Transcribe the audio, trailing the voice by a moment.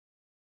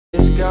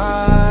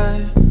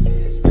God.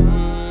 It's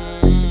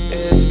God.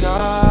 It's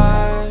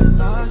God.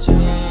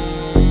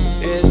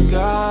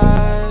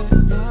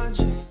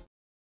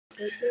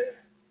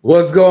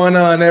 What's going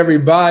on,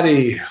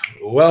 everybody?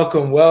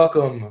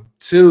 Welcome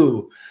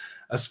to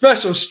a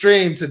special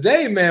stream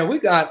today, man. We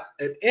got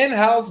an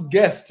in-house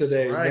guest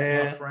today, right,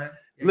 man. My friend.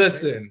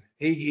 Listen,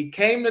 he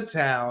came to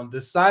town,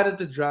 decided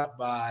to drop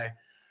by.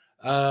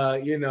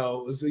 I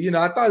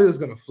thought he was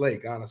gonna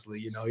flake, honestly.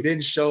 He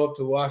didn't show up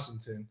to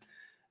Washington.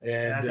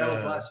 And that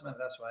was last minute.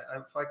 That's why.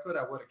 If I could,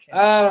 I would have came.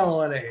 I don't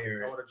want to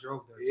hear it. I would have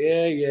drove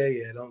there.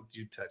 Yeah. Don't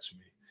you touch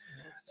me.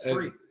 It's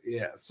free.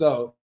 Yeah.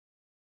 So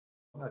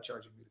I'm not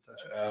charging you to touch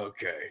it.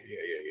 Okay.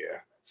 Yeah.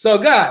 So,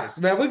 guys,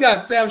 man, we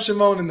got Sam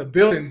Shamoun in the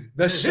building.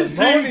 The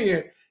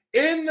Shamounian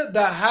in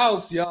the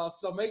house, y'all.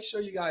 So make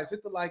sure you guys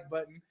hit the like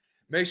button.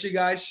 Make sure you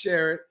guys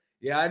share it.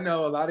 Yeah, I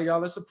know a lot of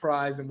y'all are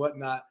surprised and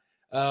whatnot.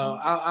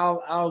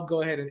 I'll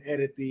go ahead and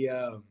edit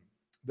the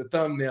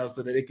thumbnail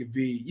so that it could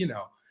be,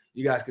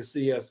 you guys can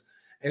see us.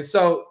 And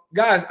so,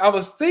 guys, I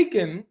was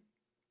thinking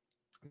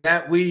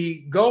that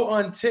we go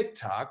on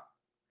TikTok,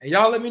 and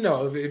y'all let me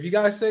know if you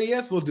guys say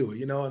yes, we'll do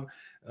it. And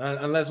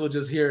unless we'll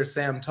just hear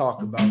Sam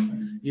talk about,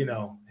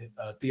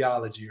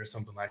 theology or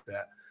something like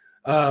that.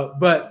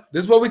 But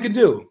this is what we can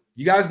do.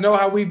 You guys know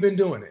how we've been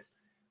doing it.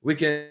 We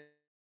can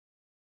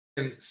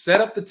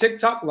set up the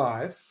TikTok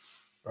live,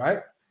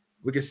 right?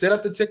 We can set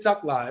up the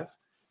TikTok live,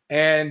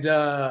 and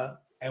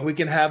we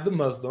can have the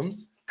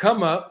Muslims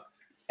come up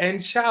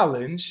and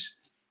challenge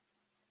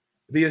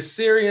the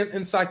Assyrian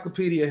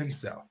encyclopedia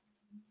himself.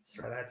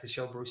 So I had to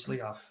show Bruce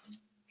Lee off.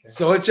 Okay.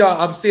 So what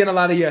y'all? I'm seeing a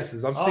lot of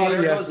yeses. I'm seeing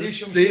there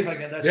yeses. See,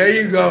 there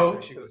you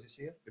go. You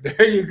see it?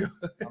 There you go.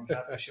 I'm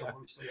happy to show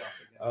Bruce Lee off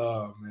again.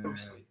 Oh man.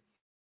 Bruce Lee.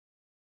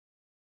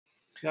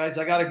 Guys,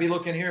 I got to be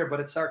looking here,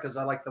 but it's hard because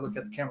I like to look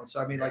at the camera. So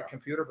I mean, like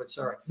computer, but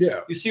sorry.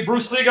 Yeah. You see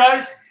Bruce Lee,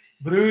 guys?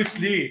 Bruce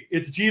Lee.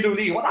 It's Gino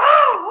Lee. Wow.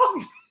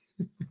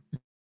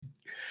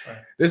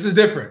 This is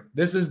different.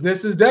 This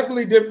is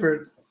definitely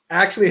different.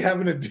 Actually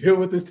having to deal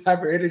with this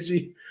type of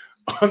energy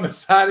on the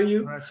side of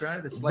you. That's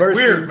right. It's like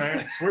weird, man.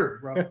 It's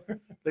weird, bro.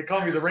 They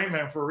call me the Rain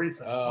Man for a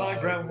reason. Oh, my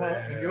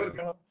grandma.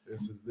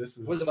 This is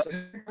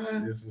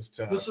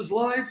tough. This is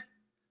live?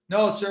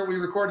 No, sir. We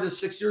recorded this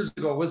 6 years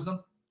ago.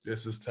 Wisdom.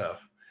 This is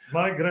tough.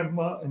 My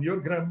grandma and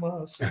your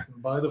grandma sitting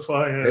by the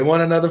fire. They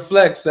want another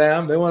flex,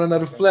 Sam. They want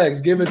another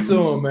flex. Give it to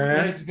them,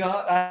 man. Thanks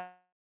God.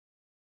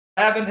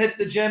 I haven't hit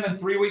the gym in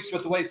 3 weeks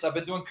with the weights. I've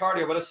been doing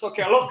cardio, but it's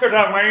okay. Look at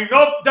that, Wayne.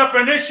 No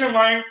definition,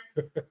 Wayne.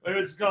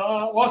 It's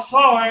God. What's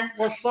up, Wayne?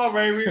 What's up,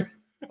 baby?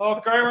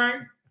 Okay,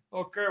 Wayne.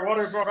 Okay, what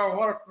is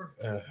California?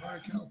 Well,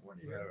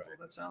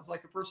 that sounds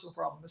like a personal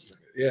problem, mister.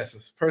 Yes,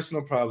 it's a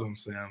personal problem,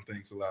 Sam.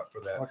 Thanks a lot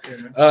for that. Okay,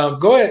 man.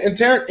 Go ahead and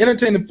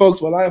entertain the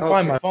folks while I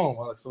find my phone.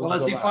 Well,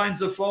 as he finds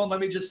the phone, let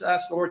me just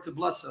ask the Lord to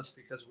bless us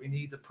because we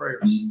need the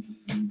prayers.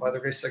 By the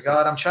grace of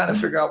God, I'm trying to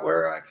figure out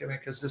where I can,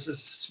 because this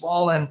is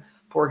small and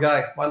poor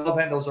guy. My love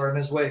handles are in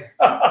his way.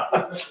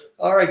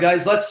 All right,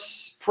 guys,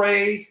 let's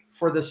pray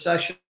for this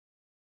session.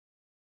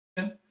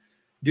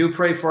 Do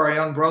pray for our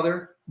young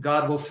brother.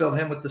 God will fill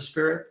him with the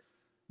Spirit.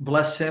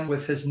 Bless him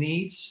with his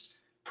needs.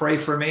 Pray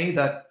for me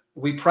that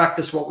we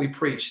practice what we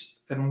preach.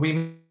 And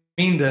we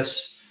mean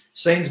this.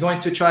 Satan's going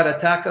to try to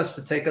attack us,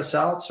 to take us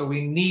out. So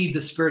we need the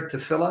Spirit to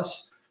fill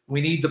us.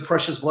 We need the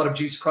precious blood of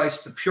Jesus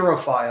Christ to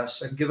purify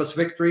us and give us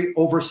victory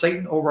over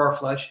Satan, over our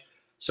flesh.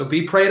 So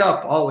be prayed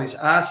up always.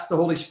 Ask the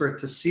Holy Spirit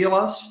to seal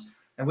us.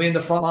 And we in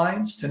the front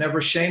lines to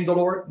never shame the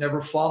Lord, never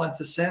fall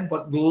into sin,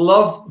 but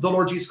love the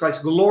Lord Jesus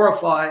Christ.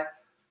 Glorify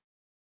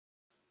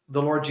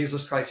the Lord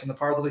Jesus Christ in the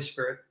power of the Holy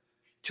Spirit.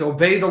 To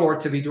obey the Lord,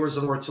 to be doers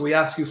of the word. So we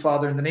ask you,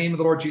 Father, in the name of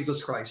the Lord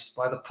Jesus Christ,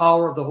 by the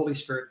power of the Holy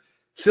Spirit,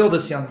 fill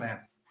this young man.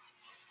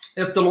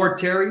 If the Lord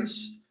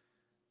tarries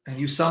and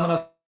you summon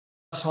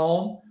us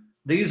home,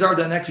 these are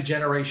the next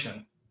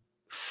generation.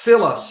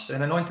 Fill us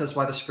and anoint us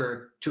by the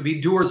Spirit to be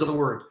doers of the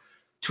word,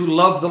 to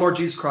love the Lord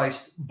Jesus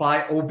Christ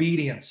by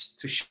obedience,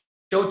 to show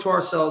to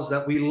ourselves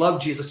that we love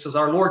Jesus. As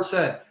our Lord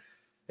said,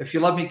 if you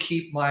love me,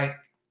 keep my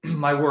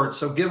word.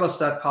 So give us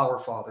that power,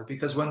 Father,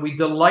 because when we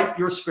delight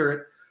your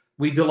Spirit,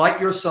 we delight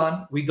your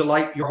Son. We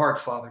delight your heart,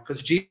 Father,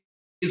 because Jesus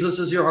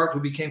is your heart who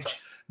became flesh.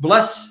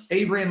 Bless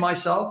Avery and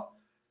myself.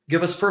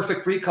 Give us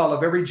perfect recall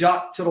of every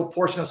jot, tittle,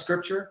 portion of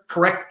Scripture.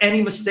 Correct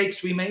any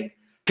mistakes we make.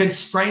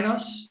 Constrain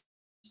us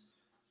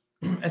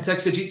and to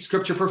exegete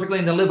Scripture perfectly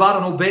and to live out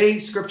and obey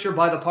Scripture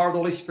by the power of the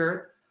Holy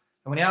Spirit.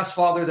 And when you ask,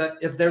 Father, that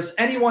if there's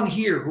anyone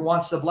here who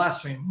wants to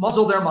blaspheme,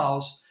 muzzle their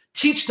mouths,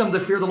 teach them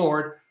to fear the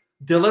Lord,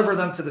 deliver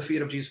them to the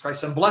feet of Jesus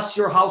Christ, and bless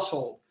your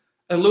household.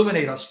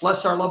 Illuminate us.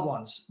 Bless our loved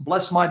ones.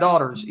 Bless my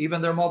daughters,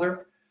 even their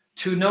mother,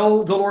 to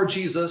know the Lord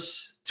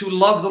Jesus, to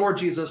love the Lord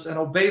Jesus, and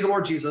obey the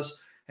Lord Jesus,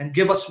 and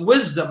give us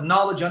wisdom,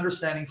 knowledge,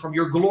 understanding from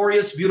your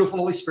glorious, beautiful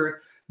Holy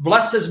Spirit.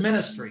 Bless his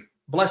ministry.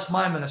 Bless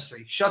my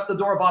ministry. Shut the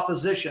door of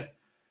opposition.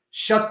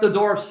 Shut the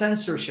door of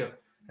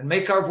censorship, and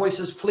make our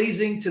voices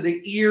pleasing to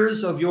the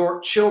ears of your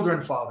children,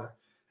 Father,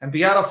 and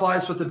beatify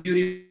us with the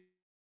beauty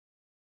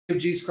of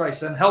Jesus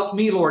Christ. And help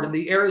me, Lord, in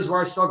the areas where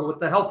I struggle with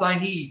the health I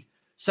need,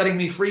 setting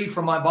me free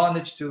from my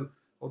bondage to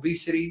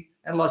obesity,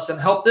 and lust, and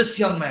help this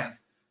young man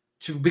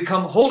to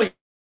become holier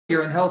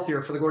and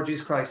healthier for the Lord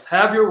Jesus Christ.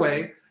 Have your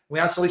way. We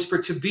ask the Holy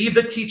Spirit to be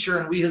the teacher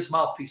and we his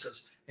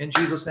mouthpieces. In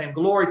Jesus' name,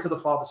 glory to the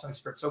Father, Son, and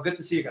Spirit. So good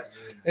to see you guys.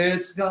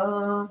 It's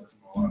God.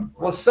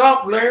 What's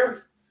up,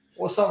 Blair?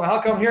 What's up?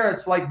 How come here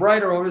it's like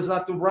brighter over? It's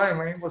not too bright,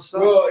 man. What's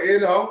up? Well, you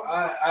know,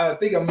 I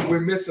think we're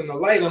missing the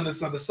light on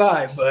this other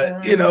side,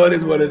 but you know, it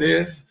is what it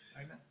is.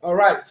 All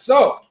right,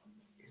 so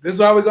this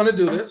is how we're gonna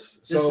do this.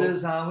 So this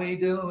is how we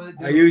do it.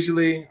 I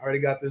usually already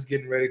got this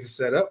getting ready to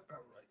set up.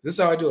 This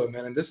is how I do it,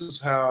 man, and this is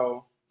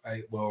how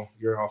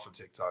you're off of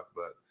TikTok,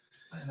 but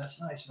man,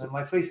 that's nice, man.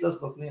 My face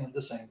does look lean at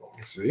this angle.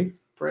 See,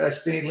 pray I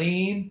stay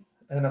lean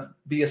and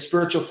be a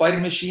spiritual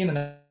fighting machine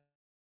and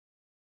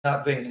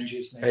not vain in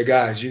Jesus' name. Hey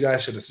guys, you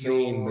guys should have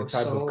seen the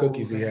type of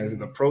cookies he has.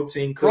 The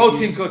protein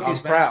cookies. I'm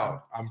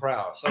proud. I'm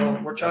proud.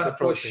 So we're trying to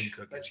push protein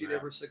cookies. I cheat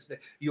every 6 days.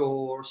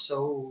 You're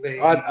so vain.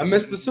 I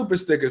missed the super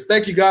stickers.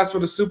 Thank you guys for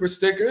the super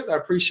stickers. I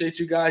appreciate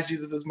you guys.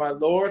 Jesus is my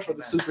Lord for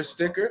the super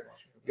sticker.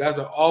 You guys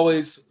are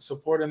always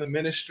supporting the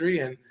ministry.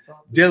 And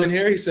Dylan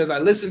here, he says, I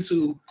listen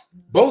to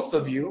both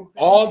of you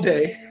all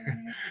day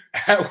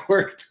at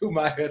work through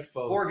my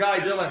headphones. Poor guy,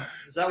 Dylan.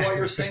 Is that why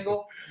you're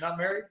single, not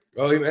married?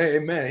 Oh,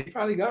 man, he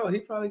probably got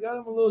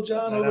him a little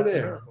John over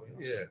there.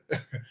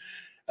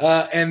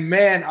 Yeah. And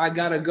man, I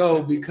gotta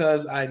go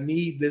because I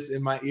need this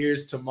in my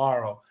ears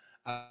tomorrow.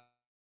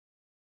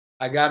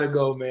 I gotta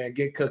go, man.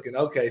 Get cooking.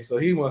 Okay, so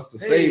he wants to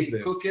save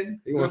this.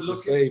 Cooking. He wants to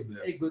save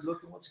this. Hey, good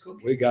looking. What's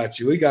cooking? We got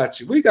you. We got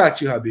you. We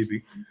got you,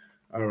 Habibi.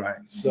 All right.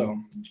 So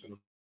I'm gonna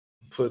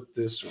put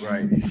this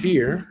right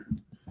here.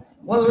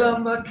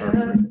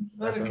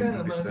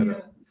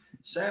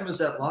 Sam, is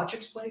that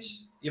Logic's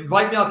place? You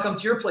invite me, I'll come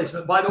to your place.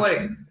 But by the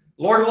way,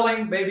 Lord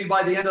willing, maybe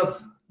by the end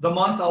of the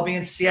month, I'll be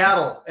in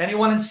Seattle.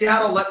 Anyone in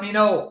Seattle, let me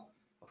know.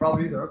 I'll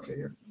probably be there. Okay,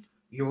 here.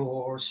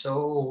 You're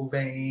so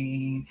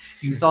vain.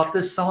 You thought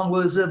this song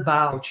was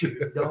about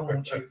you,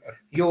 don't you?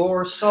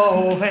 You're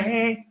so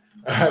vain.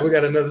 All right, we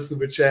got another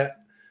super chat.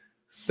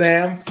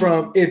 Sam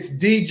from It's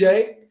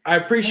DJ. I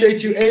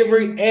appreciate you,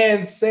 Avery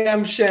and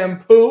Sam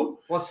Shampoo.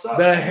 What's up?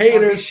 The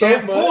haters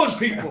so much.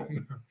 People.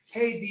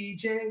 Hey,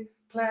 DJ,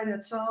 play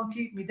that song,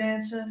 keep me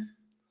dancing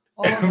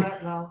all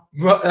night long.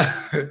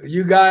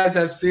 You guys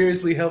have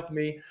seriously helped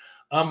me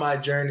on my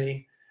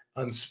journey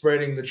on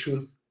spreading the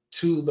truth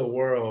to the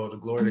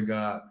world. Glory to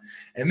God.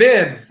 And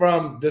then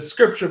from the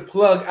scripture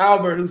plug,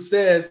 Albert, who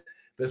says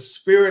the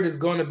Spirit is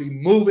going to be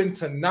moving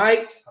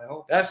tonight. I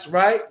hope. That's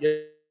right.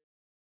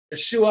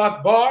 Yeshua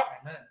Akbar.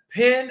 Amen.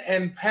 Pen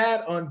and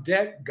pad on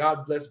deck.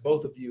 God bless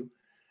both of you.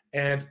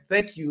 And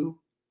thank you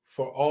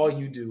for all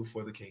you do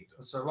for the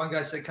kingdom. So one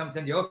guy said, come to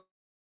India.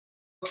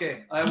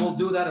 Okay, I will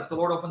do that. If the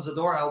Lord opens the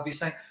door, I will be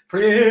saying,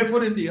 pray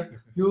for India.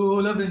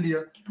 You love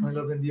India. I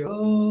love India.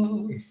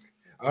 All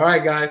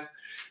right, guys.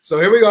 So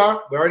here we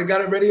are. We already got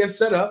it ready and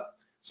set up.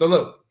 So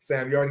look,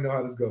 Sam, you already know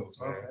how this goes,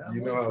 man. Okay,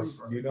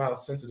 you know how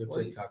sensitive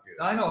TikTok is.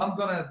 I know.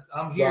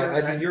 I'm here.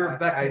 And you're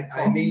back and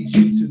call. I need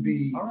you to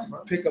be right, to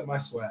pick up my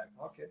swag.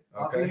 Okay.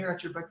 I'll be here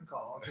at your beck and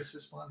call. I'll just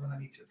respond when I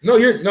need to. No,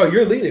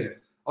 you're leading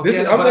it.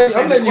 Okay, I'm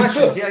letting you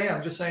cook. Yeah,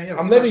 I'm just saying. Yeah,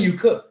 I'm letting you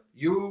cook.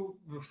 You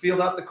field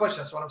out the question.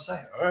 That's what I'm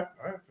saying. All right,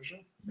 for sure.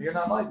 You're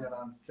not like that.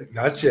 I'm thinking.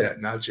 Not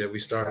yet. We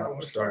started,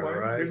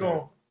 right? You're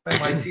going.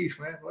 My teeth,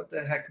 man. What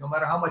the heck? No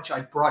matter how much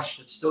I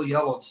brush, it's still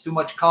yellow. It's too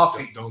much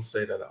coffee. Don't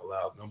say that out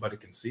loud. Nobody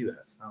can see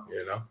that. No.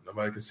 You know,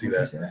 nobody can see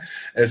that.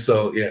 And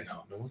so,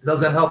 no one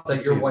doesn't help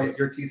that your white,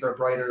 your teeth are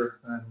brighter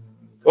than.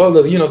 Well,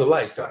 the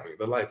lights on me.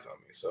 The lights on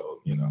me.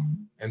 So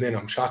and then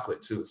I'm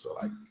chocolate too. So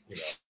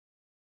it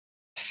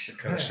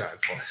kind of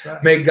shines more.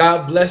 Right. May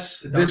God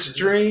bless this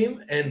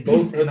stream and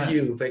both of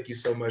you. Thank you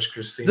so much,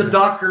 Christina. The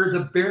doctor,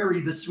 the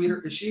berry, the sweeter.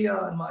 Is she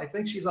I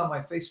think she's on my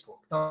Facebook.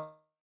 No,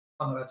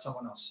 that's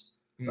someone else.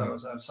 That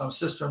was some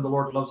sister in the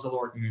Lord loves the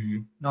Lord. Mm-hmm.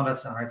 No,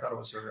 that's not her. I thought it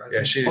was her.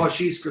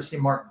 She's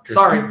Christine Martin.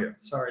 Sorry.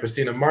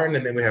 Christina Martin,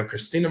 and then we have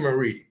Christina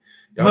Marie.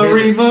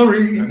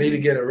 Marie. I need to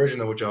get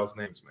original with y'all's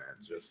names, man.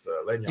 Just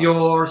letting y'all.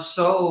 You're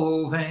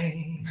so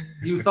vain.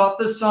 You thought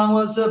the song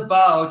was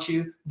about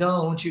you,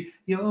 don't you?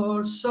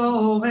 You're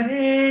so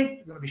vain.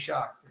 You're gonna be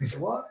shocked. You say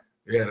what?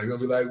 Yeah, they're gonna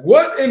be like,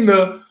 what in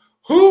the,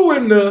 who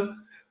in the,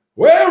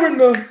 where in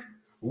the,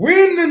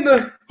 when in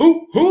the,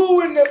 who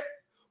in the,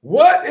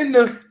 what in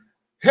the.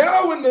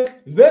 How in the,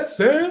 is that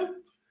Sam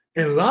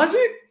and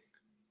Logic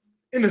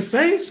in the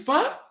same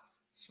spot?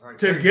 Sorry.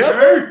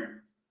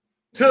 Together?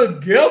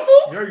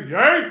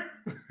 Yeah.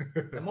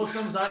 The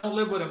Muslims, I don't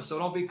live with him, so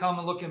don't be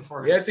coming looking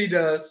for him. Yes, he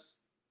does.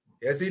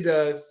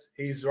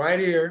 He's right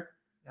here.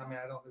 I mean,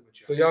 I don't live with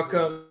you. So y'all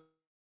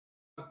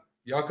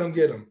come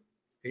get him.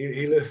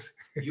 He lives.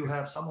 You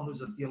have someone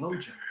who's a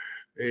theologian.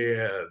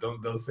 Yeah,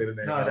 don't say the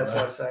name. No, that's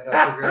what I said.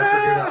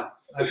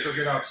 I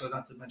figured out, so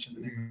not to mention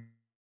the name.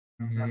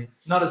 Mm-hmm.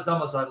 Not as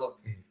dumb as I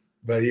look.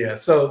 But yeah,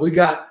 so we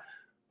got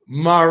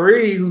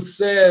Marie who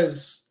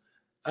says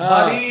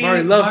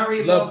Marie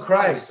love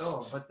Christ.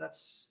 Oh, but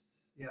that's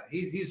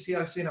he's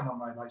I've seen him on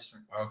my live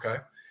stream. Okay.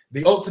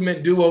 The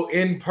ultimate duo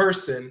in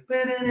person.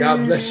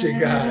 God bless you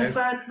guys.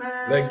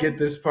 Let's get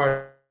this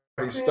party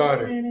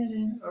started.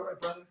 All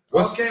right, brother.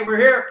 What's- Okay, we're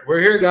here.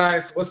 We're here,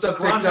 guys. What's up,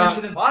 Quran TikTok?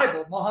 mentioned in the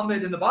Bible,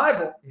 Muhammad in the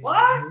Bible. What?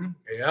 Mhm.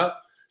 Yeah.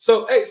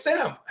 So, hey,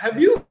 Sam, have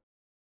you?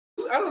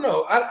 I don't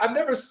know. I've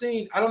never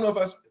seen. I don't know if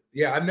I.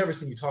 Yeah, I've never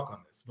seen you talk on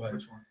this. But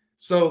Which one?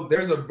 so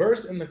there's a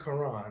verse in the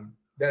Quran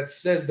that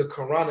says the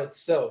Quran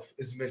itself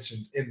is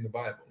mentioned in the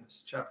Bible.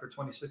 Yes, chapter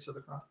 26 of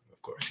the Quran.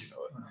 Of course, you know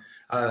it.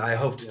 I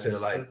hoped to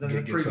like the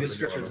get previous something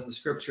scriptures going. in the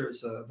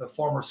scriptures, the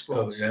former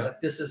scrolls. yeah.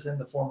 That this is in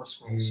the former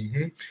scrolls.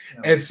 Mhm.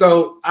 Yeah. And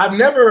so I've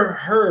never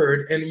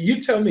heard, and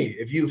you tell me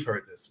if you've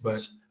heard this,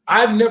 but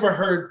I've never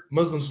heard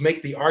Muslims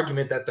make the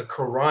argument that the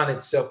Quran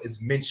itself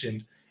is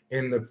mentioned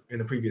in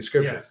the previous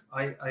scriptures.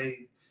 Yeah,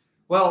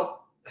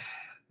 well,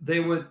 they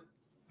would,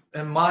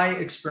 in my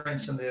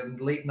experience in the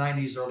late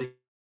 90s, early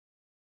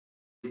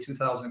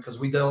 2000, because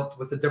we dealt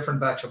with a different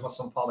batch of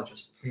Muslim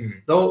apologists.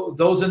 Though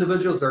those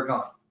individuals, they're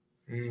gone.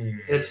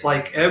 It's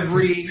like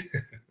every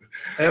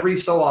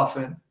so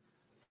often,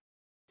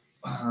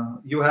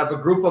 you have a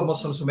group of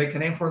Muslims who make a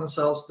name for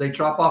themselves. They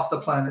drop off the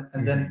planet,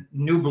 and then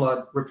new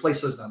blood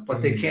replaces them,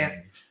 but they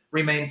can't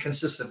remain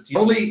consistent. The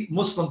only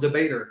Muslim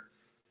debater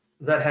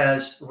that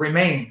has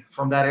remained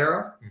from that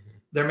era,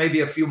 there may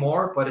be a few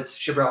more, but it's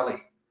Shibr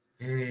Ali.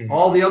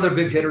 All the other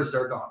big hitters,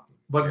 they're gone.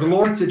 But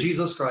glory to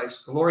Jesus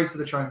Christ, glory to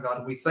the Triune God.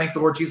 And we thank the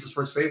Lord Jesus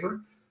for his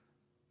favor.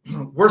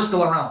 We're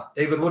still around.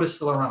 David Wood is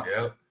still around.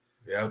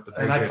 Yeah.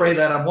 And I pray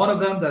that I'm one of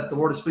them, that the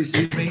Lord is pleased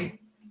to use me.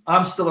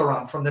 I'm still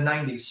around from the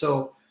 90s.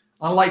 So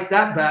unlike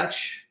that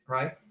batch,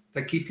 right,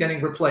 that keep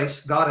getting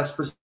replaced, God has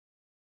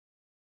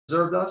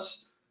preserved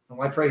us. And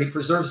I pray he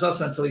preserves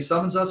us until he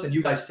summons us, and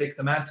you guys take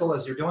the mantle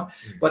as you're doing.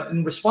 But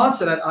in response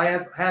to that, I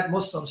have had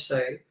Muslims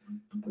say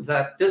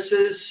that this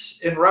is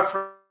in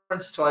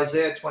reference to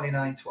Isaiah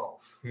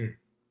 29:12.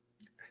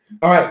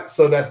 All right,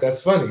 so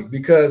that's funny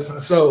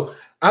because so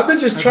I've been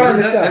just trying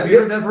this out. Have you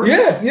heard that verse?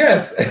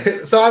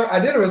 Yes. So I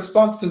did a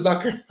response to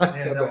Zakir.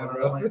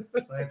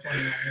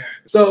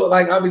 So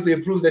like obviously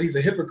it proves that he's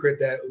a hypocrite,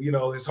 that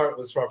his heart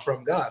was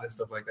from God and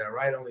stuff like that,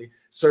 right? Only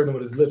serving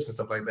with his lips and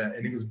stuff like that,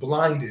 and he was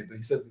blinded.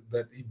 He says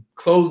that he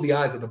closed the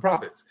eyes of the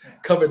prophets,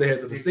 covered the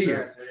heads of the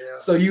seers.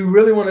 So you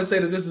really want to say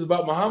that this is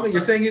about Muhammad?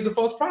 You're saying he's a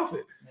false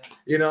prophet.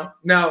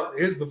 Now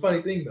here's the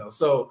funny thing though.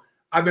 So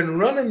I've been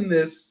running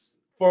this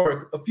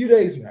for a few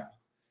days now.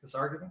 This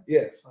argument?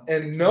 Yes.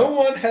 And no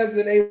one has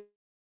been able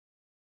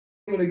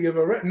to give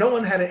no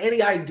one had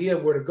any idea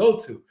where to go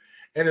to.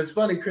 And it's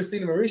funny,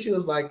 Christina Marie, she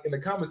was like in the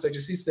comment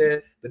section, she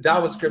said the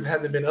Dawa script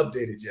hasn't been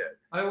updated yet.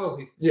 I will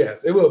be.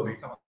 Yes, it will be.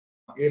 Come on.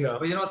 But you know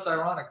what's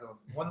ironic though?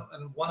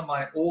 One of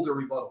my older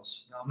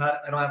rebuttals. Now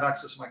I don't have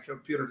access to my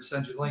computer to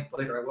send you the link, but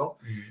later I will.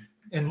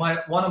 In one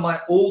of my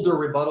older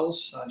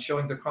rebuttals on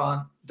showing the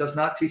Quran does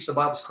not teach the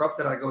Bible is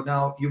corrupted, I go,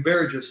 now you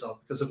buried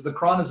yourself, because if the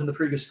Quran is in the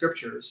previous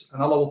scriptures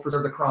and Allah will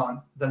preserve the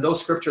Quran, then those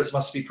scriptures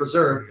must be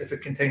preserved if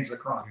it contains the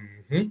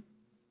Quran.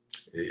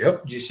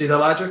 Yep. Do you see the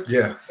logic?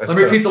 Yeah. Let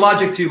me repeat the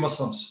logic to you,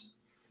 Muslims.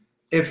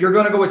 If you're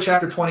going to go with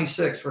chapter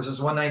 26, verses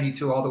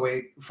 192 all the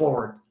way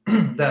forward,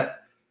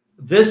 that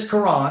this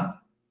Quran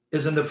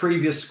is in the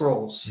previous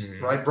scrolls,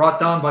 right? Brought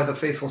down by the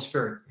faithful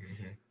spirit.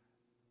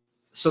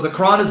 So the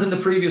Quran is in the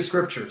previous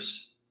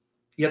scriptures,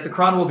 yet the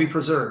Quran will be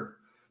preserved.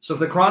 So if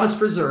the Quran is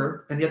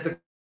preserved, and yet the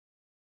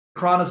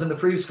Quran is in the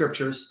previous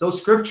scriptures,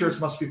 those scriptures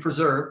must be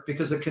preserved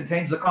because it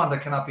contains the Quran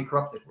that cannot be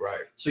corrupted.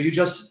 Right. So you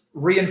just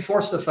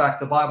reinforce the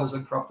fact the Bible is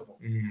incorruptible.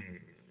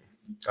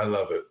 I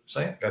love it.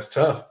 See? That's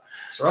tough.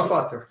 It's rough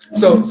out there.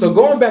 So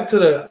going back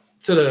to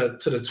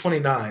the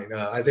 29,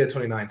 Isaiah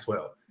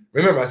 29:12.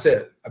 Remember, I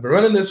said I've been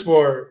running this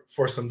for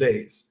some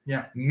days.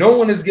 Yeah. No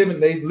one is given.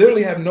 They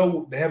literally have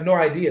no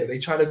idea. They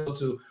try to go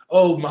to,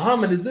 oh,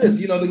 Muhammad is this.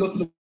 They go to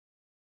the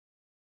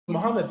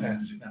Muhammad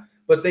passages.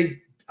 But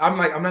I'm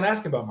not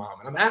asking about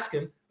Muhammad. I'm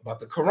asking about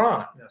the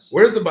Quran. Yes.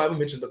 Where's the Bible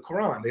mentioned the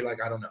Quran? They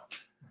I don't know.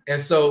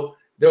 And so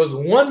there was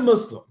one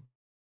Muslim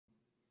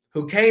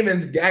who came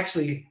and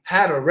actually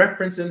had a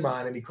reference in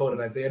mind, and he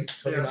quoted Isaiah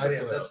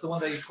 29:12. That's the one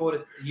that you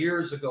quoted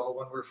years ago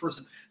when we were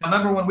first. I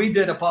remember when we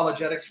did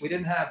apologetics, we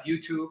didn't have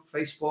YouTube,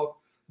 Facebook,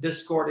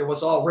 Discord. It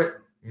was all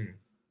written.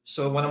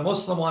 So when a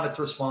Muslim wanted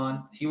to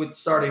respond, he would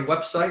start a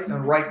website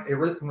and write a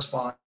written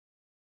response.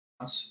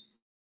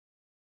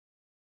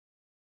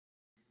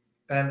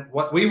 And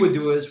what we would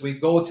do is we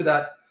go to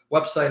that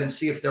website and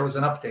see if there was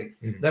an update.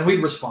 Then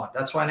we'd respond.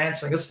 That's why in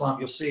Answering Islam,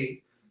 you'll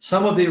see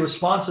some of the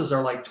responses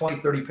are like 20,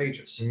 30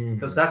 pages,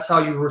 because that's how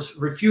you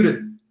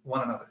refuted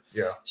one another.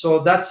 Yeah. So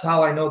that's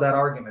how I know that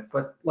argument.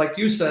 But like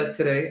you said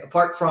today,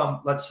 apart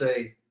from, let's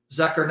say,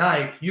 Zakir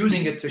Naik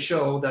using it to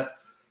show that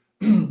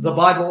the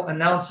Bible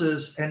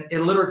announces an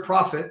illiterate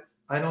prophet,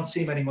 I don't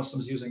see many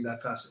Muslims using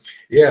that passage.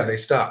 Yeah, they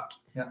stopped.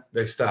 Yeah.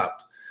 They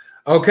stopped.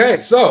 Okay,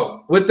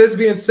 so with this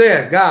being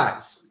said,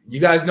 guys, you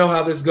guys know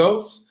how this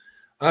goes.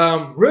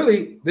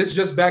 Really, this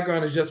just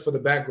background is just for the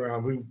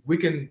background. We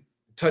can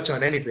touch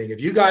on anything.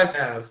 If you guys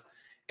have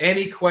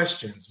any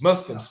questions,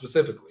 Muslims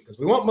specifically, because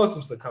we want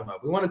Muslims to come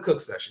up. We want a cook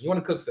session. You want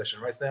a cook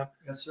session, right, Sam?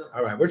 Yes, sir.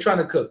 All right, we're trying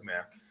to cook,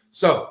 man.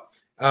 So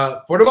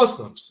for the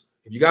Muslims,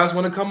 if you guys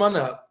want to come on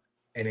up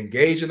and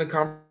engage in the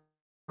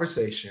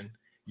conversation,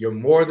 you're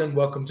more than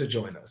welcome to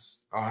join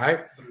us. All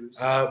right.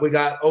 We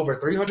got over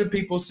 300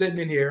 people sitting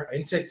in here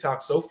in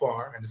TikTok so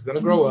far, and it's going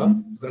to grow up.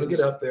 It's going to get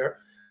up there.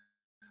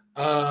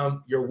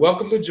 You're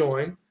welcome to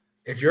join.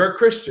 If you're a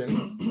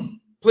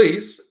Christian,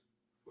 please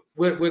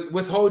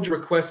withhold your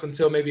requests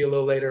until maybe a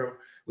little later.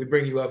 We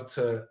bring you up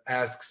to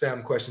ask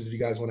Sam questions if you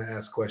guys want to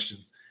ask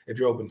questions. If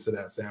you're open to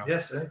that, Sam.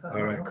 Yes. Anytime.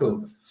 All right,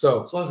 cool.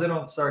 So as long as they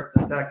don't start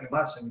attacking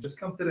blasphemy, just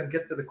come to them and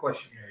get to the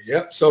question.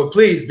 Yep. So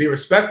please be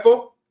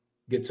respectful.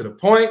 Get to the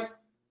point.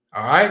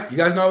 All right. You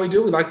guys know what we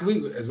do.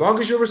 As long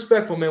as you're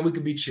respectful, man, we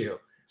can be chill.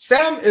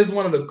 Sam is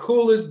one of the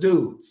coolest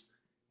dudes.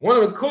 One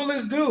of the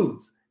coolest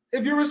dudes.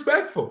 If you're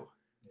respectful.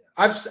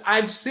 I've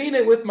seen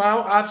it with my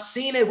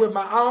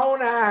own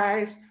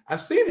eyes.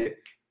 I've seen it.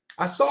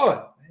 I saw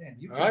it. Man,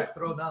 you can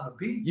throw down a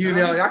beat. You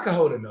know, I can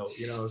hold a note.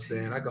 You know what I'm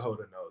saying? I can hold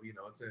a note. You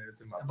know, it's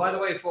in my. And by the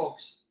way,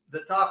 folks,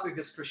 the topic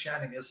is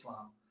Christianity and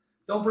Islam.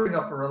 Don't bring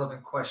up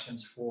irrelevant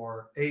questions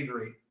for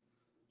Avery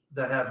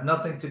that have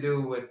nothing to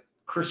do with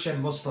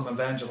Christian Muslim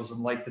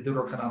evangelism, like the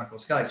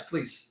Deuterocanonicals. Guys,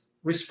 please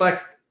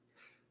respect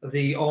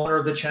the owner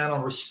of the channel.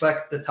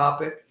 Respect the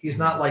topic. He's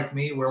not like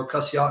me, where he'll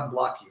cuss you out and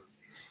block you.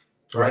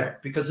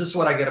 Right? Because this is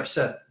what I get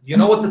upset. You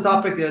know what the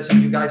topic is,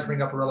 and you guys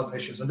bring up irrelevant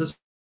issues. And this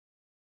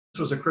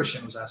was a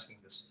Christian who was asking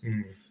this.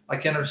 I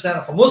can understand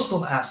if a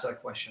Muslim asks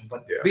that question,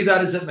 but be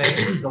that as it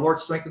may, the Lord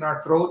strengthened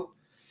our throat.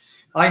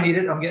 I need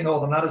it. I'm getting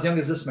old. I'm not as young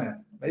as this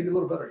man. Maybe a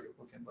little better you're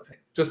looking, but hey.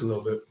 Just a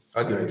little bit.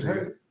 I'll give it to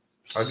you.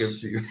 I'll give it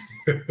to you.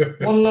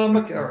 All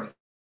right.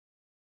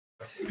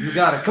 You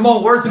got it. Come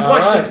on, words and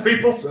questions,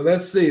 people. So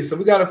let's see. So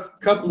we got a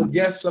couple of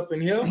guests up in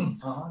here. You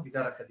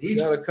got a Khadijah. We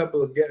got a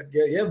couple of guests.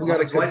 Yeah, we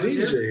got a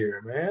Khadijah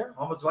here, man.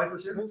 Muhammad's wife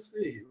is here.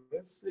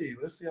 Let's see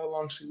how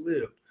long she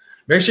lived.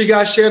 Make sure you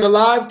guys share the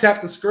live.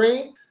 Tap the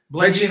screen.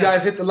 Blendina. Make sure you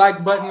guys hit the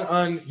like button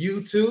on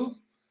YouTube.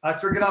 I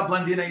figured out,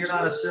 Blendina, you're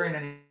not a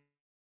Syrian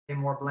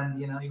anymore,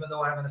 Blendina, even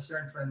though I have an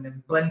Assyrian friend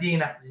named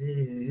Blendina,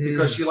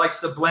 because she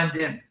likes to blend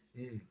in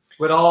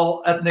with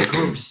all ethnic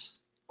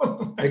groups.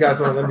 Hey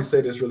guys, let me say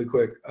this really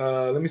quick.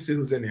 Let me see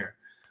who's in here.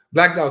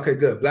 Black Doctor, okay,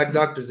 good. Black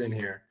Doctor's in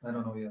here. I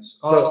don't know. Yes.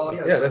 So,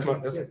 that's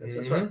right.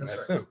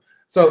 That's him.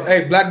 So,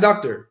 hey, Black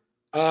Doctor.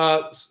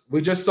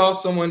 We just saw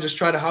someone just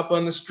try to hop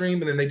on the stream,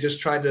 and then they just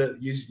tried to.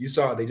 You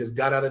saw it. They just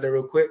got out of there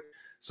real quick.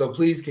 So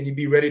please, can you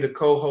be ready to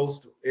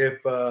co-host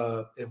if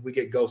we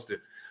get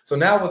ghosted? So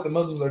now what the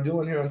Muslims are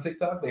doing here on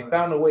TikTok, they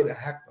found a way to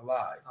hack the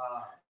live.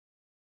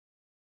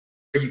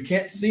 You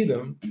can't see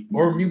them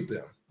or mute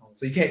them.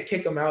 So you can't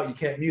kick them out, you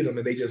can't mute them,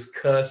 and they just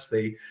cuss,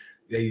 they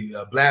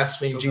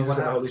blaspheme Jesus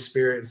and the Holy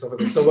Spirit and stuff like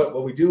that. So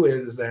what we do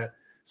is that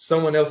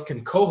someone else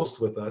can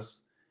co-host with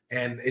us,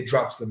 and it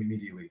drops them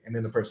immediately, and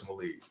then the person will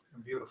leave.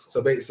 Beautiful.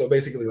 So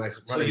basically, like,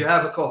 so you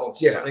have a co-host.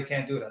 Yeah, so they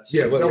can't do that. So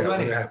yeah, well,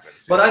 yeah, that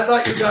happens. But I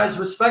thought you guys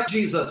respect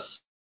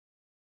Jesus.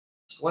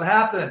 What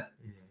happened?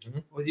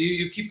 Well,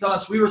 you keep telling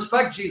us we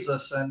respect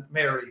Jesus and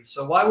Mary.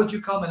 So why would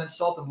you come and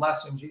insult and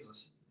blaspheme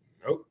Jesus?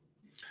 Nope.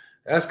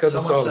 That's because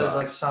someone says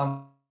like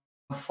sound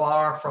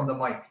far from the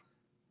mic.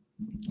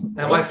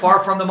 Am I far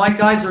from the mic,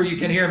 guys, or you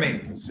can hear me?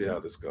 Let's see how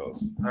this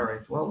goes. All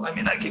right. Well, I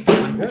mean, I can go.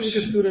 Yeah, you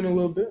can scoot in a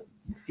little bit.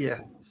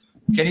 Yeah.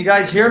 Can you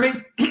guys hear me?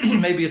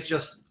 Maybe it's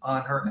just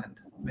on her end.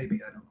 Maybe,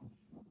 I don't know.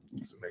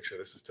 So make sure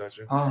this is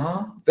touching.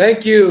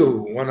 Thank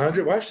you,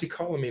 100. Why is she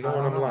calling me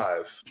knowing I'm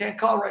live? Can't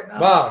call right now.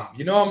 Mom,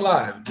 you know I'm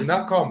live. Do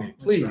not call me,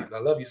 please. Right. I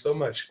love you so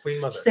much,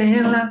 Queen Mother. Staying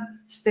alive,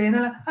 staying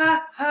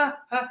alive,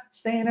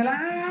 staying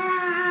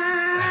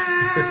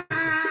alive.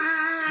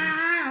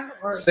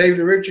 Save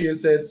the Richie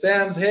said,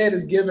 Sam's head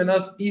is giving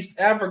us East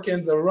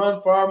Africans a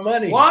run for our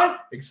money.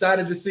 What?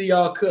 Excited to see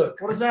y'all cook.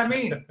 What does that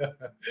mean?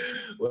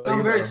 Well,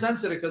 I'm very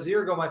sensitive because a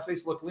year ago my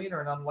face looked leaner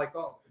and I'm like,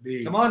 oh,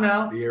 come on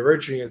now. The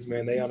Eritreans,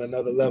 man, they on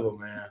another level,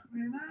 man.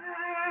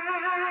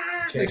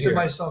 Make sure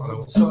my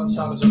sound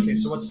is okay.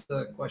 So what's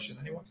the question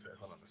anyway? Okay,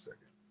 hold on a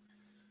second.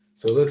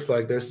 So it looks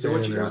like they're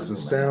saying there's a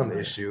sound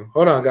issue.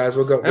 Hold on, guys.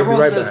 We'll Everyone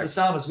be right says back. the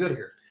sound is good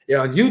here.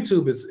 Yeah, on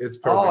YouTube it's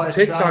perfect. Oh, it's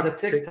TikTok,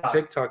 TikTok.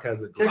 TikTok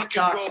has a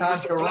TikTok time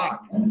to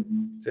rock.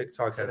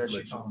 TikTok has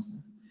glitches.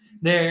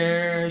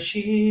 There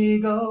she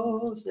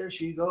goes. There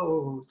she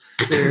goes.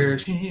 There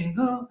she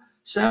goes.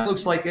 Sam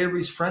looks like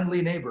Avery's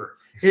friendly neighbor.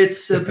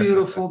 It's a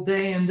beautiful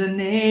day in the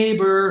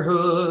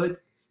neighborhood.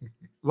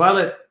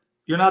 Violet,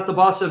 you're not the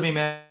boss of me,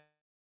 man.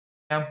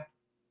 All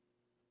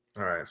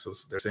right, so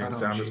they're saying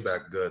sound is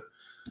back. Good.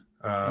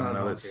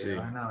 Now let's see.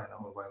 Now I know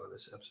what Violet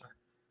is. I'm sorry.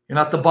 You're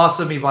not the boss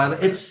of me,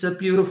 Violet. It's a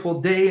beautiful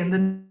day in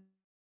the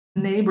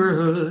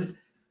neighborhood.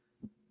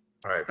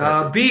 All right.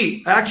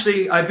 B,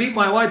 actually, I beat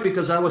my wife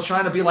because I was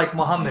trying to be like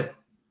Muhammad.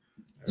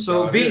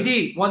 So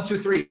BD, 1, 2,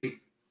 3.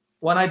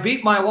 When I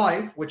beat my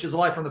wife, which is a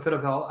lie from the pit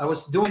of hell, I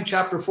was doing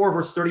chapter 4,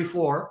 verse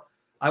 34.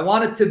 I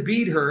wanted to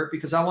beat her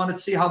because I wanted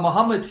to see how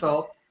Muhammad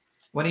felt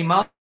when he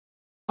mounted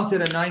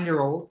a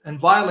 9-year-old and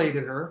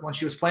violated her when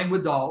she was playing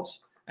with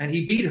dolls. And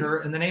he beat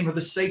her in the name of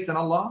his Satan,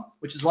 Allah,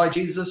 which is why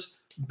Jesus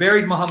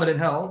buried Muhammad in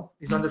hell.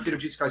 He's under the feet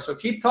of Jesus Christ. So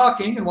keep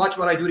talking and watch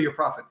what I do to your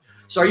prophet.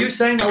 So are you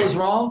saying I was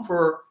wrong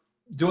for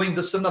doing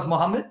the sin of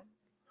Muhammad?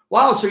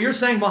 Wow, so you're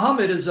saying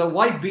Muhammad is a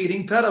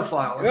white-beating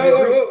pedophile?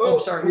 Oh,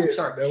 sorry. Yeah, Oh,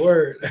 sorry. that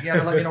word. You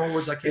gotta let me know what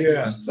words I can't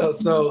Yeah. use.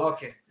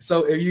 Okay.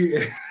 So if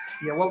you,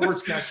 yeah, what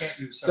words I can't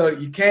use? Sorry. So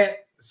you can't.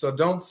 So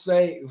don't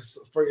say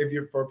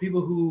for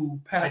people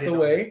who pass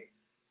away.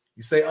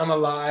 You say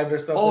unalive or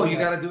something. Oh, you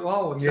got to do.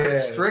 Oh, it's that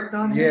strict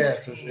on you.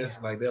 Yes,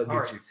 it's like they'll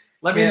get you.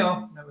 Let me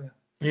know.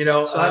 You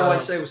know. So how do I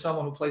say with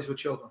someone who plays with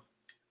children?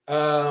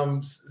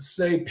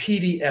 Say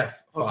PDF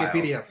file. Okay,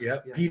 PDF.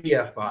 Yep, yeah.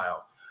 PDF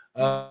file.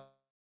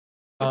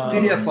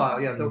 PDF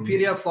file. Yeah, the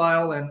PDF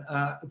file and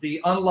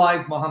the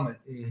unlive Muhammad,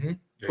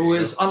 who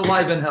is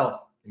unlive in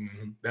hell.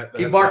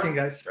 Keep barking,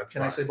 guys.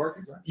 Can I say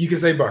barking? You can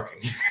say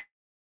barking.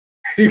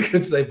 You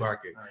can say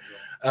barking.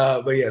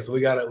 But yeah, so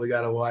we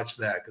gotta watch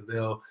that because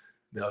they'll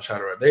try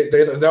to.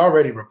 They're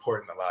already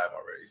reporting the live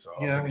already, so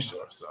I'll make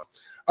sure. So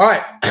all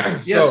right.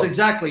 Yes,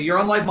 exactly. Your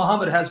unlive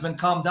Muhammad has been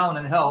calmed down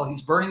in hell.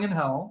 He's burning in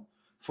hell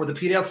for the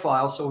PDF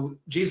file. So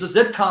Jesus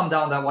did calm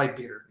down that white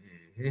beater.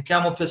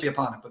 Camel pissy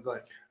upon it, but go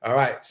ahead. All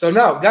right. So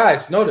now,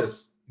 guys,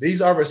 notice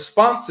these are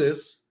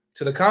responses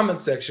to the comment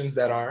sections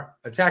that are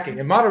attacking.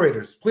 And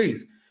moderators,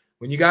 please,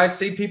 when you guys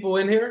see people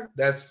in here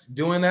that's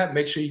doing that,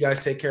 make sure you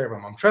guys take care of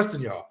them. I'm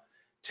trusting y'all.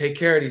 Take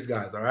care of these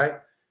guys, all right?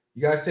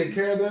 You guys take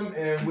care of them,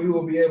 and we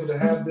will be able to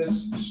have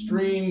this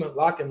stream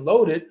lock and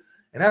loaded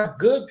and have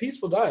good,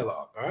 peaceful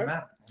dialogue, all right?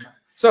 Amen.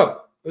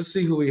 So let's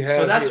see who we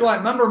have. So that's why,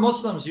 remember,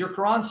 Muslims, your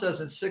Quran says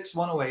in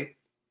 6:108,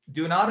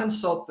 do not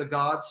insult the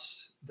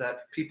gods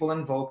that people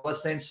invoke,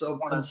 lest they insult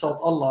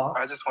Allah.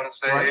 I just want to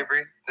say,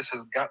 Avery, this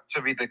has got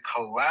to be the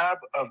collab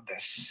of the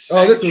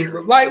century. Oh, this is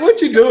like, what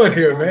you doing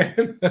here,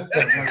 man?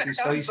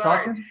 So he's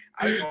talking?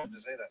 I just wanted to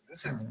say that.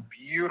 This is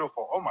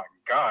beautiful. Oh my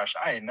gosh,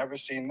 I ain't never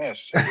seen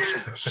this. This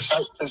is a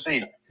sight to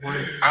see.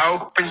 I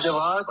opened your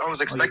live. I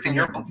was expecting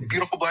your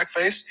beautiful black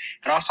face,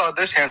 and I saw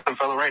this handsome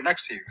fellow right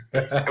next to you.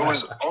 It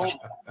was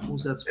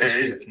who's that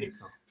supposed to be?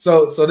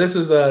 So this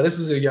is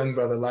a young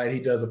brother, Light. He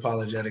does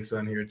apologetics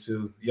on here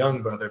too,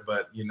 young brother,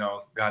 but you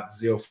know, got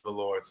zeal for the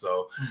Lord.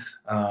 So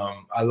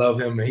I love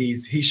him.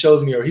 He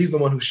shows me, or he's the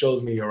one who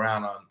shows me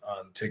around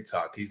on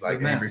TikTok. He's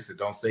like, Avery said,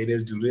 don't say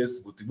this, do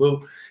this,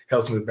 whoop,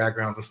 helps me with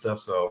backgrounds and stuff.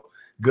 So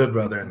good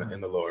brother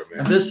in the Lord,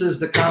 man. And this is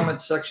the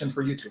comment section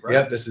for YouTube, right?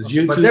 Yep, this is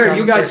YouTube. But there,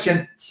 you guys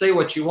can say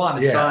what you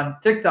want. It's on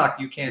TikTok.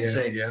 You can't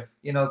say,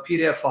 you know,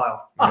 PDF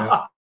file.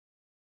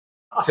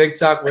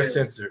 TikTok was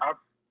censored.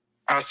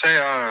 I'll say,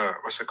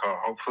 what's it called?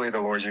 Hopefully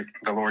the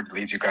Lord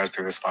leads you guys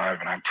through this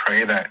live, and I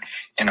pray that,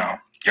 you know,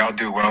 y'all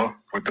do well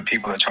with the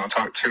people that y'all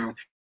talk to.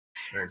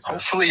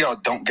 Hopefully y'all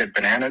don't get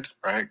bananaed,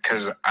 right?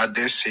 Because I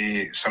did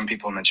see some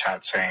people in the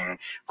chat saying,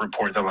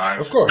 report the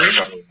live. Of course,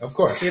 of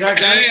course. See that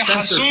guy?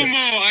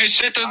 Hasumo, I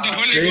shit on the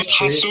Holy Ghost.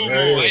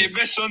 Hasumo, I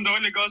bless on the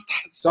Holy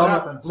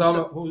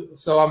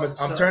Ghost. So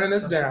I'm turning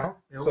this down.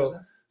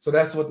 So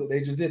that's what they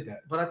just did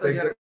that. But I thought you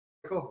had a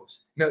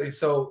co-host. No,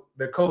 so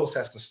the co-host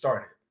has to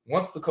start it.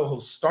 Once the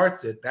co-host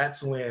starts it,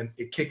 that's when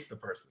it kicks the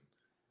person.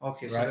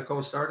 Okay, so the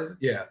co-host started it?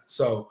 Yeah,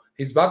 so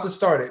he's about to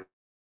start it.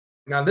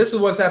 Now, this is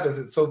what's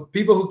happening. So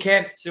people who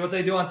can't... See what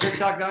they do on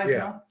TikTok, guys,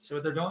 now? See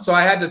what they're doing? So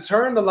I had to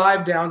turn the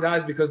live down,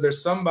 guys, because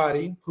there's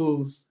somebody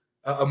who's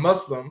a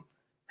Muslim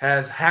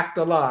has hacked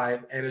the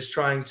live and is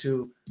trying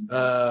to...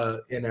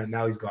 and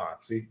now he's gone.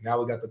 See,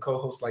 now we got the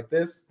co-host like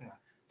this. Yeah.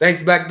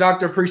 Thanks, Black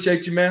Doctor.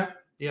 Appreciate you, man.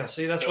 Yeah,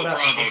 see, that's no what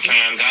happens. No problem,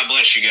 fam. God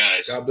bless you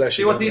guys. God bless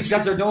you. See what these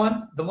guys are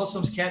doing? The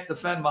Muslims can't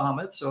defend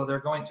Muhammad, so they're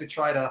going to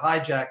try to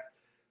hijack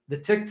the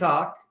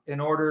TikTok in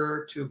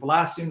order to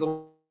blaspheme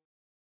the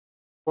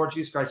Lord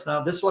Jesus Christ.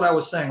 Now, this is what I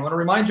was saying. I want to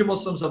remind you,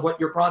 Muslims, of what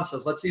your Quran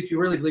says. Let's see if you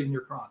really believe in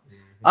your Quran.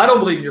 I don't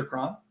believe in your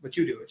Quran, but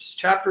you do. It's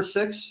chapter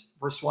 6,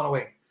 verse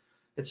 108.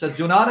 It says,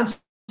 do not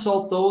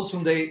insult those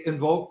whom they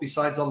invoke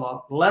besides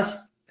Allah,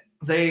 lest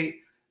they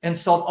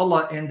insult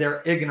Allah in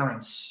their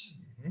ignorance.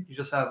 You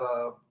just have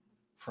a...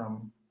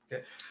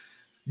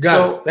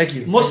 Got it. Thank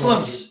you.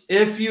 Muslims,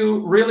 if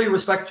you really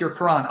respect your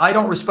Quran, I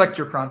don't respect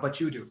your Quran, but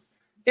you do.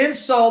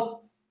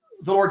 Insult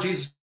the Lord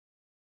Jesus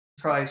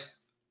Christ,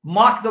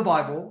 mock the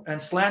Bible, and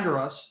slander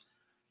us,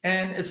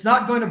 and it's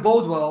not going to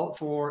bode well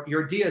for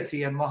your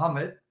deity and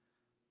Muhammad.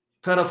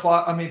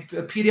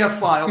 PDF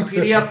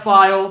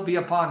file be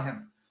upon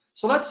him.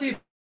 So let's see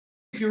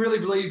if you really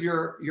believe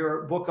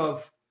your book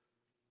of...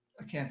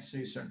 I can't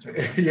say certain terms.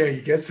 Yeah,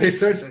 you can't say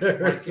certain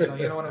terms. Like,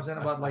 you know what I'm saying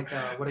about, like,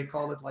 what do you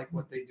call it? Like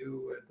what they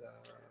do at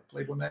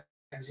Playboy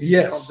magazine?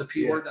 Yes. The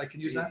P word. I can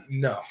use that?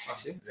 No. I'll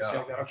see.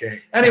 No, okay.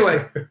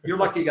 Anyway, you're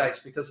lucky, guys,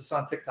 because it's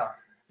on TikTok.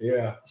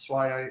 Yeah. That's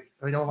why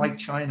I don't like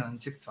China on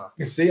TikTok.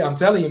 You see, I'm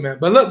telling you, man.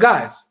 But look,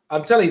 guys,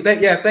 I'm telling you,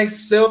 thanks,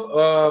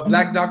 Sylph.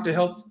 Black Doctor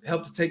helped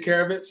to take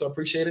care of it, so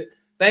appreciate it.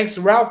 Thanks,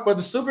 Ralph, for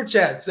the super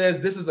chat. Says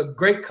this is a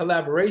great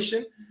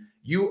collaboration.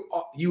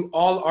 You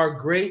all are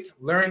great.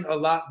 Learn a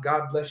lot.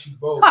 God bless you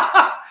both.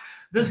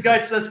 This guy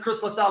says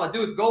Chris LaSala.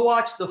 Dude, go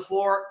watch the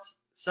 4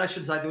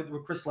 sessions I did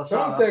with Chris LaSala.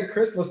 Someone said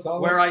Chris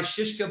LaSala. Where I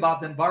shish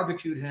kebabbed and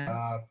barbecued him.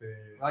 Stop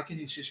it. I can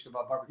use shish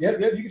kebab barbecue.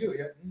 Yeah, you can do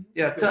it.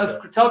 Yeah,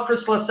 tell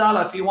Chris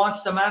LaSala if he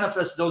wants to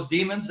manifest those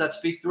demons that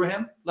speak through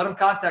him, let him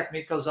contact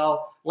me because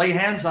I'll lay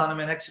hands on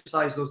him and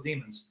exorcise those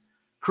demons.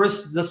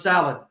 Chris the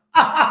Salad.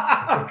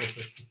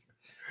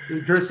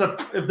 Chris,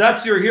 if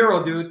that's your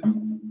hero, dude.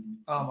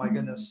 Oh my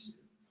goodness.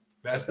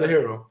 That's the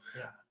hero.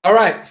 Yeah. All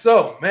right,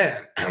 so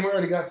man, we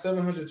already got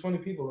 720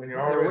 people in here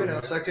already. Wait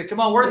a second. Come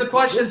on, where are the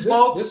questions,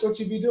 folks? This is what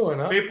you be doing,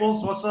 huh?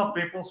 Peoples, what's up,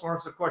 peoples?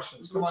 Where's the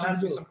questions? Come on,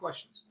 ask me some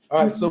questions.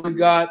 All right, so we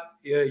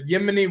got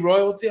Yemeni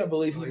royalty. I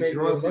believe he made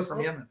royalty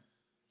from Yemen.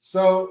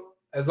 So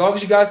as long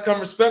as you guys come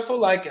respectful,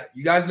 like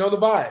you guys know the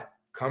vibe.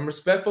 Come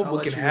respectful.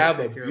 We can have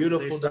a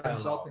beautiful dialogue.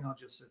 Insulting, I'll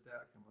just sit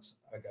back and listen.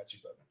 I got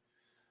you, brother.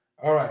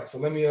 All right, so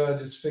let me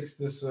just fix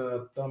this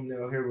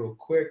thumbnail here real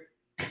quick,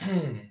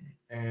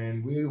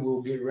 and we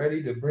will get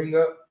ready to bring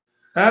up.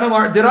 Adam,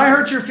 did I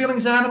hurt your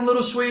feelings, Adam,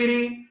 little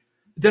sweetie?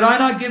 Did I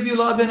not give you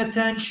love and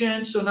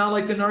attention? So now,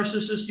 like a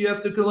narcissist, you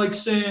have to go like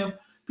Sam.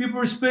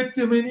 People respect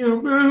him, and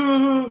you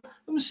know,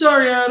 I'm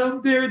sorry,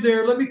 Adam.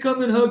 There. Let me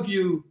come and hug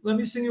you. Let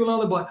me sing you a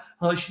lullaby.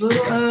 Hush,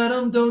 little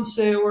Adam, don't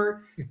say a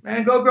word.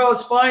 Man, go grow a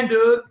spine,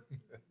 dude.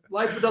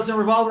 Life doesn't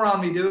revolve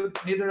around me, dude.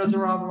 Neither does it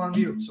revolve around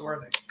you. So are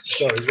they?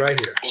 So he's right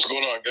here. What's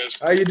going on, guys?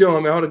 How you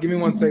doing, man? Hold on, give me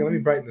 1 second. Let me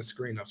brighten the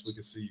screen up so we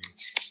can see you.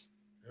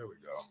 There we go.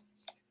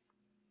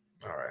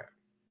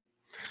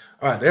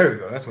 All right, there we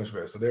go. That's much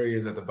better. So there he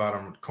is at the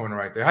bottom corner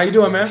right there. How you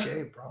doing, man?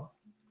 Shave, bro.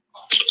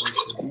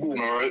 I'm doing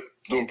all right.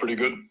 Doing pretty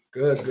good.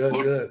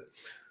 Good.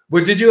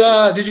 Well, did you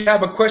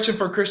have a question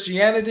for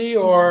Christianity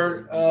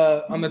or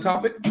on the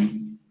topic?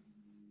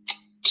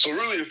 So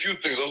really, a few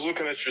things. I was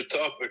looking at your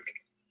topic,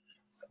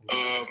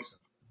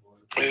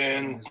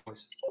 and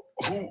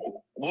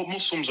what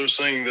Muslims are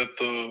saying that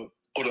the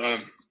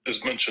Quran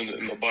is mentioned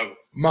in the Bible?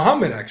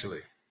 Muhammad,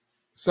 actually.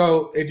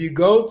 So if you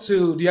go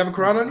to, do you have a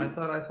Quran on you?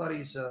 I thought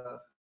he's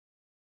a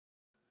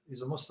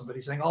Muslim, but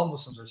he's saying all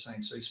Muslims are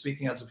saying. So he's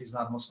speaking as if he's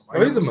not Muslim.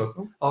 Oh, he's a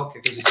Muslim. Oh, okay,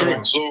 because he's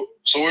correct. So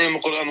where in the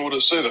Quran would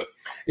it say that?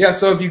 Yeah.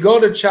 So if you go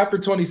to chapter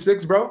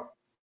 26, bro,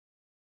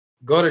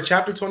 go to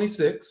chapter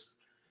 26,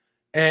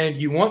 and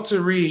you want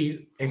to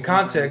read in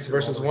context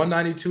verses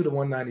 192 to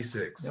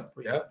 196.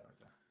 Yep.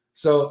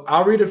 So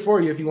I'll read it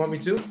for you if you want me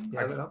to.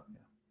 Yep,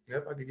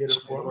 I could get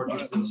it for you.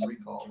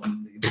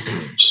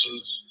 This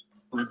is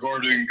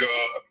regarding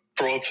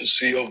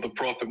prophecy of the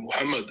Prophet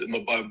Muhammad in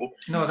the Bible.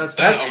 No, that's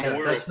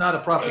not a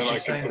prophecy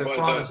saying the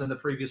Quran is in the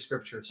previous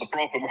scriptures. The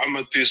Prophet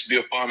Muhammad, peace be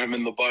upon him,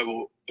 in the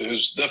Bible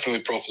is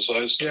definitely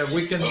prophesied. Yeah,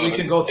 we can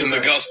go through in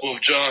the Gospel of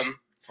John.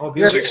 Oh,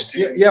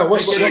 16. Yeah.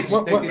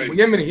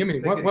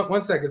 Yemeni.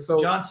 1 second. So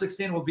John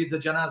 16 will be the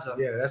janazah.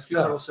 Yeah, that's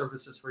funeral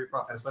services for your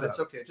prophet, but it's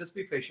okay. Just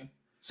be patient.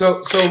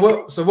 So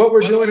what we're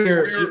doing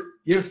here?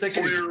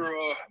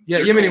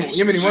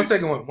 Yemeni. 1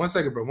 second,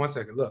 bro. 1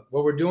 second. Look,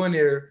 what we're doing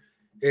here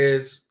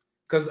is,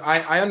 because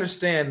I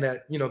understand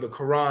that, you know, the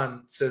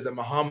Quran says that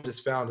Muhammad is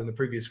found in the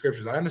previous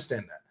scriptures. I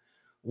understand that.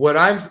 What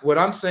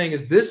I'm saying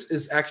is this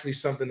is actually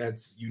something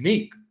that's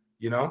unique.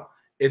 You know,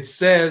 it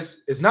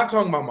says it's not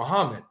talking about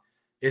Muhammad.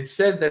 It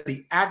says that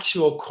the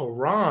actual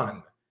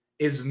Quran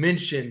is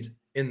mentioned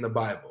in the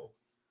Bible.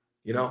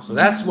 You know, so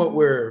that's what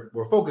we're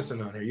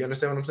focusing on here. You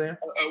understand what I'm saying?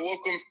 I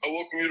welcome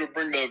you to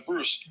bring that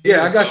verse.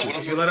 Yeah, I got you.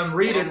 If you let him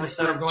read it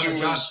instead of going to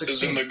John 16.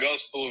 Is in the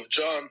Gospel of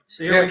John.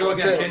 So here we go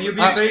again. Can you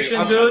be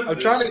patient, dude?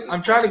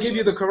 I'm trying to give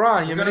you the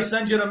Quran. I'm going to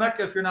send you to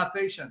Mecca if you're not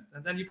patient,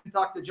 and then you can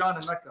talk to John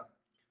in Mecca.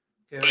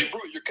 Okay. Hey, bro,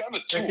 you're kind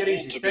of too old to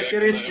be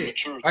acting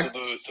immature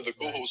to the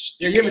co-host.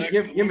 Yeah,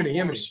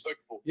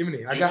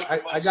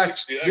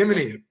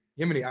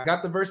 Yemeni. I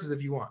got the verses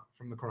if you want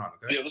from the Quran.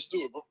 Okay. Yeah, let's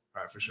do it, bro.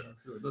 All right, for sure.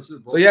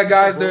 So yeah,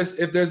 guys,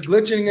 if there's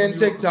glitching in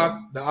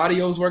TikTok, the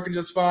audio's working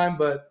just fine,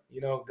 but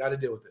you know, got to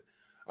deal with it.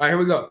 All right, here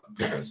we go.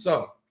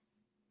 So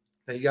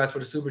thank you guys for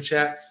the super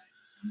chats.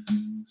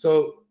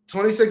 So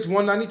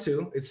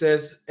 26:192, it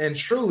says, and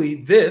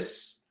truly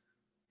this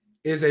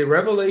is a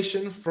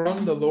revelation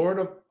from the Lord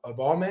of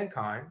all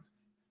mankind.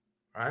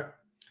 All right.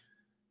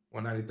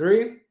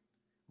 193,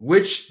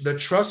 which the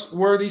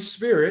trustworthy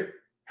Spirit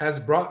has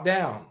brought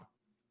down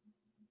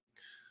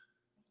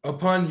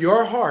upon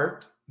your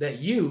heart, that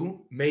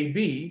you may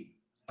be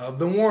of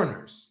the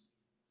warners.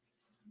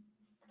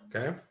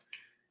 Okay.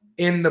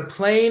 In the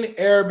plain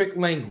Arabic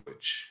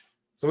language.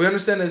 So we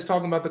understand that it's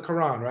talking about the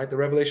Quran, right? The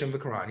revelation of the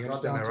Quran. You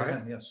understand that,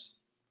 right? Yes.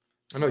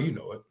 I know you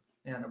know it.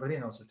 Yeah, no, but he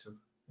knows it too.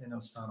 He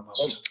knows it's not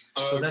about it.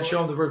 So then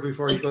show him the verse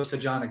before he goes to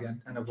John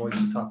again and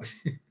avoids the topic.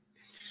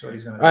 So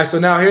he's going to. All right, so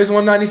now here's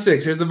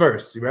 196. Here's the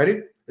verse. You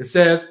ready? It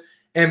says,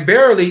 and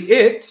verily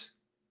it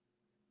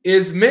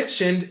is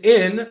mentioned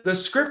in the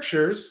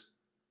scriptures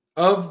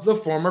of the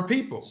former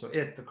people. So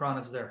the Quran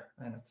is there.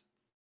 And it.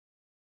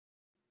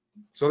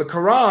 So the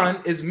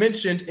Quran is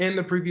mentioned in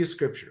the previous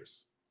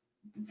scriptures.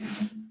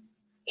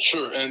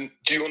 Sure. And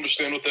do you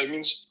understand what that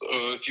means?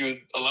 If you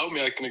allow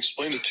me, I can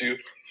explain it to you.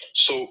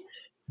 So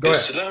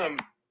Islam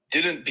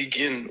didn't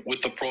begin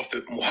with the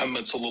Prophet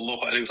Muhammad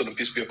sallallahu alaihi wasallam,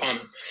 peace be upon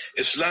him.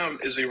 Islam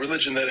is a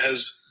religion that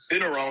has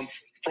been around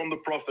from the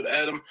Prophet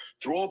Adam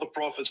through all the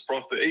prophets,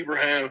 Prophet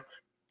Abraham,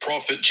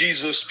 Prophet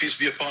Jesus, peace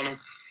be upon him,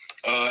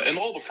 and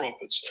all the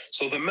prophets.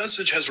 So the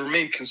message has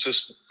remained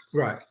consistent.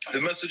 Right.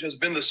 The message has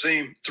been the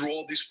same through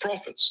all these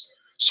prophets.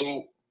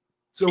 So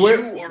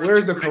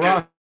where's the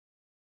Quran?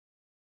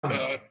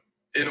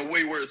 in a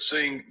way where it's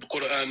saying the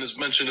Quran is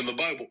mentioned in the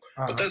Bible,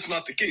 but that's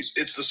not the case.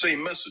 It's the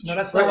same message. No,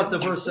 that's not what the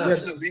verse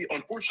says.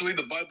 Unfortunately,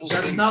 the Bible's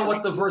that's not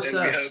what the verse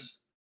says.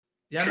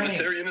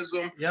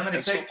 Trinitarianism and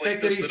stuff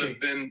like this that have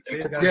been.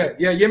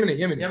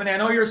 Yemeni. I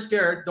know you're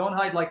scared. Don't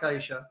hide like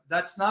Aisha.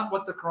 That's not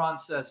what the Quran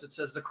says. It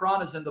says the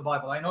Quran is in the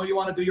Bible. I know you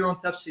want to do your own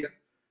tafsir.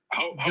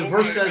 The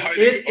verse says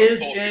it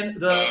is in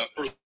the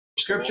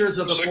scriptures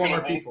of the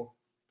former people.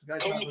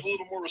 Come with a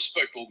little more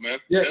respect, old man.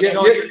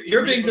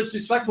 You're being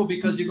disrespectful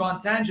because you go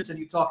on tangents and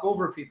you talk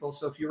over people.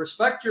 So if you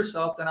respect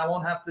yourself, then I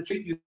won't have to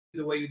treat you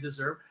the way you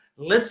deserve.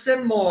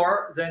 Listen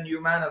more than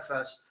you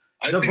manifest.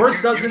 The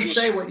verse doesn't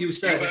say what you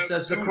said. It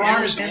says the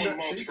Quran is in the.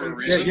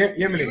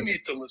 Yemeni. You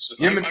need to listen.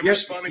 I'm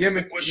responding to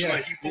the question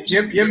that he posed.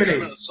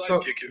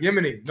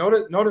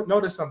 Yemeni,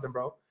 notice something,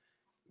 bro.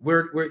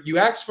 Where you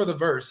asked for the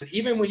verse, and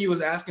even when you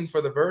was asking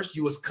for the verse,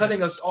 you was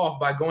cutting us off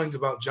by going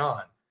about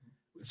John.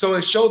 So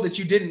it showed that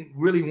you didn't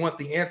really want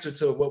the answer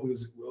to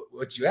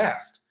what you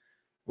asked.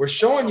 We're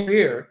showing you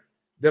here.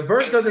 The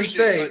verse doesn't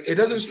say, it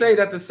doesn't say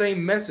that the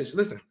same message.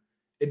 Listen,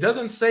 it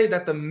doesn't say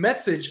that the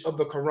message of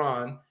the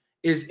Quran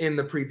is in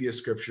the previous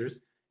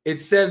scriptures.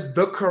 It says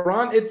the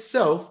Quran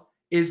itself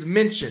is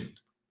mentioned.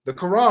 The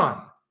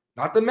Quran,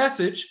 not the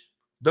message.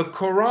 The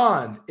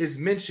Quran is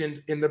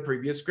mentioned in the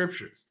previous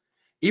scriptures.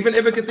 Even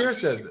Ibn Kathir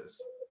says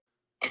this.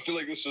 I feel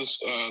like this is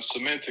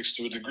semantics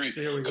to a degree,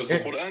 because the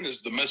Quran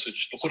is the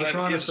message. The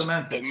Quran is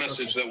the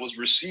message that was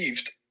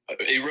received,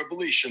 a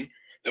revelation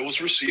that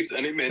was received,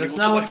 and a manual. That's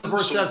not what the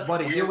verse says,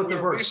 buddy. Deal with the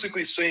verse. We're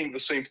basically saying the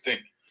same thing,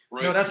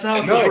 right? No, that's not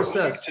what the verse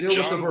says. Deal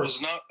with the verse.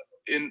 Was not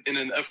in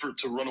an effort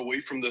to run away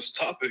from this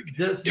topic.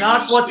 That's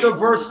not what the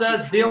verse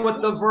says. Deal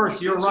with the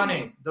verse. You're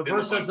running. The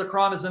verse says the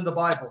Quran is in the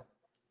Bible.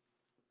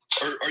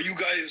 Are you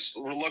guys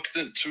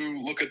reluctant to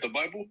look at the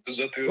Bible? Is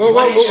that the?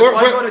 If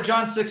I go to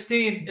John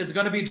 16, it's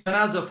going to be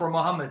janazah for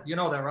Muhammad. You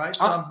know that, right?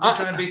 So I'm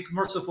trying to be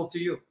merciful to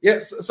you.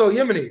 Yes. So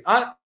Yemeni,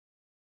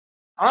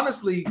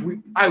 honestly,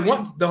 I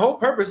want the whole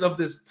purpose of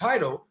this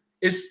title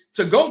is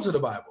to go to the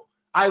Bible.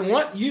 I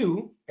want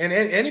you and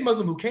any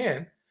Muslim who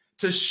can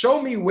to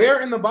show me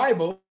where in the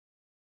Bible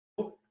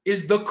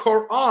is the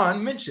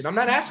Quran mentioned. I'm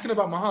not asking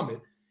about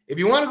Muhammad. If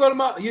you want to go to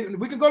Muhammad,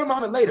 we can go to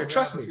Muhammad later.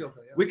 Trust me.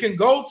 We can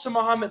go to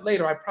Muhammad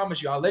later. I promise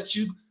you. I'll let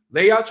you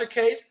lay out your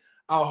case.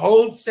 I'll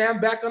hold Sam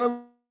back on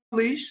a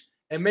leash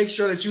and make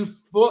sure that you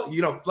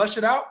flush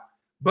it out.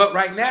 But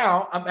right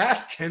now, I'm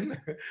asking,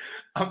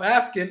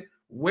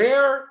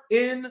 where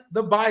in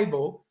the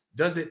Bible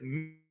does it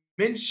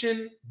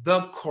mention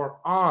the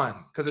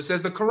Quran? Because it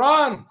says the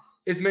Quran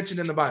is mentioned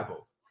in the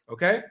Bible.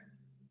 Okay,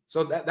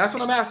 so that's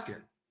what I'm asking.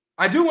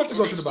 I do want to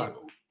go to the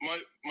Bible.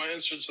 My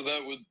answer to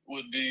that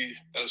would be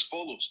as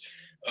follows.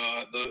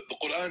 The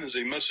Quran is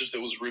a message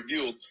that was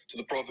revealed to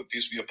the Prophet,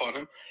 peace be upon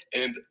him,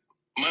 and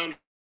my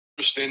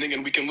understanding,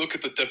 and we can look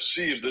at the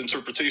tafsir, the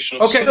interpretation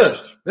of good.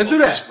 Let's do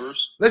that.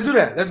 Let's do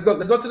that. Let's go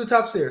to the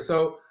tafsir.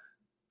 So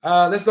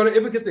let's go to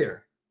Ibn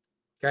Kathir.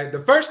 Okay,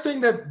 the first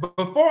thing that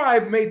before I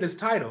made this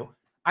title,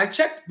 I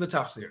checked the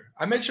tafsir.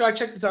 I make sure I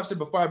check the tafsir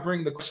before I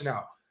bring the question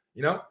out.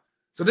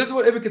 So this is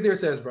what Ibn Kathir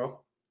says,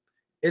 bro.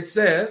 It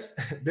says,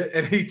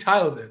 and he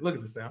titles it. Look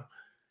at this now.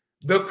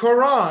 The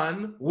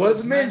Quran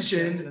was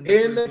mentioned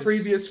in the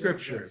previous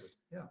scriptures.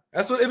 Yeah.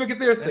 That's what Ibn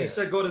Kathir says. And he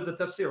said go to the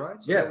tafsir, right?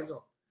 So yes.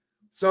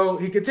 So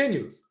he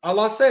continues.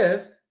 Allah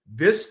says,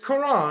 this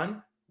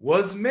Quran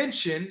was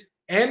mentioned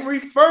and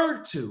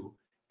referred to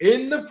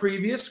in the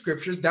previous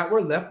scriptures that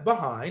were left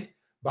behind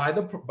by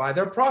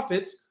their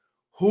prophets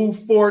who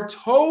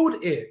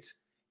foretold it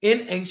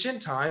in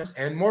ancient times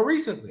and more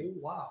recently.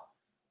 Oh, wow.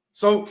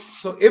 So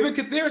Ibn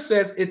Kathir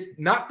says it's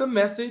not the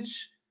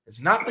message,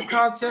 it's not the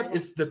concept,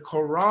 it's the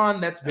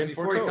Quran that's been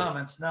foretold. Before he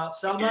comments, now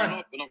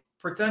Salman,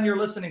 pretend you're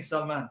listening,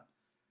 Salman.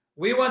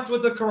 We went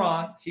with the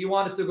Quran. He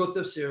wanted to go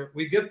tafsir.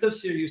 We give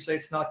tafsir. You say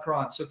it's not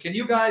Quran. So can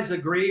you guys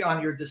agree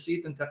on your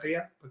deceit and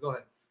taqiyya? But go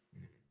ahead.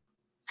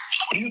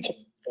 He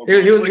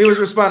was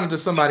responding to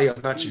somebody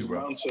else, not you,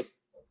 bro.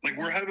 Like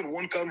we're having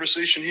one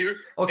conversation here.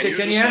 Okay,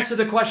 can you answer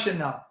the question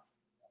now?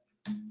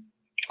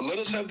 Let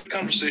us have the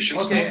conversation.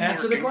 Okay,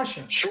 answer the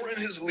question.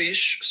 Shorten his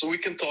leash so we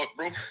can talk,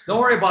 bro. Don't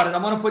worry about it.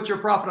 I'm going to put your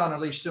prophet on a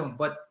leash soon.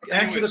 But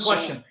answer the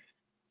question.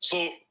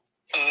 So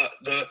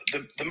the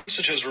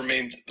message has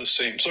remained the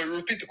same. So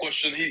repeat the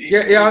question.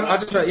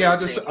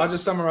 I'll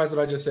just summarize what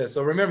I just said.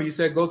 So remember, you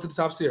said go to the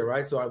tafsir,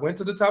 right? So I went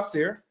to the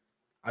tafsir.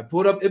 I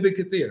pulled up Ibn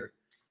Kathir,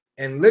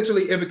 and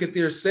literally Ibn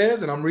Kathir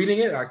says, and I'm reading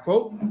it. I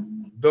quote: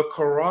 "The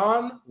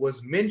Quran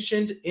was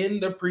mentioned in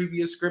the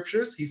previous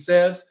scriptures." He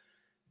says.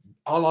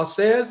 Allah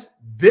says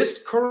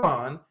this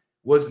Quran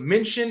was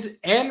mentioned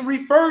and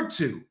referred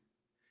to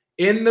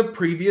in the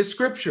previous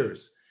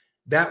scriptures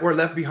that were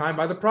left behind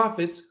by the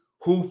prophets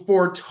who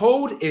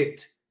foretold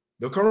it,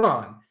 the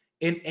Quran,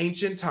 in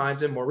ancient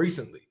times and more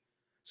recently.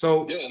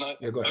 So I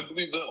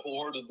believe that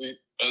wholeheartedly,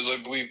 as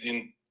I believe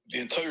the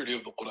entirety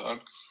of the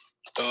Quran.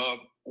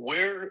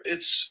 Where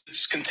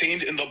it's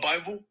contained in the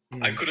Bible,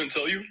 I couldn't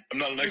tell you. I'm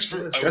not an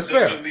expert. I would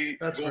definitely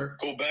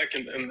go back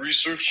and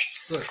research.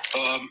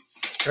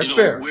 That's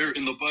fair. Where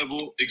in the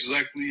Bible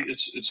exactly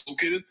it's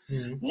located.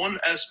 One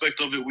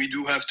aspect of it we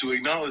do have to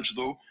acknowledge,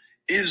 though,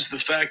 is the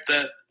fact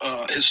that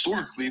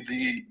historically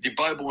the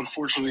Bible,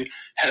 unfortunately,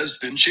 has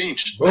been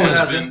changed.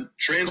 Has been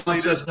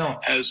translated.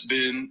 Has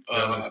been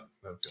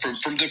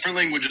from different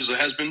languages. It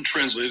has been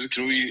translated.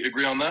 Can we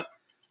agree on that?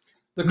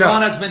 The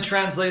Quran has been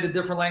translated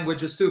different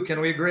languages too. Can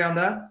we agree on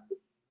that?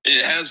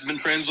 It has been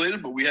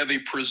translated, but we have a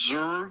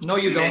preserved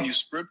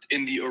manuscript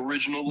in the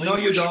original language.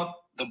 No, you don't.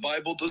 The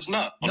Bible does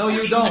not. No,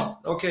 you don't.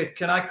 Okay,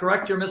 can I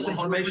correct your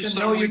misinformation?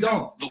 No, you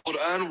don't. The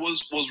Quran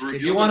was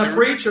revealed. Do you want to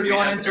preach or do you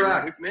want to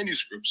interact? Arabic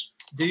manuscripts.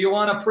 Do you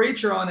want to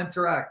preach or want to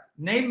interact?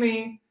 Name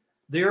me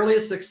the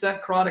earliest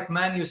extant Quranic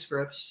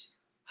manuscripts.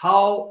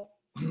 How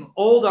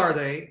old are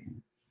they?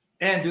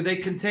 And do they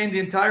contain the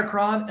entire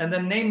Quran? And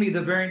then name me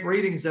the variant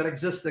readings that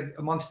exist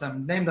amongst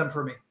them. Name them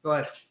for me. Go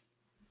ahead.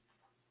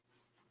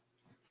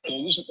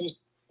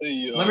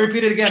 Let me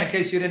repeat it again in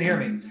case you didn't hear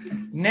me.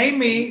 Name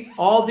me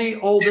all the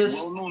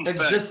oldest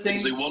existing.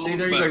 See,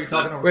 there you go. You're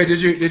talking over. Wait,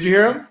 did you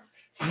hear him?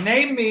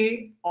 Name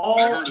me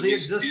all the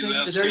existing.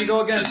 There you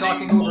go again,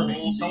 talking over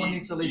me. Someone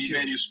needs to leash you.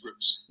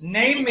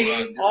 Name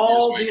me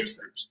all the.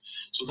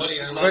 So this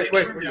is not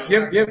wait.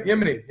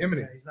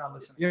 Yemeni. He's not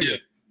listening. Yeah.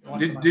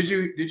 Did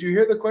you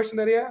hear the question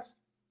that he asked?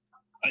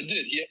 I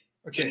did. Yeah.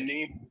 Okay.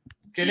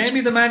 Name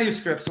me the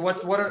manuscripts.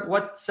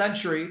 What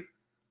century?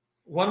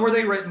 When were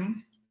they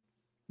written?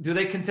 Do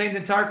they contain the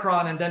entire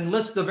Quran? And then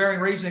list the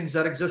varying reasonings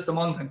that exist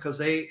among them, because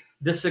they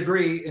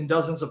disagree in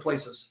dozens of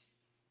places.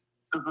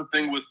 The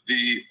thing with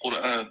the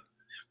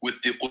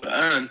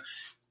Quran,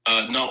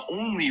 not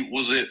only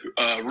was it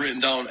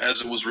written down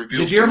as it was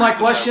revealed. Did you hear my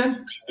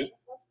question?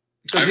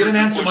 Because you didn't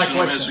answer my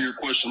question. Answer your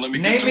question. Let me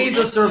name me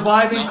the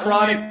surviving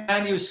Quranic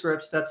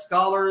manuscripts that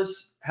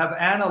scholars have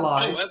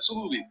analyzed. Oh,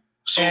 absolutely.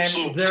 So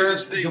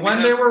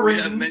when they were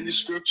written, we have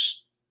manuscripts.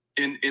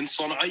 In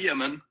Sana'a,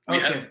 Yemen, we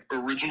have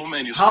original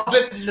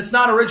manuscripts. It's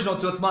not original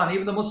to Uthman.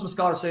 Even the Muslim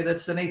scholars say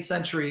that's an 8th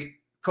century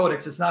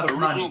codex. It's not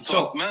Uthmani.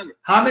 So,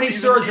 how many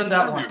surahs in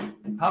that one?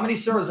 How many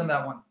surahs in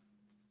that one?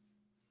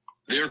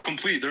 They're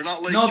complete. They're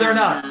not like. No, they're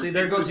not. See,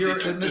 there goes your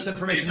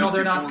misinformation. No,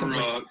 they're not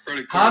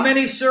complete. How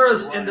many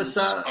surahs in the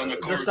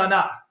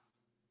Sana'a?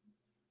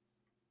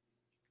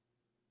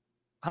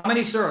 How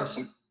many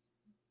surahs?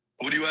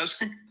 What are you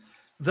asking?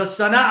 The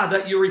Sana'a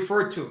that you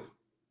referred to.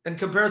 In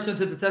comparison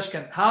to the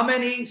Tashkent, how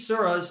many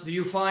surahs do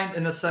you find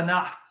in the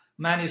Sana'a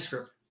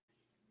manuscript?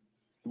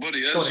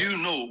 Buddy, as you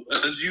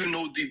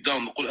know deep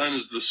down, the Quran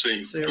is the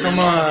same. Come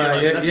on,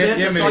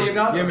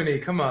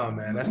 Yemeni, come on,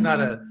 man. That's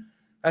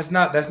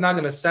not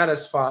going to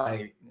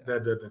satisfy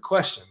the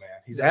question, man.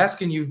 He's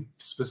asking you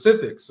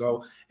specifics.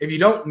 So if you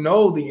don't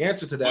know the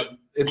answer to that,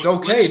 it's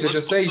okay to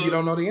just say you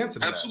don't know the answer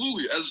to that.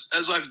 Absolutely,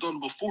 as I've done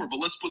before. But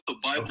let's put the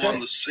Bible on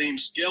the same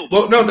scale.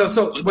 Well, no.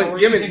 So, but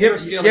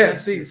Yemeni,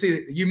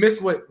 see, you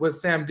missed what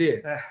Sam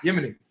did.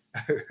 Yemeni,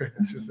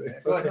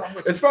 it's okay.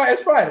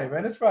 It's Friday,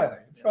 man. It's Friday.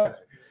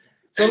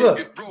 So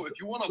look, bro, if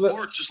you want to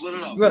bark, just let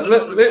it out.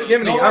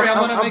 Yemeni, don't worry, I'm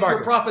going to make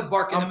your prophet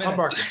bark in a minute. I'm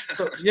barking.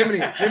 So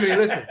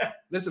Yemeni,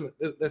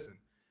 listen.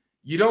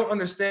 You don't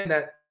understand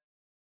that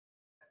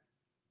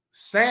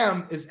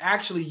Sam is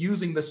actually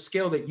using the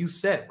scale that you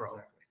said,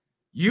 bro.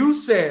 You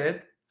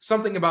said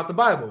something about the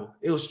Bible.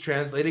 It was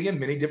translating in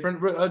many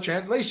different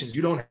translations.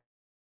 You don't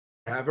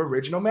have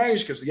original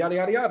manuscripts, yada,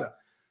 yada, yada.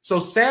 So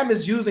Sam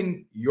is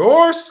using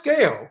your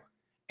scale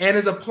and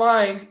is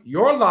applying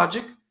your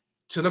logic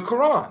to the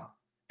Quran.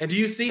 And do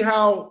you see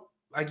how,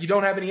 you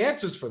don't have any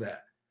answers for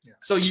that? Yeah.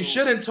 So you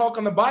shouldn't talk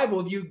on the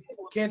Bible if you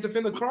can't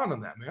defend the Quran on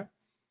that, man.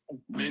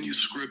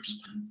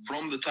 Manuscripts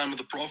from the time of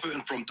the Prophet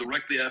and from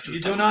directly after.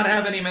 You do not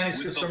have any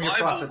manuscripts from your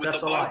Prophet.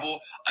 That's a lie.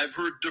 I've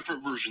heard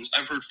different versions.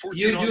 I've heard 14.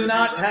 You do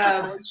not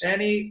have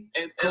any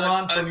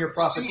Quran from your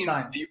Prophet's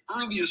time. The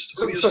earliest.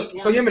 So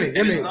Yemeni,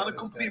 it's not a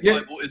complete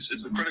Bible.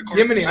 It's a credit card.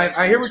 Yemeni,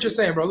 I hear what you're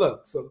saying, bro.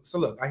 Look, so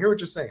look, I hear what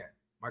you're saying.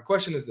 My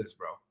question is this,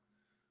 bro.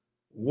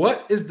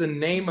 What is the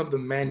name of the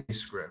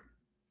manuscript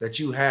that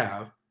you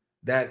have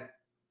that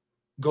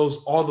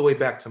goes all the way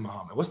back to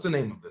Muhammad? What's the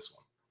name of this one?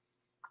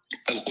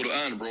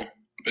 Al-Quran, bro.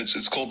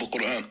 It's called the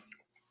Quran.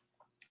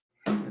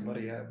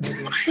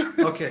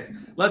 Okay,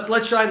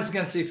 let's try this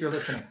again. See if you're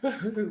listening.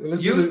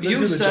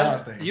 You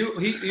said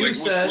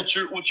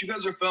what you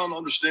guys are failing to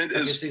understand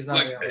is in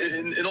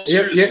all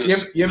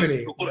seriousness,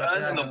 Yemeni. The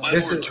Quran and the Bible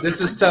this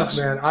is tough,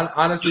 man.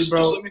 Honestly, bro.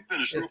 Just let me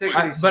finish real quick.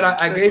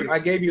 I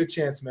gave you a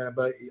chance, man.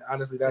 But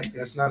honestly,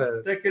 that's not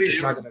a. Take it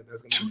easy.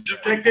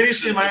 Take it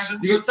easy, man.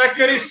 Take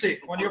it easy.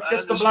 When you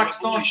kiss the black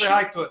stone, say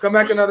hi to it. Come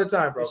back another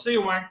time, bro. You see,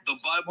 Wang.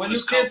 When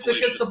you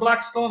kiss the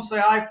black stone,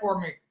 say hi for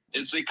me.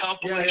 It's a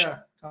compilation. Yeah.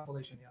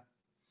 Compilation, yeah.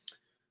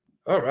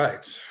 All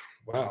right.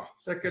 Wow.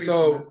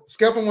 So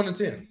scale from 1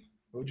 to 10,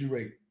 what would you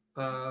rate?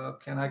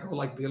 Can I go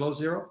below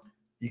 0?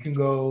 You can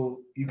go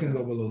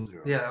below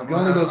 0. Yeah. You can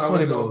only go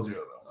 20 below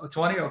 0 though.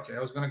 20? Okay. I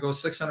was gonna go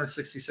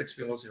 666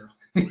 below 0.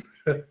 All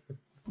right,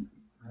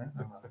 I'm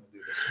not gonna do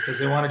this because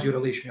they wanted you to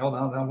leash me. Hold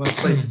on, I'm gonna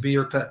play be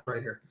your pet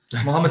right here.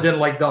 Muhammad didn't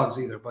like dogs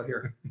either, but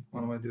here,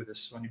 I'm gonna do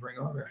this when you bring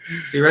it over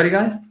here. You ready,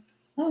 guys?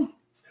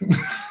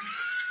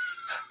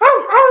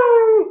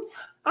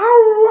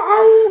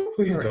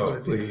 Please All right,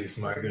 don't. Please,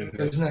 my goodness.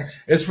 What's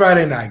next? It's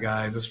Friday night,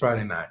 guys. It's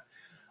Friday night.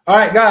 All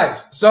right,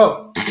 guys.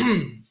 So,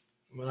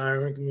 when I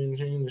recommend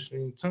changing the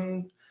stream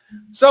time.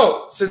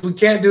 So, since we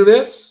can't do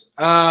this,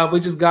 we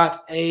just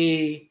got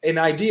an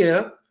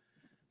idea.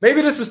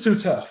 Maybe this is too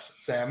tough,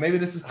 Sam. Maybe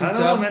this is too tough. I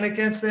don't know, man. I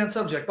can't stay on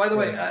subject. By the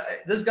way, Yeah.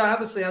 this guy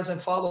obviously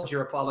hasn't followed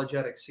your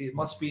apologetics. He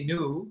must be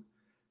new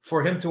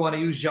for him to want to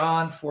use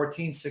John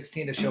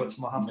 14:16 to show it's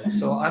Muhammad.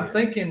 So I'm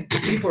thinking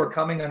people are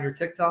coming on your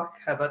TikTok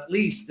have at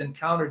least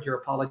encountered your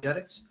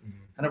apologetics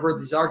and have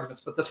heard these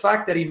arguments. But the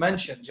fact that he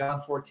mentioned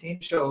John 14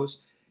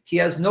 shows he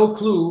has no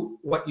clue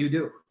what you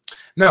do.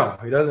 No,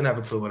 he doesn't have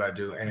a clue what I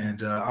do.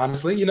 And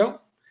honestly, you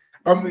know,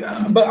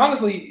 but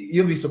honestly,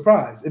 you'll be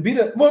surprised.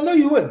 No,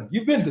 you wouldn't.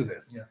 You've been through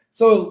this. Yeah.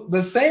 So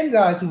the same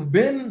guys who've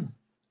been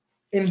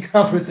in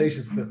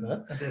conversations with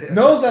us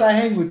knows that I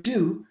hang with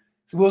you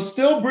will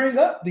still bring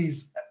up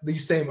these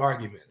same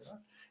arguments.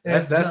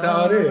 That's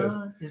how it is.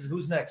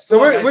 Who's next? So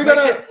we're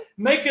gonna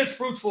make it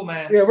fruitful,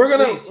 man. Yeah, we're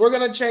Please.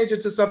 gonna change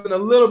it to something a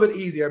little bit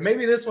easier.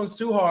 Maybe this one's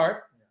too hard.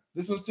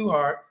 This one's too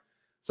hard.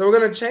 So we're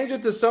gonna change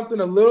it to something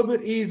a little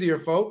bit easier,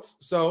 folks.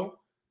 So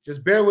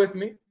just bear with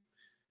me.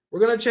 We're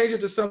gonna change it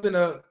to something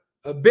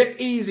a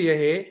bit easier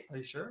here. Are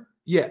you sure?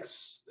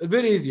 Yes, a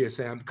bit easier,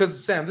 Sam.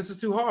 Because Sam, this is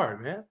too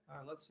hard, man. All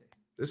right, let's see.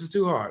 This is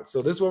too hard.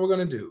 So this is what we're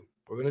gonna do.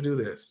 We're gonna do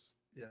this.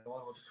 Yeah, the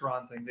one with the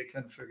Quran thing, they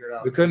couldn't figure it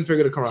out. We couldn't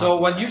figure the Quran. So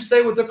when you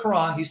stay with the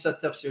Quran, he said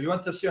tafsir. You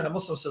want tafsir, and a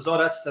Muslim says, "Oh,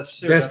 that's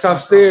tafsir." That's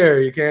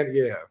tafsir. You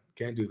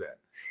can't do that.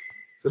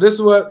 So this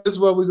is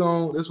what we're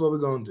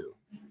gonna do.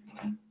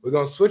 We're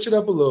gonna switch it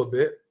up a little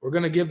bit. We're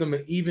gonna give them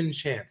an even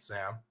chance,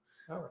 Sam.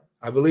 All right.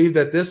 I believe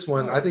that this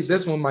one, All right, I think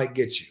this one might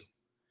get you.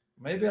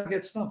 Maybe I'll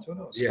get stumped. Who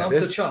knows? Yeah, Stump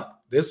the chump.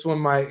 This one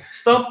might.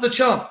 Stump the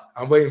chump.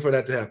 I'm waiting for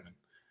that to happen.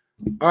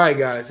 All right,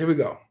 guys, here we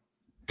go.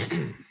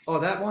 Oh,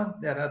 that one?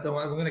 Yeah, that the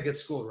one. We're gonna get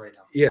schooled right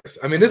now. Yes,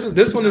 I mean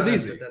this one is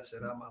easy. That's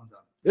it. I'm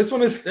done. This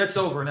one is. That's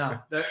over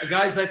now.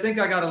 Guys, I think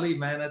I gotta leave,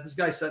 man. This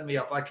guy set me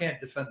up. I can't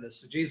defend this.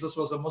 So Jesus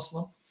was a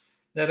Muslim.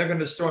 Yeah, they're gonna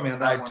destroy me on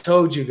that I one.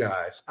 told you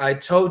guys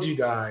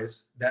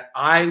that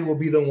I will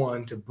be the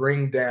one to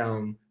bring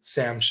down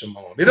Sam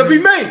Shamoun. It'll be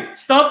me.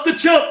 Stump the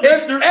chump,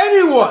 If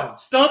anyone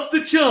Stump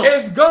the chump.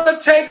 is gonna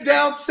take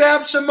down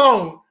Sam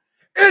Shamoun,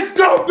 it's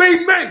gonna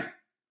be me.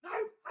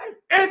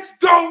 It's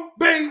gonna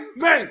be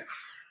me.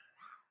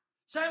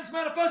 Sam's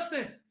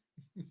manifesting.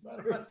 He's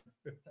manifesting.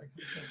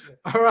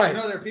 All right.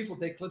 You know there are people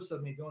take clips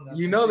of me doing that.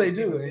 You know they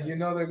do, and you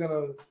know they're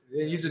gonna.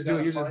 And you just do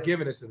it. You're just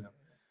giving it to them.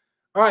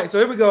 All right, so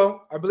here we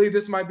go. I believe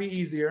this might be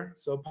easier.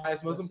 So,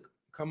 pious Muslim,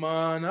 come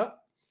on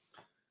up,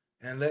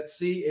 and let's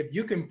see if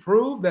you can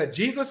prove that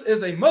Jesus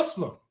is a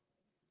Muslim.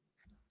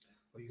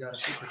 Well, you got a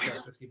super chat,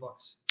 $50.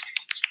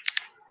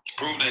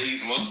 Prove that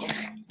he's Muslim.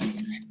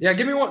 Yeah,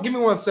 give me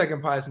 1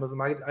 second, pious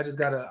Muslim. I just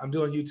gotta. I'm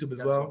doing YouTube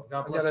as well.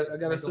 God I bless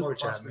got a you. super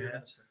chat,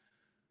 man.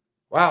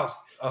 Wow.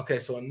 Okay,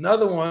 so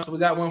another one. So we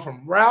got one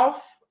from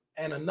Ralph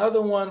and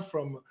another one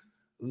from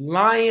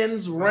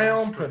Lions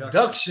Realm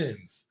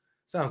Productions.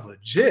 Sounds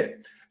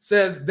legit.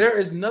 Says there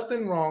is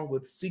nothing wrong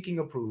with seeking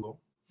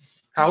approval.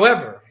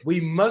 However, we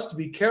must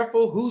be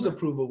careful whose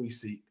approval we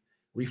seek.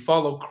 We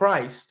follow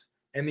Christ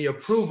and the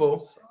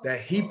approval that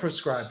he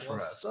prescribed for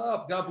us. What's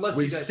up? God bless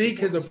We you guys. seek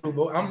his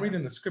approval. I'm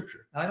reading the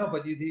scripture. I know,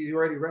 but you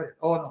already read it.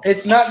 Oh no.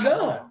 It's not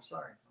done. I'm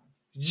sorry.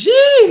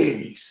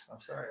 Jeez.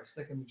 I'm sorry. I was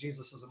thinking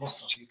Jesus is a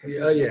Muslim.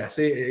 Yeah.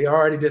 See, he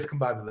already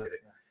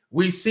discombobulated.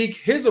 We seek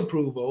his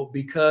approval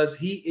because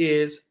he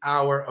is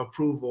our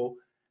approval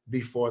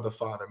before the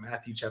Father.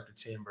 Matthew chapter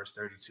 10, verse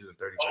 32 and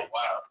 33. Oh,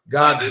 wow.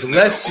 God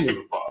bless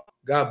you.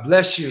 God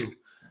bless you.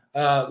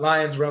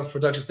 Lions Realms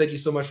Productions. Thank you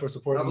so much for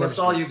supporting. God bless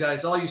all you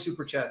guys, all you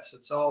super chats.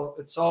 It's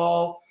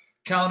all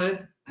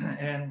counted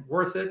and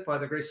worth it by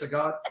the grace of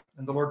God,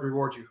 and the Lord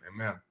reward you.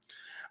 Amen.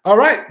 All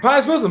right,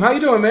 Pious Muslim, how you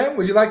doing, man?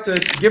 Would you like to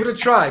give it a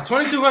try?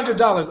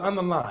 $2,200 on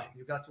the line.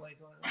 You got $2,200?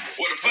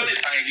 Well, the funny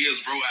thing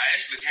is, bro, I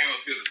actually came up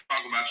here to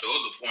talk about your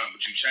other point,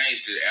 but you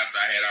changed it after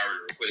I had already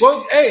requested.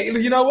 Well,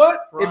 hey, you know what?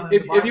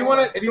 If you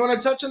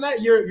want to touch on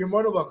that, you're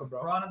more than welcome,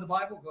 bro. Quran in the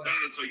Bible. Go ahead.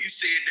 No, so you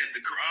said that the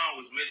Quran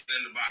was mentioned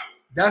in the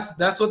Bible.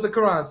 That's what the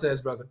Quran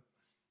says, brother.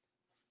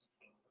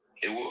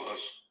 It was.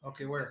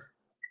 Okay, where?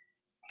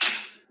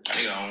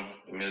 Hang on,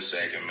 give me a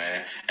second,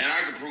 man. And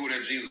I can prove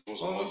that Jesus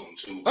was a Muslim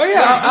too. Oh yeah,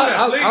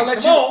 Please, I'll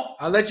let come you. on.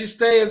 I'll let you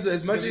stay as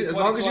long as you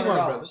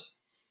want, brother.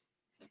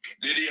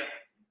 Did he?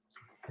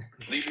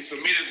 Did he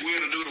submit his will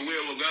to do the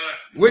will of God?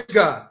 Which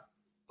God?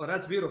 Oh,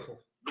 that's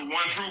beautiful. The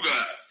one true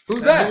God.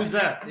 Who's that? Who's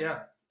that? Yeah.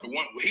 The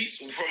one he's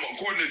from.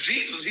 According to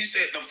Jesus, he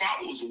said the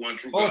Father was the one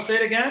true Oh, God. say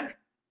it again.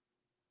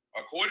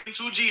 According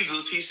to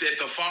Jesus, he said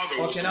the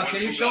Father was Okay, the now one can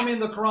true you show God. me in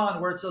the Quran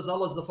where it says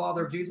Allah is the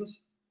Father of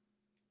Jesus?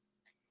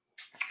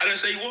 I didn't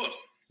say he was.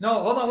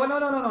 No, hold on. Wait,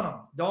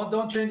 no.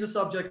 Don't change the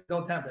subject.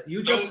 Don't tempt it.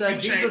 You just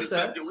said Jesus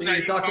said. See,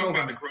 you're talking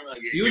over me.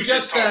 You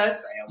just said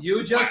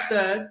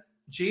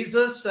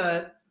Jesus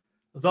said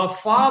the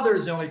Father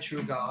is the only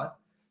true God.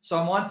 So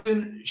I want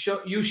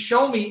to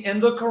show me in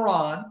the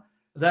Quran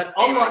that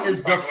Allah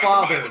is the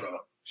Father.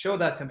 Show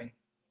that to me.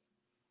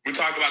 We're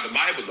talking about the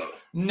Bible, though.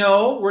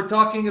 No, we're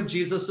talking if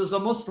Jesus is a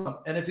Muslim.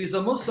 And if he's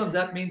a Muslim,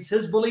 that means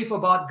his belief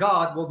about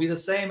God will be the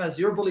same as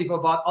your belief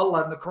about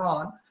Allah in the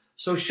Quran.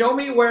 So show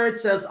me where it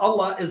says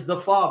Allah is the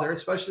Father,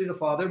 especially the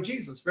Father of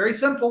Jesus. Very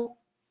simple.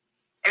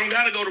 I don't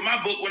got to go to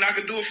my book when I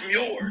can do it from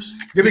yours.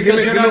 Give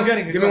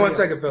me 1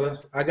 second,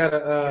 fellas. I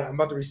gotta. I'm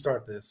about to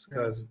restart this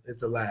because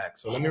it's a lag.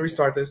 So let me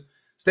restart this.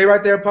 Stay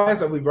right there,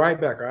 Pies. I'll be right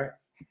back. Right?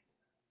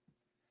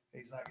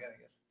 He's not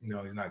getting it.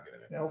 No, he's not getting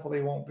it. Yeah, hopefully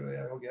he won't be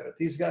able to get it.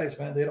 These guys,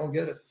 man, they don't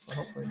get it.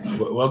 Hopefully.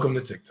 Welcome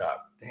to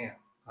TikTok. Damn.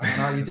 I don't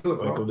know how you do it,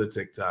 bro. Welcome to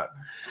TikTok.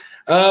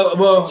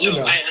 Well, so you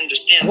know. I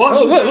understand.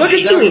 Look at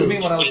you. That was me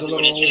when I was a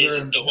little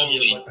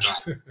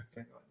older.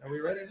 Are we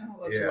ready now?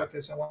 Let's see what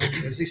this.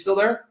 Is he still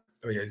there?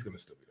 Oh yeah, he's gonna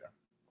still be there.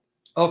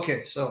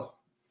 Okay, so,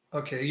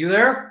 you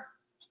there?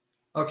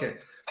 Okay,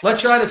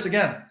 let's try this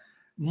again.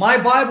 My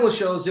Bible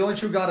shows the only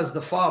true God is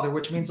the Father,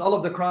 which means all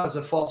of the Quran is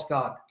a false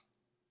God.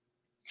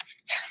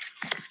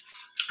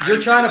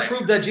 You're trying to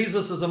prove that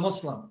Jesus is a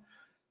Muslim.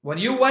 When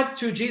you went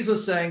to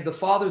Jesus saying the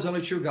Father is the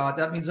only true God,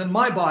 that means in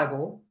my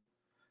Bible,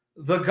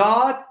 the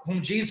God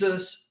whom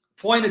Jesus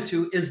pointed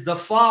to is the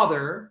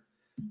Father,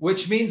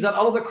 which means that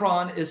all of the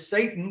Quran is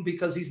Satan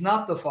because he's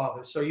not the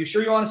Father. So you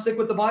sure you want to stick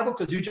with the Bible?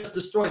 Because you just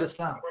destroyed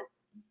Islam.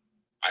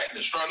 I didn't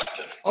destroy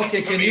nothing.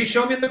 Okay, can you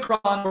show me in the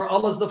Quran where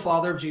Allah is the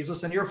Father of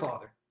Jesus and your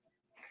Father?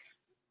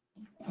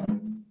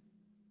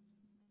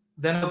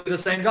 Then it'll be the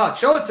same God.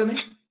 Show it to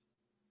me.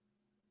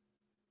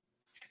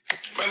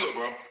 Man, look,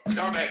 bro.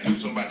 Y'all got to do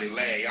something about that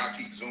lag. Y'all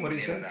keep zooming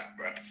in and out,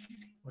 bro.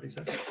 What do you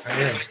say?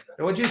 I am.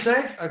 What'd you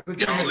say? Y'all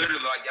literally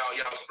like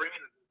y'all screaming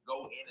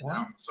go in and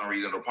out for some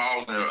reason. The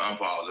pause and the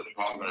unpause, and the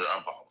pause and the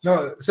unpause.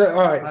 No, so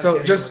all right.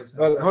 So just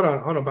hold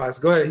on, Pies.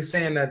 Go ahead. He's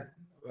saying that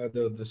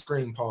the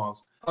screen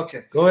paused.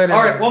 Okay. Go ahead.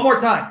 All right, one more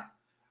time.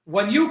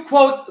 When you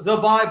quote the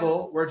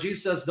Bible where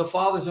Jesus says the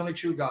Father is the only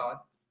true God,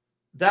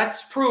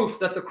 that's proof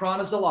that the Quran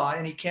is a lie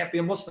and he can't be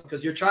a Muslim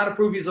because you're trying to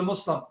prove he's a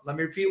Muslim. Let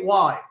me repeat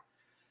why.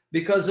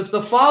 Because if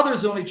the Father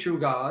is the only true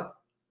God,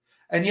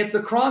 and yet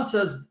the Quran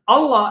says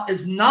Allah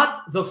is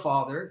not the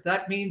Father,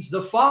 that means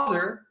the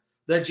Father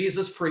that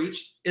Jesus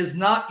preached is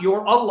not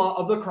your Allah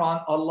of the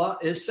Quran. Allah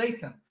is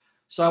Satan.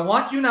 So I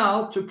want you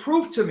now to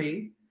prove to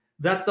me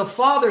that the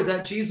Father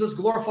that Jesus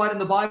glorified in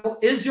the Bible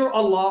is your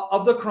Allah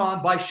of the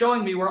Quran by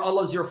showing me where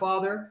Allah is your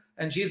Father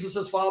and Jesus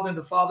is Father and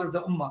the Father of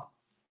the Ummah.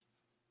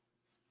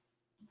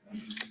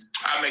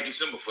 I'll make it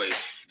simple for you.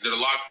 Did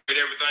Allah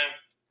create everything?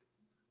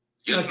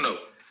 Yes or no?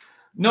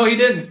 No, he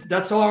didn't.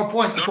 That's our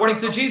point.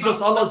 According to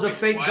Jesus, Allah is a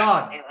fake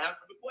God.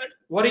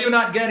 What are you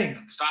not getting?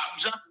 Stop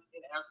jumping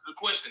and answer the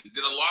question.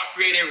 Did Allah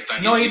create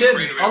everything? No, he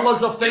didn't. Allah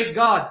is a fake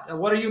God.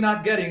 What are you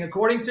not getting?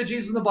 According to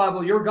Jesus in the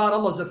Bible, your God,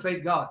 Allah is a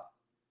fake God.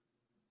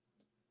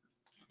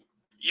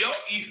 Yo,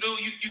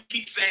 you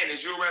keep saying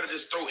this. You'd rather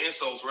just throw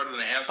insults rather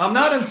than answer. I'm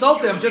not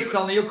insulting. I'm just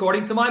telling you,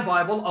 according to my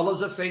Bible, Allah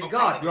is a fake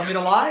God. You want me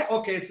to lie?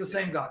 Okay, it's the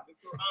same God.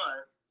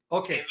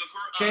 Okay.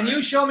 Can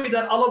you show me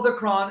that Allah of the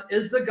Quran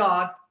is the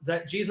God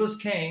that Jesus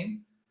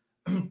came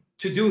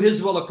to do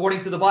his will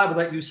according to the Bible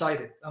that you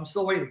cited? I'm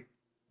still waiting.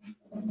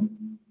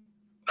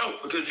 No,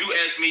 because you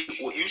asked me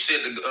what you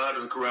said the God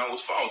of the Quran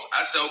was false.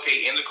 I said,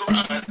 okay, in the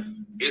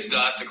Quran, is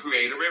God the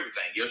creator of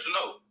everything? Yes or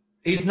no?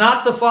 He's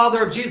not the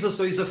Father of Jesus,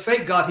 so he's a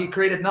fake God. He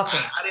created nothing.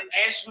 I didn't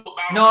ask you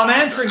about. No, I'm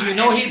answering you.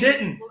 No, he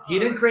didn't. He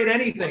didn't create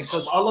anything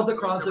because Allah of the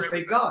Quran is a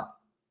fake God.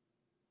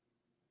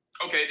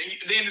 Okay,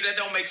 then that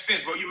don't make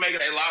sense, bro. You're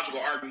making an illogical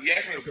argument. You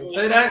asked me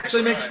to it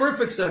actually makes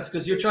perfect sense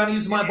because you're trying to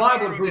use my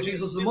Bible to prove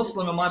Jesus is a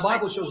Muslim, and my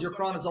Bible shows your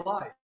Quran is a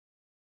lie.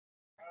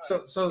 So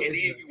and then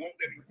you won't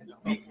let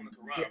me from the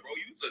Quran, bro.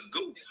 You's a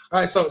goof. All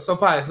right, so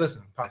Pius,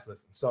 listen.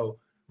 So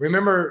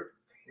remember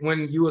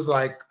when you was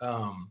like,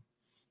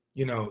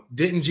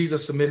 didn't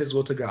Jesus submit his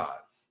will to God?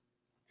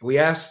 We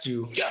asked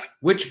you,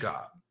 which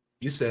God?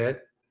 You said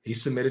he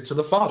submitted to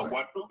the Father. The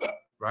one true God.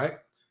 Right?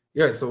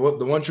 Yeah, so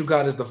the one true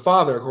God is the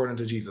Father according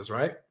to Jesus,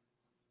 right?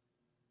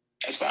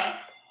 That's fine.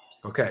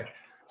 Okay.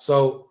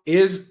 So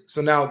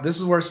now this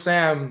is where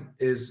Sam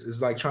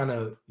is like trying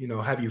to,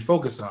 have you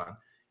focus on.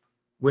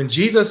 When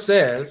Jesus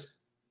says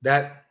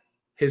that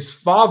his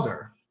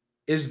Father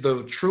is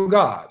the true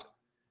God,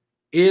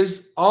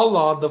 is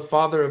Allah the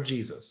Father of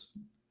Jesus?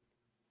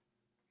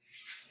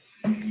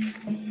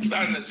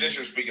 Not in the sense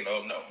you're speaking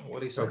of, no.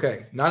 What do you say?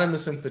 Okay, not in the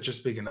sense that you're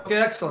speaking of. Okay,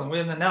 excellent.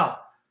 Wait a minute now.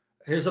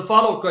 Here's a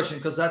follow-up question,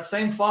 because that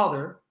same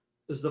Father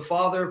is the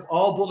Father of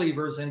all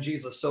believers in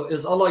Jesus. So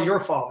is Allah your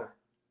Father?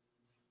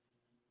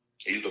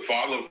 He's the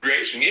Father of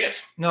creation, yes.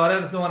 No,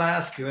 that's not what I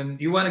asked you. And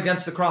you went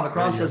against the Quran. The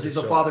Quran says he's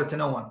a father to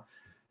no one.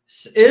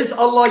 Is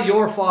Allah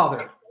your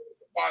Father?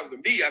 Father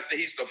to me, I say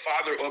he's the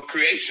Father of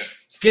creation.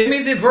 Give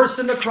me the verse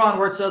in the Quran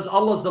where it says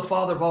Allah is the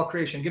Father of all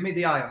creation. Give me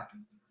the ayah.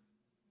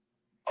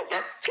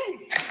 Okay,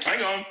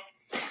 hang on.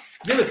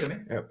 Give it to me.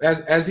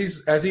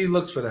 As he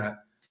looks for that.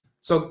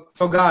 So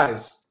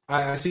guys,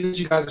 I see that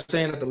you guys are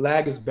saying that the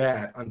lag is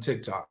bad on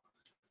TikTok.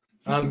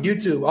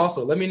 YouTube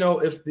also. Let me know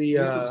if the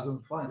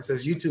it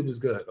says YouTube is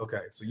good.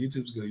 Okay, so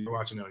YouTube's good. You're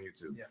watching it on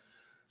YouTube. Yeah.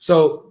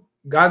 So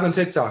guys on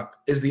TikTok,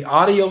 is the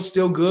audio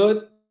still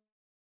good?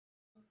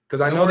 Because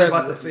I know that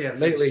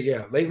lately,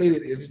 lately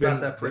it's been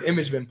the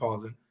image been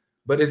pausing.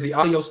 But is the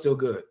audio still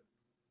good?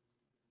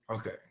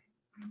 Okay.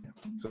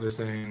 So they're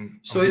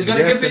saying. So he's going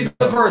to give me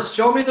the verse.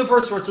 Show me the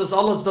verse where it says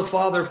Allah is the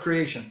Father of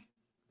creation.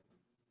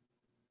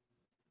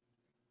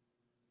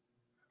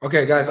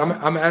 Okay, guys,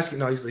 I'm asking.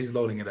 No, he's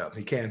loading it up.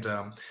 He can't.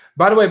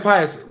 By the way,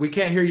 Pius, we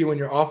can't hear you when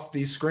you're off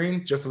the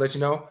screen. Just to let you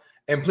know.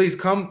 And please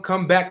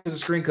come back to the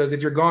screen, because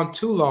if you're gone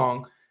too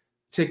long,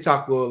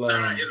 TikTok will.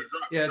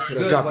 Yeah, it's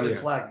good, but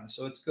it's lagging.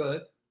 So it's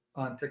good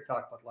on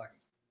TikTok, but lagging.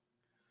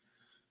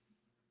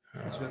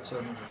 That's good.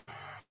 So.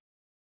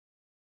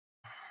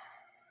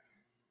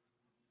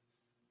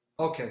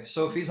 Okay,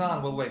 so if he's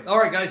on, we'll wait. All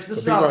right, guys, this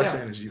is how.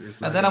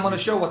 And then I'm going to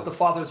show what the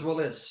Father's will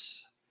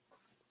is.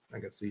 I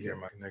can see here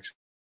my connection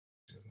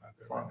is not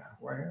good right now.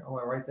 Where? Oh,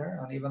 right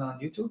there, even on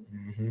YouTube.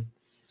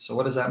 So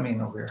what does that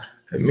mean over here?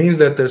 It means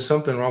that there's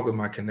something wrong with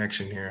my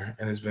connection here,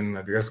 and it's been,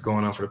 I guess,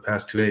 going on for the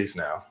past 2 days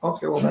now.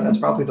 Okay, well then that's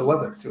probably the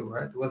weather too,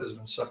 right? The weather's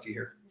been sucky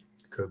here.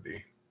 Could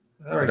be.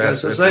 All right,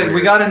 guys.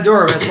 We got to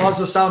endure as long as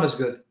the sound is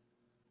good.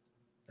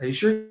 Are you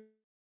sure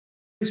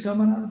he's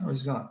coming on, or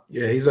he's gone?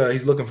 Yeah, he's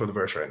looking for the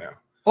verse right now.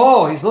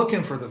 Oh, he's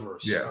looking for the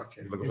verse. Yeah,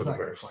 okay. He's looking for the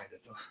verse. Find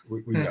it, though.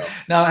 We know.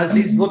 Now, as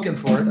he's looking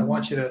for it, I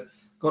want you to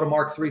go to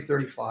Mark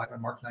 3:35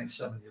 and Mark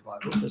 9:7 in your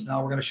Bible, because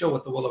now we're going to show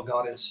what the will of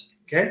God is.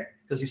 Okay?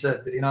 Because he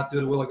said, did he not do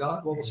the will of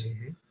God? Well, we'll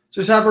see.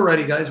 Just have it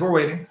ready, guys. We're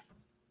waiting.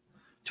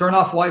 Turn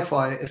off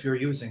Wi-Fi if you're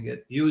using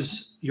it.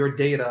 Use your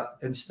data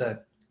instead.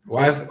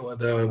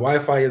 The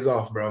Wi-Fi is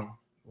off, bro.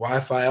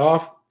 Wi-Fi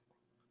off.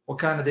 What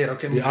kind of data?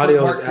 Okay. The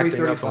audio is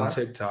acting up on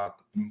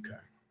TikTok. Okay.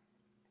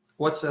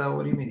 What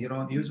do you mean? You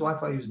don't use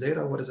Wi-Fi, use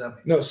data? What does that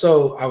mean? No,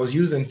 so I was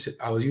using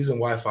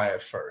Wi-Fi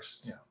at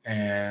first,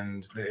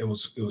 and it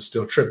was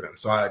still tripping.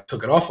 So I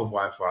took it off of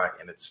Wi-Fi,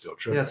 and it's still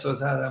tripping. Yeah, so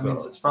that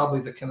means it's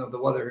probably the kind of the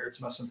weather here.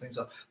 It's messing things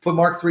up. Put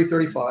Mark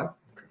 3:35.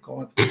 Go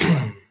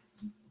on.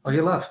 Oh, he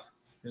left.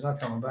 He's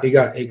not coming back. He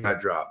got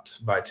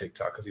dropped by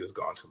TikTok because he was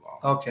gone too long.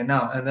 Okay,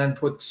 now and then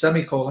put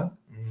semicolon,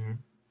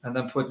 and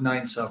then put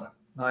 9:7.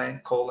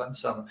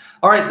 9:7.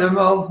 All right, then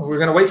we're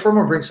going to wait for him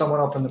or bring someone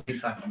up in the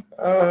meantime.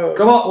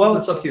 Come on. Well,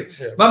 it's up to you.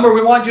 Yeah, remember,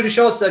 we want you to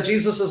show us that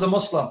Jesus is a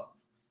Muslim.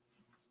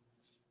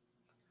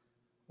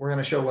 We're going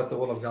to show what the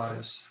will of God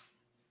is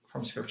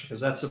from Scripture, because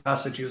that's the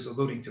passage he was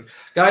alluding to.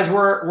 Guys,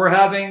 we're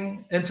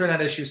having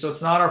internet issues, so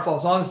it's not our fault.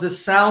 As long as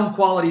this sound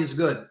quality is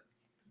good.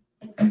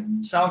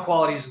 Sound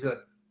quality is good.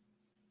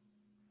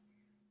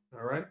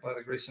 All right, by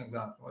the grace of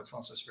God, Lord,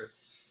 Father, Spirit.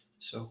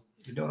 So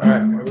you're doing all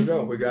right. Here we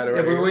go. We got it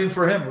right. Yeah, we're waiting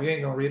for him. We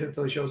ain't gonna read it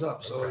until he shows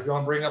up. So we're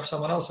gonna bring up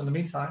someone else in the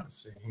meantime.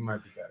 Let's see. He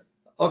might be back.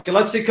 Okay,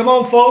 let's see. Come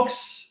on,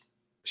 folks.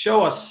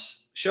 Show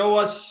us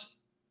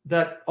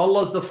that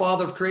Allah is the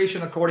Father of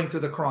creation according to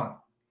the Quran.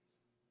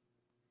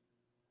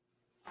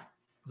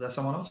 Is that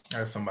someone else?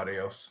 That's somebody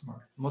else.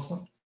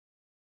 Muslim?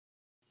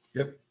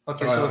 Yep.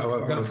 Okay, so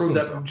we're gonna prove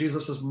that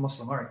Jesus is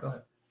Muslim. All right, go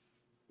ahead.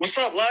 What's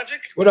up, Logic?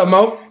 What up,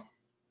 Mo?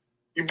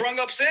 You brung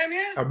up Sam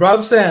here? I brought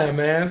up Sam,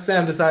 man.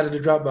 Sam decided to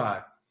drop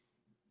by.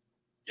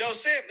 Yo,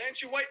 Sam,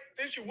 didn't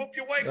you whoop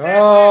your wife's ass?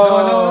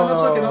 No,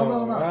 that's okay.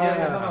 No.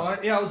 Wow.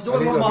 Yeah, I was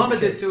doing what Muhammad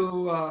did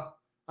to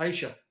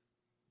Aisha.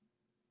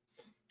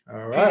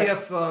 All right.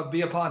 PDF be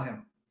upon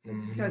him.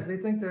 These guys, they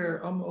think they're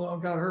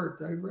got hurt.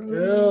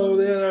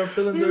 Their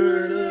feelings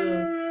are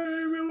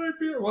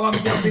hurt. Well,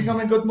 I'm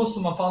becoming a good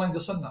Muslim. I'm following the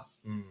Sunnah.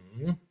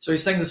 So you're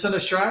saying the Sunnah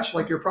is trash,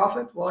 like your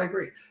prophet? Well, I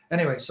agree.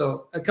 Anyway,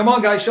 so come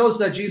on, guys, show us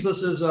that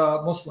Jesus is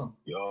a Muslim.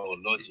 Yo,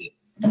 Logic.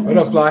 What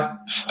up, Fly?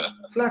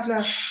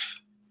 Fly.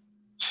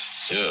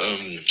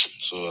 Yeah,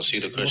 so I see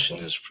the question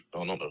is,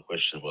 not the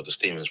question, but the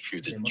statement is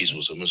proved that Jesus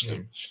was a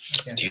Muslim.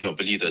 Do you not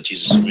believe that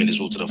Jesus submitted his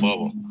will to the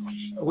Father?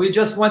 We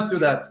just went through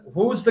that.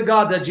 Who is the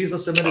God that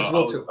Jesus submitted his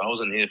will to? I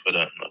wasn't here for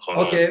that.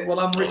 Okay,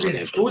 well, I'm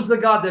repeating. Who is the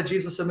God that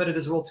Jesus submitted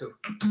his will to?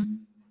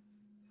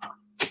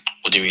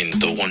 What do you mean,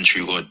 the one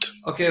true God?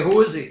 Okay,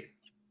 who is he?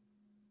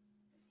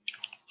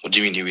 What do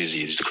you mean, who is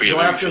he? He's the creator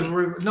of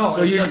everything. No,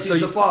 so he's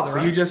the Father,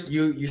 right? So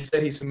you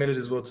said he submitted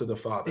his will to the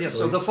Father. Yeah,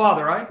 so the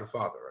Father, right? The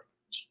Father, right?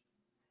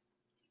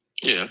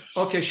 Yeah.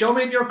 Okay, show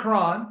me in your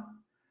Quran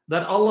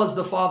that Allah is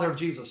the Father of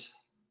Jesus.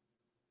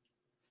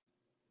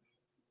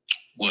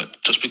 What?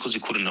 Just because he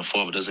called him the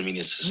Father doesn't mean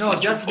it's no.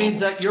 That means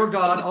that your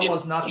God, Allah,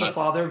 is not the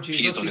Father of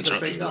Jesus. He's a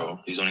fake God.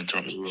 Please don't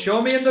interrupt me, bro.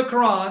 Show me in the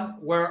Quran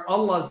where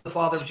Allah is the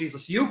Father of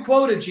Jesus. You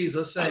quoted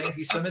Jesus saying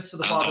he submits to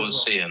the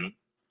Father's will.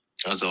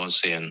 As I was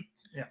saying.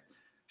 Yeah.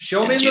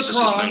 Show me in the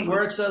Quran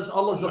where it says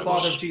Allah is the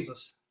Father of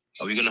Jesus.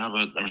 Are we going to have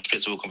a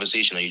respectful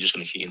conversation, or are you just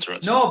going to keep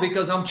interrupting? No,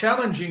 because I'm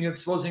challenging you,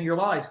 exposing your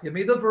lies. Give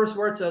me the verse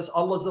where it says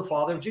Allah is the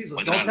Father of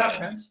Jesus. Don't tap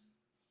hands.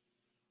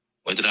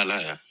 Why did I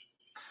lie?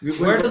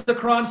 Where does the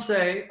Quran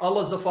say Allah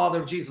is the Father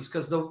of Jesus?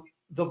 Because the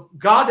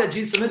God that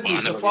Jesus submitted to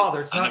is the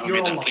Father. It's not your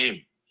Allah.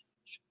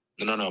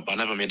 No, but I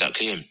never made that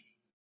claim.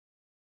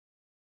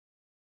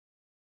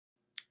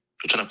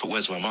 You're trying to put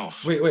words in my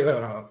mouth. Wait.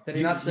 Did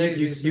he not say?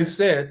 You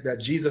said that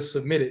Jesus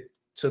submitted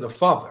to the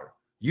Father.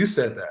 You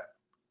said that.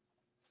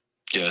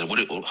 Yeah.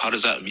 How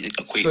does that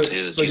equate to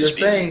his? So you're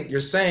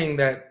saying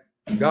that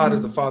God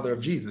is the Father of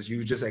Jesus.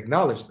 You just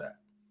acknowledged that.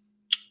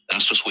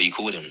 That's just what you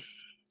called him.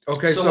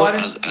 Okay, So so why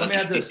didn't, let me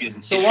add this.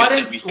 So why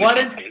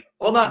didn't,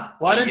 hold on,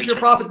 why didn't your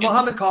prophet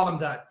Muhammad call him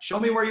that? Show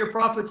me where your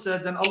prophet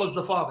said, then Allah's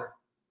the Father.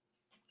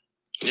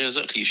 Yeah,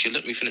 exactly. You should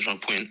let me finish my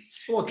point.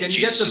 Well, can you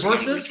get the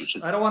verses?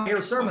 I don't want to hear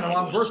a sermon. I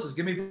want verses.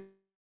 Give me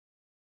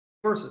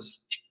verses.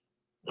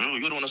 Well,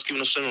 you're the one that's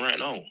giving a sermon right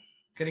now.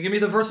 Can you give me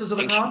the verses of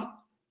the Quran?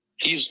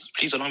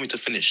 Please allow me to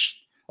finish.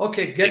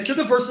 Okay, get to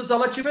the verses. I'll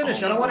let you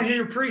finish. I don't want to hear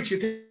you preach. You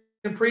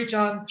can preach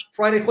on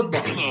Friday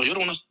khutbah. No, you're the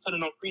one that's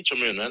telling our preacher,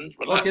 man.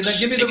 Relax. Okay, then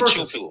give me the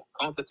verses.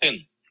 Count to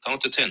 10.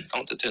 Count to 10.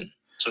 Count to 10.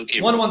 It's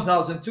okay. 1,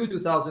 1,000, 2,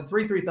 2,000,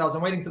 3,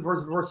 3,000, waiting to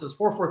verses,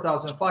 4,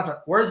 4,000, 5.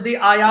 Where's the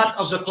ayat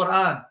of the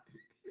Quran?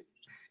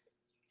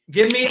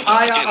 Give me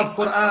ayat of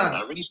Quran.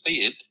 I already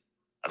stated.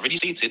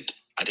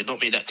 I did not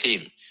make that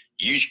claim.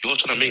 You're trying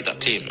to make that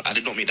claim. I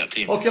did not make that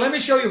claim. Okay, let me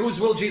show you whose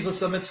will Jesus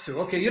submits to.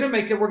 Okay, you didn't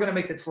make it. We're going to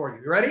make it for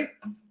you. You ready?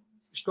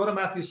 Just go to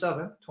Matthew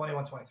 7,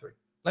 21, 23.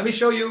 Let me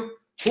show you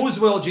whose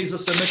will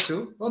Jesus submits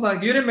to. Well, no,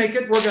 you didn't make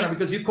it. We're going to,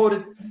 because you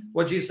quoted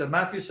what Jesus said.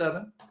 Matthew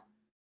 7.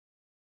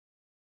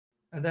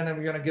 And then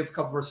we're going to give a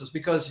couple verses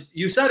because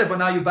you said it, but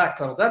now you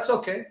backpedal. That's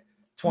okay.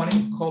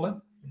 20,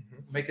 colon.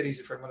 Make it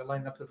easy for him. I'm going to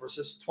line up the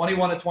verses.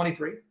 21 to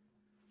 23.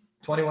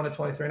 21 to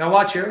 23. Now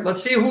watch here.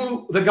 Let's see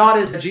who the God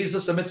is that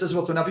Jesus submits his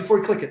will to. Now before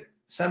you click it,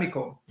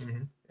 semicolon.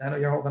 I know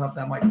you're holding up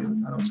that mic. I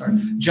know, I'm sorry.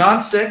 John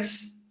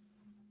 6.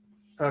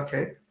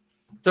 Okay.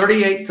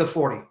 38 to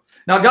 40.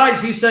 Now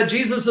guys, he said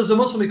Jesus is a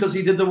Muslim because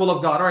he did the will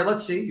of God. All right,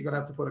 let's see. You're going to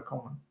have to put a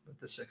colon with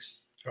the 6.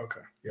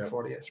 Okay. Yeah.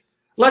 48.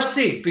 Let's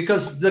see,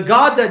 because the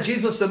God that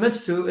Jesus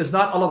submits to is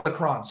not Allah of the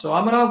Quran. So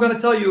I'm going to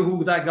tell you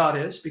who that God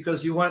is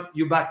because you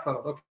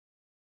backpedaled. Okay.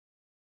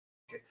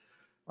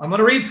 I'm going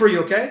to read for you,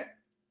 okay?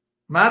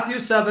 Matthew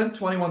 7,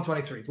 21,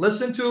 23.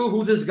 Listen to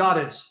who this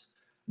God is.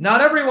 Not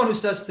everyone who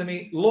says to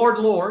me, Lord,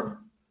 Lord,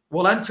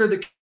 will enter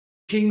the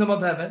kingdom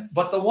of heaven,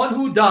 but the one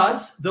who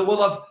does the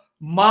will of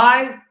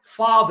my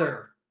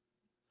Father.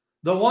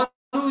 The one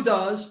who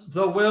does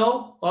the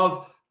will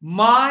of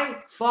my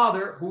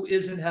Father who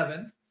is in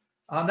heaven.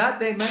 On that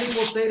day, many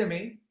will say to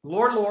me,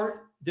 Lord, Lord,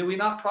 did we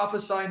not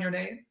prophesy in your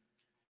name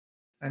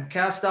and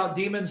cast out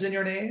demons in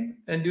your name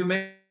and do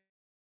many?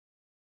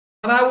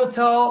 And I will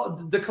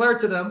declare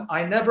to them,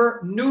 I never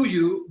knew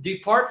you.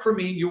 Depart from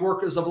me, you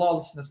workers of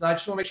lawlessness. Now, I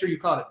just want to make sure you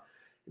caught it.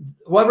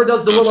 Whoever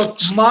does the will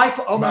of my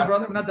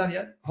brother, I'm not done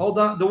yet. Hold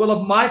on. The will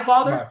of my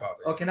Father? My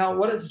Father. Okay, now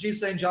what does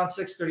Jesus say in John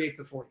 6, 38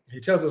 to 40? He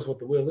tells us what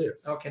the will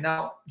is. Okay,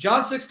 now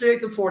John 6,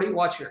 38 to 40,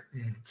 watch here.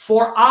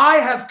 For I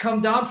have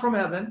come down from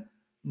heaven,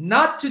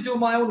 not to do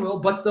my own will,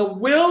 but the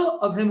will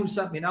of him who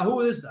sent me. Now,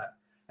 who is that?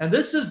 And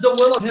this is the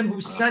will of him who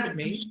sent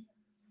me.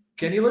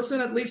 Can you listen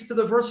at least to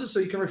the verses so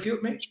you can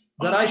refute me?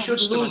 That I should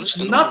lose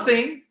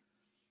nothing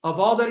of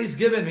all that he's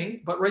given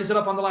me, but raise it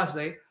up on the last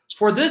day.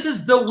 For this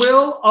is the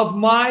will of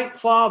my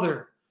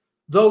Father.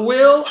 The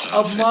will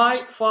of my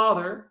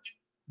Father,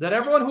 that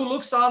everyone who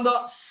looks on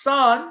the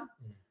Son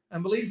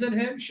and believes in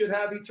him should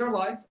have eternal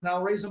life.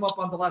 Now raise him up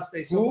on the last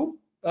day. So,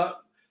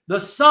 the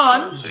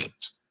Son.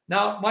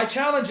 Now, my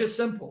challenge is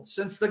simple.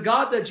 Since the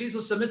God that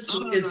Jesus submits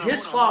to is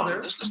his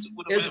Father,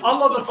 is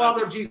Allah the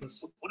Father of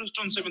Jesus. What does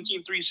John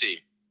 17:3 say?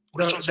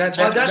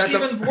 That's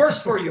even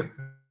worse for you.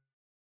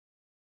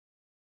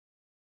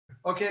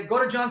 Okay,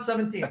 go to John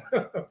 17.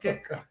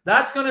 Okay,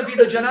 that's going to be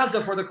the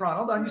janazah for the Quran.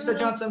 Hold on, you said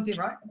John 17,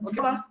 right?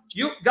 Okay, hold on.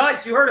 You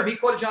guys, you heard him. He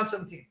quoted John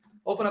 17.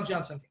 Open up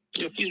John 17.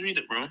 Yeah, please read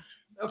it, bro.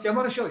 Okay, I'm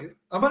going to show you.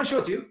 I'm going to show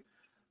it to you.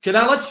 Okay,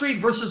 now let's read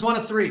verses 1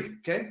 to 3.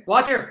 Okay,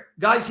 watch here,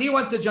 guys. He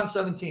went to John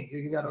 17.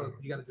 You got to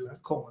do a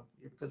colon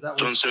because that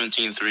was John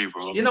 17:3,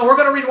 bro. You know, we're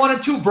going to read 1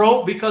 and 2,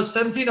 bro, because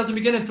 17 doesn't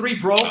begin in 3,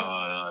 bro.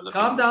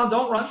 Calm down.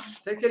 Don't run.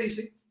 Take it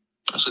easy.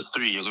 I said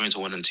 3. You're going to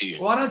 1 and 2.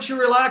 Why don't you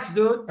relax,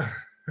 dude?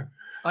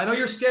 I know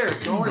you're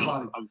scared. Don't worry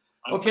about it.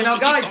 Okay, now,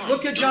 guys,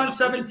 look at John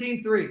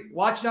 17:3.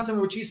 Watch John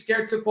 17, which he's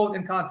scared to quote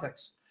in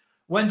context.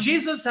 When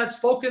Jesus had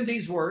spoken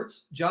these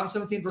words, John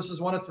 17, verses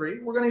 1 to 3,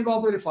 we're going to read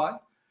all 3 to 5.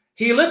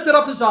 He lifted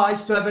up his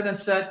eyes to heaven and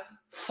said,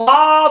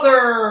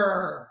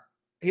 Father.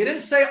 He didn't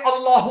say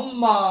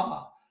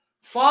Allahumma.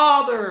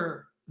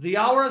 Father, the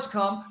hour has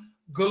come.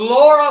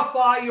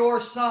 Glorify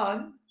your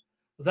Son,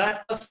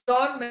 that the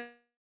Son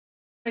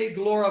may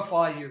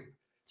glorify you.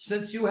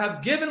 Since you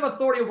have given him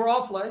authority over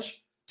all flesh,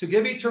 to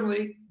give eternal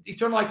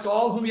life to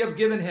all whom you have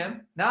given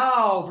him.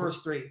 Now,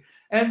 verse 3.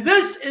 And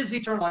this is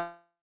eternal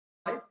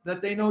life,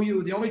 that they know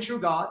you, the only true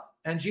God,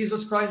 and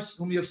Jesus Christ,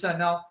 whom you have sent.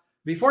 Now,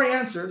 before he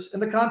answers, in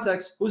the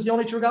context, who's the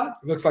only true God?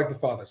 It looks like the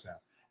Father's now.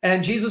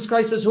 And Jesus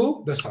Christ is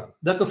who? The Son.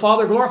 That the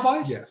Father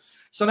glorifies?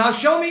 Yes. So now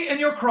show me in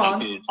your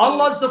Quran,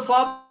 Allah's the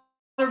Father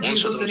of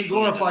Jesus and he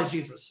glorifies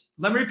Jesus.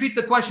 Let me repeat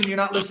the question you're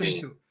not listening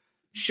to.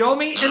 Show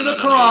me in the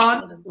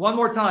Quran, one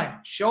more time.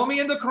 Show me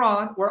in the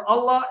Quran where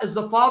Allah is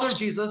the Father of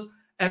Jesus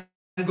and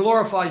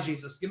glorifies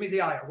Jesus. Give me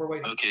the ayah. We're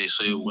waiting. Okay,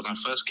 so when I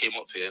first came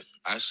up here,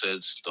 I said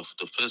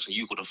the person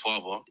you call the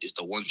Father is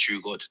the one true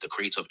God, the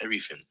creator of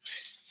everything.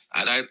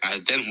 And I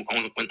then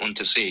went on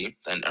to say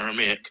that in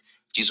Aramaic,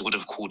 Jesus would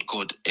have called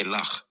God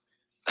Elah.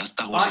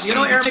 That was you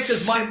know, Aramaic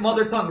is my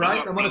mother tongue, right?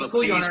 I'm going to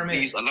school you on Aramaic.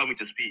 Please allow me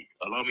to speak.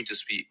 Allow me to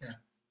speak. Yeah.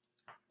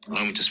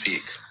 Allow me to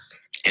speak.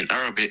 In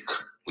Arabic,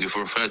 we've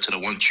referred to the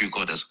one true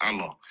God as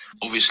Allah.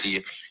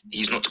 Obviously,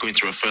 he's not going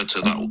to refer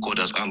to that God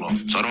as Allah.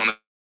 So I don't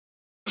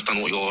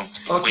understand what your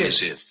point is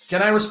here.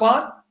 Can I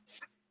respond?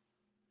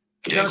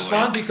 Yeah, Can I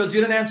respond? Because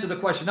you didn't answer the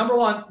question. Number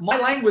one, my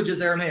language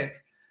is Aramaic.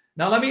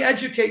 Now let me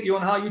educate you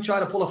on how you try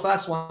to pull a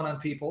fast one on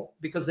people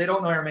because they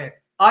don't know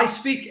Aramaic. I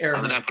speak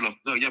Aramaic.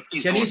 No, yeah,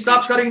 please, can you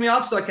stop cutting me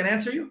off so I can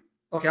answer you?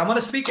 Okay, I'm going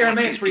to speak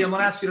Aramaic for you. I'm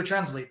going to ask you to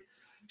translate.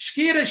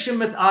 Shkira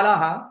shimmet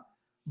alaha,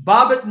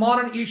 babet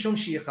maran ishum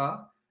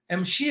shicha,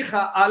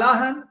 emshicha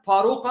alahan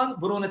paruqan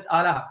burunat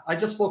alaha. I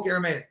just spoke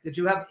Aramaic. Did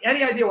you have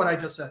any idea what I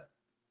just said?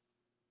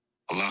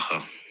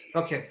 Alaha.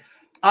 Okay.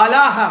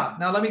 Alaha.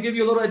 Now let me give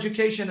you a little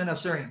education in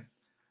Assyrian.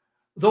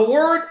 The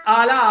word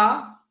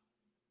Allah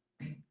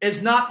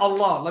is not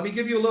Allah. Let me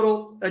give you a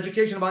little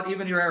education about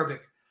even your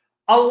Arabic.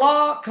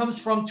 Allah comes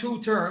from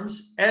two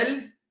terms,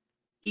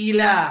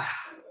 el-ilah.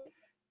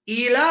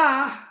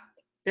 Ilah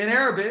in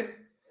Arabic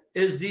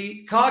is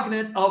the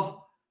cognate of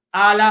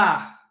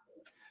Allah.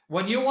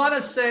 When you want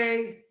to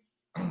say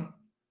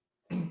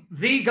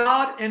the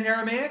God in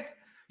Aramaic,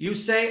 you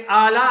say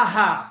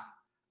Alaha.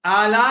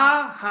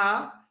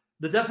 Alaha,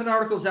 the definite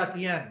article is at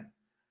the end.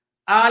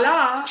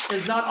 Allah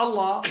is not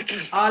Allah.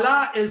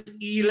 Allah is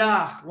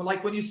Ilah. Well,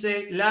 like when you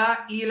say La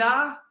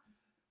Ilah.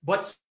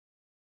 But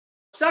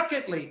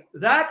secondly,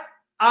 that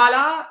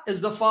Allah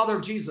is the father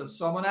of Jesus.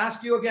 So I'm going to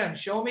ask you again.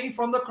 Show me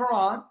from the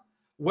Quran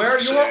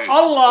where your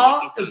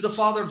Allah is the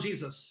father of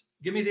Jesus.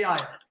 Give me the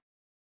ayah.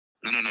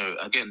 No.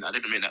 Again, I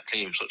didn't make that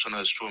claim. Such a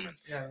nice strawman.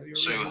 Yeah, you're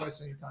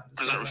wasting your time.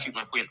 Does that refute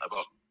my point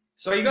about?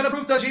 So you're going to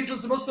prove that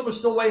Jesus is Muslim or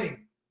still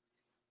waiting?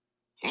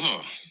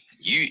 Oh,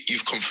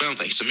 you've confirmed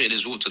that he submitted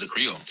his will to the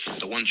Creator,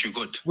 the one true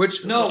God.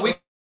 Which no, we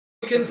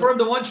confirm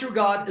the one true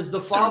God is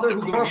the Father who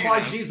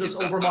glorifies Jesus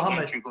over Muhammad.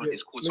 One true God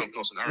is called something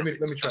else in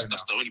Arabic. Let me try.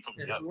 That's the only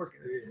problem.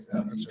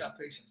 You got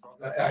patience, bro.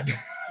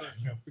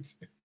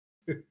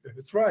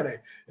 It's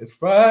Friday. It's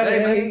Friday.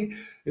 Hey,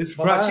 it's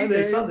well, Friday. my cheat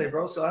day Sunday,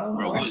 bro. So I don't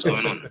know. Bro, what's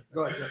going on?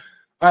 Go ahead.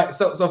 All right,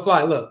 so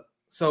Fly, look.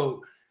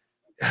 So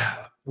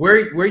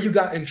where you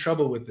got in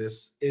trouble with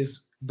this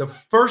is the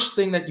first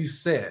thing that you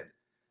said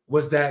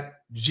was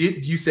that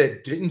you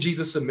said, didn't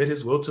Jesus submit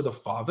his will to the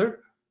Father?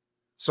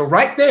 So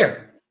right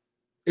there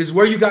is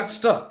where you got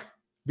stuck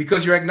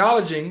because you're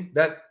acknowledging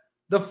that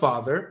the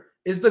Father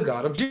is the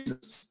God of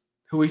Jesus,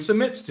 who he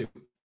submits to.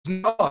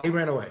 Oh, he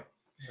ran away.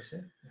 That's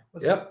it.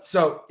 Yep.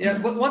 So yeah,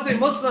 but one thing,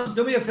 Muslims,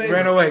 do me a favor.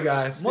 Ran away,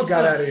 guys. Muslims,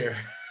 got out of here.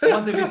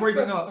 One thing before you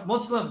go,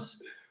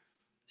 Muslims,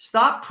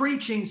 stop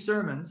preaching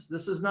sermons.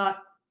 This is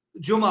not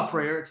Jummah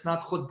prayer. It's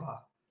not khutbah.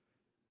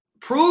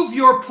 Prove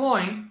your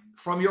point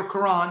from your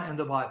Quran and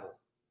the Bible.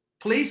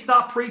 Please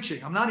stop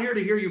preaching. I'm not here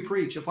to hear you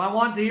preach. If I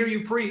want to hear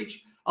you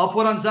preach, I'll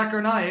put on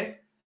Zakir Naik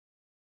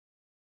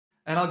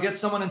and I'll get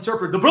someone to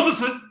interpret. The brother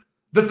said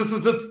the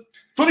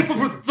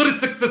 24th, the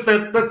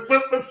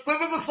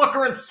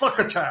fucker and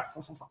fucker chaff.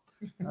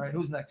 All right,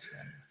 who's next?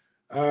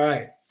 All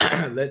right,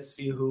 let's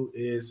see who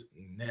is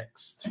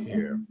next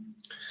here.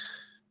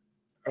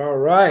 All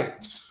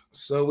right,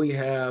 so we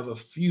have a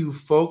few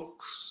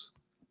folks.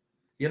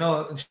 You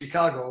know, in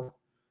Chicago,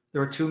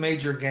 there are two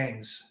major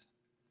gangs.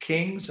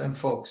 Kings and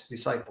folks,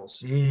 disciples.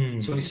 So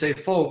when you say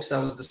folks,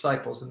 that was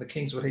disciples, and the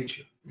kings would hate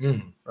you.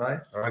 Right?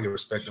 I get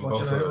respect in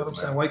both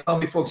hoods. Why you call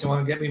me folks? You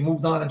want to get me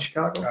moved on in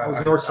Chicago? I was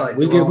north side.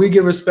 We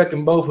get respect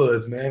in both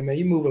hoods, man. Man,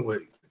 you moving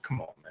with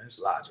come on, man. It's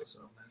logic.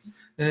 So,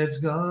 man. It's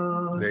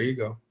gone. There you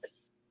go.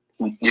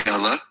 Yeah,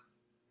 hello?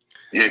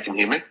 Yeah, can you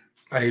hear me?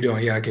 How you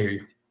doing? Yeah, I can hear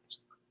you.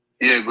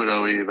 Yeah, good.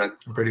 How are you, man?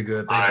 I'm pretty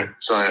good. Thank you.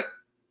 So,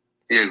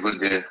 yeah,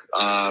 good,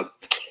 yeah.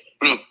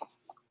 Look,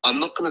 I'm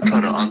not going to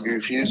try to argue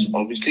with you,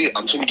 obviously.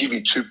 I'm just going to give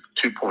you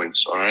two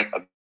points, all right,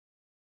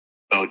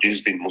 about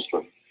Jesus being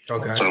Muslim.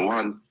 Okay. So,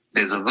 one,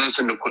 there's a verse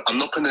in the Quran. I'm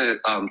not going to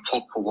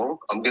talk for long.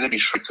 I'm going to be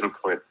straight to the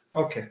point.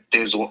 Okay.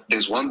 There's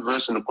one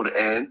verse in the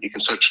Quran. You can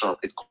search it up.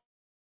 It's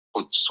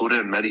called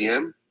Surah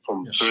Maryam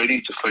from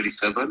 30 to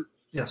 37.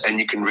 Yes. And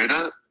you can read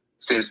it. It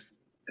says,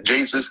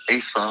 Jesus,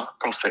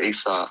 Prophet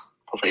Isa,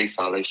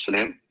 alayhi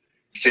salam,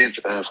 says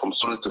from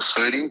Surah to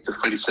 30 to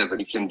 37.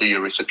 You can do your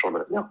research on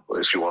it, yeah,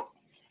 if you want.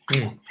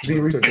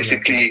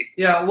 Basically,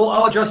 yeah, well,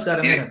 I'll address that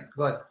in a minute.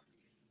 Go ahead.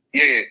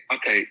 Yeah,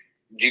 okay.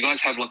 Do you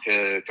guys have like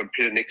a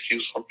computer next to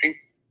you or something?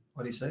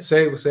 What do you say?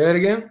 Say that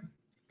again.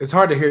 It's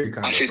hard to hear you.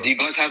 I said, do you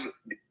guys have?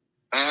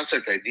 That's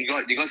okay. Do you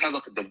guys have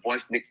like a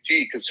device next to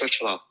you? You can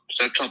search it up.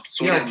 Search up.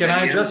 Yeah. Can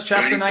I adjust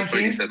chapter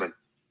 19? You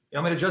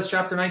want me to adjust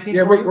chapter 19?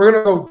 Yeah, we're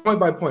gonna go point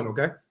by point.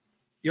 Okay.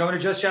 You want me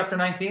to adjust chapter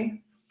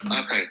 19?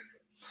 Okay.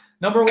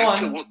 Number one.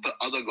 After what the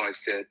other guy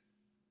said.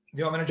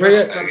 You want me to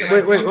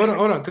adjust? Wait. Hold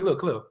on.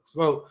 Khalil.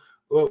 So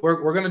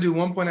we're gonna do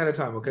 1 point at a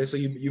time. Okay. So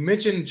you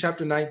mentioned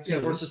chapter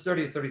 19, verses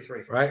 30 to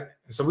 33. Right.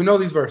 So we know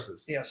these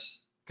verses. Yes.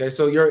 Okay.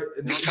 So you're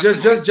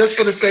just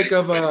for the sake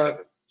of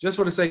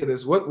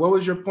this. What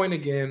was your point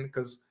again?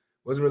 Because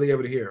wasn't really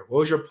able to hear. What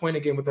was your point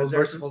again with those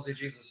verses? Supposedly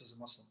Jesus is a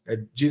Muslim.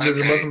 Jesus is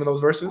a Muslim in those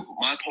verses.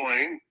 My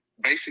point,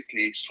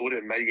 basically,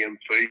 Surah Maryam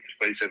 30 to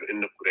 37 in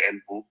the Quran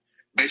book,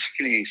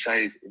 basically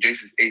says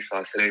Jesus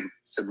Isa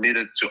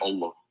submitted to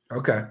Allah.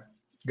 Okay,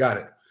 got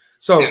it.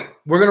 So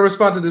we're going to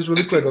respond to this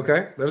really quick,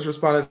 okay? Let us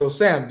respond. So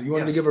Sam, do you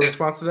want me to give a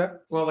response to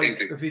that? Well, like,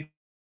 if he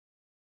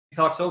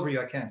talks over you,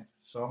 I can't.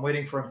 So I'm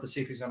waiting for him to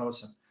see if he's going to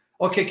listen.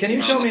 Okay, can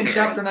you show me in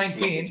chapter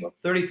 19,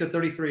 30 to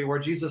 33, where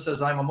Jesus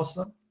says, I'm a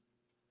Muslim?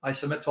 I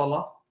submit to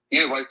Allah?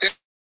 Yeah, right there.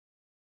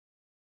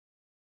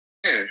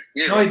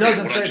 Yeah, no, right he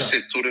doesn't there.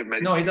 say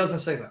that. No, he doesn't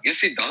say that. Yes,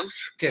 he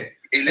does. Okay.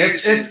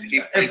 Says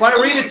if I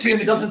read it to you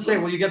and it doesn't say,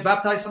 will you get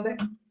baptized someday?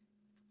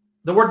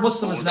 The word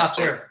Muslim is not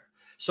there.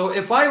 So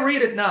if I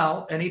read it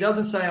now and he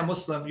doesn't say I'm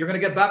Muslim, you're going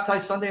to get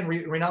baptized Sunday and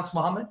renounce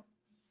Muhammad?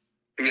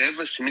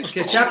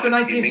 Okay, chapter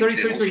 19,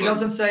 33, he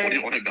doesn't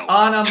say,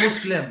 Ana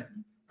Muslim.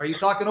 Are you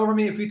talking over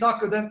me? If you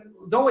talk, then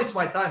don't waste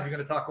my time. You're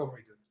going to talk over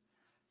me, dude.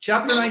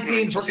 Chapter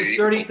 19, verses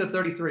 30 to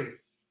 33.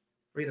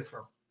 Read it for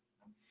him.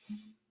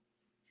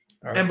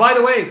 Right. And by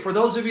the way, for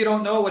those of you who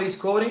don't know what he's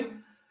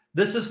quoting,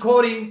 this is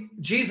quoting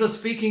Jesus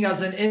speaking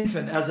as an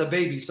infant, as a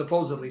baby,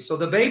 supposedly. So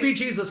the baby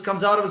Jesus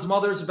comes out of his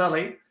mother's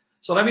belly.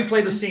 So let me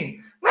play the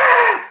scene.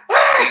 Oh,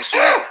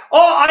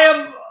 I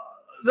am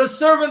the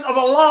servant of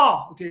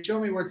Allah. Okay,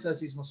 show me where it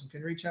says he's Muslim. Can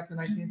you read chapter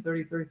 19,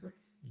 30, 33?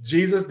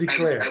 Jesus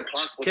declared.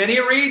 Can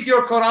you read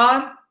your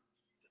Quran?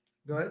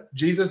 Go ahead.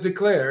 Jesus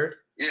declared,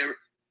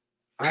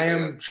 I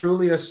am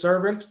truly a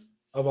servant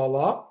of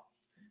Allah.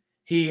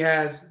 He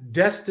has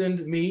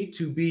destined me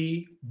to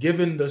be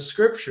given the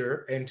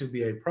scripture and to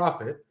be a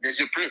prophet. There's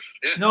your proof.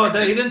 Yeah. No,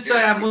 he didn't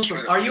say I'm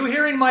Muslim. Are you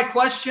hearing my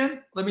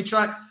question? Let me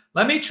try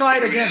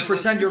it again.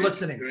 Pretend you're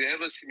listening.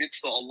 Whoever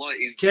submits to Allah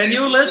is. Can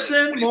you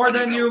listen more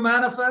than you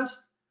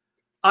manifest?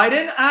 I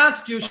didn't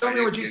ask you, show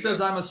me where Jesus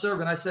says I'm a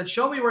servant. I said,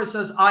 show me where it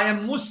says I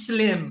am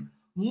Muslim.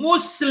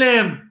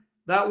 Muslim.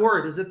 That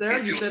word, is it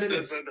there? You said it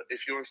is.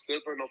 If you're a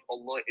servant of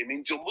Allah, it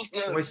means you're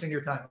Muslim. You're wasting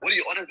your time. What are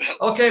you on about?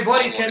 Okay,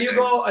 buddy, can you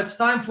go? It's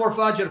time for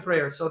Fajr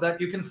prayer so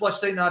that you can flush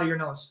Satan out of your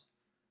nose.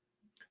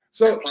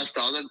 So,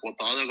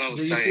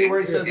 do you see where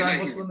he says I'm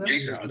Muslim there?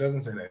 No, it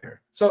doesn't say that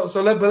here. So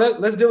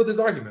let's deal with this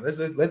argument. Let's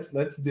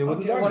deal with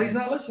this argument. Well, he's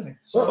not listening.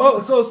 So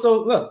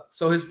look.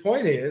 So his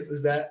point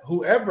is that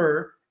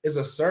whoever is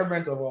a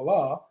servant of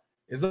Allah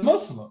is a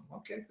Muslim.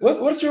 Okay.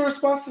 What's your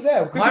response to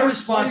that? My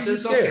response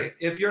is, okay,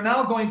 if you're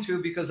now going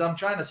to, because I'm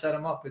trying to set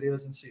him up, but he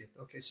doesn't see it.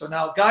 Okay, so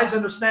now guys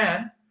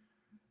understand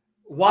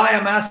why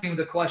I'm asking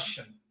the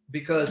question,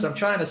 because I'm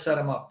trying to set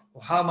him up.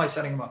 Well, how am I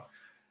setting him up?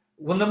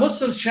 When the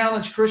Muslims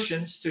challenge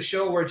Christians to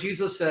show where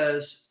Jesus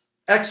says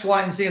X,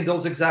 Y, and Z in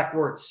those exact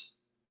words,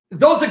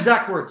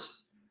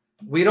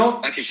 we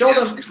don't show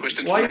them.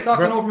 Why are you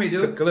talking over me,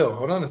 dude? Khalil,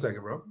 hold on a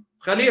second, bro.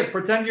 Khalil,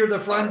 pretend you're the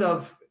friend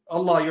of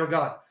Allah, your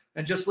God,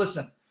 and just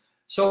listen.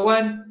 So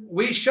when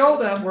we show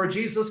them where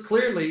Jesus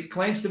clearly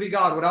claims to be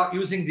God without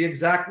using the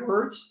exact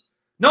words,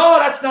 no,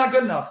 that's not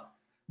good enough.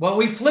 When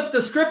we flip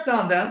the script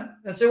on them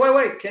and say,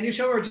 wait, can you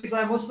show me where Jesus is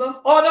a Muslim?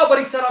 Oh, no, but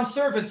he said I'm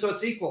servant, so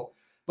it's equal.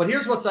 But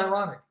here's what's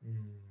ironic.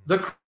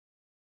 The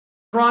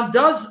Quran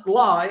does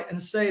lie and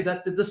say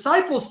that the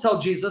disciples tell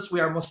Jesus we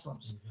are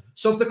Muslims.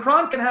 So if the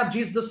Quran can have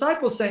Jesus'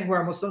 disciples saying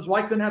we're Muslims,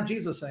 why couldn't have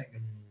Jesus saying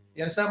it?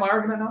 You understand my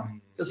argument now?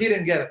 Because he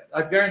didn't get it.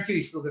 I guarantee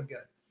he still didn't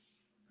get it.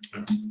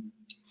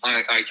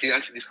 I can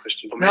answer this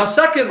question. Now,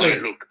 secondly,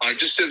 look, I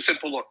just said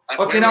simple.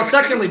 Okay, now,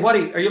 secondly,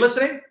 buddy, are you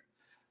listening?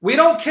 We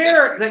don't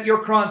care that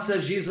your Quran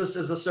says Jesus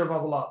is a servant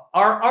of Allah.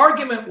 Our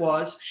argument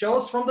was, show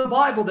us from the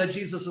Bible that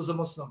Jesus is a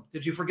Muslim.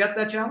 Did you forget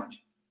that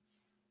challenge?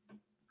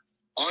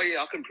 Oh,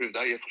 yeah, I can prove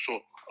that, yeah, for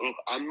sure. Look,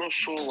 I'm not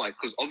sure,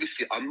 because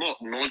obviously I'm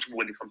not knowledgeable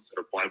when it comes to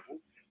the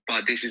Bible,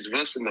 but there's this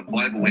verse in the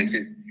Bible where it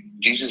says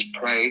Jesus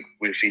prayed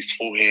with his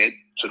forehead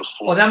to the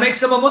floor. Oh, that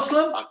makes him a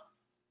Muslim?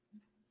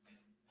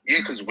 Yeah,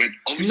 because we're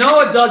obviously...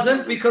 No, it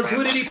doesn't, because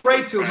who did he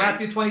pray to?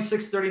 Matthew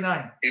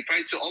 26:39. He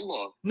prayed to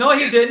Allah. No,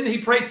 he didn't. He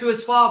prayed to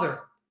his father.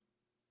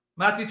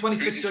 Matthew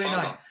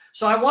 26:39.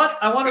 So I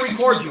want to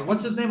record you.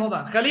 What's his name? Hold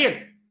on. Khalil,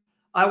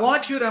 I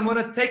want you to, I'm going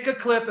to take a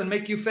clip and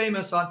make you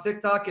famous on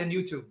TikTok and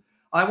YouTube.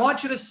 I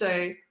want you to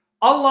say,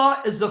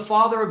 Allah is the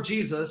father of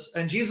Jesus,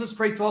 and Jesus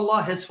prayed to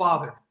Allah, his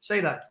father.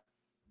 Say that.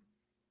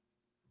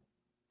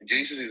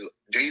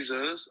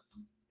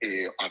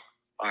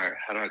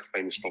 How do I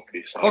explain this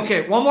properly? So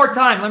okay, one more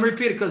time. Let me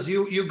repeat it because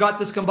you got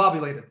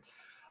discombobulated.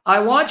 I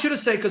want you to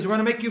say, because we're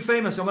going to make you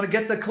famous, I'm going to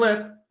get the clip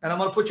and I'm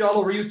going to put you all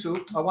over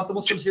YouTube. I want the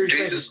Muslims here to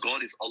say Jesus,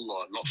 God is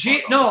Allah, not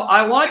no,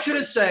 I want you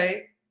to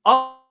say,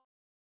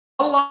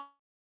 Allah,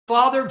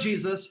 Father of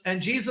Jesus,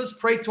 and Jesus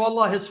prayed to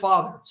Allah, his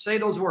father. Say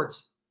those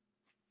words.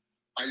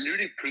 I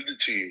literally proved it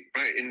to you,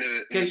 right?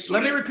 Okay,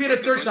 let me repeat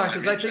it third time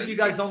because I think you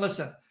guys don't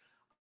listen.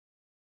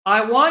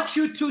 I want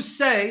you to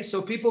say,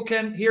 so people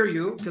can hear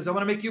you, because I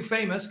want to make you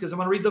famous, because I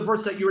want to read the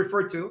verse that you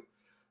referred to,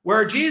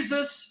 where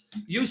Jesus,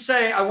 you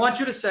say, I want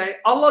you to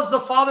say, Allah is the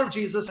father of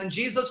Jesus, and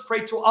Jesus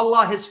prayed to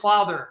Allah, his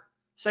father.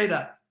 Say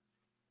that.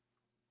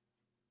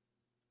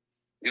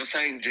 You're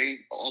saying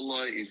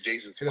Allah is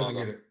Jesus' He doesn't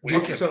father. get it.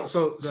 Okay. So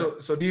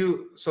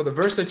the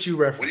verse that you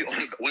referenced.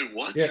 Wait,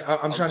 what? Yeah,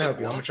 I'm trying to help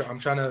you. I'm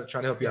trying to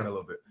help you out a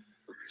little bit.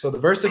 So the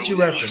verse that you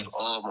referenced.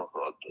 Oh my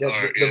God.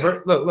 Yeah,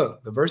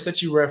 look, the verse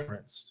that you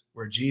referenced,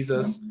 where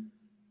Jesus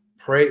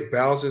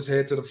bows his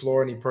head to the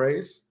floor and he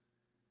prays.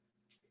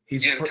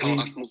 That's how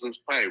us Muslims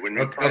pray. When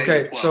we pray,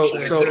 okay. So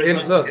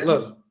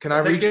look. Can I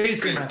read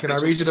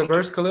you the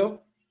verse,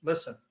 Khalil?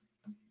 Listen.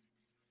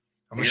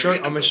 I'm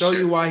gonna show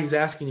you why he's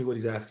asking you what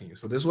he's asking you.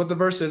 So this is what the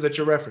verse is that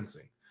you're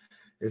referencing.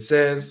 It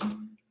says,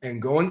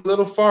 and going a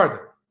little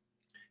farther,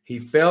 he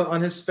fell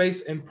on his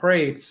face and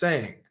prayed,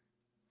 saying,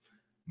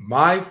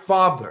 my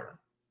Father,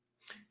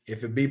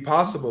 if it be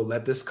possible,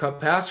 let this cup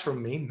pass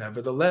from me.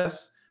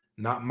 Nevertheless,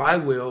 not my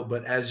will,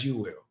 but as you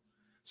will.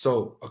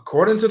 So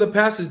according to the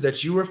passage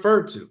that you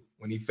referred to,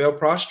 when he fell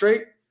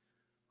prostrate,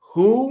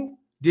 who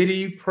did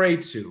he pray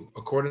to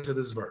according to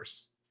this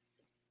verse?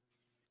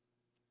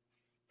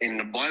 In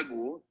the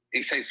Bible,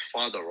 it says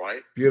Father,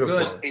 right? Beautiful.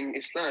 But in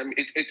Islam,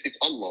 it's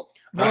Allah.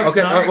 No,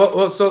 okay.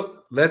 Well,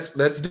 so let's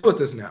deal with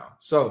this now.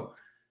 So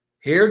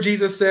here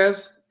Jesus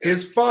says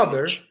his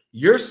Father.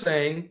 You're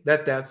saying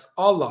that that's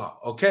Allah.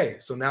 Okay.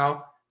 So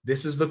now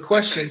this is the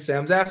question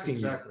Sam's asking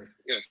you.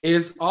 Yes.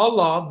 Is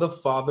Allah the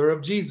Father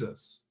of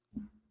Jesus?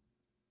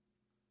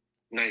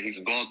 No, he's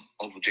God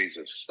of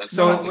Jesus. That's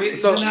so. I wouldn't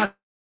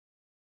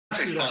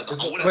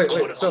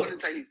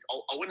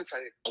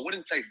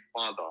say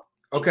Father.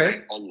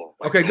 Okay. Allah.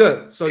 Okay,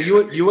 good. So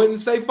you wouldn't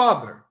say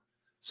Father.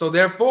 So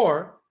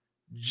therefore,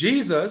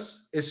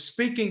 Jesus is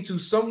speaking to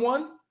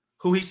someone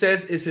who he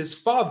says is his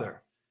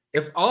Father.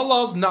 If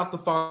Allah's not the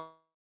Father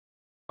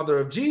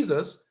of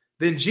Jesus,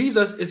 then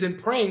Jesus isn't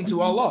praying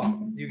to Allah.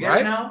 You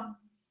get it now?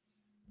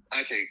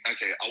 Okay.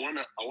 I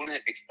wanna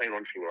explain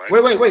one thing,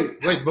 right?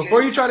 Wait.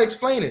 Before you try to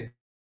explain it,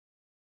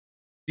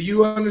 do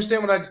you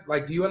understand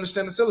do you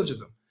understand the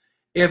syllogism?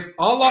 If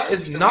Allah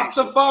is not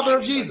the Father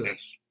of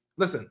Jesus,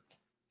 listen.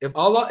 If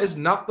Allah is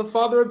not the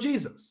Father of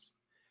Jesus,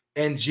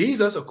 and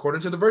Jesus, according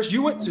to the verse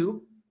you went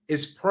to,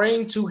 is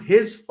praying to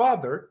his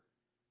Father,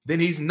 then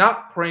he's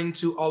not praying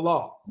to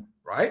Allah,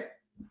 right?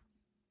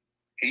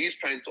 He is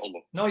praying to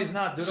Allah. No, he's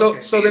not.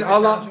 Dude. So then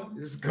Allah,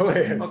 just go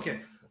ahead.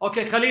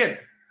 Okay, Khalil.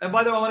 And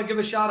by the way, I want to give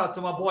a shout out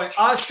to my boy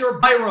Asher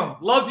Byram.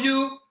 Love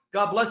you.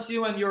 God bless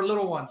you and your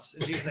little ones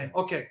in Jesus' name.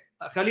 Okay,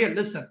 Khalil,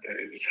 listen.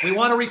 We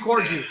want to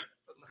record you.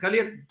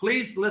 Khalil,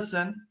 please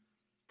listen.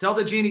 Tell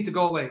the genie to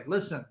go away.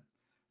 Listen.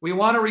 We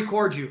want to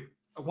record you.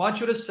 I want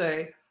you to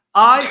say,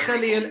 I,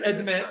 Khalil,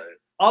 admit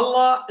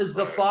Allah is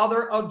the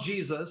Father of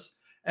Jesus,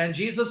 and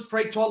Jesus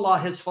prayed to Allah,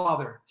 his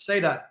Father. Say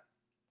that.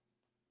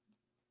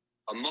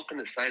 I'm not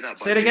going to say that.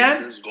 Say it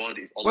again. Jesus, God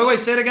is Allah. Wait,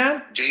 say it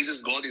again.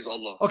 Jesus, God is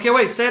Allah. Okay,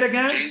 wait, say it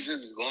again.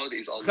 Jesus, God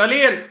is Allah.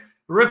 Khalil,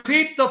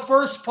 repeat the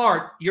first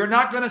part. You're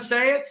not going to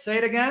say it. Say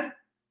it again.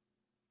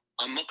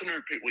 I'm not going to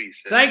repeat what you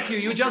said. Thank you.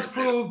 You just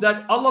proved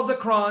that Allah of the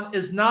Quran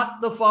is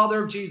not the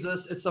Father of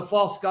Jesus. It's a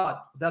false God.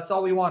 That's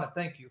all we wanted.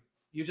 Thank you.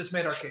 You just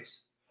made our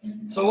case.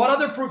 So what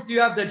other proof do you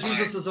have that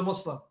Jesus is a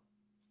Muslim?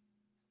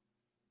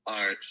 All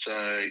right. So,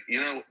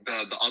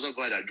 the other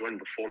guy that joined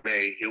before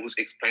me, he was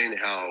explaining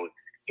how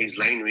his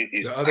language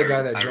is the other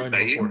guy that joined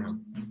before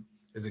him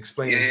is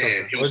explaining something.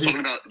 Yeah, he was talking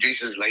about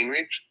Jesus'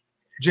 language.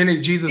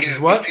 Jesus is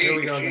what? Here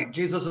we go.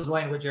 Jesus'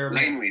 language,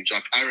 Aramaic. Language,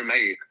 like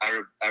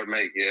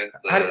Aramaic, yeah.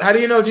 How do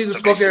you know Jesus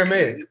spoke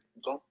Aramaic?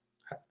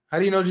 How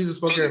do you know Jesus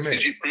spoke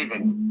Aramaic? It's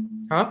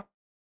proven. Huh?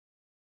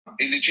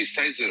 It literally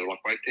says it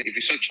right there. If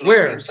you search it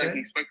where? He spoke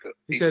it.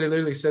 He said it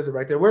literally says it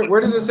right there.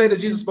 Where does it say that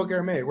Jesus spoke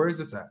Aramaic? Where is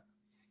this at?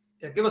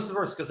 Yeah, give us the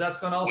verse, because that's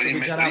going to also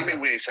be janazah. What do you mean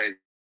where it says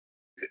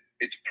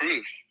it's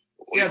proof?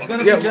 Yeah, it's going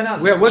to be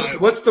janazah. Yeah,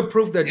 what's the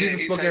proof that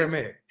Jesus spoke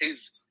Aramaic?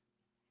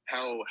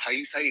 How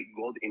you say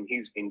God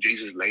in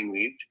Jesus'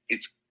 language,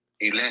 it's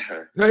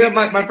Ilaha. No, yeah,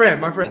 my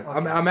friend.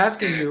 I'm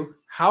asking you,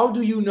 how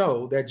do you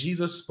know that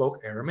Jesus spoke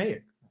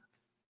Aramaic?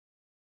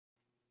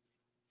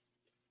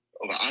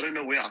 I don't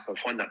know where I can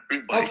find that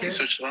proof, but if you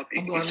search it up,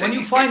 when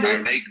you find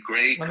it,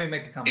 Greek, let me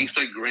make a comment. He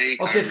spoke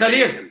Greek. Okay,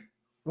 Khalil,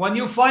 when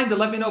you find it,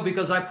 let me know,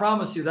 because I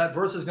promise you that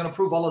verse is going to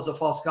prove Allah is a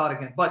false God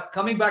again. But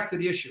coming back to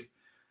the issue,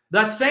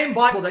 that same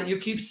Bible that you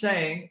keep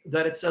saying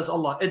that it says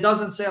Allah, it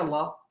doesn't say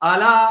Allah.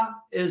 Allah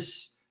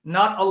is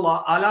not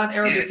Allah. Allah in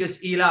Arabic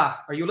is Ilah.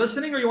 Are you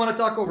listening, or you want to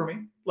talk over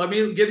me? Let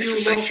me give you a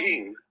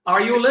little.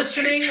 Are you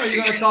listening, or are you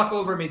going to talk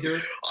over me,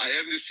 dude? I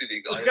am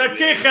listening.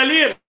 Okay,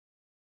 Khalil.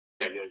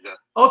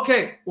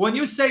 Okay, when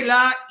you say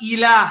La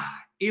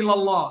ilaha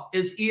illallah,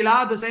 is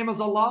ilah the same as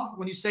Allah?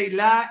 When you say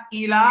La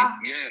ilah?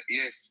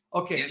 Yes.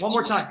 Okay, yes, one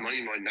more Allah time. My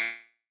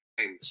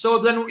name. So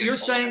then you're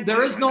saying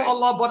there is no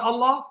Allah but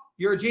Allah?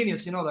 You're a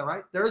genius, you know that,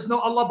 right? There is no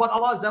Allah but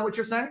Allah. Is that what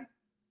you're saying?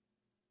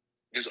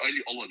 There's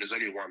only Allah. There's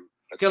only one.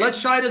 Okay,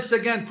 let's try this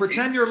again.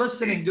 Pretend you're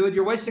listening, dude.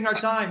 You're wasting our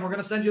time. We're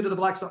going to send you to the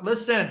black zone.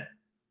 Listen,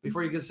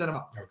 before you get sent them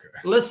out. Okay.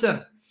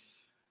 Listen.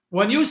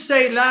 When you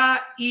say La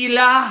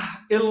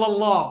ilaha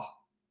illallah,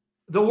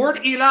 the word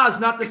ilah is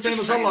not the same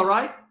as Allah,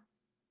 right?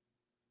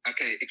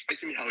 Okay, explain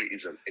to me how it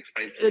isn't.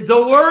 Explain to me.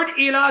 The word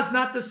ilah is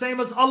not the same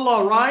as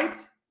Allah, right?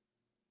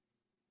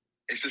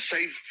 It's the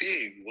same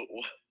thing.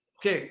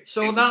 Okay,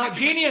 so now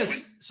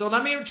genius. So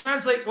let me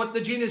translate what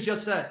the genius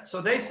just said. So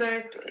they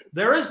say,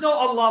 there is no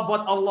Allah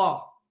but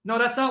Allah. No,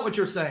 that's not what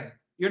you're saying.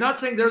 You're not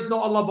saying there is no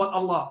Allah but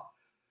Allah.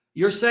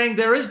 You're saying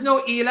there is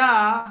no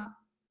ilah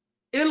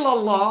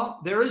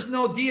illallah. There is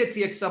no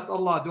deity except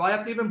Allah. Do I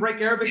have to even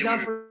break Arabic down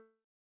for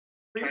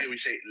we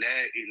say La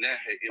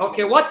ilaha illallah.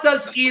 Okay, what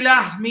does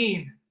ilah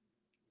mean?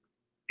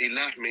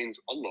 Ilah means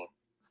Allah.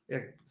 Yeah,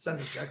 send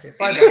it. Okay,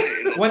 fine.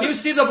 When you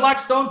see the black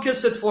stone,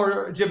 kiss it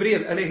for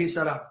Jibreel alayhi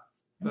salam.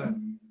 Go ahead.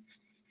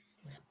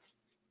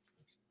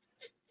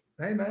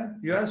 Hey man,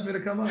 you asked me to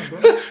come on, bro.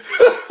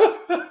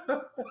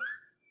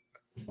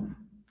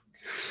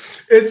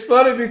 It's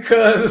funny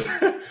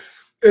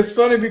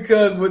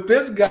because with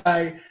this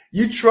guy,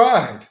 you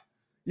tried.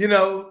 You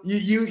know,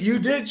 you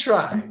did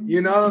try.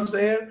 You know what I'm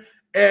saying?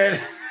 And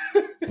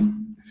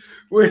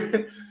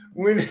when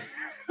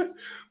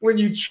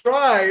you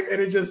tried,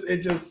 and it just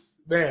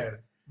man,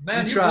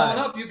 you blown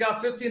up. You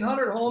got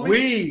 1,500,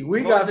 homie.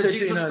 We got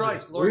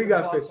 1,500. We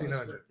got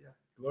 1,500. Yeah.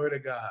 Glory to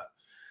God.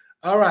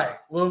 All right,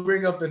 we'll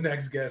bring up the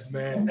next guest,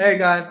 man. Hey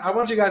guys, I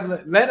want you guys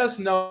to let us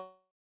know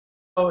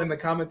in the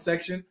comment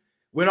section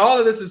when all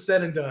of this is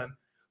said and done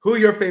who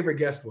your favorite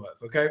guest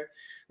was. Okay,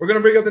 we're gonna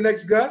bring up the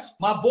next guest.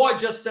 My boy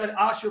just said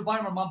Asher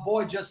Beimer. My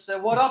boy just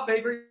said, "What up,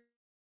 Avery?"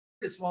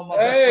 It's one of my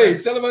best Hey,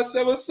 friends. tell him I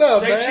said what's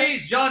up, Say man.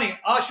 cheese, Johnny.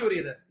 Asher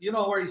either. You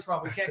know where he's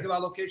from. We can't give our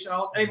location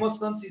out. Hey,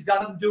 Muslims, he's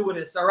got nothing to do with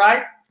this. All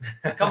right,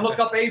 come look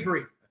up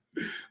Avery.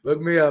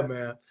 Look me up,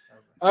 man.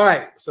 All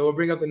right, so we'll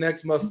bring up the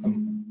next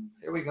Muslim.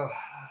 Here we go.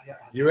 Yeah.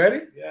 You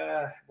ready?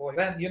 Yeah, boy.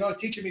 Ben, you know,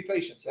 teaching me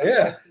patience.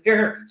 Yeah.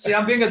 Here. See,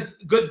 I'm being a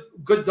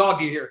good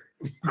doggy here.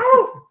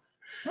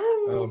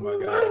 Oh my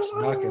gosh,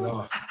 knock it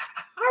off.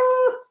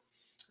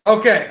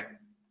 Okay.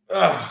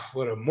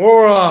 What a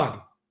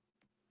moron.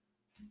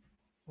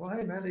 Well,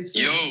 hey, man.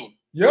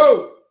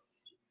 Yo.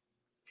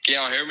 Can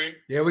y'all hear me?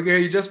 Yeah, we can hear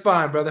you just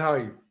fine, brother. How are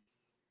you?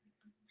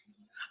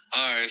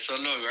 All right, so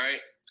look, right?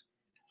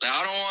 Like,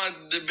 I don't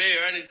want to debate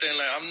or anything.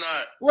 Like, I'm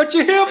not. What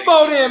you here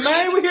for then,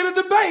 man? We here to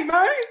debate,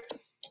 man.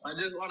 I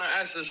just want to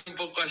ask a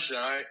simple question,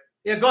 all right?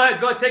 Yeah, go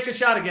ahead. Go ahead. Take a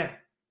shot again.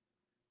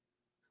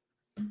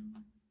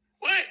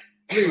 What?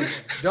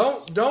 Please,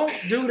 don't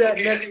do that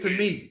next to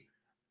me.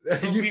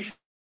 So before,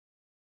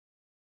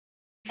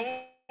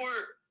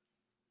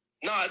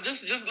 nah,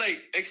 just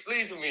like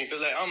explain to me, because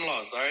like I'm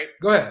lost, all right?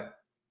 Go ahead.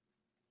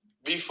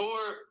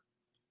 Before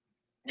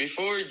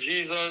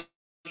Jesus,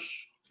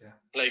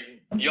 like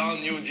y'all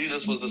knew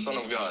Jesus was the Son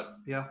of God.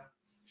 Yeah.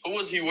 Who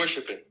was he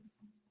worshiping?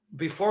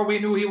 Before we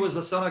knew he was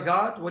the Son of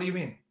God? What do you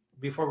mean?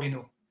 Before we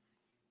knew.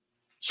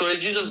 So is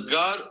Jesus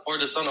God or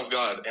the Son of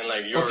God? And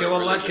like your okay, well,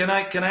 like,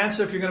 religion? can I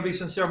answer? If you're going to be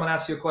sincere, I'm going to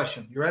ask you a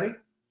question. You ready?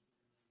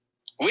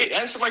 Wait,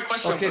 answer my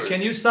question Okay, first.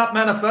 can you stop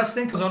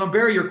manifesting? Because I'm going to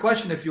bury your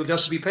question if you'll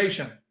just be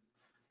patient.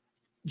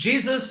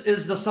 Jesus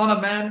is the Son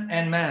of Man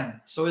and man.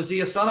 So is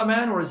he a son of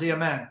man or is he a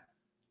man?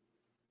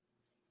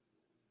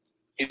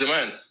 He's a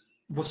man.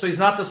 Well, so he's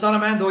not the Son of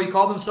Man, though he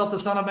called himself the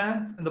Son of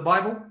Man in the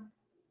Bible?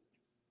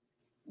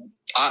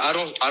 I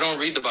don't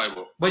read the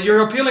Bible. But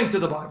you're appealing to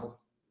the Bible.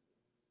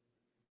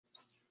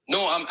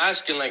 No, I'm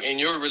asking, like, in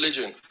your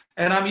religion.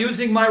 And I'm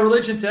using my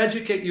religion to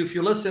educate you if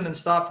you listen and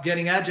stop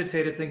getting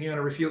agitated thinking you're going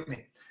to refute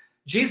me.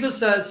 Jesus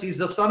says he's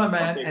the Son of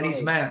Man and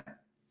he's man.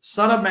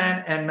 Son of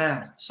Man and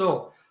man.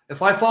 So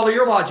if I follow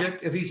your logic,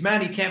 if he's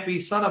man, he can't be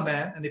Son of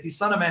Man. And if he's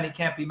Son of Man, he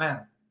can't be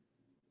man.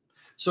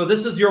 So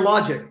this is your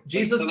logic.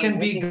 Jesus can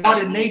be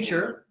God in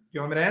nature.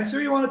 You want me to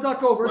answer? You want to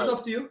talk over? It's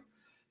up to you.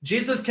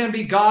 Jesus can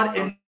be God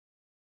in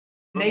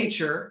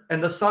nature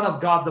and the Son of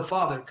God the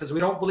Father, because we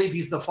don't believe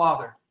he's the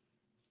Father.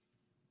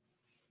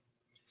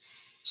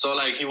 So,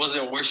 like, he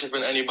wasn't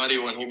worshiping anybody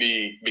when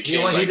he became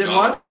he like did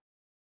God, what?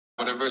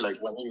 whatever,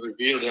 like when he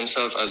revealed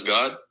himself as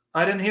God.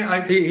 I didn't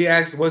hear. He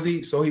asked, was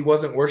he? So he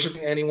wasn't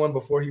worshiping anyone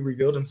before he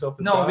revealed himself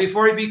as God? No,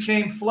 before he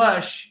became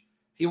flesh,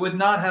 he would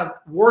not have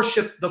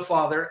worshipped the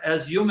Father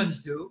as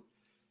humans do,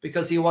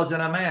 because he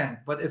wasn't a man.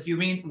 But if you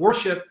mean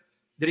worship,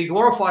 did he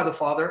glorify the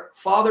Father?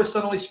 Father,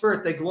 Son, Holy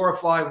Spirit, they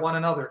glorify one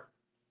another.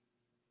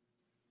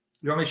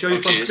 You want me to show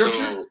you from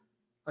Scripture?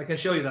 I can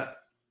show you that.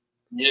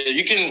 Yeah,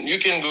 you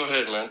can go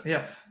ahead, man.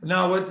 Yeah.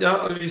 Now,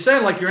 what you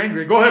saying? Like you're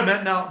angry? Go ahead,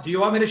 man. Now, do you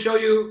want me to show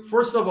you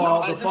first of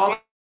all the Father?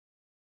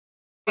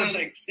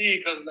 Like, see,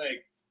 because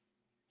like,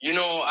 you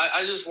know,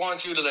 I just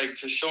want you to like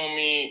to show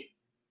me.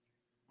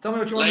 Tell me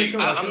what you want me to show.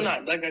 I'm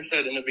not, like I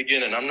said in the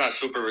beginning, I'm not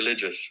super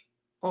religious.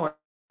 Oh,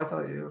 I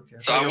thought you. Okay.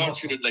 So I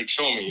want you to like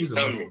show me.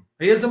 Tell me.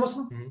 He is a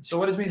Muslim. Mm-hmm. So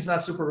what does it mean he's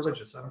not super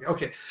religious?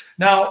 Okay.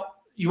 Now,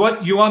 you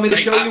want me to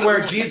show you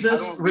where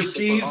Jesus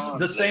receives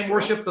the same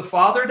worship the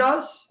Father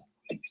does?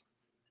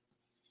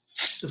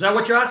 Is that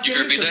what you're asking?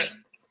 You that?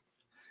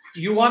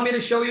 You want me to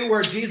show you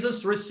where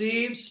Jesus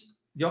receives?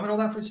 You want me to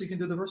hold that for you so you can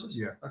do the verses?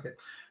 Yeah. Okay.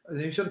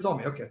 You should have told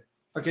me. Okay.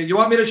 Okay. You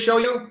want me to show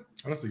you?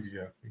 Honestly,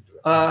 yeah. You can do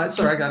that.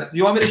 Sorry, I got it.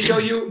 You want me to show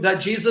you that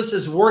Jesus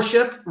is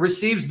worship,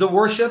 receives the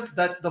worship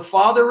that the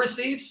Father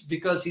receives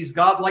because he's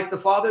God like the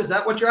Father? Is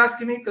that what you're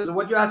asking me? Because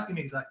what you're asking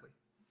me exactly?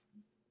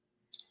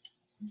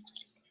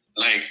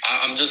 Like,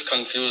 I'm just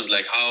confused.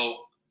 Like how,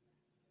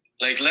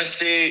 like, let's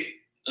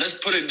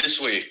put it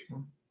this way.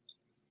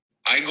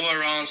 I go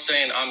around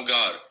saying I'm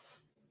God,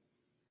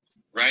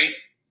 right?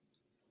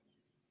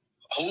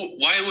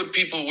 Why would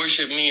people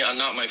worship me and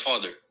not my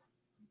Father?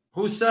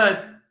 Who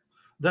said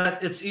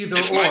that it's either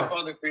if or? My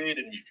Father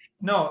created me.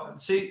 No,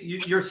 see,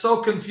 you're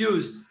so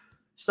confused.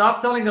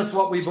 Stop telling us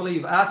what we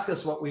believe. Ask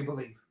us what we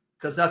believe,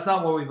 because that's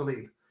not what we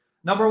believe.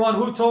 Number one,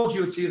 who told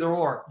you it's either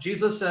or?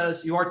 Jesus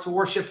says you are to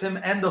worship him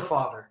and the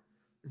Father.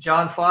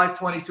 John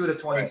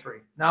 5:22-23.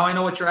 Right. Now I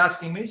know what you're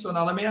asking me, so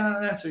now let me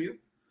answer you.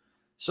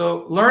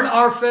 So learn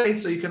our faith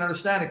so you can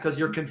understand it, because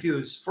you're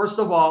confused. First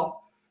of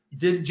all,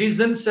 Jesus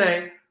didn't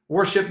say,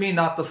 worship me,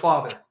 not the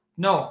Father.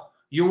 No,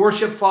 you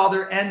worship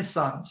Father and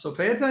Son. So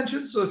pay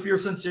attention. So if you're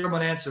sincere, I'm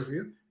going to answer for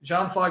you.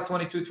 John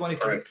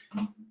 5:22-23. Right.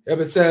 Yep,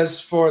 it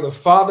says, for the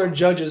Father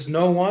judges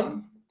no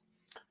one,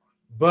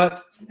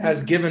 but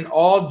has given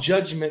all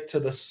judgment to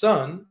the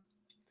Son,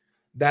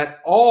 that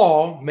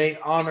all may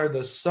honor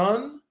the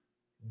Son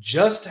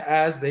just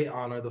as they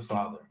honor the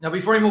Father. Now,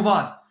 before you move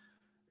on,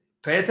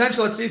 pay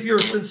attention. Let's see if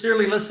you're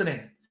sincerely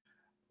listening.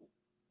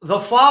 The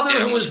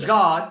Father, who is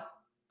God,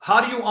 how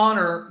do you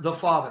honor the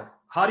Father?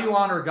 How do you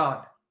honor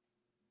God?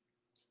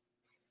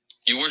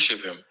 You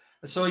worship him.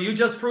 So you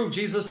just proved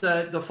Jesus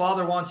said the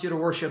Father wants you to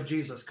worship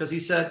Jesus, because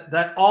he said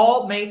that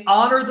all may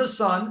honor the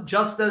Son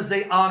just as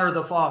they honor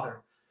the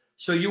Father.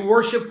 So you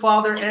worship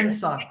Father and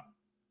Son.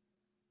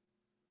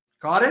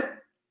 Got it?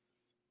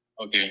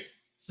 Okay.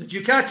 Did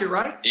you catch it,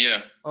 right?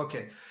 Yeah.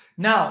 Okay.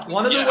 Now,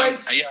 one of the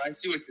ways... I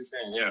see what you're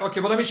saying, yeah. Okay,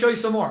 but let me show you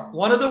some more.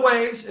 One of the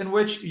ways in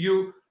which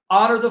you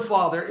honor the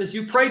Father is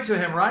you pray to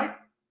him, right?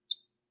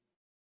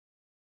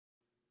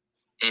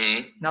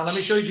 Mm-hmm. Now, let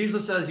me show you.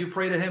 Jesus says you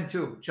pray to him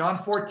too. John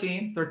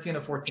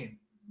 14:13-14.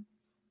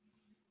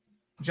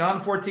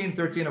 John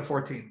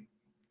 14:13-14.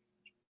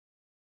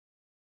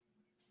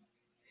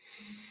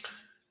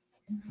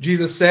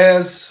 Jesus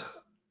says,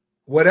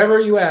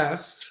 whatever you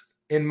ask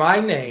in my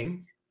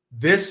name,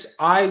 this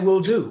I will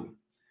do,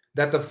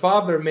 that the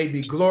Father may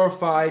be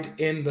glorified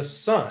in the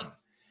Son.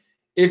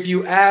 If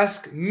you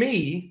ask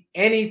me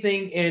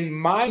anything in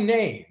my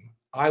name,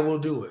 I will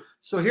do it.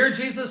 So here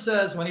Jesus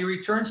says, when he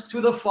returns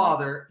to the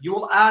Father, you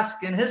will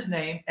ask in his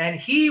name, and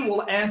he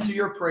will answer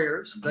your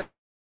prayers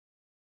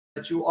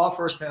that you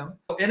offer him.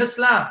 In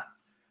Islam,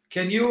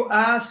 can you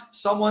ask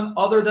someone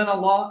other than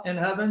Allah in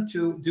heaven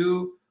to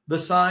do the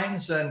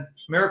signs and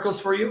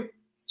miracles for you?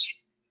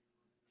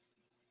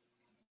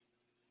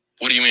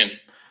 What do you mean?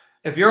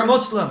 If you're a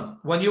Muslim,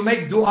 when you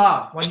make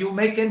dua, when you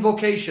make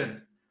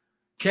invocation,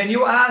 can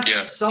you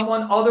ask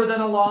someone other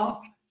than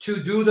Allah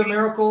to do the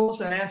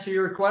miracles and answer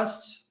your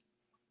requests?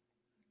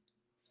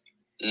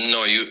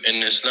 No,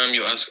 in Islam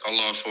you ask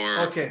Allah for...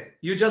 Okay,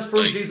 you just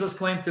proved Jesus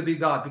claimed to be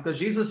God, because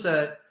Jesus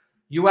said,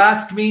 you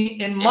ask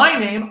me in my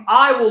name,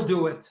 I will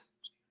do it.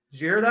 Did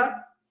you hear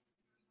that?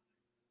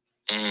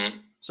 Mm-hmm.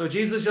 So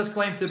Jesus just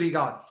claimed to be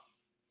God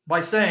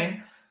by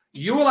saying,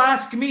 you will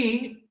ask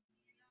me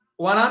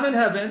when I'm in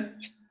heaven,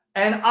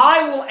 and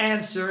I will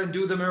answer and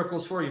do the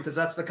miracles for you, because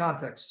that's the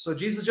context. So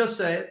Jesus just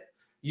said,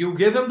 you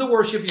give him the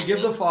worship, you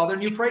give the Father,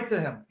 and you pray to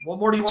him. What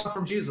more do you want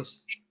from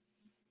Jesus?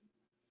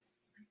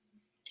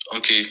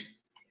 Okay,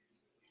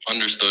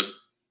 understood.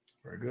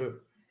 Very good.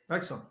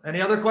 Excellent. Any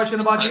other question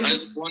about Jesus?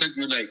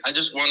 I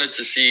just wanted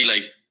to see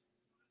like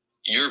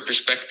your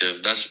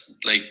perspective. That's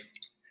like,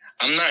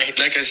 I'm not,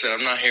 like I said,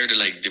 I'm not here to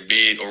like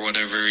debate or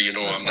whatever. You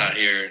know, I'm not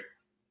here.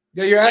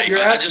 Yeah,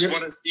 I just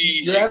want to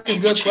see. You're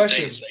asking good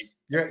questions.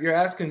 You're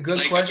asking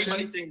good questions.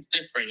 Everything's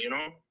different, you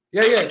know.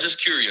 Yeah. I'm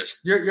just curious.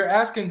 You're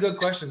asking good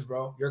questions,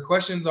 bro. Your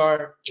questions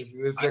are,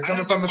 if they're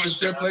coming from a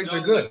sincere place,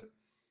 they're good.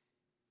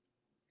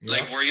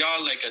 Like, were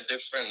y'all like a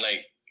different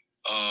like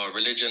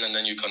religion and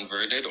then you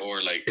converted, or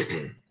like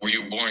were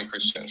you born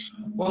Christians?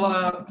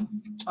 Well,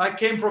 I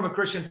came from a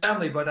Christian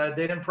family, but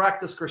they didn't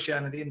practice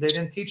Christianity and they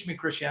didn't teach me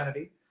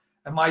Christianity.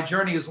 And my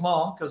journey is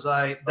long, because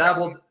I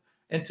dabbled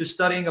into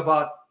studying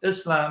about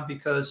Islam,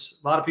 because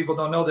a lot of people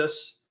don't know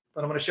this,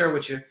 but I'm going to share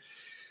with you.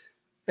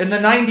 In the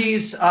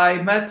 90s,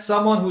 I met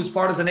someone who's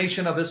part of the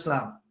Nation of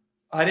Islam.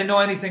 I didn't know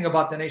anything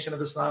about the Nation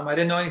of Islam. I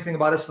didn't know anything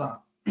about Islam.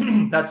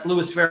 That's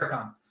Louis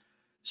Farrakhan.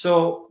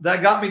 So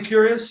that got me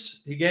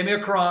curious. He gave me a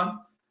Quran,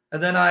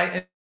 and then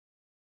I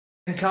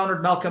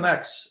encountered Malcolm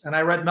X, and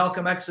I read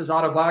Malcolm X's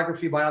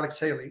autobiography by Alex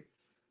Haley.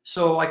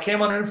 So I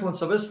came under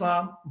influence of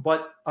Islam,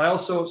 but I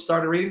also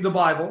started reading the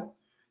Bible.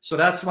 So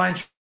that's my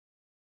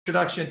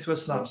introduction to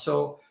Islam.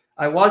 So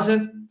I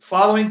wasn't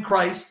following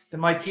Christ in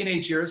my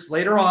teenage years.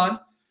 Later on,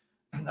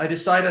 I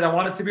decided I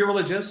wanted to be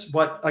religious,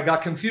 but I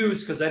got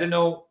confused because I didn't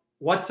know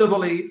what to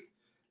believe,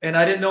 and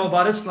I didn't know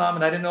about Islam,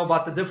 and I didn't know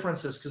about the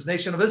differences, because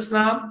Nation of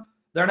Islam,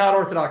 they're not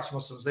Orthodox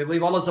Muslims. They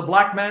believe Allah's a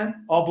black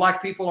man. All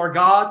black people are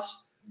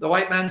gods. The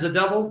white man's a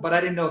devil, but I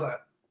didn't know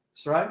that.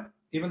 That's right.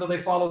 Even though they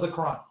follow the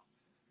Quran.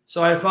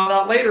 So I found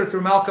out later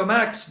through Malcolm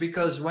X,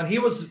 because when he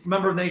was a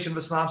member of Nation of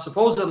Islam,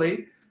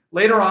 supposedly,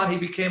 later on, he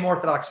became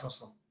Orthodox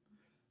Muslim.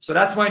 So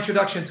that's my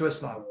introduction to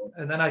Islam.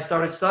 And then I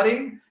started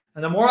studying.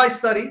 And the more I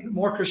studied, the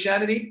more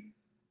Christianity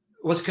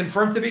was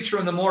confirmed to be true,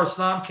 and the more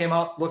Islam came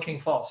out looking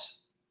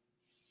false.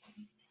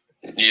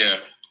 Yeah.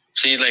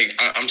 See, like,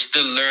 I'm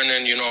still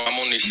learning, you know, I'm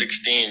only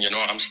 16, you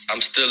know,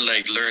 I'm still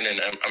like learning.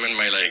 I'm in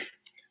my like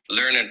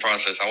learning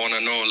process. I want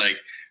to know like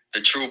the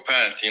true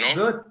path, you know?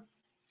 Good.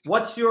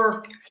 What's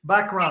your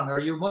background? Are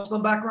you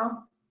Muslim background?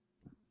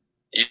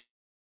 Yeah,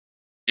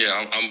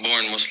 Yeah, I'm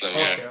born Muslim.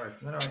 Okay, Yeah.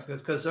 all right, good.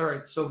 Because all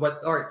right, so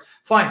but all right,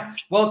 fine.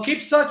 Well,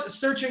 keep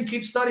searching,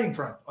 keep studying,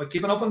 friend. Or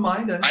keep an open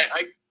mind. And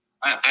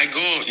I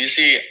go. You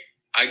see,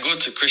 I go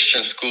to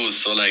Christian schools,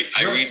 so like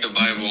I read the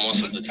Bible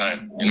most of the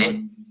time. You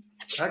know.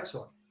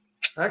 Excellent,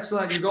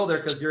 excellent. You go there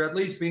because you're at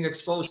least being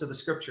exposed to the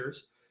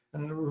scriptures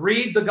and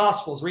read the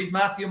Gospels. Read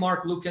Matthew,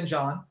 Mark, Luke, and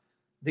John.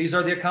 These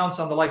are the accounts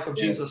on the life of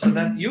Jesus, and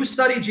then you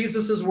study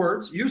Jesus's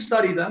words. You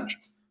study them,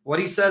 what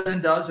he says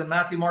and does in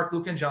Matthew, Mark,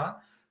 Luke, and John.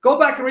 Go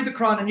back and read the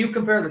Quran and you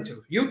compare the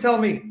two. You tell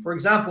me, for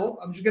example,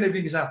 I'm just going to give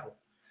you an example.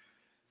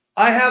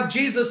 I have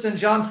Jesus in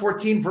John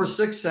 14, verse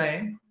 6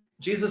 saying,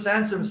 Jesus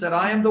answered and said,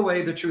 I am the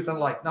way, the truth, and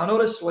life. Now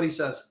notice what he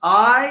says.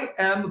 I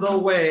am the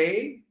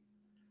way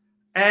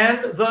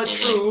and the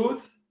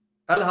truth,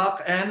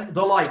 al-haq, and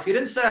the life. He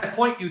didn't say, I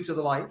point you to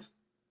the life.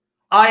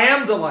 I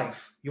am the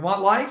life. You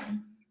want life?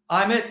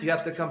 I'm it. You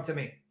have to come to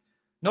me.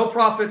 No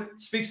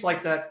prophet speaks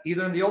like that,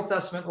 either in the Old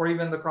Testament or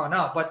even in the Quran.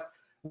 Now, but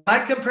when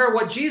I compare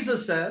what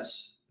Jesus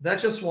says,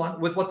 that's just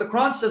one, with what the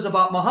Quran says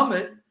about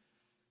Muhammad,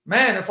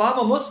 man, if I'm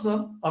a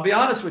Muslim, I'll be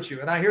honest with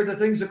you, and I hear the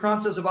things the Quran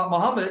says about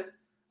Muhammad,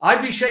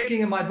 I'd be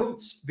shaking in my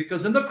boots.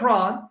 Because in the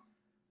Quran,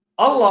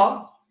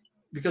 Allah,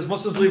 because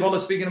Muslims believe Allah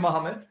is speaking to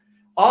Muhammad,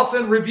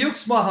 often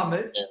rebukes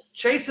Muhammad,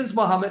 chastens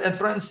Muhammad, and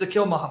threatens to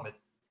kill Muhammad.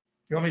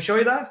 You want me to show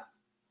you that?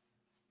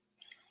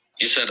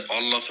 You said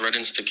Allah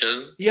threatens to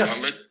kill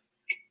Muhammad?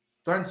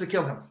 Threatens to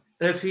kill him.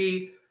 If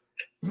he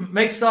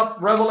makes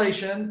up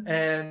revelation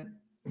and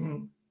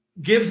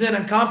gives in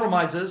and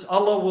compromises,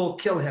 Allah will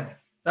kill him.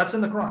 That's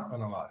in the Quran.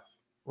 Unalive.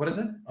 What is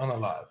it?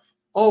 Unalive.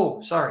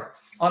 Oh, sorry.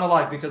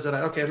 Unalive because of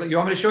that. Okay, you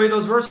want me to show you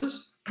those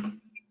verses?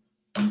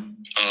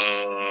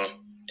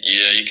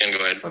 Yeah, you can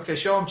go ahead. Okay,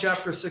 show him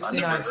chapter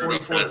 69,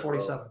 44 to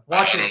 47.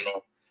 Watch it.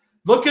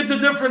 Look at the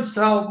difference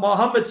to how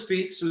Muhammad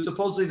speaks, who's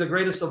supposedly the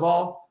greatest of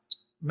all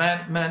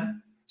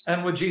men,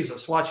 and with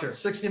Jesus. Watch here.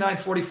 69,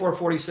 44,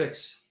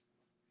 46.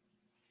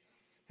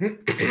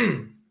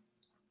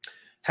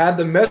 Had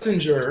the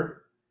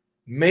messenger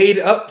made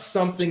up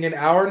something in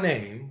our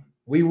name,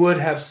 we would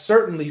have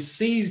certainly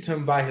seized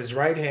him by his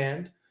right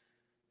hand,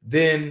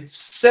 then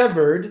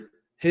severed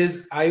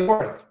his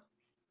aorta.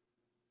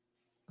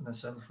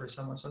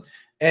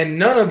 And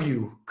none of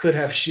you could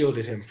have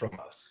shielded him from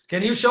us.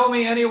 Can you show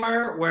me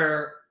anywhere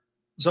where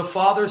the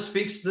Father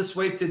speaks this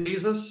way to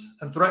Jesus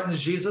and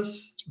threatens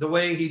Jesus the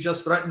way he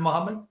just threatened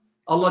Muhammad?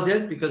 Allah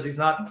did, because he's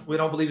not, we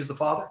don't believe he's the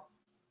Father.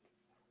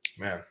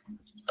 Man.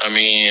 I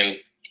mean,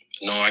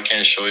 no, I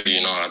can't show you.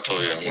 You know, I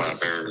told you I'm not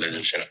very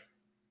religious, you know.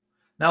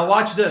 Now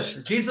watch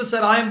this. Jesus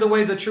said, I am the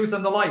way, the truth,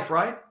 and the life,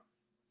 right?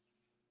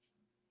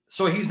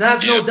 So he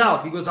has no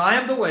doubt. He goes, I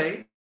am the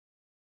way.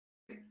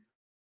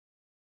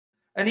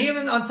 And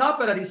even on top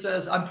of that, he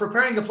says, I'm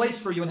preparing a place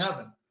for you in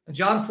heaven. In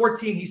John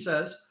 14, he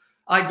says,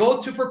 I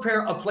go to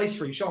prepare a place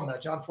for you. Show him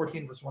that. John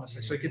 14, verse 1 and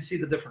 6. So you can see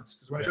the difference.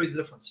 Because we're going to show you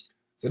the difference.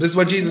 So this is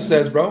what Jesus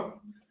says, bro.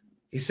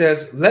 He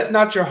says, let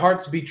not your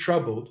hearts be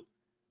troubled.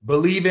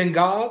 Believe in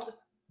God.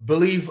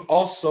 Believe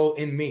also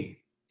in me.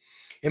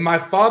 In my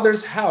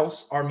Father's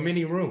house are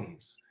many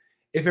rooms.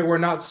 If it were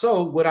not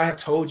so, would I have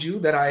told you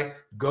that I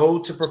go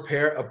to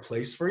prepare a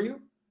place for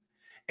you?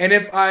 And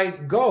if I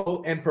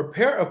go and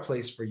prepare a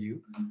place for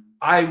you,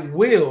 I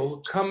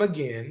will come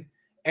again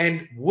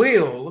and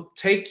will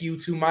take you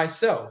to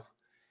myself,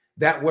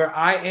 that where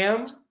I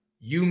am,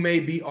 you may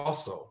be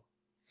also.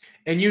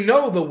 And you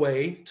know the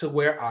way to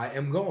where I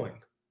am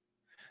going.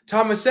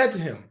 Thomas said to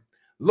him,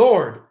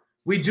 Lord,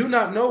 we do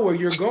not know where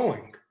you're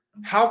going.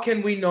 How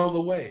can we know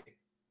the way?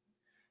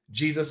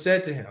 Jesus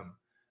said to him,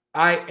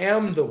 I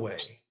am the way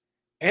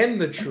and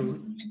the truth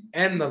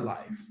and the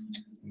life.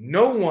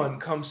 No one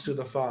comes to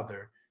the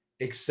Father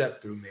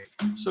except through me.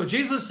 So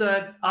Jesus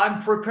said,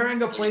 I'm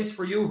preparing a place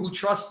for you who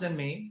trust in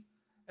me,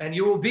 and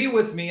you will be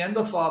with me and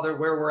the Father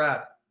where we're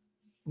at.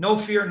 No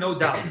fear, no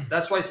doubt.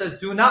 That's why he says,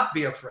 do not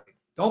be afraid.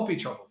 Don't be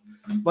troubled.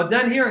 But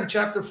then here in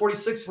chapter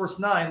 46, verse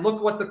 9,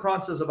 look what the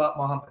Quran says about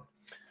Muhammad.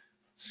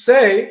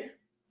 Say,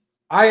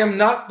 I am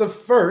not the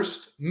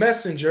first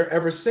messenger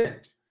ever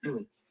sent,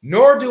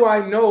 nor do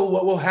I know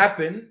what will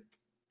happen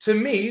to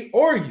me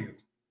or you.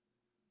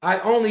 I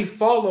only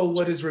follow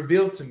what is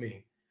revealed to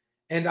me,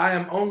 and I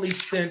am only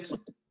sent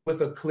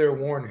with a clear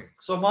warning.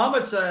 So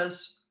Muhammad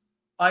says,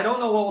 I don't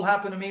know what will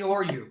happen to me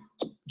or you.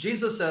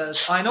 Jesus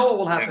says, I know what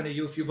will happen to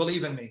you if you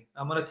believe in me.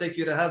 I'm going to take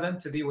you to heaven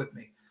to be with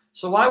me.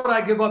 So why would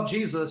I give up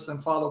Jesus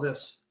and follow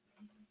this?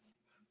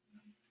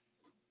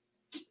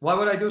 Why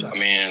would I do that? I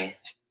mean,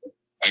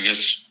 I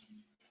guess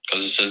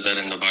because it says that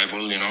in the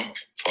Bible, you know,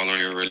 follow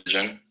your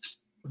religion.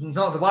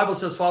 No, the Bible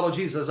says follow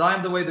Jesus. I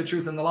am the way, the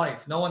truth, and the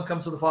life. No one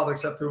comes to the Father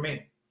except through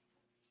me.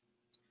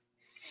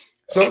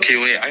 So,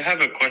 okay, wait, I have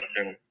a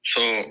question.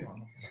 So,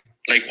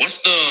 like,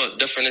 what's the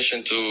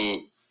definition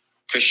to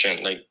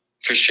Christian, like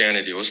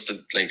Christianity? What's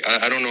the, like,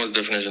 I don't know the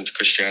definition to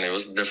Christianity.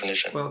 What's the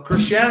definition? Well,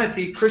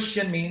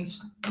 Christian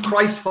means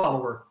Christ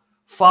follower,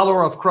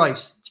 follower of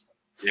Christ,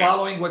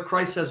 following what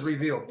Christ has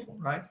revealed,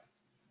 right?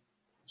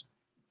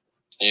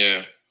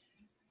 Yeah.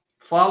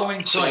 Following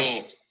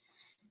Christ. So,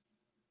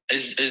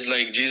 is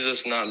like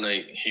Jesus not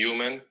like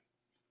human?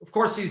 Of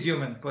course he's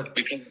human, but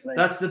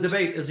that's the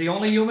debate. Is he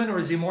only human or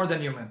is he more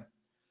than human?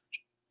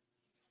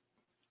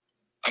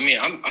 I mean,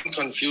 I'm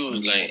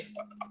confused. Like,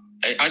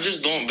 I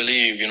just don't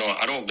believe, you know,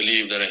 I don't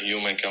believe that a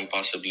human can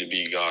possibly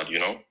be God, you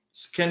know?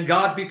 Can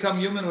God become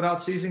human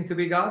without ceasing to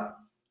be God?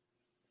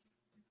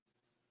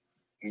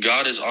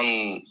 God is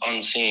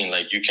unseen.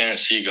 Like, you can't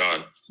see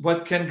God.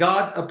 But can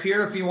God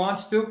appear if he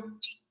wants to?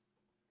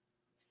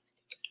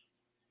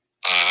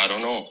 I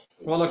don't know.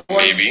 Well,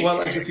 maybe.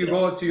 Well, if you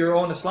go to your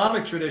own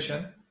Islamic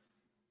tradition,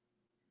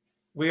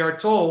 we are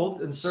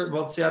told in certain,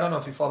 well, see, I don't know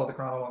if you follow the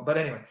Quran, but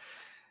anyway,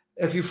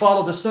 if you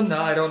follow the Sunnah,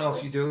 I don't know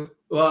if you do.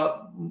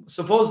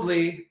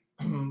 Supposedly,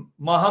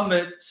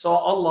 Muhammad saw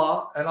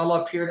Allah and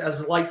Allah appeared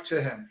as light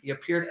to him. He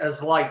appeared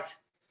as light.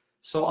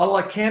 So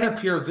Allah can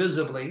appear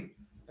visibly.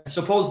 And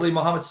supposedly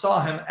Muhammad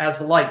saw him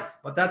as light,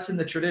 but that's in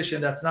the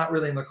tradition. That's not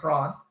really in the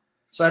Quran.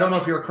 So I don't know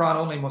if you're a Quran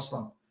only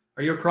Muslim.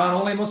 Are you a Quran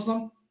only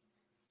Muslim?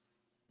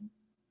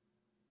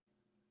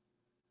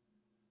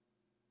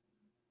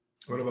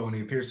 What about when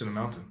he appears to the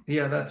mountain?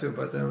 Yeah, that too.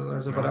 But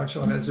there's a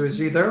potential. Is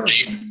he there?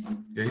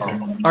 Yeah, he's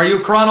there. Are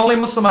you Quran only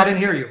Muslim? I didn't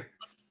hear you.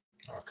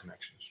 Our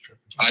connection is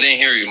tripping. I didn't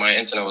hear you. My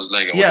internet was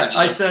lagging. Yeah,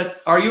 I said,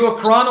 are you a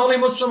Quran only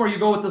Muslim or you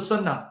go with the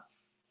Sunnah?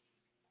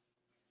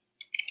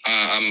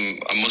 I'm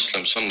a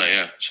Muslim, Sunnah,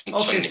 yeah.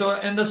 Okay, Sunni. so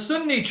in the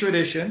Sunni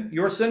tradition,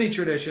 your Sunni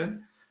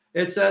tradition,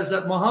 it says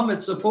that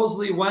Muhammad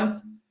supposedly went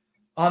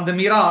on the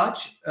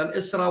Miraj,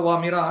 Al-Isra wa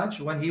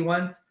Miraj, when he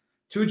went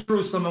to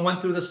Jerusalem and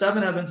went through the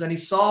 7 heavens, and he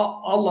saw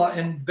Allah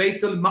in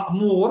Bayt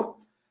al-Ma'mur,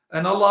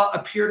 and Allah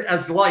appeared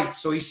as light.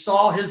 So he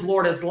saw his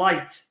Lord as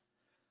light.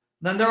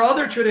 Then there are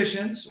other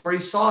traditions where he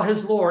saw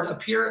his Lord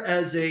appear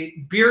as a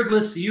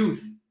beardless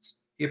youth.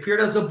 He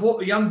appeared as a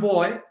young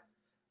boy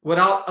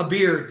without a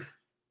beard.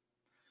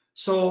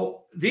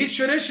 So these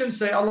traditions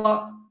say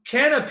Allah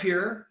can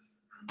appear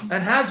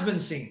and has been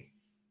seen.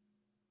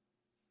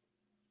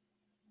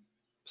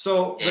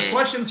 So the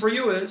question for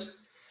you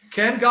is,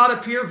 can God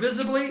appear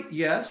visibly?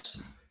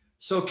 Yes.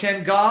 So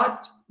can God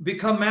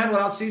become man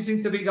without ceasing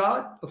to be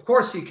God? Of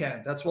course he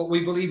can. That's what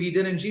we believe he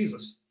did in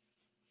Jesus.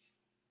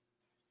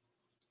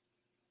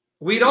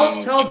 We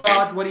don't tell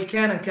God what he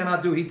can and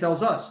cannot do. He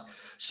tells us.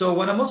 So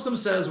when a Muslim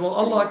says, well,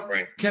 Allah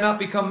cannot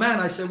become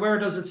man, I say, where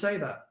does it say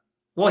that?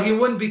 Well, he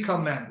wouldn't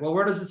become man. Well,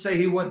 where does it say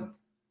he wouldn't?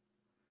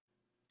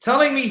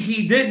 Telling me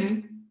he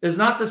didn't is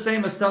not the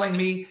same as telling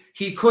me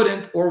he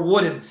couldn't or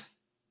wouldn't.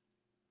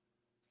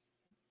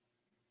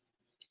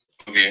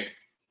 Okay.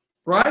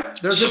 Right?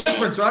 There's a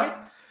difference, right?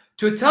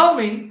 To tell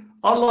me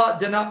Allah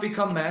did not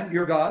become man,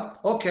 you're God.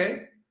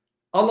 Okay.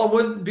 Allah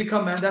wouldn't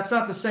become man. That's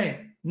not the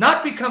same.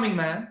 Not becoming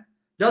man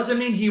doesn't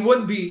mean he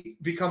wouldn't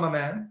become a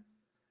man,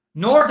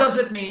 nor does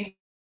it mean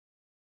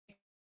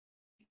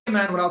a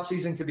man without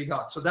ceasing to be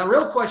God. So that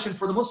real question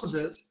for the Muslims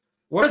is,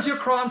 what does your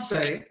Quran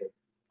say?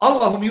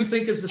 Allah, whom you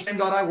think is the same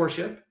God I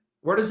worship,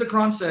 where does the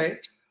Quran say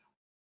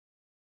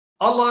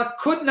Allah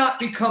could not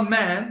become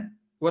man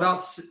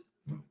without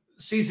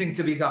ceasing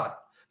to be God?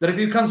 That if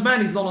he becomes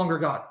man, he's no longer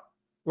God.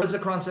 Where does the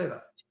Quran say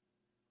that?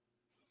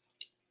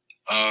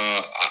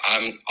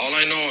 All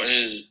I know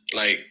is,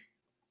 like,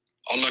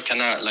 Allah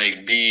cannot,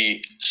 like,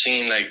 be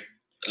seen, like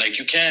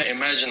you can't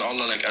imagine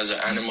Allah like as an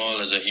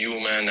animal, as a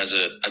human, as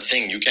a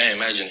thing. You can't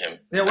imagine him.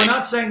 Yeah, we're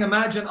not saying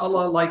imagine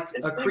Allah like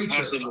a creature.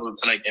 It's impossible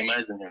to, like,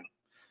 imagine him.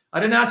 I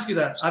didn't ask you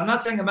that. I'm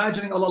not saying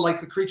imagining Allah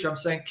like a creature. I'm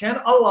saying, can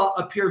Allah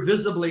appear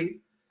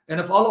visibly? And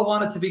if Allah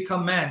wanted to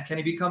become man, can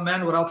he become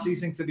man without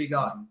ceasing to be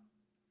God?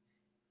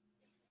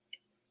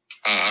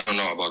 I don't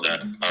know about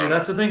that. See,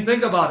 that's the thing.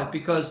 Think about it,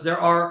 because there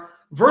are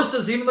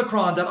verses, even in the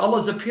Quran, that Allah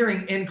is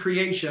appearing in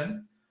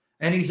creation,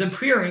 and he's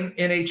appearing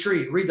in a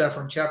tree. Read that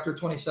from chapter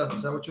 27.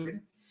 Is that what you're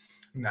reading?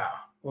 No.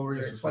 What were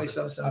you reading?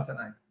 27, 7 to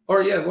 9.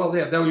 Or yeah, well,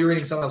 yeah, that you're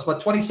reading something else.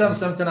 But 27,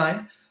 7 to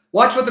 9.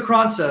 Watch what the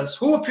Quran says.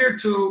 Who appeared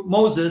to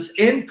Moses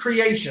in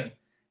creation,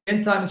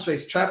 in time and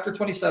space? Chapter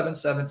 27,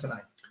 7 to 9.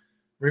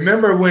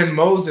 Remember when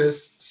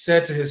Moses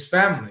said to his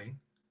family,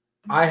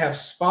 I have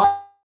spotted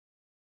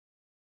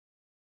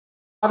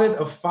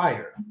a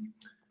fire.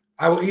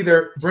 I will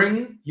either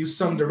bring you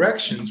some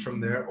directions from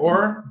there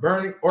or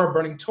a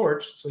burning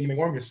torch so you may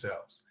warm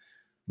yourselves.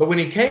 But when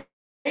he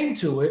came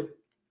to it,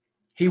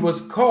 he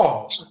was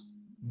called,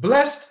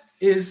 blessed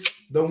is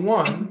the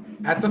one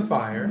at the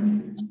fire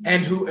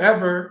and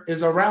whoever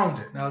is around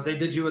it. Now they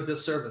did you a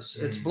disservice.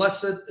 It's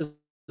blessed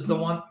is the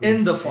one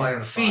in the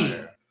fire. Feed.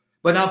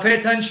 But now pay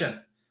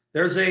attention.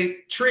 There's a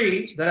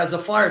tree that has a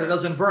fire that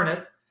doesn't burn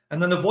it. And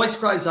then the voice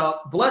cries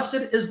out,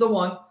 blessed is the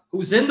one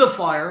who's in the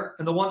fire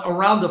and the one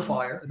around the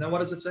fire. And then what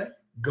does it say?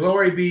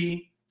 Glory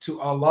be to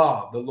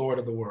Allah, the Lord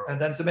of the world. And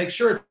then to make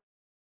sure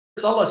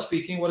it's Allah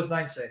speaking, what does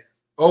 9 say?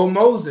 O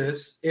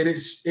Moses, it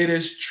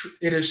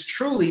is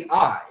truly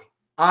I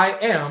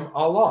am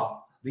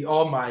Allah, the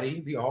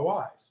Almighty, the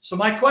All-Wise. So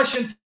my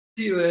question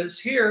to you is,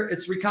 here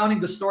it's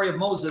recounting the story of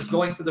Moses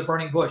going to the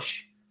burning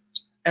bush.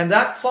 And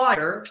that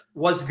fire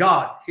was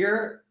God.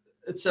 Here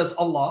it says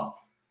Allah.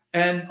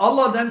 And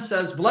Allah then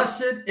says,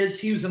 blessed is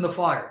he who's in the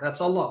fire.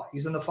 That's Allah.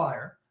 He's in the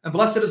fire. And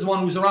blessed is the one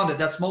who's around it.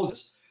 That's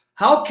Moses.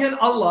 How can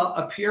Allah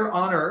appear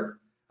on earth,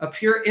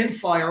 appear in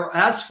fire, or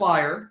as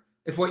fire,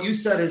 if what you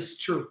said is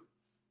true?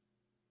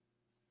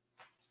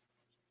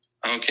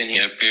 How can he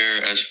appear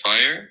as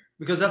fire?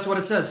 Because that's what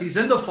it says. He's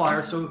in the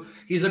fire, so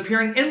he's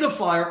appearing in the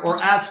fire or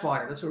as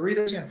fire. Let's read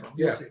it again from.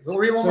 Yeah. We'll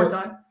read one more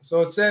time.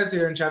 So it says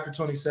here in chapter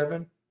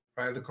 27,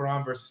 right, the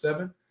Quran, verse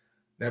 7,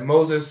 that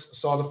Moses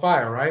saw the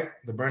fire, right,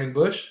 the burning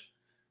bush.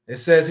 It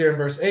says here in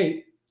verse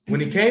 8, when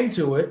he came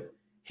to it,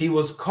 he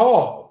was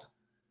called.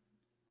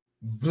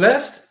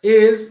 Blessed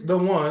is the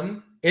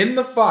one in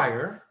the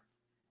fire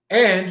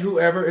and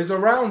whoever is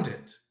around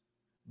it.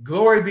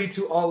 Glory be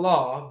to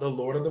Allah, the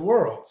Lord of the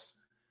worlds.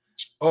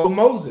 O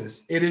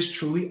Moses, it is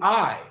truly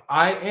I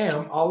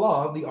am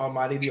Allah, the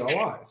Almighty, the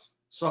All-Wise.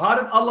 So how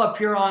did Allah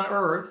appear on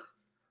earth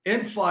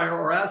in fire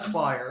or as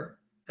fire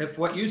if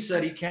what you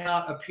said he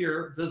cannot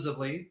appear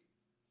visibly?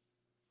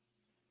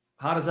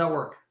 How does that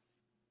work?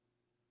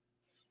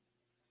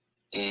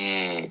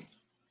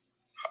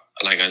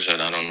 Like I said,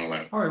 I don't know,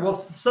 man. All right, well,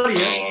 study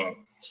it.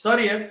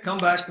 Study it. Come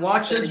back.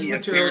 Watch his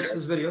materials,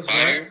 his videos.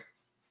 Fire.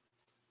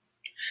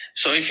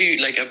 So if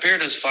he like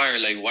appeared as fire,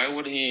 like why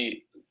would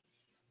he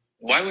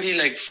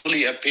like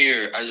fully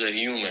appear as a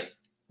human?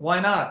 Why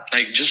not?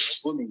 Like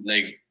just fully,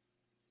 like.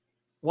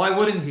 Why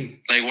wouldn't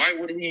he? Like why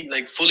wouldn't he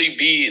like fully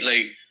be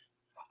like?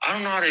 I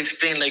don't know how to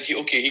explain. Like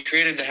he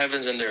created the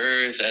heavens and the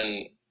earth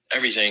and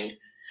everything,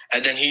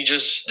 and then he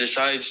just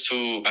decides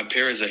to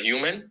appear as a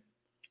human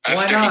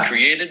after he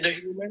created the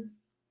human.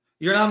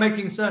 You're not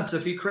making sense.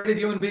 If he created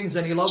human beings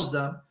and he loves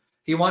them,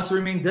 he wants to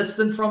remain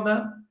distant from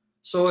them.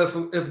 So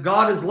if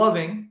God is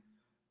loving,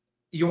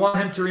 you want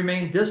him to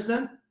remain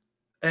distant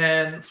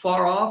and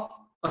far off,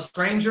 a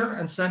stranger,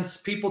 and sends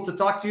people to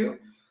talk to you?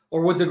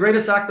 Or would the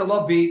greatest act of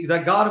love be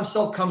that God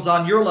himself comes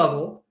on your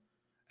level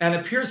and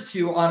appears to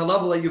you on a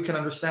level that you can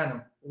understand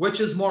him? Which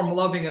is more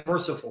loving and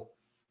merciful?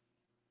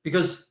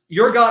 Because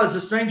your God is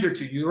a stranger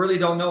to you. You really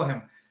don't know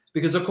him.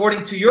 Because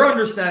according to your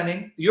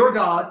understanding, your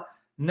God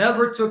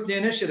never took the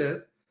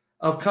initiative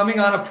of coming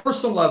on a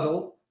personal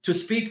level to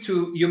speak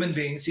to human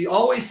beings. He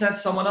always sent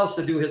someone else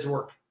to do his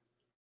work.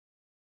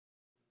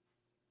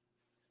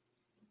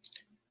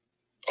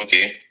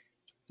 Okay.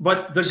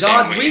 But the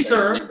God we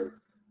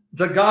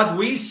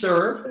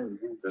serve,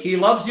 he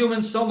loves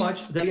humans so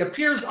much that he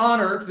appears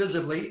on earth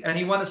visibly, and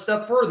he went a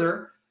step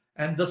further,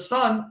 and the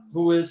Son,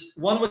 who is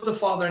one with the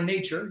Father in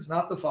nature, is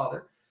not the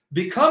Father,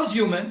 becomes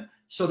human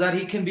so that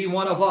he can be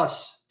one of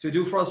us to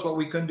do for us what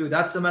we couldn't do.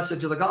 That's the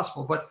message of the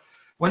gospel. But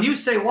when you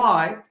say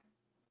why,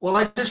 well,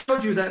 I just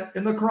showed you that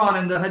in the Quran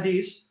and the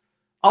Hadith,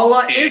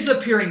 Allah is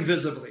appearing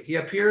visibly. He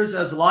appears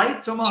as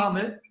light to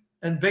Muhammad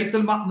and Bayt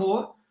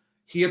al-Ma'mur.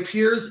 He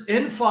appears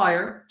in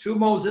fire to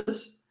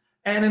Moses.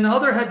 And in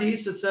other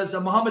hadiths, it says that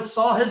Muhammad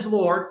saw his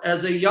Lord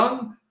as a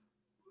youth,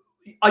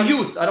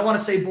 I don't want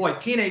to say boy,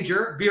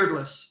 teenager,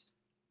 beardless.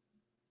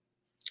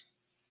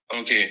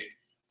 Okay.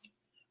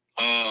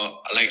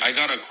 Like I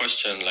got a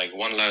question, like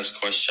one last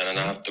question, and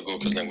I have to go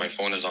because like my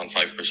phone is on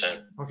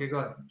 5%. Okay, go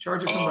ahead.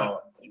 Charge it. Come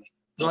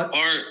back.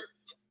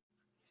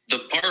 The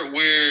part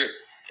where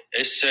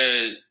it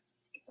says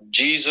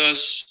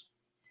Jesus,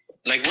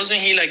 like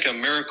wasn't he like a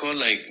miracle,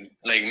 like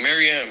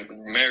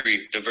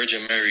Mary, the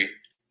Virgin Mary?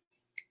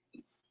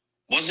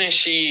 Wasn't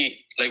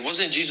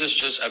Jesus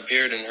just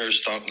appeared in her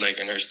stomach, like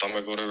in her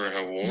stomach, whatever, in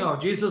her womb? No,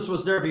 Jesus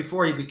was there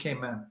before he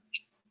became man.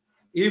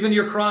 Even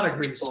your Quran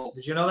agrees.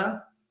 Did you know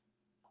that?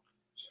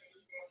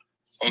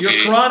 Okay. Your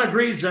Quran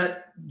agrees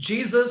that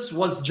Jesus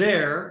was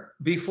there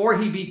before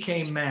he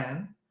became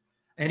man,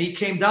 and he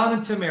came down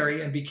into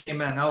Mary and became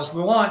man. Now, if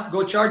we want,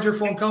 go charge your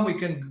phone, come, we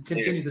can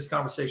continue this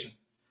conversation,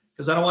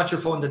 because I don't want your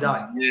phone to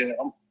die.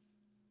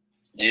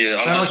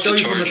 Yeah. I'll show you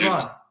from the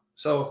Quran.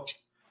 So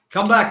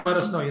come back, let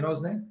us know. You know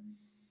his name?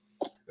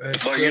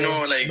 But you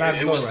know, like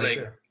it was right like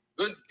there.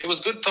 Good. It was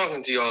good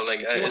talking to y'all.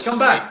 Like, come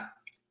back.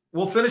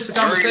 We'll finish the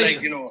conversation. Very,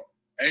 like, you know,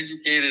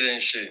 educated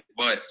and shit.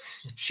 But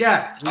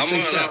Shat. We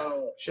say shat.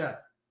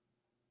 Shat.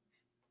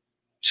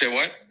 Say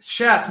what?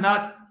 Shat,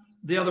 not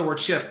the other word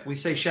ship. We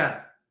say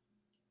shat.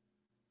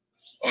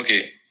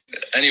 Okay.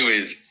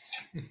 Anyways,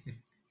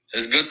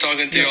 it's good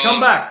talking to y'all.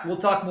 Come back. We'll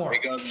talk more. May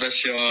God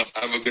bless y'all.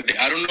 Have a good day.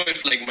 I don't know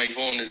if like my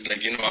phone is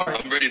like, you know,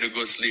 I'm ready to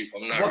go sleep.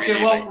 I'm not okay,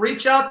 really, well, like,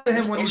 reach out to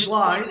him when he's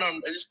live.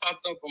 It just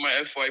popped up on my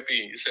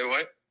FYP. You said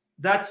what?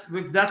 That's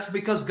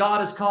because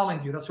God is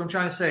calling you. That's what I'm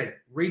trying to say.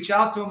 Reach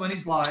out to him when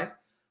he's live.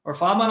 Or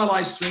if I'm on a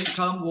live stream,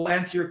 come, we'll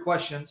answer your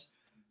questions.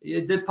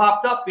 It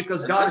popped up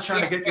because God is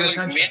trying to get your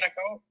attention. Main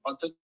account on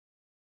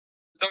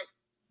TikTok?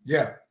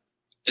 Yeah.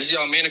 This is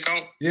your main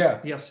account? Yeah.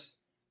 Yes.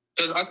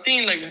 Because I've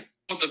seen like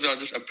both of y'all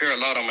just appear a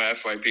lot on my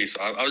FYP.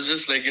 So I was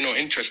just like, you know,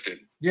 interested.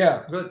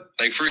 Yeah. Good.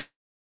 Like for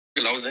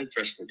real, I was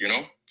interested, you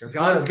know?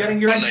 God is getting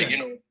your attention. Like, you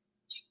know,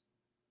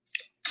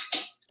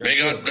 may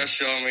God bless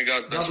y'all. May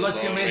God bless God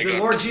bless you. May the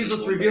Lord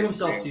Jesus reveal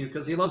himself to you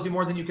because he loves you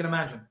more than you can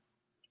imagine.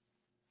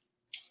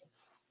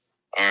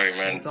 All right,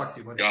 man. I'll talk to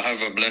you, buddy. Y'all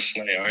have a blessed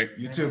night, all right?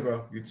 You too,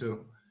 bro. You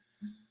too.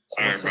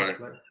 So what's up,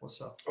 Blair?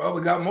 What's up? Well,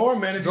 we got more,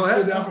 man. If you're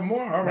still down for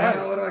more, all right.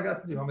 What do I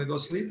got to do? Want me to go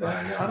sleep?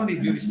 I don't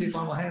need beauty sleep.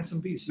 I'm a handsome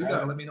beast. You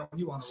gotta let me know when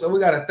you want to. So we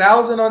got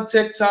 1,000 on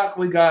TikTok.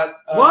 We got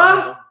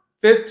what?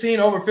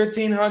 over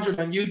 1,500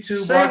 on YouTube.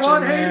 Say watching,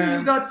 what? Man. Hey,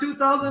 you got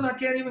 2,000. I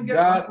can't even get.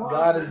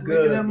 God is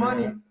good. That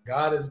money.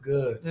 God is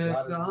good.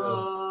 It's God is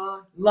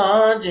good.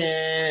 Launching.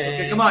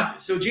 Okay, come on.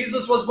 So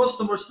Jesus was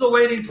Muslim. We're still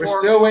waiting for. We're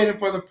still waiting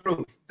for the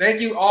proof.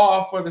 Thank you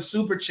all for the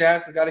super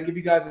chats. I got to give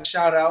you guys a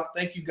shout out.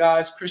 Thank you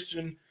guys,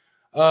 Christian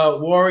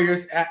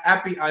warriors.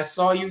 Appy, I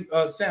saw you.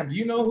 Sam, do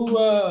you know who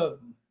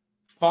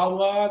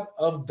Fawad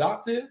of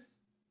Dots is?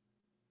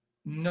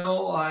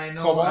 No, I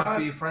know.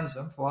 Appy friends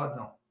him. Fawad,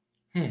 no.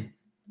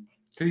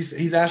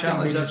 He's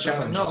asking me to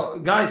challenge. No,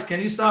 guys,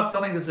 can you stop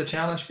telling us to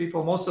challenge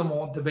people? Most of them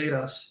won't debate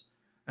us,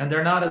 and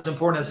they're not as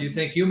important as you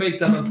think. You make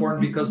them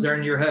important because they're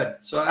in your head.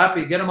 So,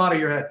 Appy, get them out of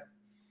your head.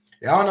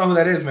 Yeah, I don't know who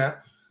that is, man.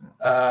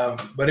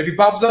 But if he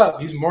pops up,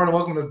 he's more than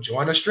welcome to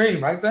join a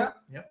stream, right, Sam?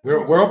 Yep.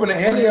 We're open to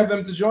any of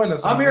them to join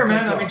us. I'm here,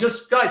 man. I mean,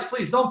 just guys,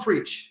 please don't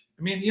preach.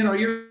 I mean, you know,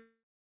 you're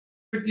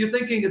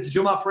thinking it's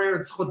Jummah prayer,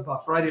 it's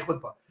khutbah, Friday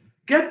khutbah.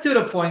 Get to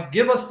the point.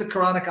 Give us the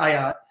Quranic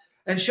ayat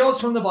and show us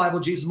from the Bible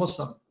Jesus is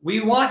Muslim. We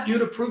want you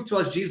to prove to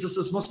us Jesus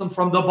is Muslim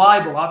from the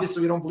Bible.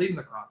 Obviously, we don't believe in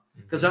the Quran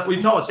because that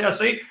we tell us, yeah,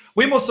 see,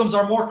 we Muslims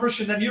are more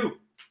Christian than you.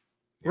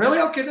 Yeah. Really?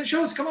 Okay, then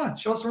show us. Come on,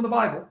 show us from the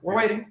Bible. We're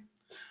waiting.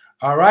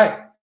 All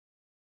right.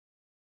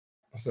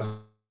 So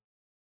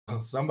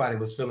somebody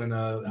was feeling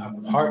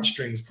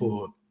heartstrings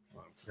pulled.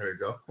 There you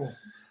go. Cool.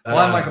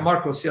 Well, Michael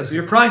Marcos, yeah. So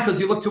you're crying because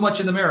you look too much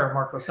in the mirror,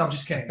 Marcos. No, I'm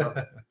just kidding.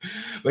 But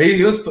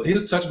he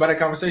was touched by that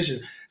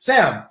conversation.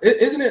 Sam,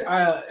 isn't it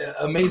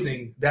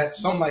amazing that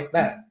something like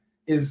that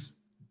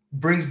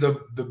brings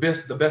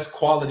the best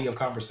quality of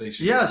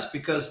conversation? Yes,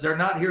 because they're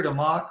not here to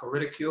mock or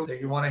ridicule.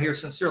 They want to hear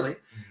sincerely.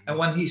 And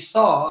when he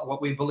saw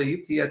what we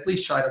believed, he at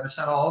least tried to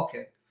understand. Oh,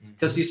 okay.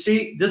 Because you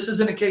see, this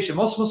is an indication.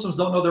 Most Muslims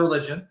don't know their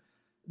religion.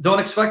 Don't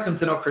expect them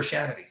to know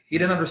Christianity. He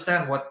didn't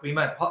understand what we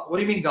meant. What do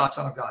you mean, God,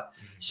 Son of God?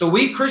 So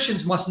we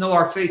Christians must know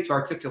our faith to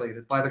articulate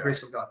it by the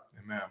grace of God.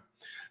 Amen.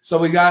 So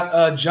we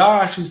got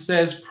Josh who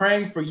says,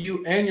 praying for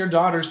you and your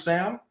daughter,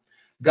 Sam.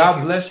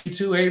 God bless you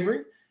too,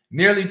 Avery.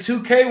 Nearly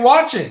 2K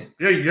watching.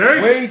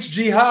 Yeah. Wage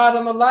jihad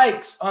on the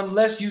likes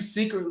unless you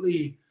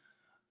secretly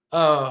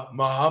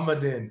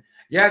Muhammadan.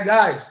 Yeah,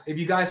 guys, if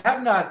you guys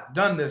have not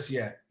done this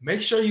yet,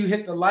 make sure you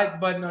hit the like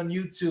button on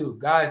YouTube.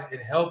 Guys,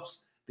 it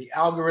helps the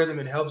algorithm.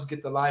 It helps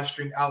get the live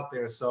stream out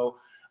there. So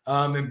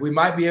and we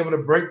might be able to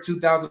break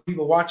 2,000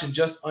 people watching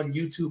just on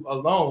YouTube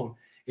alone.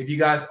 If you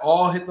guys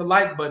all hit the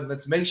like button,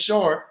 let's make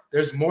sure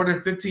there's more than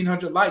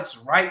 1,500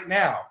 likes right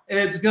now.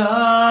 It's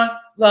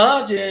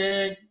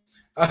GodLogic.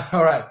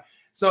 All right.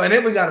 So, and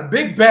then we got a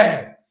big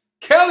bad.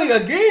 Kelly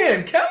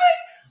again. Kelly?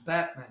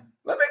 Batman.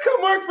 Let me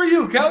come work for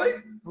you, Kelly.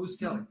 Who's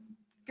Kelly?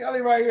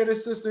 Kelly right here,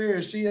 this sister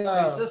here. She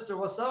hey sister,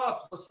 what's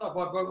up? What's up?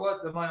 What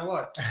am I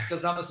what?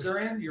 Because I'm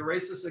Assyrian? You're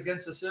racist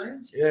against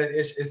Assyrians? Yeah,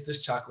 it's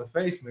this chocolate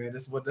face, man.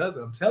 This is what does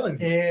it. I'm telling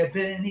you.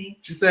 Ebony,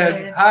 she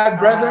says, hi,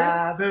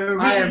 brother.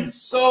 I am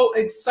so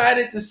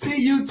excited to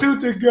see you two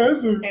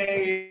together.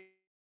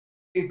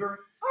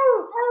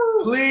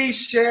 Please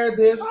share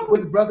this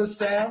with Brother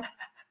Sam.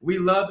 We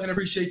love and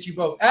appreciate you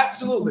both.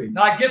 Absolutely.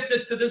 Now, I gift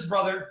it to this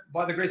brother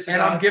by the grace of God.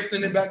 And I'm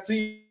gifting it back to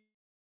you.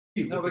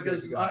 No,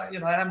 because I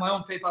have my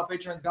own PayPal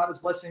Patreon. God is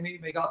blessing me.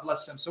 May God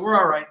bless him. So we're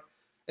all right.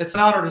 It's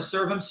an honor to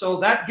serve him. So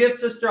that gift,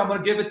 sister, I'm going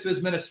to give it to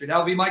his ministry. That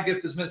will be my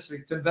gift to his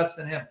ministry, to invest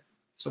in him.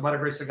 So by the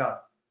grace of God.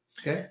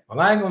 Okay? Well,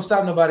 I ain't going to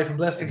stop nobody from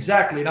blessing.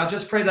 Exactly. Now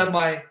just pray that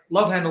my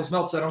love handles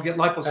melt so I don't get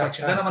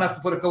liposuction. Then I'm going to have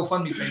to put a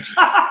GoFundMe page.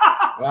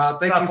 Wow.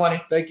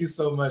 Thank you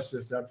so much,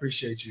 sister. I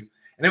appreciate you.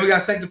 And then we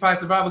got Sanctified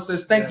Survival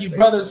says, thank you,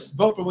 brothers,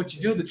 both for what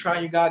you do. The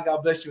triune God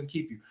bless you and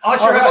keep you.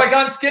 Usher, have I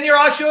gotten skinnier,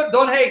 Usher?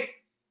 Don't hate.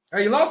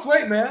 Hey, you lost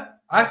weight, man.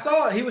 I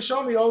saw it. He was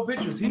showing me old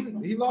pictures.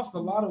 He lost a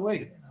lot of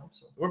weight. I hope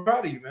so. We're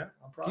proud of you, man.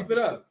 Keep it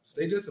up.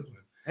 Stay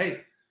disciplined.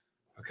 Hey.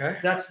 Okay.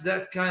 That's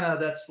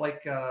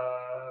like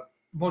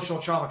emotional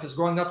trauma, because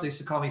growing up they used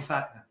to call me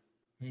Fat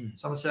Man.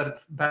 Someone said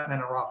Batman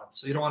and Robin.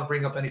 So you don't want to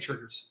bring up any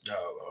triggers.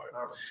 Oh,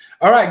 Lord.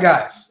 All right,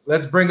 guys.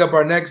 Let's bring up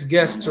our next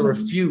guest to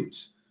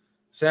refute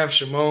Sam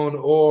Shamoun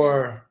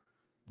or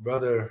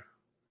Brother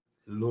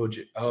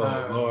Logic.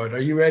 Oh, Lord.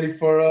 Are you ready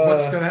for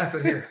what's going to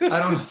happen here? I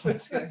don't know.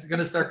 This guy's going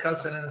to start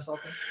cussing and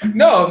assaulting.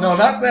 No,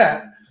 not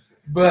that.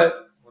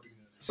 But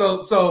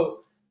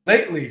so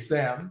lately,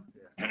 Sam,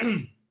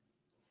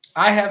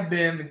 I have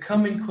been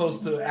coming close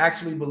to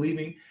actually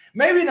believing,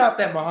 maybe not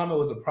that Muhammad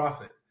was a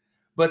prophet,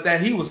 but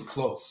that he was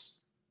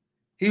close.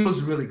 He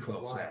was really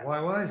close. Why?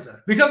 Why is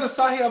that? Because of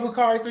Sahih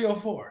Bukhari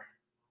 304.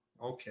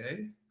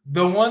 Okay.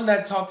 The one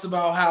that talks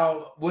about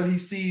how what he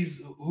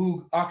sees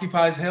who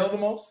occupies hell the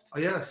most. Oh,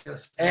 yes.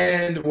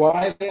 And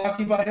why they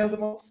occupy hell the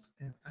most.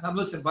 Yeah. And I'm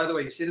listening, by the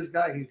way, you see this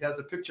guy, he has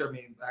a picture of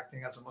me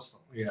acting as a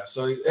Muslim. Yeah.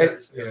 So okay.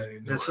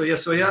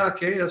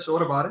 So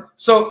what about it?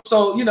 So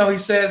he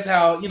says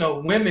how,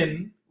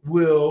 women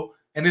will,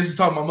 and this is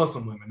talking about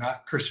Muslim women,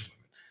 not Christian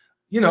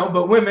women,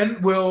 but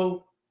women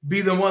will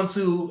be the ones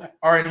who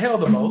are in hell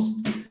the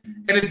most.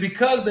 it's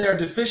because they are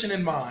deficient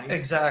in mind,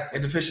 Exactly,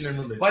 and deficient in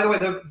religion. By the way,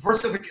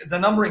 the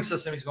numbering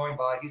system he's going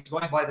by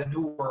the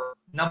newer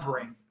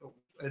numbering.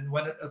 And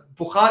when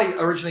Bukhari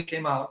originally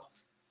came out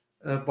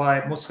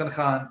by Muskan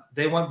Khan,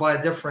 they went by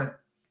a different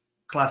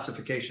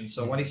classification.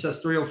 So when he says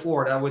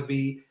 304, that would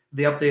be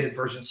the updated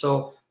version.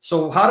 So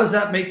how does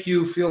that make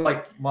you feel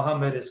like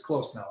Muhammad is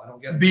close now? I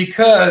don't get it.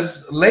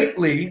 Because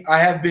lately I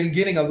have been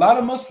getting a lot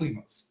of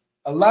Muslims,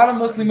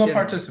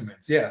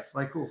 participants. Yes.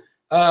 Like who?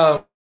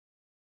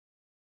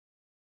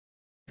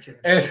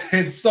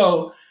 And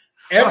so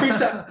every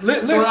time,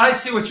 so I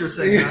see what you're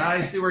saying. I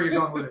see where you're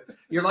going with it.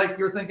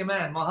 You're thinking,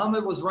 man,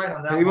 Muhammad was right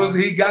on that.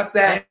 He got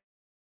that.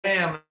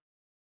 Damn,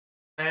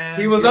 man.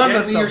 He was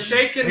under something. You're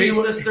shaking me,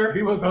 sister.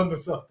 He was under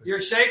something. You're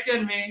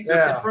shaking me.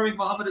 You're confirming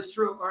Muhammad is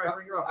true. All right,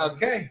 bring her up.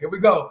 Okay, here we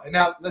go. And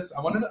now, listen,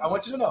 I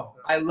want you to know,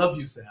 I love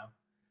you, Sam.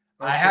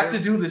 Okay. I have to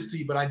do this to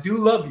you, but I do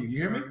love you. You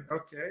hear me?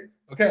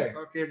 Okay.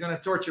 You're gonna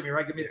torture me,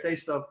 right? Give me a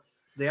taste of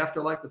the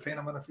afterlife, the pain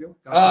I'm gonna feel.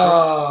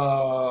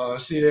 Oh,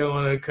 she didn't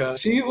want to come.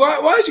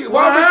 What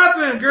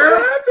happened, girl?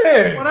 What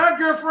happened? What up,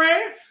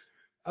 girlfriend?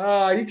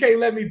 You can't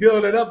let me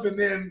build it up and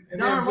then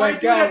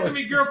blank out. That to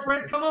me,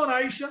 girlfriend. Come on,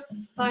 Aisha.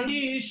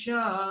 Okay,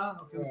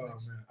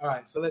 all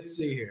right, so let's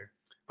see here.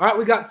 All right,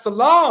 we got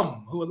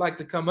Salam who would like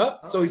to come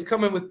up. So he's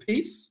coming with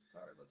peace.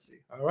 All right, let's see.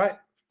 All right.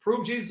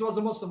 Prove Jesus was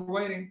a Muslim.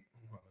 We're waiting.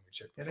 Let me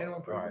check.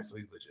 All right, so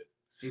he's legit.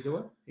 He do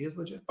it? He is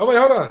legit. Oh wait,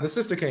 hold on. The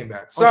sister came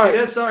back. Sorry. She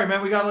did? Sorry,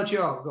 man. We gotta let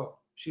you out. Go.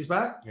 She's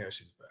back? Yeah,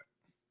 she's back.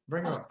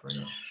 Bring her up.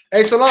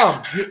 Hey,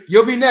 Salam,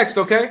 you'll be next,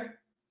 okay?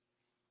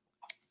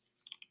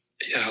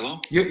 Yeah, hello?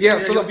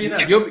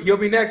 You'll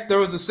be next. There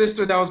was a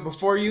sister that was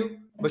before you,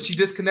 but she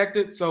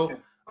disconnected. So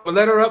I'll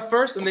let her up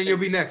first, and then you'll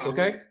be next,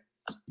 okay?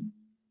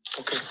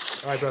 Okay.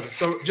 All right, brother.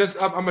 So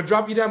just, I'm going to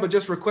drop you down, but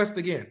just request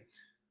again.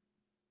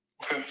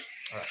 Okay.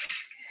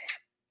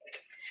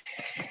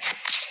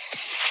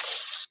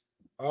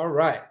 All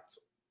right.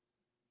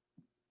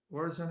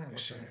 Where's her name?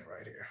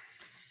 Right here.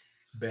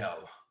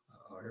 Bell.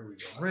 Oh, here we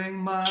go. Ring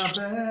my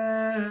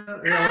bell.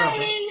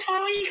 Hi,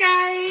 how are you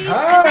guys?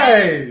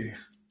 Hi.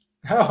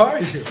 How are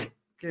you?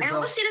 Okay, I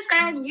always see this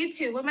guy on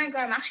YouTube. Oh my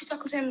god, I'm actually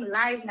talking to him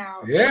live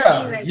now.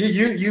 Yeah. Like,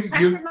 you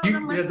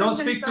don't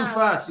speak too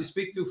fast. You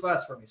speak too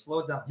fast for me. Slow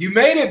it down. You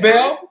made it,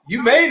 Bell.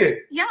 You made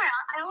it. Yeah,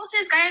 I always see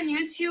this guy on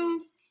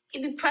YouTube.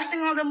 He'd be pressing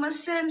all the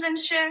Muslims and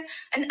shit.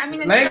 And I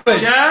mean,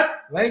 language.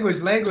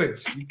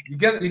 You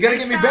gotta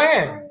get me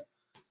banned.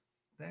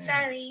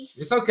 Sorry.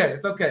 It's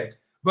okay.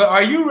 But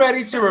are you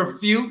ready to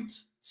refute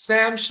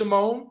Sam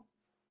Shamoun?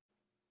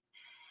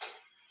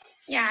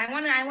 Yeah, I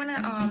wanna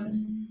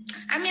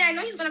I mean, I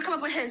know he's gonna come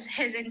up with his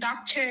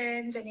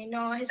indoctrines and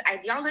his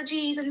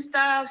ideologies and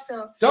stuff.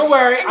 So don't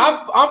worry,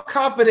 I'm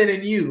confident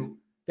in you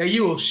that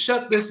you will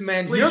shut this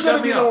man. Please, you're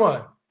gonna be the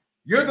one.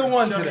 You're the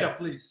one today. Up,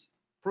 please.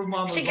 Prove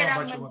Mom was wrong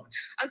about you.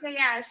 Okay,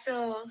 yeah.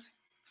 So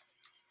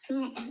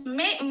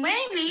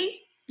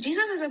mainly,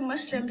 Jesus is a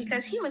Muslim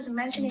because he was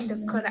mentioned in the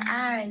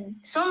Quran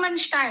so many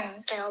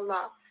times by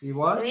Allah. He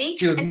was? Right?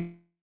 He was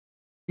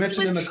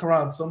mentioned in the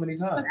Quran so many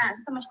times.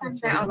 So much times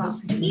by Allah.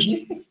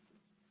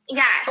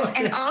 Yeah,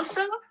 okay. And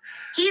also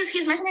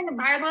he's mentioned in the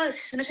Bible.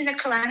 He's mentioned in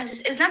the Quran.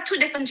 It's not two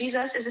different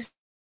Jesus. It's the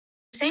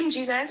same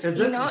Jesus.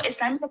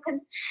 Islam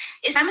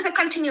is a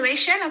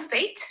continuation of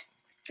faith,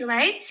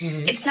 right?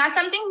 Mm-hmm. It's not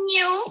something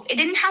new. It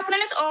didn't happen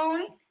on its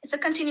own. It's a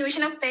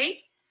continuation of faith.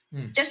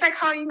 Just like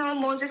how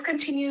Moses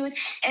continued,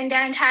 and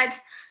then it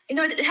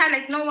had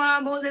like Noah,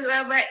 Moses,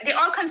 whatever. They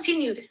all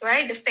continued,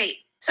 right? The faith.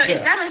 So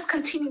Islam is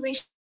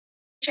continuation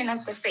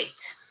of the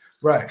faith.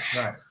 Right.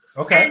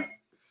 Okay.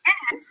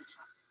 And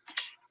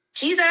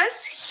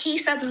Jesus,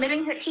 I'm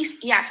going to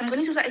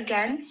use that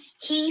again.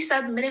 He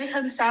submitted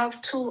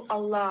himself to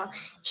Allah.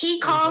 He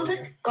called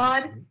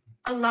God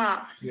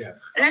Allah. Yeah.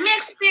 Let me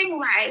explain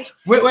why.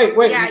 Wait.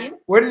 Yeah,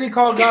 where did he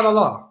call God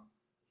Allah?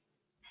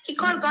 He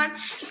called God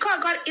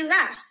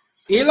Ilah.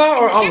 Ilah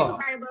or Allah?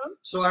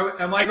 So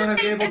am I going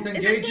to be able to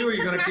engage you, or are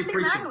you going to keep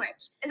preaching?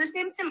 Language. It's the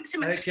same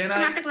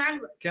semantic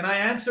language. Can I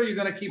answer? You're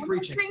going to keep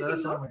preaching. So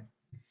that's what I mean.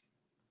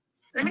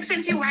 Let me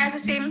explain to you why it's the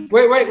same.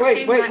 Wait,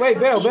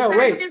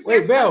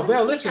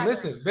 Bell,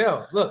 listen,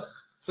 Bell, look.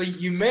 So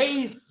you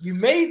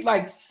made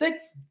like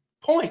 6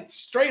 points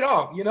straight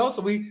off,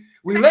 so we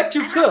let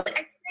you cook.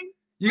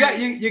 You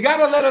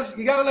gotta let us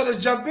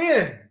jump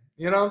in.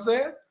 You know what I'm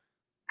saying?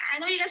 I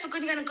know you guys were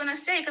gonna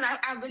say, because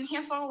I've been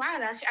here for a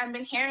while. I've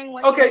been hearing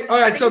what. Okay, all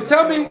right. So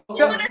tell me,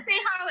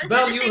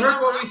 Bell, you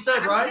heard what we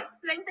said, right?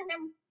 Explain to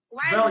him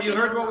why. Bell, you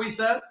heard what we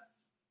said.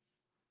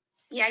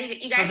 Yeah,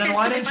 you guys. So then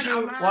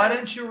why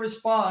didn't you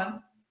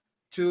respond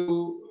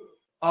to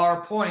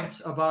our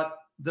points about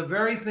the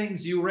very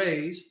things you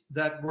raised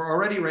that were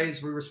already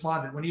raised? We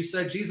responded when you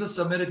said Jesus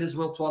submitted his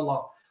will to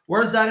Allah.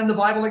 Where is that in the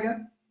Bible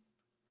again?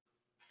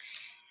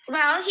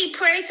 Well, he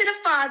prayed to the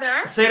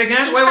Father. Say it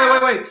again.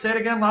 Wait. Say it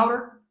again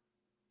louder.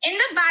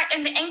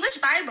 In the English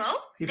Bible,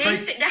 they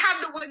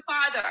have the word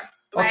Father.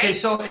 Right? Okay,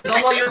 so is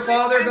Allah your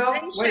Father, Bell?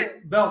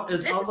 Wait, Bell,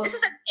 is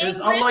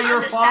Allah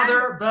your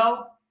Father,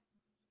 Bell?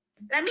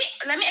 let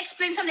me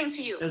explain something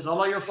to you. Is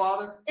Allah your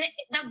father?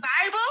 The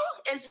Bible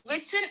is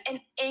written in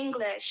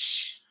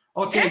English.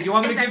 Okay, This you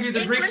want me is to give an you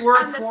the Greek English word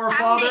for understanding.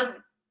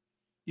 father?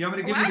 You want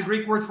me to give you the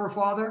Greek word for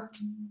father?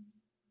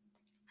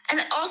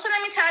 And also,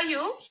 let me tell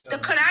you, the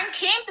Quran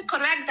came to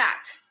correct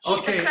that.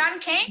 Okay. The Quran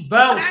came.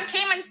 Bell. The Quran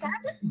came and said,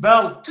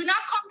 Bell. "Do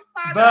not call me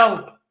father.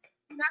 Bell.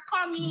 Do not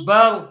call me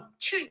Bell.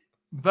 tree."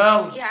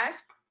 Bell.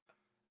 Yes.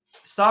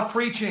 Stop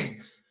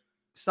preaching.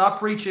 Stop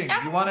preaching.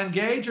 Yeah. You want to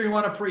engage or you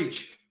want to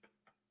preach?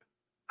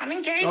 I'm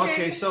engaging.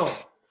 Okay, so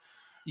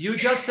you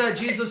just said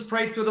Jesus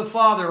prayed to the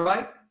Father,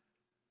 right?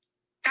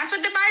 That's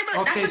what the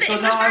Bible. Okay, that's what so the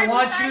English now I Bible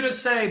want said. you to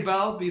say,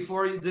 Bell,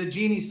 before the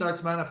genie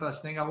starts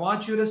manifesting, I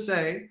want you to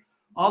say,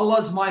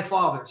 Allah's my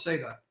father. Say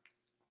that.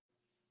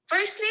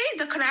 Firstly,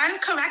 the Quran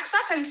corrects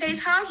us and says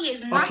how he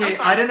is not a Okay,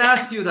 father. I didn't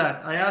ask you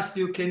that. I asked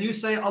you, can you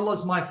say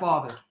Allah's my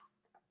father?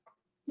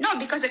 No,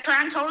 because the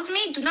Quran tells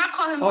me, do not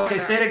call him father. Okay,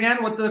 say it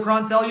again. What did the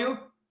Quran tell you?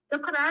 The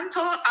Quran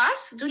told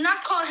us, do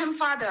not call him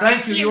father.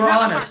 Thank you. He You is were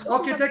not a honest.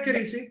 father. Okay, take it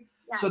easy.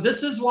 Yeah. So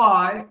this is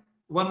why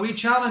when we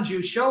challenge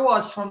you, show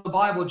us from the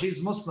Bible,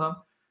 Jesus Muslim,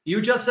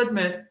 you just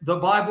admit the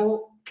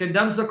Bible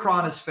condemns the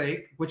Quran as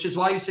fake, which is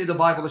why you say the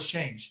Bible has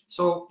changed.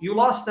 So you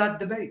lost that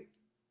debate.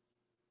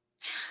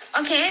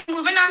 Okay,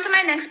 moving on to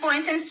my next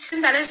point, since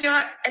that is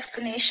your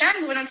explanation,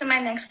 moving on to my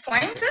next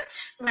point,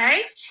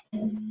 right?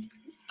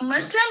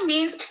 Muslim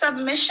means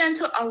submission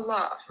to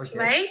Allah, Okay.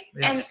 right?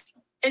 Yes.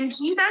 And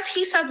Jesus,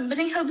 he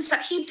submitted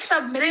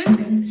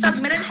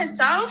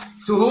himself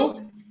To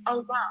who?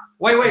 Allah.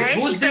 Wait, Right?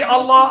 who's He the submitted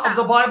Allah of himself.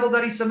 the Bible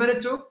that he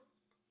submitted to?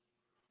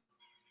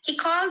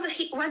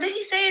 What did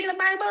he say in the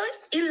Bible?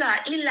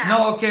 Ilah.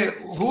 No, okay.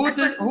 Who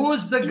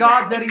is the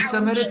God that he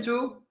submitted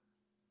to?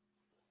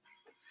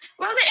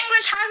 Well, the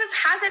English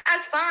has it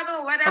as father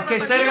or whatever. Okay,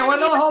 but say we it don't again.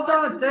 No, believe it's hold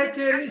on. father. Take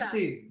it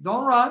easy.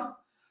 Don't run.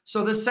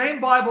 So the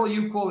same Bible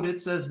you quoted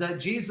says that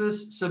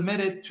Jesus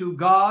submitted to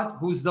God,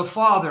 who's the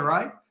Father,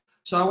 right?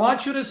 So I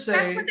want you to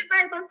say, That's what the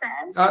Bible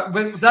says.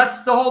 but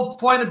that's the whole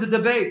point of the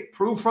debate.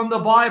 Prove from the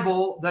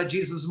Bible that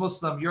Jesus is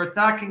Muslim. You're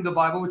attacking the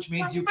Bible, which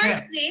means you can't.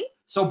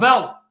 So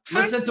Bell,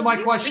 listen to my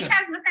question. We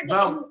can't look at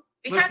Bell,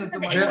 the listen to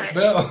my English.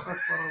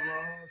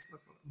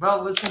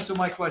 Bell, listen to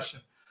my question.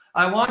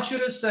 I want you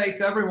to say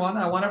to everyone,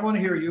 I want everyone to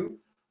hear you,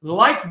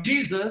 like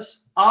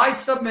Jesus, I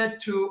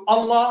submit to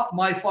Allah,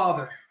 my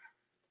Father.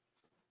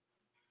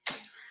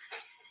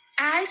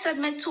 I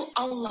submit to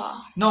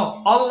Allah.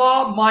 No,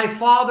 Allah, my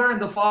Father,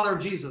 and the Father of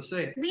Jesus.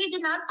 Say it. We do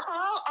not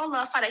call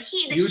Allah Father.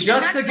 You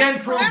just again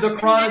proved the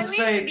Quran is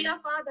fake.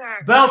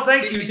 Bell,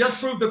 thank you. Just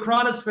proved the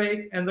Quran is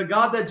fake, and the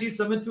God that Jesus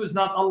submitted to is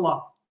not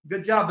Allah.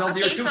 Good job, Bell.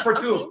 You're two for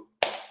two.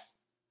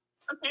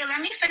 Okay, let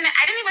me finish.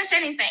 I didn't even say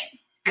anything.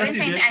 I didn't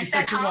say anything. I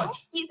said how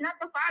he's not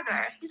the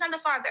Father. He's not the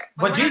Father.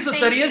 But Jesus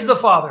said he is the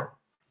Father.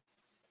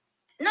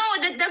 No,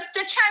 the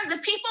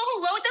people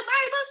who wrote the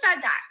Bible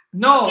said that.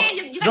 No,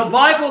 okay, the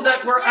Bible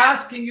that we're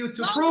asking you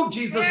to prove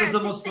Jesus is a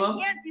Muslim.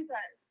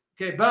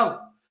 Okay,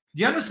 Bell,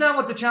 do you understand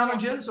what the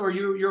challenge is, or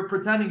you're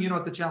pretending you know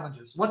what the challenge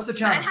is? What's the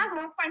challenge? I have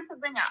more points to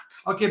bring up.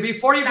 Okay,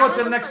 before you go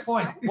to the next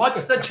point,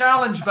 what's the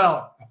challenge,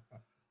 Bell?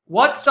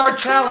 What's our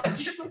challenge?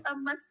 Jesus was a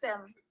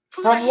Muslim.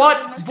 From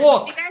what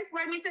book? You guys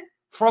want me to?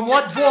 From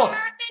what book?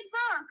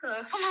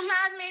 From a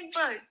man-made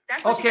book.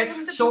 That's what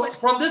okay, so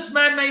from this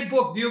man-made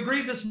book, do you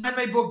agree this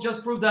man-made book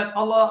just proved that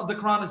Allah of the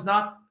Quran is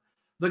not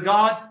the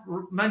God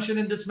mentioned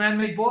in this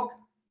man-made book?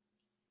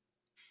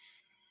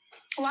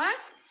 What?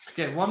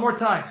 Okay, one more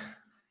time.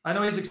 I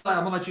know he's excited.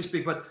 I'm going to let you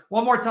speak, but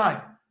one more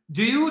time.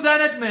 Do you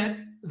then admit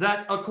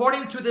that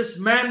according to this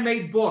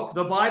man-made book,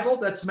 the Bible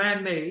that's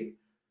man-made,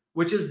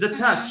 which is the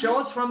test, show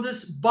us from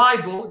this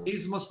Bible,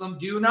 Jesus Muslim,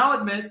 do you now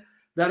admit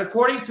that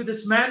according to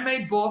this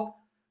man-made book,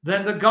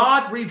 then the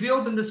God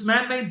revealed in this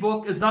man-made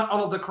book is not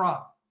all of the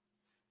Quran?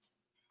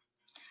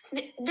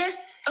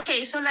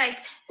 Okay, so like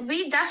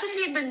we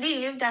definitely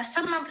believe that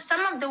some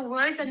of the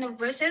words and the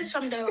verses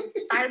from the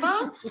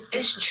Bible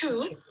is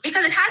true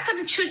because it has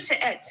some truth to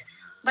it.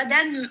 But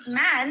then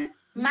man,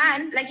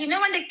 like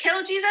when they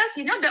killed Jesus,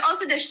 they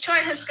also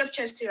destroyed his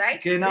scriptures too, right?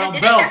 Okay, now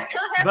they didn't just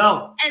kill him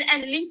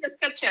and leave the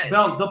scriptures.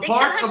 Bell, the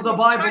part of the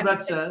Bible that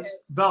says,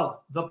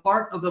 the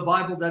part of the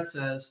Bible that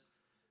says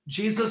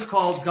Jesus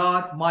called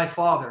God my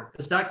Father,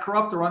 is that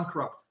corrupt or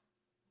uncorrupt?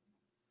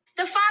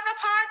 The Father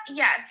part,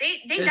 yes,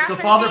 they definitely.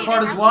 The Father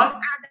part is what?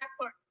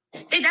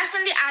 They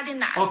definitely add in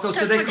that. Okay,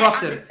 so they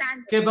corrupted it.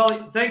 Okay,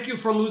 Bell, thank you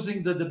for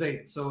losing the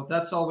debate. So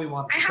that's all we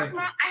want. I have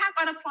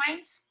other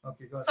points.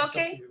 Okay, go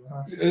ahead.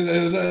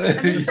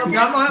 It's okay.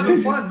 I'm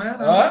having fun,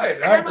 man. All right.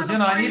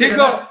 I need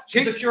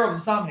to secure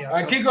insomnia. All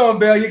right, keep going,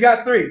 Bell. You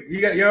got 3.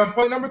 You're on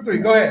point number 3.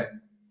 Go ahead.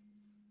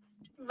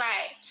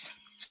 Right.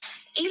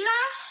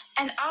 Ilah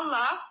and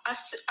Allah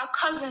are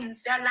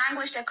cousins. Their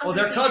language, they're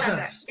cousins. Oh, they're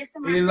cousins.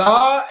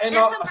 Ilah and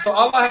so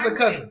Allah has a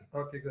cousin.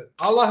 Okay, good.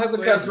 Allah has a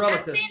cousin.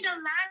 Relatives.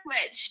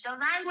 The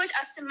language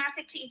are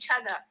semantic to each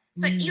other.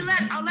 So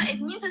Ilah and Allah, it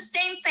means the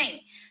same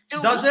thing.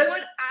 Does it?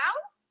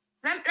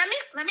 Let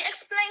me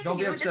explain Don't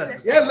to you. be upset.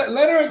 Just Yeah,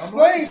 let her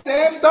explain,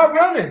 Sam. Stop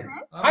running.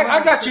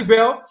 I got you,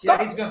 Bell. Stop.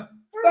 Yeah, he's gonna.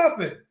 Stop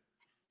it.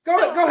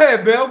 Go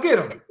ahead, Belle. Get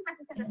him.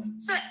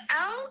 So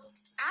al,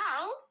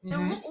 the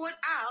root word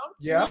al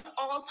means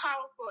all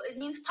powerful. It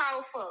means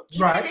powerful.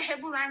 Even in the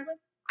Hebrew language,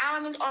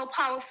 al means all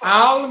powerful.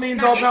 Al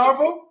means all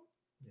powerful?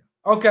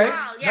 Okay.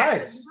 Al,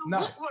 yes.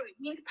 Nice. The root word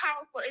means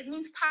powerful. It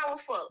means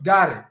powerful.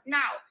 Got it.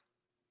 Now,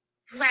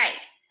 right.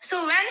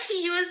 So when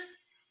he used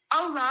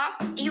Allah,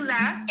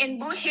 Ilah, in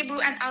both Hebrew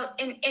and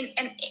in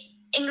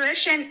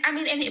English, and I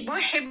mean in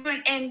both Hebrew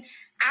and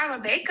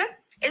Arabic,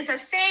 it's the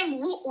same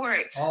root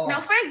word. Now,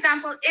 for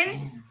example,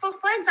 in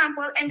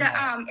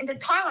the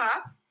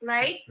Torah,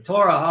 right? The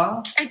Torah,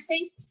 huh? It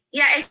says,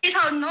 it says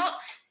how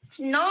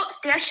no,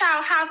 there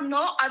shall have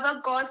no other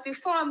gods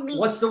before me.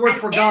 What's the word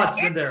for gods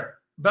in there?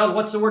 Belle,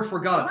 what's the word for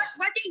gods?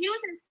 What they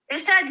use is, it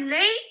said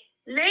le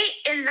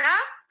ilah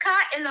ka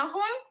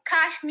ilahum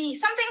ka me,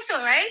 something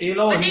so, right?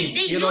 Elohim, but they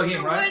use the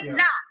right? word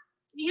la.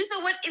 They use the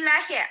word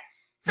ilah here.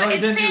 So No, he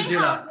didn't use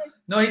Ilah.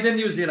 No, he didn't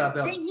use Ilah,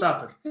 Belle.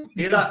 Stop it.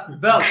 Ilah,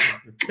 Belle,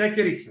 take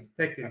it easy.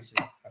 Take it easy.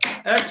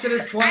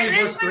 Exodus 20,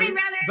 verse 3.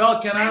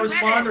 Belle, can I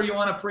respond or you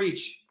want to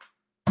preach?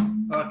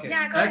 Okay.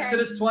 Yeah, go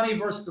Exodus 20,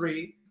 verse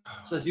 3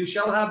 says, you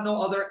shall have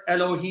no other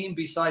Elohim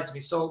besides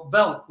me. So,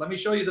 Belle, let me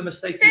show you the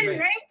mistake you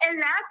made.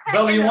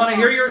 Belle, you want to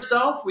hear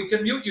yourself? We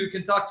can mute you. You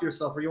can talk to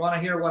yourself. Or you want to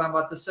hear what I'm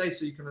about to say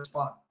so you can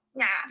respond?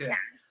 Yeah. Okay.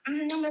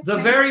 The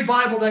very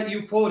Bible that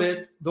you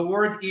quoted, the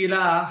word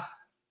Ilah,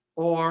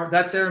 or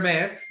that's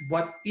Aramaic,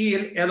 but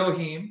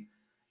Elohim,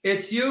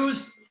 it's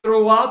used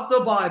throughout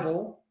the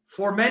Bible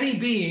for many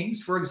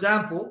beings. For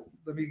example,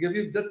 let me give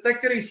you, let's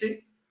take it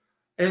easy.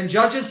 In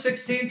Judges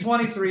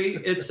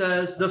 16:23, it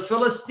says, the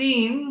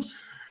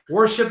Philistines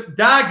worship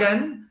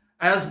Dagon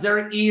as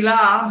their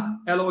Ilah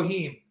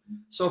Elohim.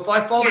 So if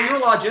I follow your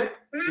logic,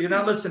 so you're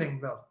not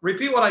listening, Belle.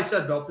 Repeat what I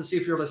said, Belle, to see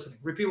if you're listening.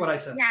 Repeat what I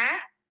said. Yeah.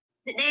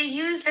 They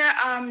use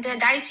the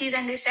deities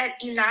and they said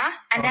Ilah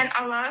and then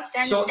Allah.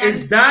 So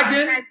is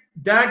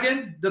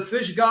Dagon, the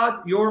fish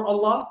god, your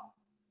Allah?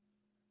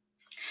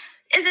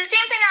 It's the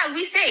same thing that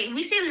we say.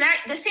 We say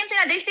the same thing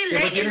that they say.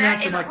 But you didn't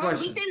answer my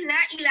question. We say la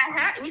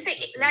ilaha. We say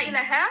la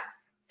ilaha.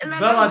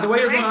 Bella, the way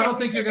you're going, I don't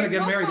think you're going to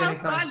get married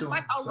anytime soon.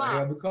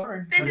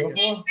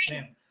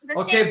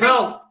 Okay,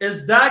 Belle,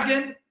 is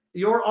Dagon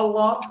your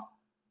Allah?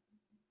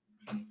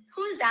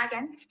 Who's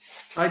Dagon?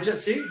 I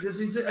just see.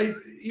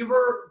 You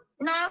were.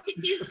 No,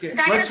 he's okay.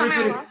 Dagon. Let's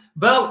repeat it.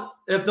 Belle,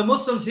 if the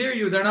Muslims hear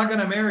you, they're not going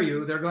to marry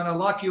you. They're going to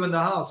lock you in the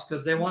house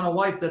because they want a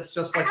wife that's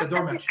just like a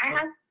doormat.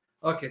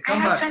 Okay,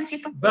 come back.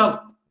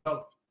 Belle,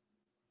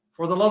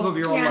 for the love of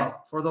your Allah,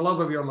 for the love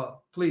of your Allah,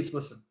 please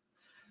listen.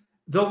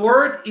 The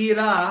word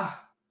Ilah,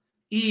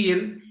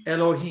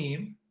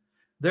 Elohim,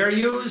 they're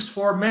used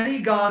for many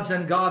gods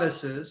and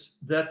goddesses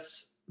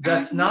that's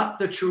not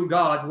the true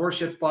God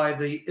worshipped by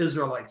the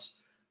Israelites.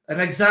 An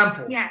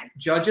example,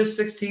 Judges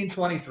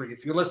 16:23.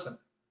 If you listen,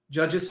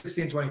 Judges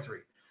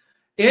 16:23.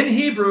 In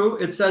Hebrew,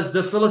 it says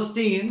the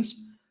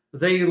Philistines,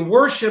 they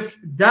worship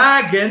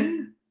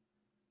Dagon,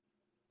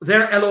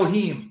 their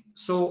Elohim.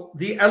 So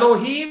the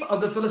Elohim of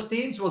the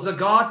Philistines was a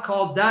god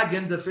called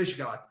Dagon, the fish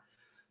god.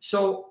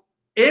 So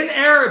in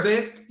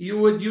Arabic, you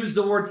would use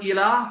the word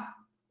Ilah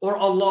or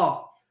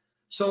Allah.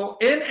 So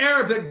in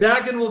Arabic,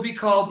 Dagon will be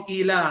called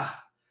Ilah.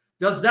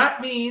 Does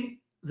that mean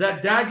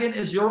that Dagon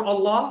is your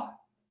Allah?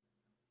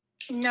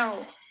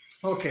 No.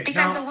 Okay. Because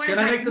now, the word can is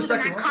I make the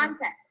second one?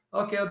 Context.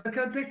 Okay,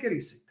 take it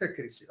easy. Take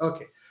it easy.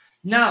 Okay.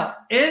 Now,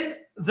 in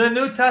the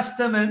New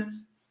Testament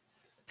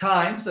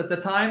times, at the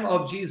time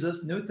of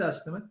Jesus, New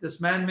Testament, this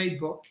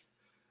man-made book,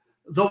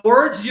 the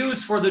words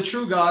used for the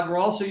true God were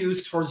also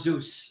used for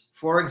Zeus.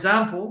 For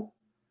example,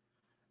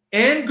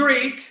 in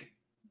Greek,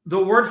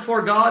 the word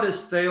for God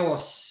is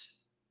theos.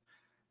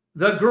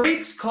 The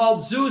Greeks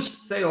called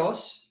Zeus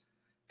theos,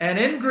 and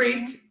in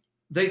Greek,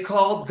 they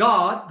called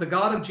God, the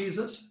God of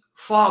Jesus,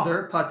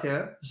 Father,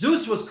 Pater.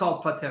 Zeus was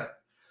called Pater.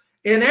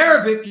 In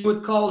Arabic, you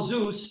would call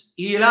Zeus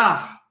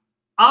Ilah,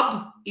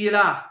 Ab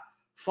Ilah,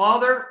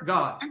 Father,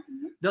 God.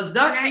 Does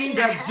that mean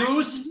that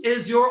Zeus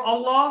is your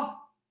Allah?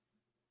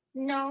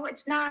 No,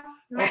 it's not.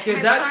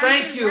 Okay,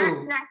 thank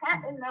you.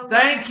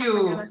 Thank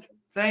you.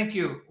 Thank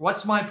you.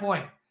 What's my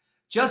point?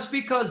 Just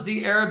because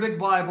the Arabic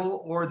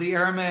Bible or the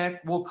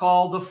Aramaic will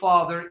call the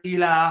Father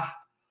Ilah,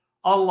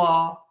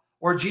 Allah,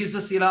 or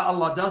Jesus Ilah,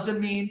 Allah, doesn't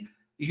mean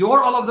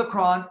your Allah of the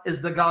Quran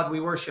is the God we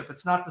worship.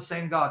 It's not the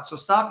same God. So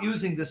stop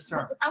using this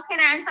term. Okay,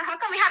 then how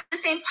come we have the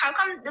same? How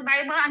come the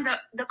Bible and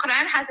the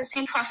Quran has the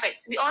same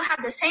prophets? We all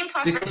have the same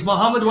prophets. Because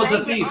Muhammad was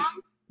a thief.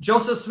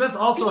 Joseph Smith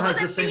also has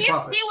the same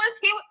prophets.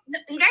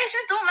 You guys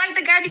just don't like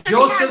the guy because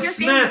Joseph he has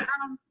Smith,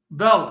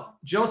 Bell,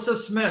 Joseph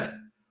Smith,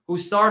 who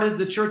started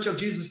the Church of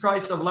Jesus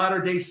Christ of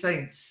Latter-day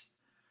Saints.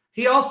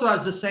 He also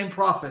has the same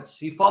prophets.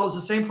 He follows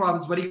the same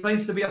prophets, but he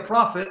claims to be a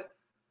prophet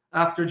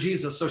after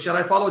Jesus. So should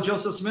I follow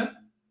Joseph Smith?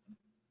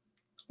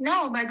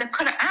 No, but the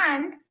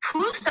Quran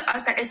proves to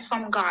us that it's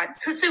from God.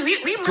 So we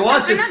Muslims, to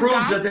us, it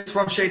proves that it's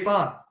from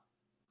Shaitan.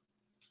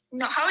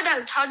 No, how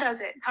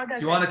does it?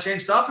 You want to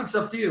change topics?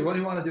 Up to you. What do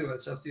you want to do?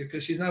 It's up to you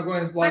because she's not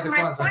going to apply the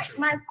Quran.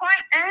 My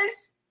point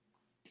is,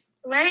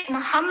 right?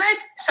 Muhammad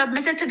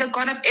submitted to the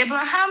God of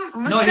Abraham.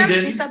 Muslims, no, he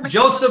didn't.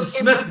 Joseph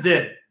Smith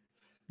did.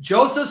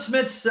 Joseph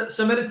Smith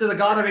submitted to the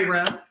God of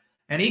Abraham,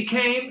 and he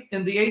came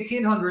in the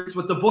 1800s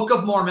with the Book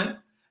of Mormon,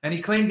 and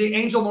he claimed the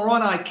angel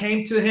Moroni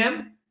came to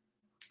him,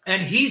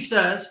 and he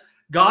says,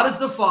 God is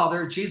the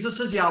Father, Jesus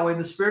is Yahweh, and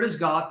the Spirit is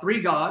God,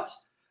 3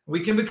 gods.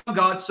 We can become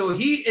God. So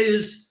he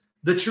is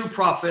the true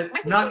prophet,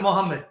 not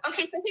Muhammad.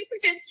 Okay, so he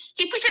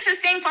preaches the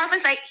same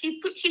prophets, like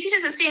he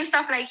teaches the same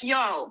stuff like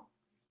y'all.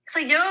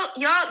 So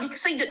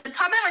because the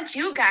problem with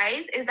you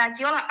guys is that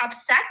y'all are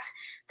upset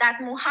that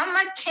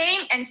Muhammad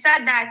came and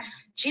said that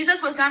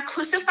Jesus was not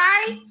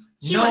crucified.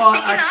 He was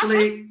taken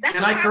actually, up.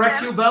 Can I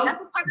correct you, Bell?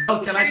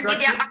 Bell, can I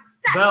correct you?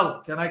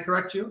 Bell, can I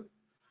correct you?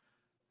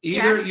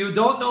 Either you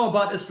don't know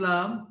about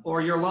Islam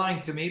or you're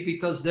lying to me,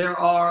 because there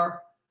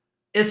are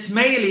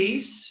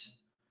Ismailis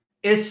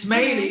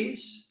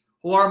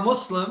who are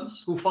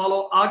Muslims who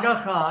follow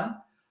Aga Khan,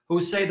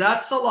 who say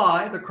that's a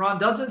lie. The Quran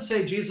doesn't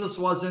say Jesus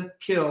wasn't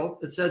killed.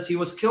 It says he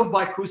was killed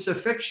by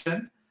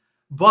crucifixion,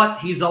 but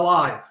he's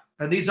alive.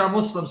 And these are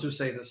Muslims who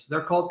say this.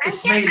 They're called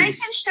Ismailis. I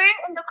can show you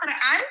in the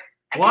Quran.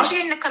 I can show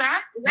you in the Quran.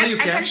 No, you I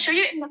can show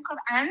you in the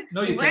Quran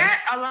where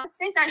Allah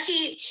says that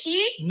he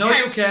no,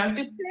 you can't.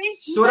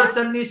 Surah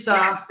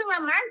Al-Nisa.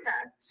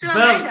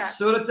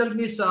 Surah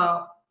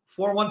Al-Nisa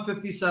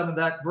 4:157,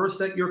 that verse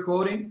that you're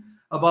quoting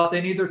about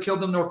they neither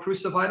killed him nor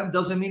crucified him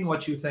doesn't mean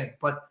what you think.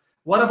 But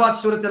what about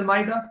Surah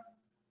Al-Ma'idah?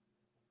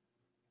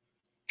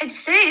 It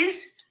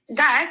says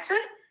that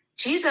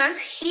Jesus,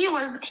 he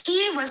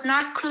was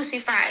not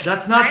crucified.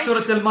 That's not right?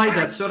 Surah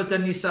Al-Ma'idah, Surah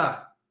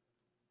Al-Nisa.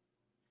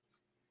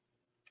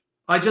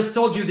 I just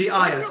told you the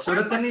ayah.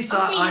 Surah Al-Nisa,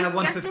 ayah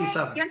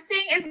 157. You're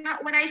saying it's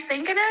not what I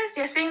think it is?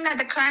 You're saying that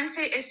the Quran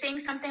is saying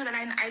something that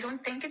I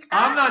don't think it's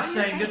that? I'm not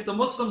saying it. The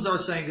Muslims are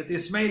saying it. The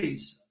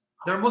Ismailis.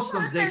 They're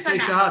Muslims. They say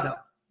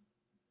Shahada.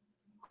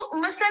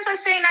 Muslims are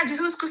saying that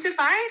Jesus was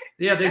crucified?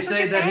 Yeah, they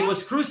say that he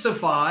was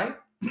crucified.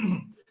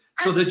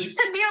 So that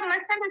to be a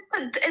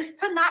Muslim is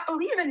to not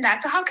believe in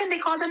that. So how can they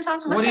call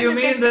themselves Muslims? What do you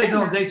mean they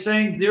don't? They're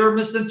saying they're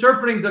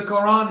misinterpreting the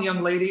Quran,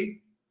 young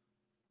lady.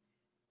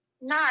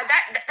 Nah,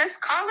 the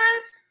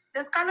scholars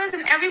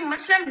and every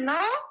Muslim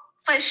know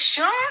for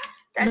sure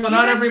that no,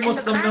 not every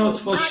Muslim knows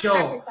for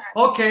sure.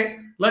 Okay,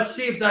 let's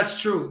see if that's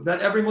true.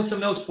 That every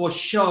Muslim knows for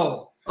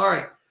sure. All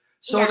right.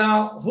 So yes.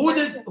 Now, who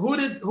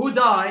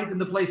died in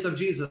the place of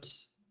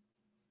Jesus?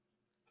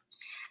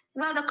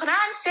 Well, the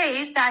Quran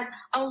says that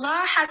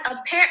Allah has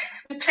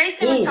replaced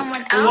him with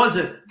someone else. Who was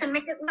it? To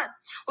make it look.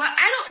 Well,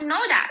 I don't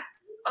know that.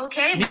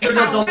 Okay. Neither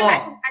does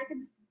Allah.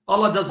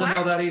 Allah doesn't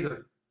know that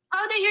either.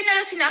 How do you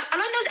know?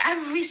 Allah knows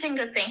every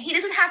single thing. He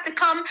doesn't have to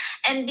come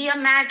and be a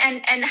man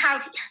and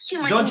have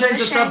human. Don't change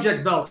the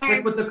subject, Bell.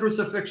 Stick with the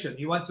crucifixion.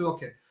 You went to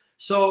okay.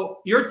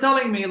 So you're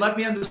telling me, let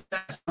me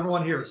understand so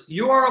everyone hears.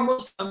 You are a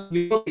Muslim,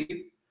 you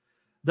believe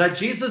that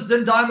Jesus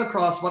didn't die on the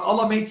cross, but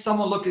Allah made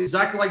someone look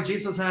exactly like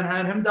Jesus and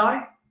had him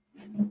die?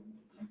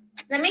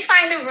 Let me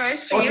find a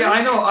verse for you. Okay,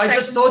 I know. I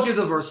just told you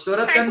the verse.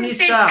 Surah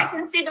An-Nisa. I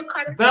can see the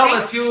card. Bell,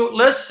 if you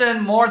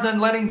listen more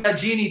than letting that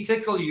genie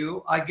tickle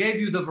you, I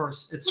gave you the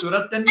verse. It's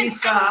Surah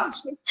An-Nisa,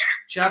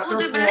 chapter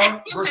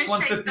 4, verse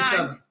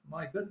 157.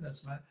 My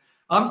goodness, man.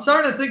 I'm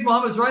starting to think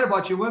Muhammad's right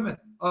about you women.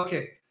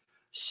 Okay.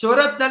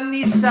 Surah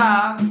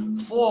An-Nisa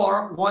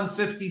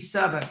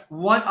 4:157.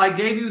 I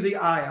gave you the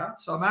ayah,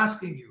 so I'm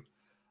asking you,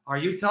 are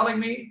you telling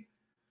me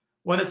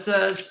when it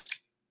says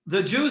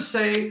the Jews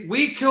say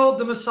we killed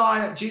the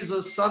Messiah,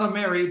 Jesus, son of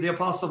Mary, the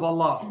apostle of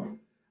Allah.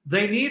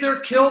 They neither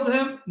killed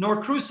him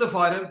nor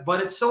crucified him, but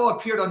it so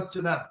appeared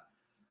unto them.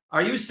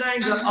 Are you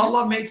saying that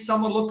Allah made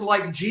someone look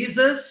like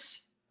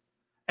Jesus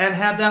and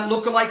had that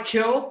lookalike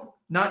killed,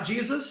 not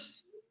Jesus?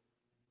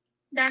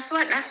 That's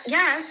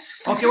yes.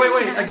 Okay,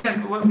 wait.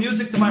 Again,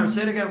 music to my ears.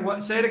 Say it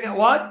again. Say it again.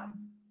 What?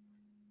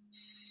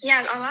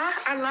 Yeah,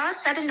 Allah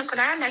said in the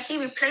Quran that he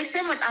replaced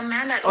him with a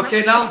man that...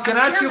 Okay, now, can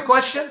I ask you a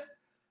question?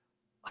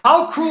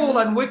 How cruel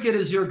and wicked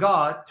is your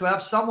God to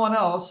have someone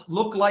else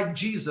look like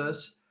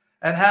Jesus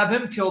and have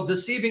him killed,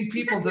 deceiving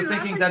people into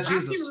thinking that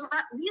Jesus...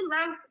 We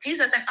love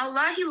Jesus, and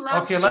Allah, he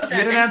loves Jesus. Okay,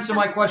 you didn't answer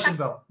my question,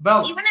 Bell.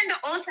 Bell, even in the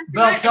Old Testament...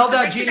 Bell, tell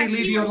that genie,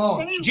 leave you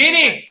alone.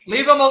 Genie,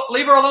 leave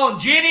her alone.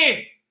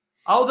 Genie!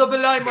 Bell,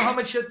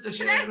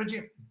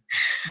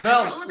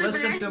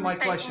 listen to my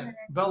question.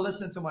 Bell,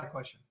 listen to my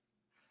question.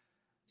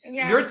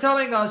 Yeah. You're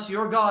telling us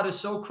your God is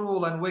so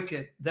cruel and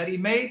wicked that he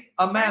made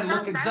a man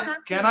look exactly...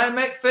 Can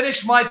I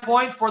finish my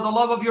point for the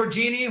love of your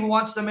genie who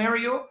wants to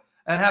marry you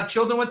and have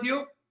children with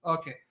you?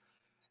 Okay.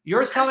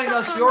 You're telling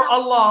us your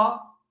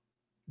Allah...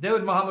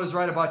 David Muhammad was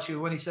right about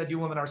you when he said you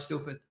women are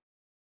stupid.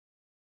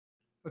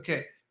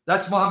 Okay.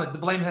 That's Muhammad. To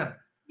blame him.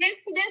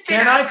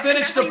 Can I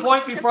finish the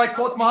point before I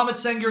quote Muhammad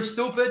saying you're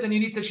stupid and you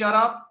need to shut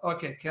up?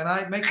 Okay, can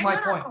I make my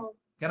point?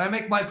 Can I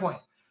make my point?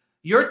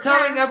 You're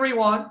telling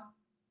everyone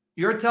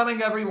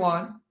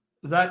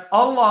that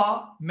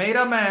Allah made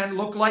a man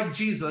look like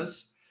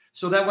Jesus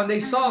so that when they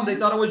saw him, they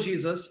thought it was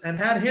Jesus and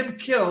had him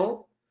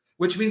killed,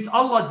 which means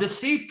Allah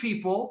deceived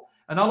people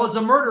and Allah's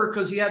a murderer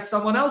because he had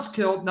someone else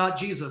killed, not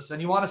Jesus.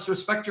 And you want us to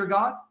respect your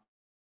God?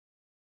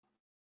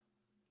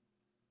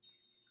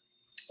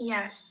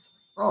 Yes.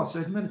 Oh, so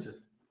he admits it.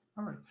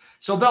 All right.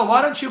 So, Belle,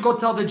 why don't you go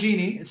tell the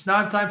genie it's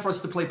now time for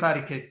us to play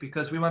patty cake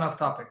because we went off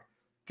topic.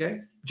 Okay?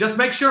 Just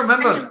make sure,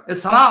 remember,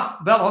 it's haram.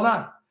 Belle, hold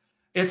on.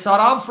 It's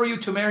haram for you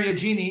to marry a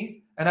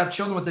genie and have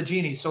children with the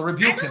genie. So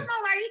rebuke him. I don't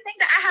know why you think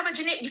that I have a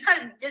genie. Because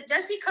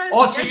just because.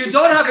 Oh, so you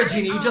don't have a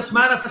genie. You just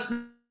manifest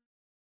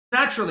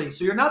naturally.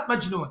 So you're not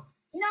Majnoon.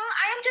 No,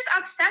 I am just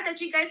upset that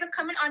you guys are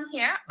coming on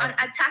here on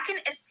attacking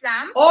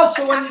Islam. Oh,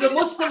 so when the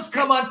Muslims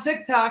come on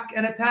TikTok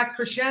and attack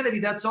Christianity,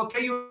 that's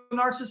okay, you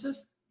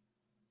narcissist?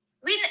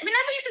 We never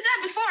used to do that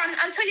before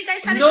until you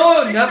guys started.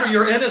 No, never.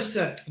 You're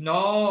innocent.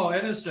 No,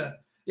 innocent.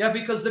 Yeah,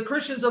 because the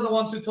Christians are the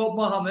ones who told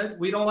Muhammad,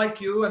 we don't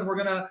like you and we're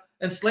going to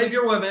enslave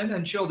your women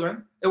and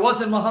children. It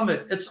wasn't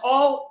Muhammad. It's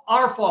all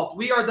our fault.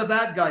 We are the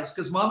bad guys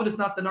because Muhammad is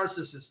not the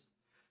narcissist.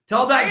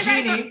 Tell that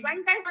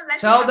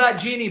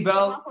genie,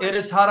 Belle, it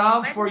is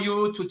haram for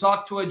you to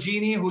talk to a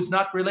genie who's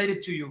not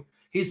related to you.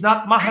 He's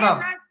not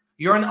mahram.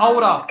 You're an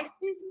aura.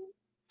 Excuse me.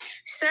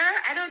 Sir,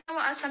 I don't know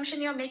what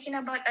assumption you're making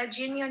about a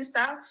genie and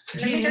stuff.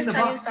 Let me just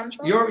tell you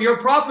something. Your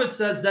prophet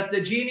says that the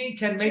genie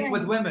can mate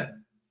with women.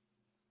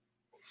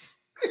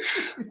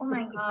 Oh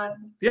my God.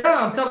 Yeah,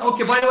 I'm telling.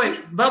 Okay, by the way,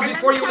 Belle,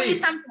 before you leave,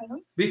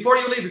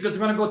 because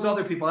we're going to go to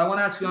other people, I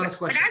want to ask you an honest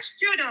question. But that's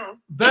true, though.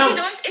 Belle,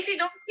 if you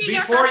don't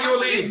before you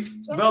leave,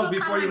 Belle,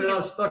 before you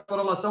leave,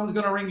 someone's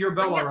going to ring your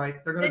bell, all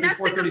right? They're going to be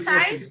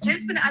 4:34.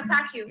 Jin's going to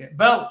attack you. Okay.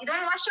 Belle, you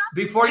don't wash up?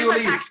 Before you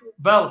leave,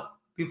 Belle,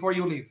 before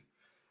you leave,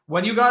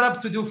 when you got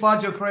up to do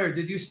Fajr prayer,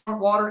 did you squirt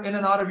water in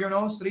and out of your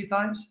nose 3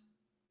 times?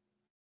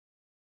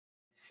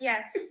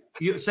 Yes.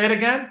 You say it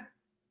again?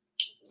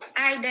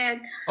 I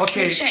did.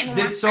 Okay.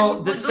 Did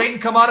Satan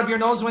come out of your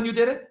nose when you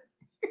did it?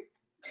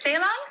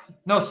 Salem?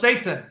 No,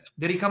 Satan.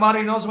 Did he come out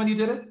of your nose when you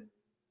did it?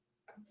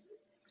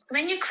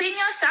 When you clean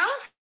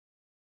yourself,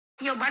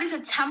 your body's a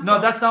temple.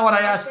 No, that's not what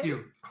I asked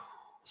you.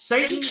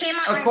 Satan,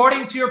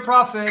 according to your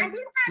prophet,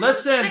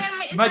 listen,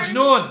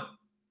 Majnoon,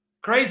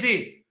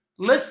 crazy.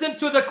 Listen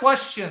to the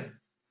question.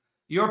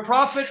 Your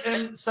prophet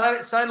in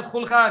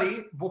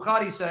Sahih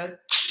Bukhari said,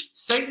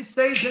 Satan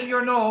stays in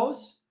your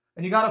nose.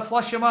 And you got to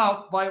flush him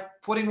out by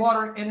putting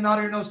water in and out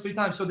of your nose 3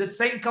 times. So did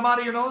Satan come out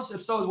of your nose?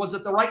 If so, was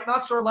it the right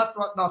nostril or left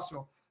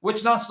nostril?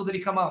 Which nostril did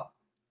he come out?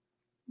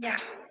 Yeah.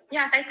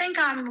 Yes, I think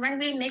when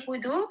we make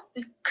wudu,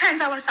 we cleanse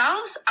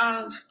ourselves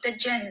of the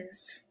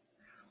jinns.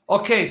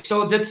 Okay,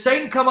 so did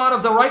Satan come out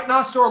of the right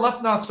nostril or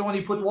left nostril when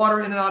you put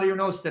water in and out of your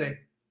nose today?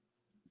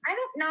 I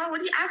don't know.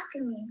 What are you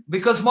asking me?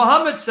 Because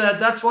Muhammad said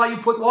that's why you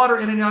put water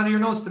in and out of your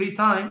nose 3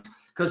 times.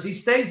 Because he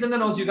stays in the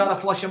nose, you got to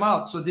flush him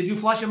out. So did you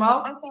flush him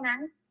out? Okay,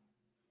 man.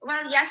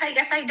 Well, yes, I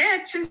guess I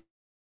did. So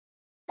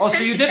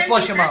you did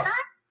flush him out.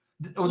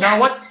 Now,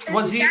 what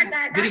was he?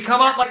 Did he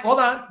come out like?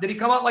 Hold on. Did he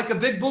come out like a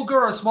big booger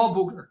or a small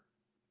booger?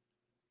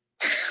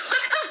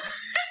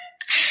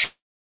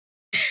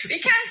 We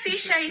can't see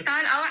Shaitan.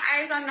 Our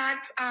eyes are not.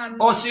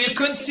 Oh, so you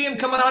couldn't see him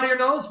coming out of your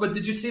nose, but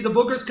did you see the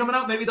boogers coming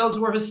out? Maybe those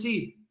were his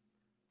seed.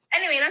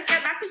 Anyway, let's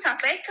get back to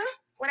topic.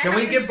 Can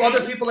we give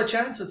other people a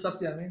chance? It's up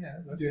to you. I mean,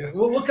 yeah.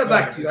 We'll come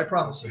back to you. I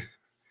promise you.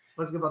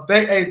 Let's give up.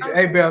 Hey,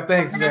 Belle,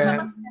 thanks,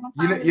 man.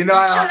 You know,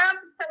 I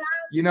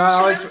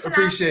always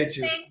appreciate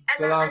you.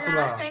 Salam.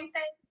 Salam, Man.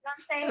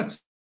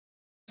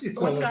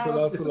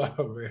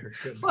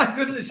 My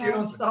goodness, you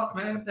don't stop,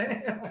 man.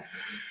 Damn.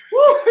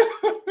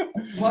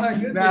 My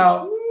goodness.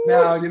 Now,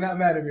 you're not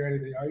mad at me or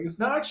anything, are you?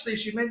 No, actually,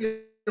 she made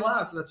me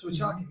laugh. That's what's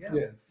shocking. Yeah.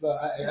 Yes. So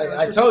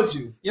I told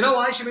you. You know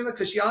why she made me?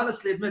 Because she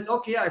honestly admitted,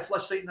 okay, I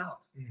flushed Satan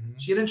out.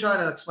 She didn't try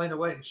to explain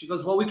away. She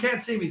goes, well, we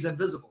can't see him. He's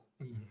invisible.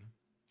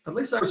 At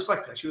least I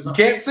respect that. She was. You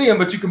can't see him,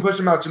 but you can push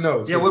him out your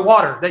nose. Yeah, with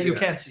water that you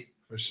can't see.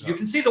 For sure. You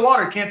can see the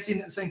water. Can't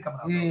see Satan coming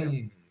out.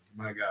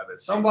 My God,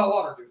 that's something about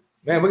water, dude.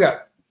 Man, we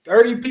got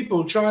 30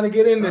 people trying to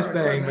get in this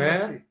thing,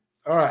 man.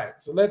 All right,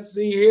 so let's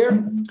see here.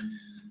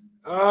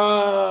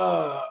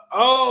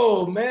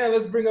 Oh man,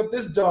 let's bring up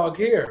this dog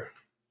here.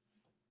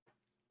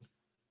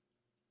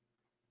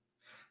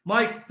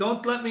 Mike,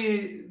 don't let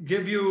me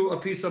give you a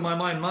piece of my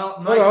mind.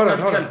 Hold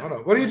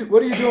on. What are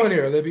you doing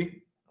here, Libby?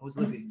 Who's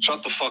Libby?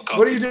 Shut the fuck up.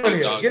 What are you doing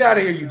here? Get out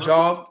of here, you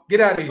dog.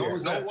 Get out of here.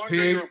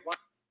 Pig.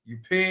 You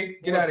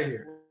pig. Get out of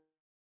here.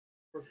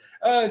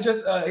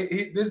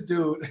 This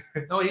dude.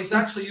 No, he's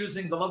actually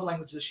using the love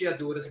language that Shia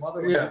do with his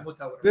mother. Yeah.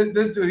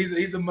 This dude,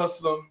 he's a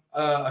Muslim,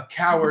 a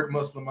coward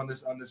Muslim on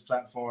this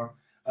platform.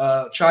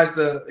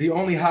 He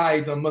only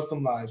hides on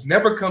Muslim lives.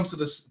 Never comes to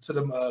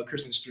the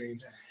Christian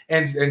streams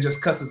and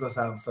just cusses us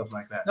out and stuff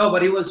like that. No,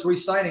 but he was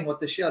reciting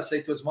what the Shia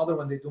say to his mother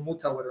when they do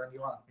muta with her in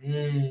Iran.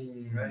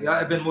 Right? Yeah,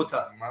 I've been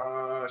muta.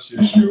 Mash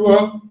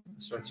Yeshua.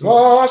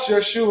 Mash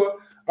Yeshua.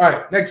 All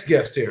right, next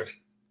guest here.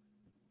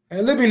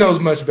 And Libby knows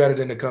much better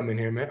than to come in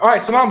here, man. All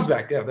right, Salam's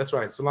back. Yeah, that's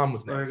right. Salam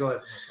was next. All right, go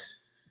ahead.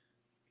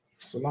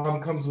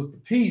 Salam comes with the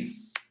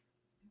peace.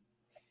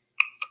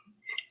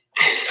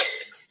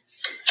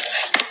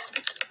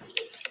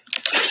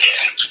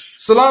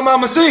 Salam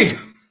Amasi.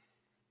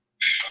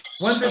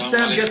 When did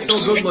Sam get so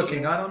good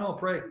looking? I don't know.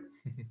 Pray.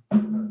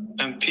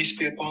 And peace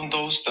be upon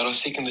those that are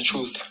seeking the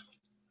truth.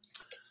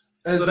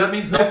 So that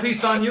means no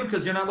peace on you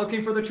because you're not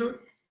looking for the truth?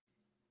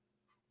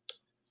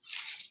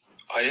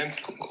 I am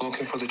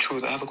looking for the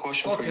truth. I have a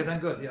question for you. Okay, then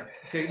good. Yeah.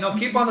 Okay. No,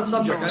 keep on the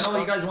subject. I know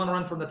you guys want to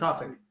run from the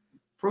topic.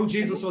 Prove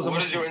Jesus was a Muslim.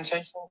 What is your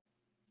intention?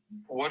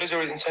 What is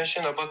your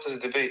intention about this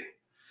debate?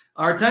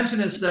 Our intention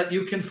is that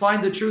you can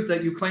find the truth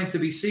that you claim to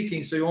be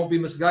seeking, so you won't be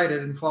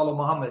misguided and follow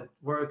Muhammad,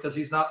 because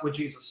he's not with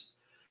Jesus.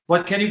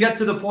 But can you get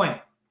to the point?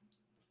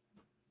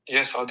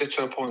 Yes, I'll get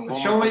to the point.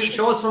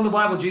 Show us from the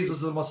Bible Jesus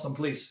is a Muslim,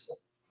 please.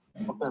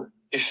 Okay.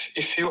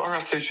 If you are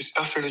after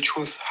the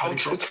truth, how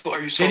truthful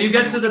are you? Can you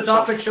get to the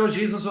topic? Show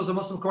Jesus was a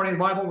Muslim according to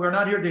the Bible. We're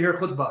not here to hear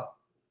khutbah.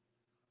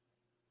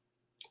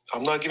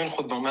 I'm not giving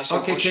khutbah. I'm asking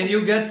okay, can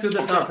you get to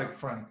the topic,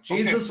 friend?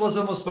 Jesus was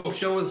a Muslim.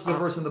 Show us the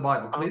verse in the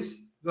Bible,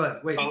 please. Go ahead.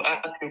 Wait. I'll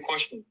ask you a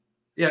question.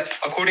 Yeah.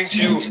 According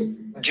to you,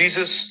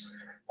 Jesus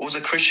was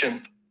a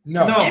Christian.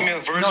 No. Give me a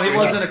verse. No, he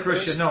wasn't a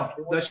Christian. No,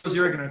 that shows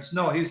your ignorance.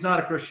 No, he's not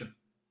a Christian.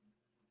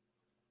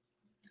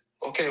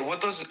 Okay, what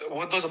does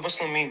a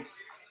Muslim mean?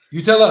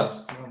 You tell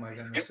us. Oh my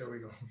goodness, here we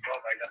go.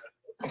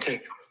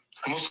 Okay,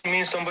 a Muslim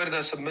means somebody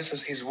that submits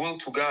his will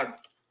to God.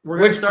 We're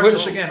going to start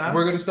this again, huh?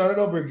 We're going to start it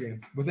over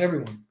again with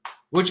everyone.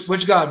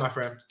 Which God, my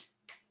friend?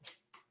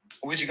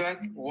 Which God?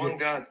 One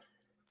God.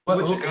 But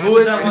who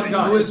is that one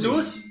God? Who is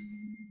Zeus?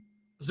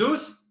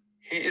 Zeus?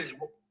 He is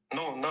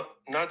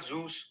not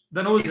Zeus.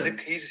 Then who is it?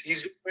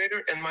 He's the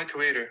creator and my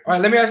creator. All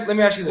right, let me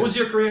ask you this. Who's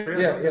your creator?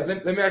 Yeah.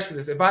 Let me ask you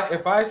this. If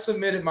I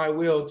submitted my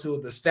will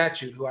to the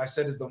statute, who I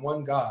said is the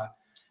one God,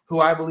 who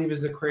I believe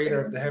is the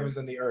creator of the heavens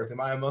and the earth, am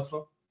I a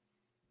Muslim?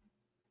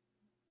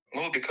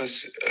 No,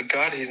 because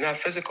God, he's not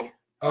physical.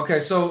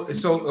 Okay, so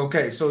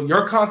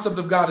your concept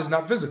of God is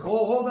not physical.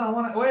 Oh, hold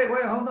on. Wait,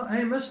 hold on.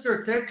 Hey,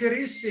 mister, take it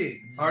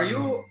easy.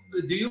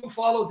 Do you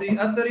follow the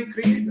Athari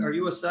creed? Are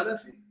you a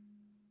Salafi?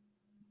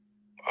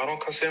 I don't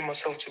consider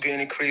myself to be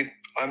any creed.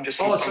 I'm just.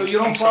 Oh, so you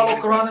don't follow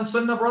Quran and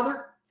Sunnah,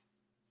 brother?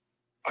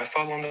 I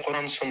follow the Quran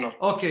and Sunnah.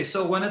 Okay,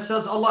 so when it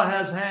says Allah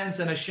has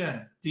hands and a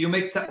shin, do you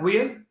make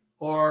ta'wil,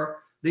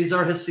 or these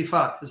are his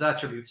sifat, his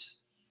attributes?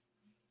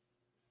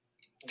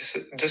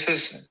 This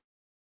is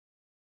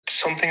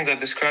something that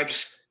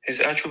describes his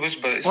attributes,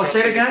 but it's not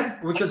say it physical. again,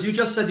 because you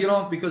just said you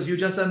don't, because you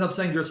just end up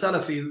saying you're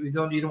Salafi. You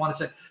don't want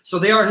to say. So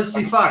they are his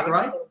sifat,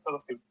 right?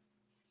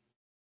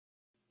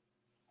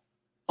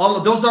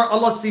 Allah, those are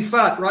Allah's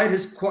sifat, right?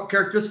 His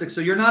characteristics.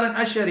 So you're not an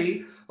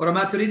Ash'ari or a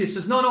Maturidi.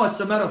 Says no, it's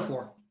a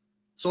metaphor.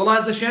 So Allah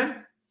has a shin.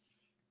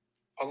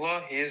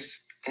 Allah, he is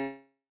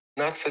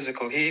not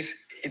physical. He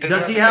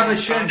does he have a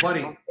shin,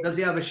 buddy? Does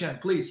he have a shin?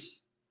 Please.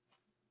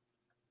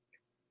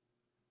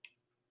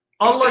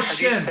 Allah's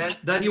shin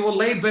that he will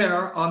lay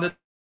bare on the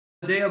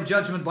day of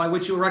judgment by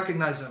which you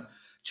recognize him.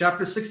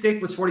 Chapter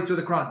 68, verse 42 of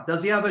the Quran.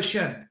 Does he have a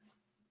shin?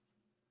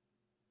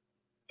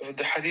 If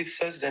the hadith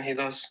says, then he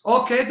does.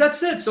 Okay,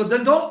 that's it. So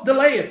then don't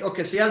delay it.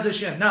 Okay, so he has a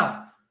shin.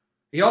 Now,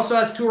 he also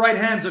has two right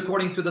hands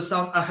according to the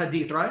sound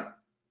hadith, right?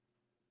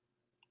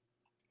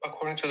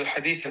 According to the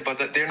hadith,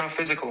 but they're not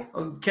physical.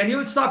 Can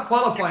you stop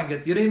qualifying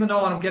it? You didn't even know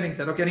what I'm getting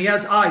at. Okay, and he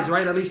has eyes,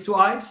 right? At least two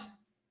eyes?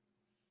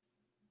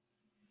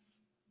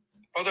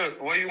 Brother,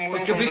 why are you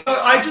moving from the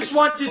I just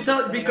want you to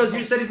tell, because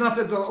you said he's not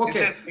physical.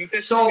 Okay,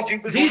 so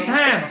these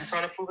hands,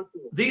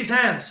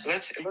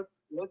 let's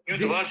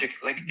use logic.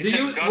 Like,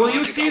 will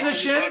you see the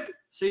shin?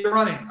 See, you're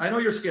running. I know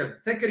you're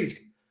scared. Take it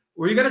easy.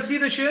 Were you going to see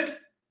the shin?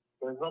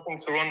 There's nothing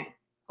to run.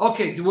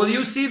 Okay, will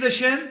you see the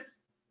shin?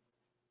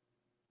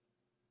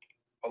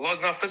 Allah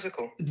is not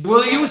physical.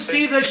 Will you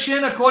see the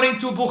shin according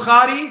to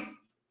Bukhari?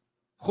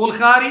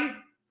 Khulkhari?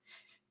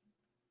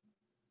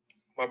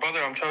 My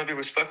brother, I'm trying to be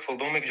respectful.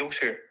 Don't make jokes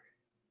here.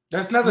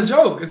 That's not a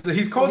joke.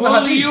 He's quoting the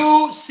hadith.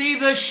 Will you see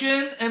the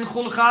shin in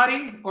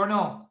Khulkhari or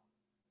no?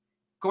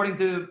 According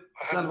to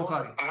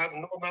Bukhari. I have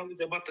no knowledge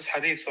about this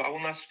hadith, so I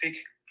will not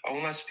speak.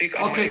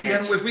 Okay,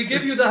 if we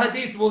give you the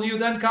hadith, will you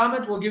then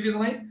comment? We'll give you the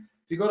link.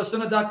 If you go to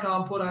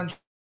sunnah.com, put on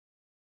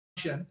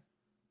shin,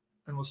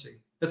 and we'll see.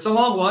 It's a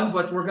long one,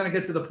 but we're going to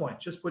get to the point.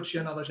 Just put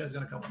shin, Allah shin's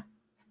going to come on.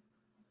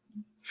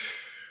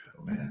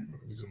 Oh, man.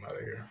 Zoom out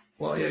of here.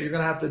 Well, yeah, you're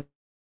going to have to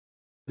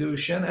do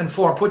shin and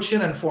form. Put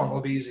shin and form.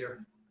 It'll be easier.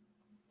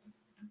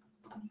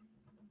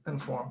 And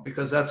form,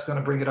 because that's going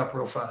to bring it up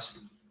real fast.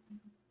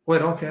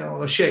 Wait, okay.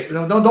 Well, shape.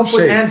 No, don't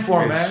put shape. And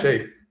form, man.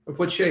 Shape. Or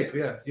put shape,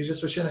 yeah. You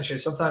just put shin and shape.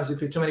 Sometimes you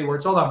put too many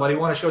words. Hold on, buddy. I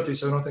want to show it to you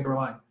so I don't think we're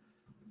lying.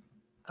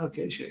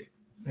 Okay, shape.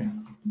 Yeah.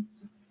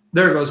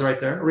 There it goes right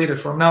there. Read it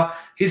for him. Now,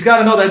 he's got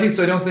to know that hadith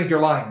so I don't think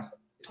you're lying.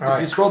 If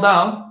you scroll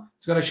down,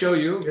 it's going to show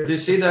you. Do you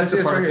see that's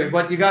the part? Right,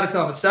 but you got to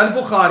tell him. It's Sahih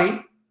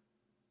Bukhari.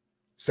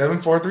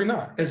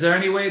 7439. Is there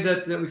any way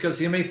that, because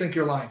he may think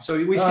you're lying? So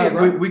we see it,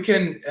 right? We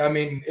can, I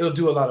mean, it'll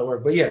do a lot of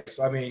work, but yes,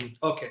 I mean.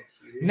 Okay.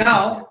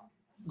 Now,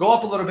 go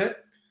up a little bit.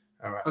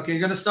 All right. Okay,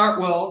 you're going to start,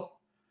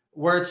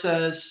 where it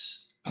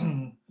says,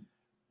 and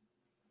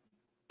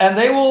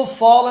they will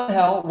fall in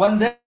hell when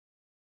they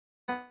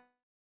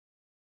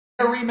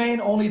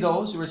remain only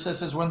those, where it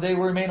says when they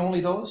remain only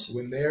those.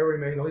 When there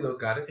remain only those,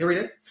 got it. Here, read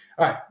it.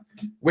 All right.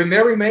 When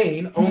there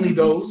remain only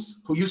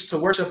those who used to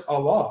worship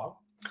Allah,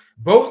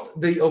 both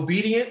the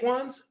obedient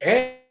ones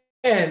and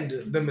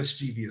the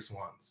mischievous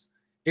ones,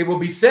 it will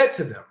be said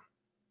to them,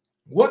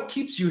 what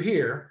keeps you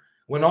here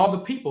when all the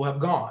people have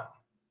gone?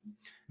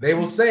 They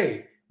will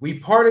say, we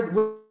parted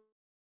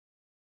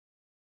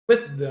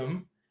with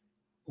them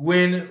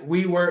when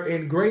we were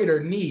in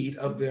greater need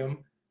of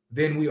them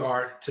than we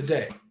are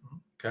today.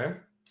 Okay.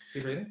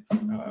 Keep reading.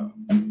 All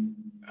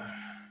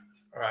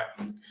right.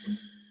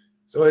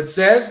 So it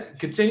says,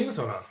 continues.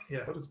 Hold on.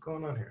 Yeah. What is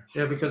going on here?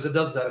 Yeah, because it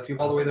does that. If you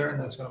all the way there, and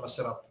then it's going to mess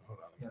it up. Hold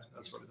on. Yeah,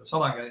 that's what it does.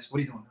 Hold on, guys. What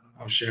are you doing?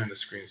 I'm sharing the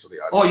screen so the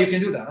audience. Oh, you can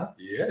do that, huh?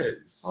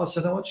 Yes. Oh,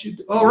 so then what you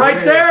do? Oh,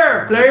 right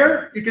there,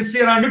 player. You can see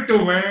it on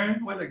YouTube, man.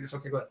 Why like this?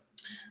 Okay, go ahead.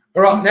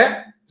 All right,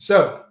 now.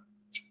 So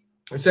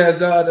it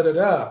says,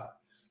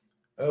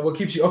 what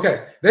keeps you?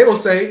 Okay. They will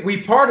say,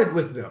 we parted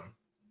with them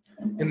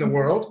in the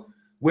world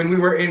when we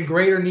were in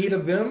greater need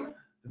of them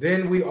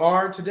than we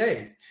are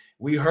today.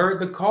 We heard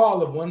the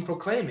call of one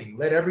proclaiming,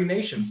 let every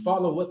nation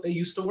follow what they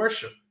used to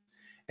worship.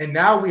 And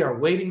now we are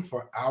waiting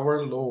for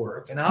our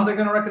Lord. And how they're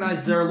going to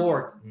recognize their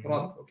Lord. Hold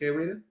on. Okay,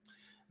 read it.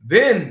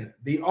 Then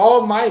the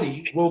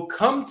Almighty will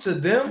come to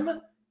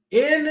them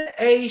in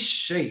a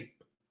shape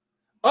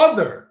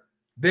other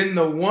than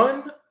the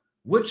one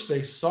which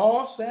they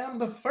saw, Sam,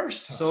 the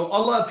first time. So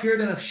Allah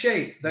appeared in a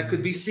shape that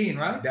could be seen,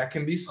 right? That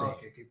can be seen.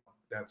 Okay, keep on.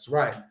 That's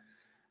right.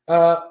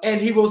 And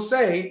he will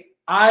say,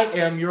 I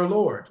am your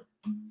Lord.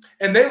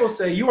 And they will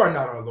say, you are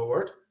not our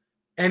Lord.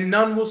 And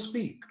none will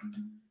speak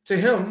to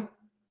him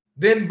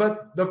then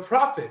but the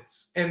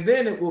prophets. And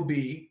then it will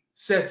be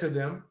said to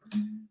them,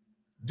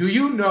 do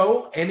you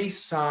know any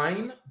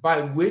sign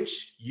by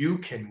which you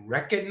can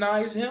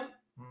recognize him?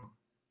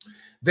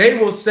 They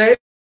will say,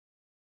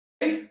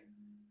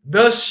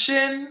 the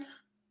shin.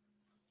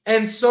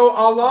 And so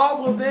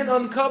Allah will then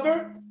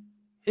uncover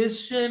his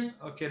shin.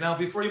 Okay, now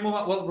before you move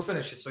on, well, we'll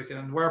finish it so you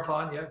can,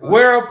 whereupon, yeah.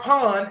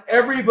 Whereupon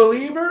every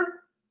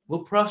believer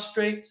will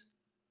prostrate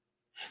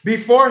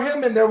before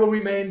him, and there will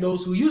remain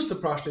those who used to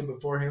prostrate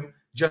before him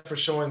just for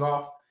showing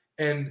off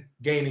and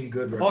gaining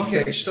good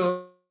reputation. Okay,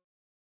 so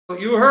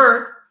you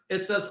heard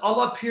it says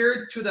Allah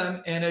appeared to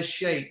them in a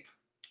shape.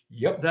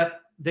 Yep.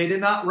 That they did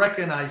not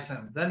recognize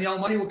him. Then the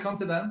Almighty will come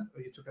to them. Oh,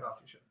 you took it off.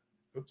 You should.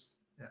 Oops.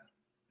 Yeah.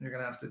 You're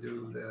going to have to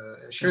do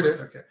the... Sure did.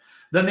 Okay.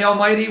 Then the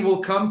Almighty will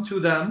come to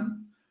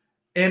them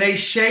in a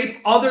shape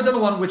other than the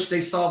one which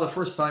they saw the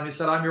first time. He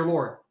said, I'm your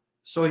Lord.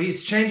 So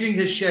he's changing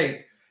his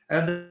shape.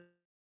 And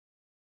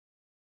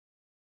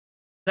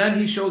then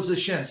he shows the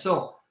shin.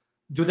 So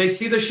do they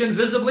see the shin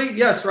visibly?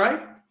 Yes,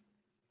 right?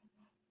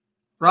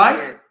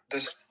 Right?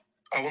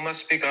 I will not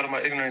speak out of my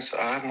ignorance.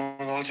 I have no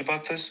knowledge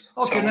about this.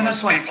 Okay, so then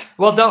that's fine.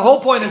 Well, the whole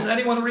point is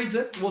anyone who reads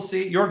it, we'll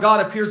see. Your God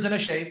appears in a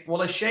shape.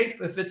 Well, a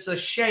shape, if it's a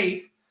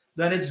shape,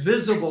 then it's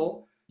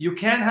visible. You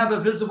can't have a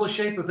visible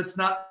shape if it's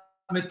not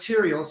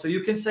material. So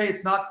you can say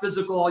it's not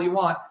physical all you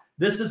want.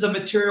 This is a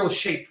material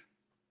shape.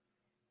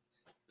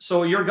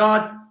 So your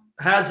God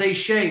has a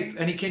shape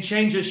and he can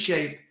change his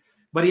shape,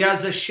 but he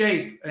has a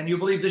shape and you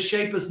believe the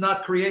shape is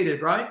not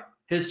created, right?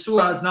 His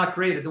surah is not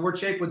created. The word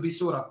shape would be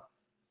surah.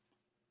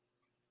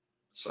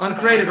 It's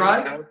uncreated,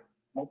 right?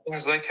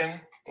 Nothing's like him.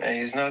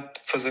 He's not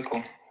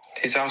physical.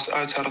 He's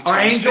outside of time. Are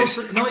angels?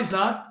 Space. No, he's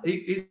not.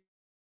 He's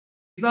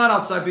not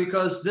outside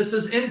because this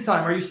is in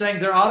time. Are you saying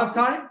they're out of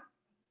time?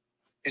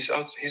 He's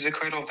out. He's the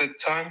creator of the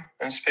time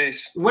and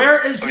space.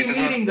 Where is he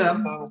meeting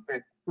them?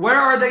 Where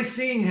are they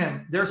seeing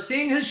him? They're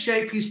seeing his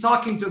shape. He's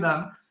talking to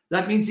them.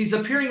 That means he's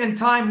appearing in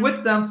time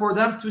with them for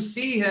them to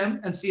see him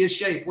and see his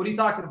shape. What are you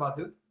talking about,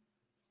 dude?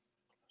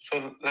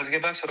 So let's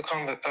get back to the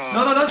concept.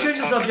 No, don't change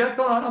the subject.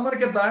 Hold on. I'm going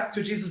to get back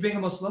to Jesus being a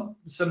Muslim.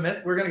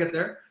 Submit. We're going to get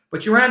there.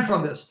 But you ran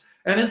from this.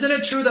 And isn't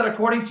it true that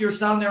according to your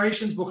sound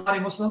narrations,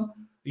 Bukhari Muslim,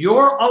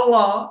 your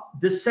Allah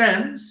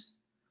descends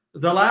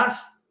the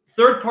last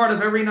third part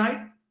of every night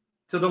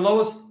to the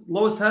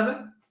lowest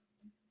heaven?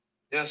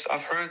 Yes,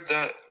 I've heard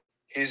that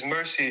his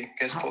mercy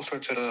gets closer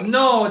to the...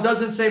 No, it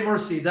doesn't say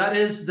mercy. That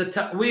is the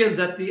ta'wil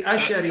that the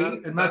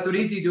Ash'ari and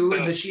Maturidi do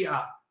in the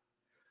Shia.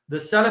 The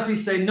Salafis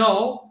say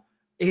no.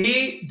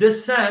 He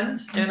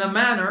descends in a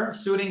manner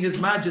suiting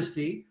his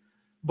majesty.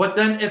 But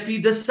then if he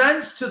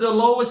descends to the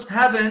lowest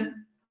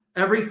heaven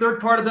every third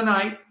part of the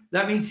night,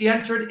 that means he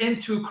entered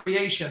into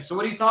creation. So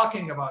what are you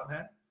talking about,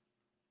 man?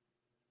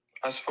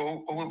 As for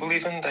what we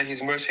believe in, that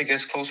his mercy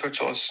gets closer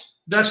to us.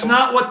 That's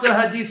not what the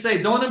hadith say.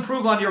 Don't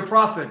improve on your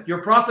prophet.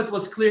 Your prophet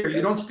was clear.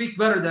 You don't speak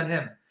better than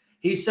him.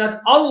 He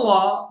said,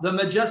 Allah, the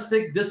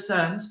majestic,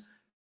 descends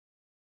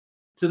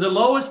to the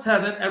lowest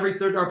heaven every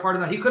third part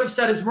of the night. He could have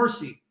said his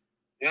mercy.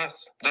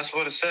 Yes, that's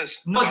what it says.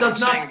 No, it does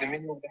not. The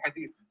meaning of the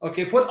hadith.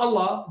 Okay, put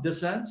Allah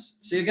descends.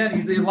 See again,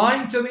 is he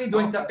lying to me,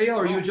 doing taqiyya,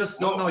 or you just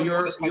don't know?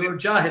 You're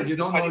jahil. You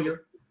don't know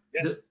your.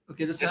 Yes.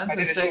 Okay, descends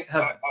and say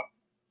heaven.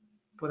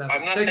 Put heaven.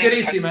 I'm not Take saying it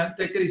easy, man.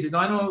 Take it easy. No,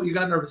 I know you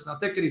got nervous now.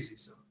 Take it easy.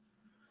 So,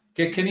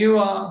 okay, can you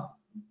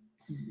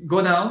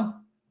go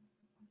down,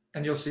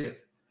 and you'll see it.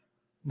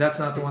 That's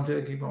not the one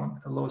to keep going.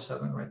 The lowest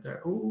heaven right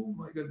there. Oh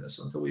my goodness!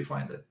 Until we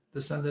find it,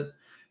 descended.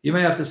 You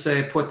may have to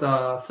say put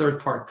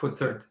third part. Put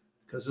third.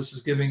 Because this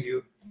is giving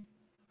you.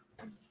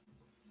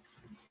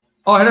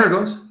 Oh, there it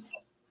goes.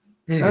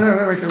 Yeah.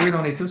 Right there. We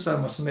don't need two.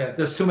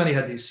 There's too many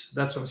hadiths.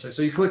 That's what I'm saying.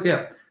 So you click,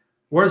 yeah.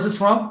 Where is this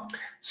from?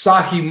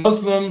 Sahih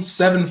Muslim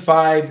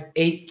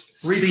 758.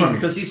 Read from,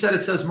 because he said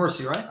it says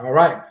mercy, right? All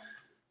right.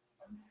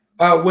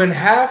 When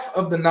half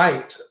of the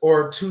night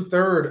or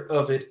 2/3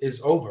 of it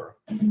is over,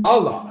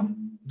 Allah,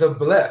 the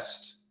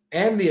blessed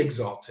and the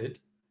exalted,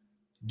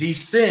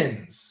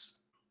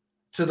 descends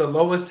to the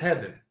lowest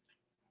heaven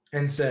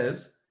and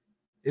says,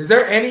 "Is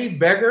there any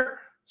beggar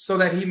so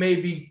that he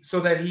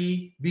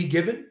be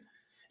given?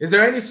 Is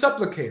there any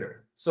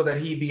supplicator so that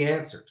he be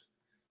answered?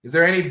 Is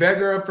there any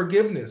beggar of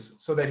forgiveness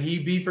so that he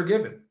be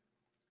forgiven?"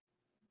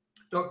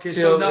 Okay,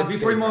 so now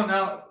before you move on,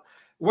 now,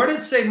 where did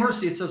it say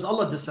mercy? It says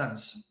Allah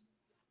descends.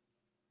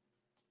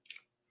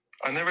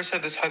 I never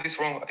said this hadith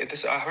wrong.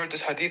 I heard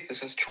this hadith.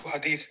 This is true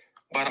hadith.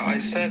 But I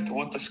said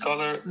what the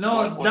scholar...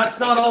 No, that's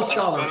not all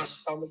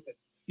scholars.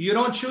 You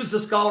don't choose the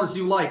scholars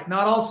you like.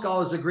 Not all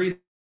scholars agree.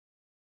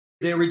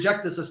 They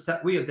reject this as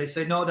ta'wil. They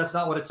say, no, that's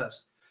not what it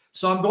says.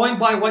 So I'm going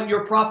by what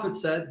your prophet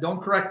said.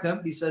 Don't correct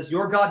him. He says,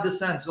 your God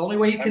descends. The only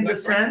way he can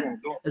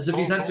descend is if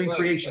he's entering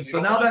creation. So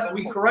now that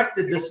we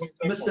corrected this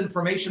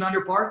misinformation on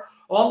your part,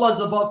 Allah is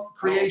above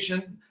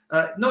creation.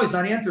 No, he's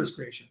not. He enters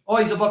creation. Oh,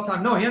 he's above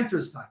time. No, he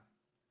enters time.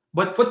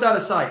 But put that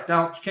aside.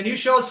 Now, can you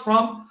show us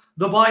from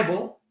the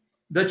Bible,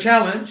 the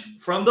challenge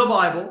from the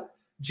Bible,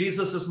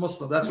 Jesus is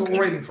Muslim? That's what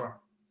we're waiting for.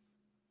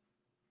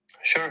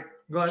 Sure.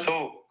 Go ahead.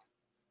 So,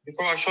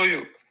 before I show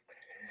you,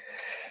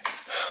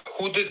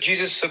 who did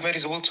Jesus submit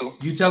his will to?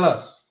 You tell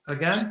us.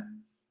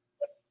 Again?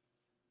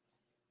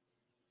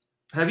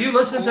 Have you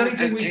listened to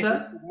anything we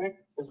said?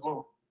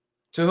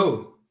 To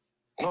who?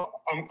 No,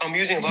 I'm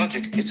using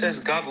logic. It says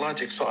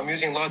GodLogic, so I'm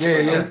using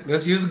logic. Yeah.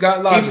 Let's use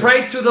GodLogic. He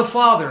prayed to the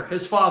Father,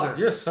 his Father.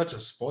 You're such a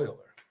spoiler.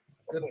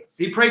 Goodness.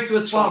 He prayed to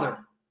his Father.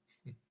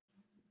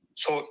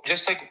 So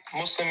just like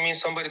Muslim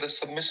means somebody that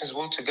submits his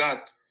will to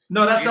God.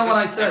 No, that's not what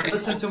I said.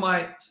 Listen to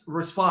my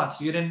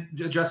response. You didn't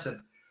address it.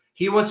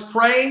 He was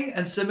praying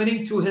and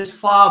submitting to his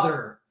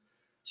Father.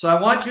 So I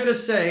want you to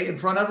say in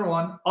front of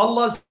everyone,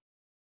 Allah's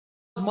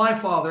my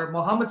Father,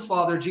 Muhammad's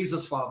Father,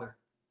 Jesus' Father.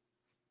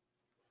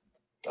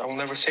 I will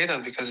never say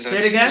that because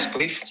that's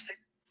disbelief.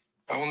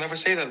 I will never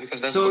say that because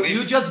that's belief.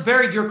 So you just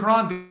buried your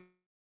Quran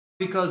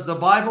because the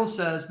Bible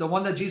says the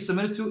one that Jesus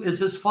submitted to is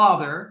his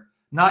Father,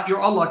 not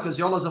your Allah, because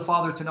your Allah is a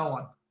father to no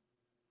one.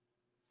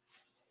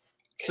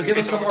 So give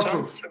us some more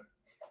proof.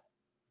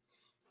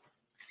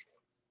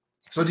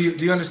 So do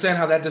you understand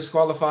how that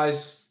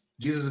disqualifies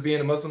Jesus as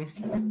being a Muslim?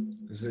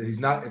 It's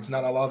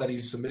not Allah that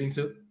he's submitting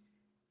to.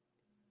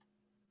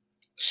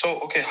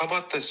 So okay, how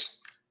about this?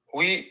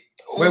 Wait.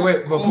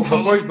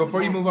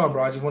 Before you move on,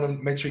 bro, I just want to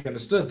make sure you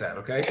understood that,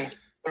 okay?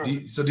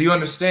 Sure. Do you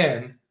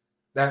understand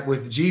that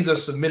with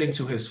Jesus submitting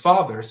to his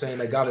Father, saying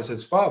that God is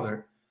his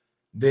Father,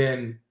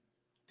 then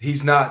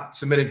he's not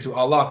submitting to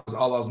Allah because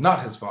Allah is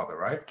not his Father,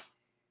 right?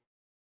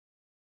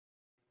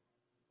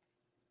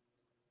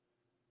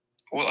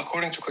 Well,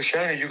 according to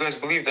Christianity, you guys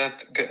believe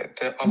that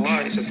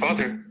Allah is his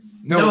Father.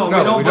 No, we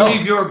don't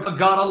believe your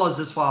God Allah is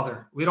his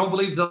Father. We don't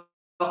believe the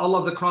Allah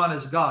of the Quran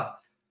is God.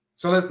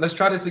 So let's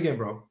try this again,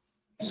 bro.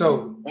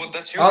 So well,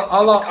 that's your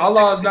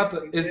Allah is not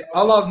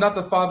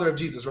the Father of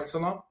Jesus, right,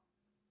 Salam?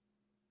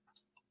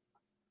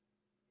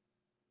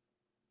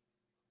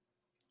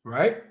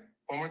 Right?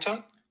 One more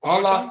time.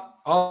 Allah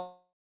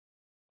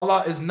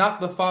is not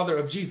the Father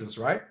of Jesus,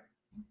 right?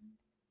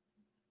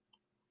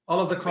 All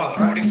of the Quran. Well,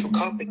 according to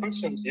Coptic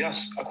Christians,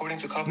 yes. According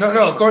to Coptic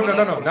Christians.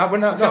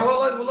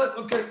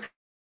 Okay.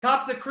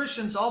 Coptic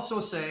Christians also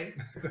say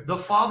the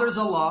Father is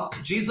Allah,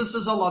 Jesus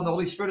is Allah, and the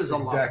Holy Spirit is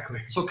Allah. Exactly.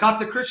 So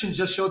Coptic Christians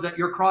just showed that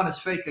your Quran is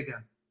fake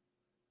again.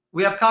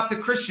 We have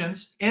Coptic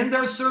Christians in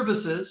their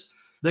services,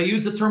 they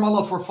use the term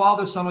Allah for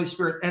Father, Son, Holy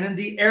Spirit. And in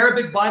the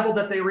Arabic Bible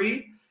that they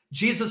read,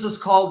 Jesus is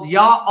called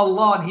Ya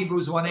Allah in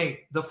Hebrews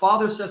 1:8. The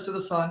Father says to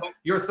the Son,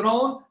 your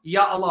throne,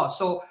 Ya Allah.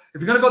 So if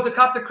you're going to go to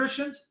Coptic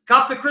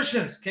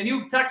Christians, can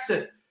you text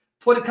it?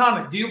 Put a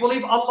comment. Do you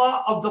believe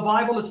Allah of the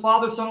Bible is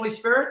Father, Son, Holy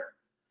Spirit?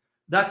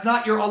 That's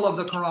not your Allah of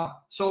the Quran.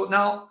 So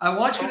now I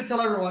want you to tell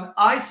everyone,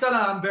 I,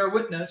 Salam, bear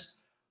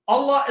witness,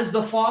 Allah is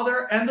the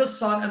Father and the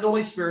Son and the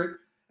Holy Spirit,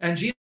 and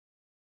Jesus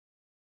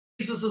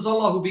is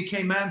Allah who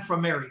became man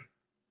from Mary.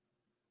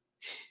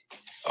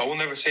 I will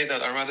never say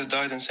that. I'd rather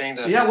die than saying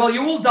that. Yeah, well,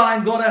 you will die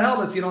and go to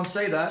hell if you don't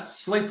say that.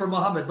 Slave for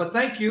Muhammad. But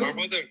thank you.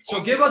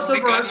 So give us a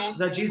verse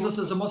that Jesus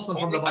is a Muslim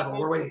from the Bible.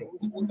 We're waiting.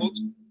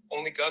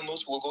 Only God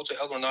knows who will go to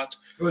hell or not.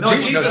 No,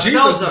 Jesus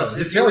tells us.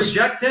 If you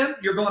reject him,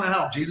 you're going to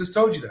hell. Jesus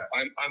told you that.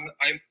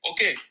 I'm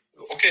okay.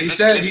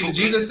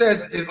 Jesus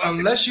says,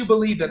 unless you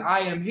believe that I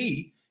am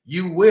he,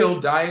 you will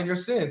die in your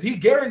sins. He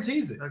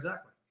guarantees it.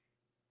 Exactly.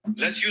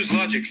 Let's use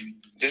logic.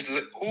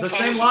 The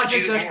same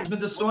logic that has been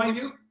destroying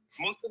you?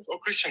 Muslims or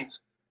Christians?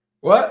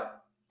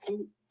 What?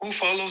 Who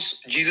follows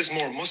Jesus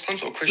more,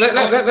 Muslims or Christians?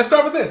 Let's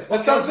start with this.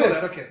 Let's start with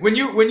this. Okay. When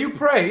you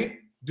pray,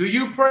 do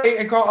you pray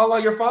and call Allah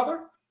your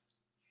Father?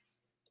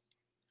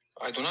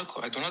 I do not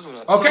do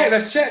that. Okay,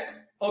 let's check.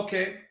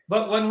 Okay,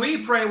 but when we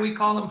pray, we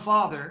call him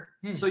Father.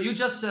 So you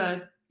just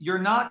said you're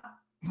not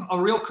a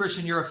real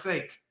Christian, you're a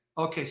fake.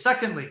 Okay,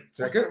 secondly.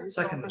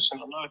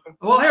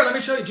 Well, here, let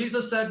me show you.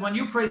 Jesus said, when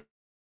you pray,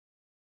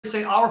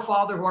 say, our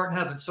Father who art in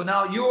heaven. So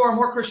now you are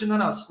more Christian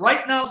than us.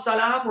 Right now,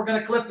 salam, we're going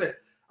to clip it.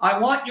 I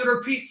want you to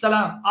repeat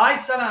salam. I,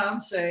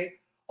 salam, say,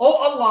 oh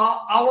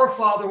Allah, our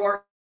Father who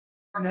art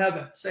in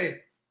heaven. Say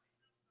it.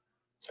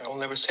 I will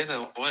never say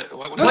that.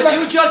 But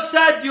you just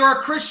said you're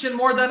a Christian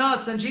more than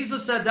us, and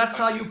Jesus said that's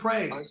how you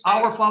pray.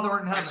 Our Father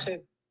art in heaven. I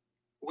said,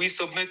 we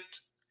submit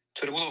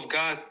to the will of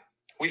God.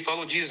 We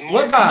follow Jesus more.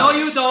 What God? No,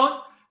 you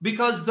don't.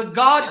 Because the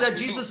God that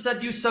Jesus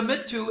said you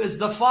submit to is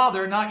the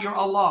Father, not your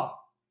Allah.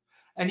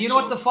 And you know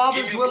what the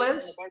Father's will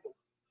is?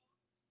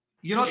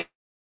 You know what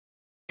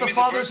the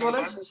Father's will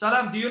is?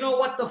 Salam, do you know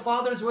what the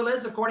Father's will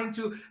is according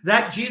to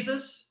that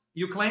Jesus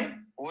you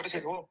claim? What is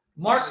his will?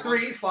 Mark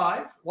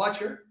 3:5. Watch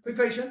here. Be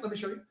patient. Let me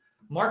show you.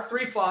 Mark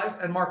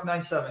 3:5 and Mark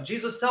 9:7.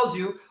 Jesus tells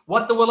you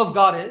what the will of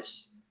God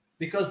is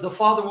because the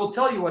Father will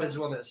tell you what his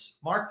will is.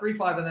 Mark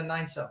 3:5 and then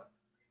 9:7.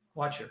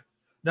 Watch here.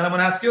 Then I'm going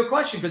to ask you a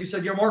question because you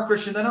said you're more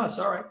Christian than us.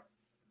 All right.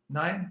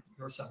 9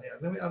 or 7.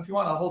 Yeah. If you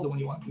want, I'll hold it when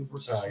you want to do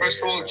verses.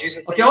 First of all,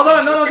 Jesus. Okay, hold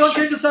on. No, don't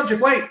change the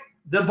subject. Wait.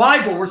 The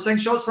Bible, we're saying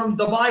shows from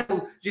the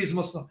Bible, Jesus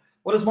Muslim.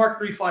 What does Mark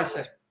 3:5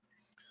 say?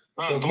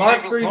 So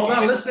Mark 3. Hold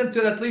on, listen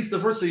to at least the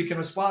verse so you can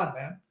respond,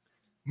 man.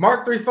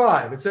 Mark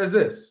 3:5. It says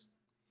this.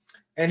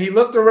 And he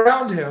looked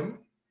around him.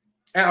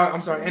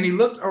 And he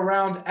looked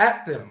around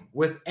at them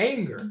with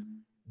anger,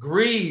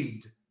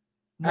 grieved.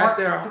 Mark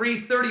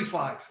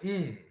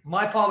 3:35.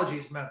 My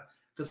apologies, man,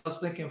 because I was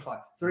thinking 5.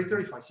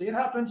 3:35. See, it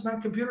happens, man.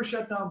 Computer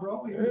shut down,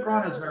 bro. Even the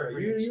Quran is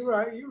very. You're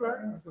right. You're right.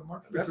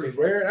 Mark That's a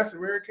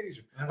rare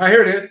occasion. All right,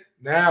 here it is.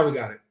 Now we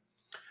got it.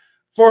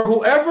 For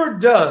whoever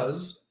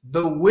does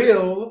the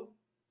will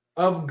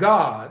of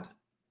God,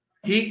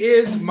 he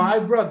is my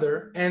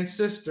brother and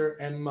sister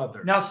and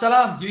mother. Now,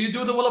 salam. Do you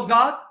do the will of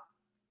God?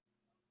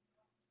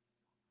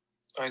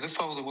 I do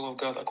follow the will of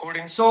God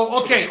according. So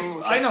okay,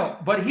 I know,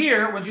 but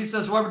here when Jesus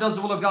says whoever does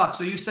the will of God,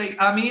 so you say,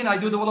 Ameen, I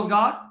do the will of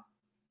God.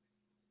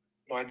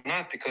 No, I do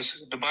not,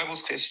 because the Bible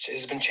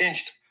has been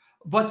changed.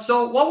 But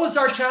so what was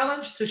our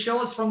challenge to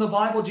show us from the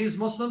Bible, Jesus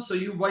Muslim? So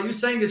you, by you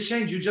saying it's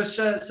changed, you just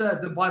said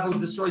the Bible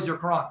destroys your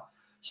Quran.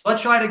 So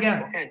let's try it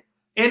again. Okay.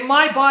 In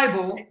my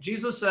Bible,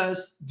 Jesus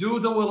says, do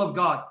the will of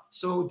God.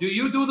 So do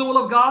you do the will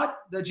of God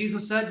that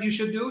Jesus said you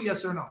should do?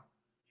 Yes or no?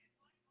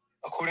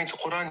 According to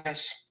Quran,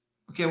 yes.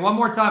 Okay, one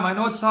more time. I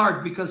know it's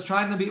hard because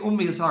trying to be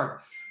ummi is hard.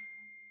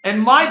 In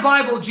my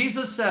Bible,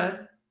 Jesus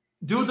said,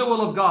 do the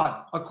will of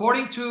God.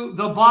 According to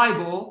the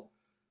Bible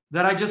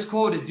that I just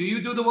quoted, do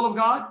you do the will of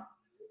God?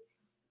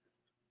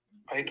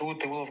 I do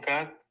the will of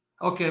God.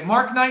 Okay,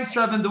 Mark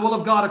 9:7, the will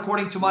of God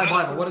according to my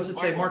Bible. What does it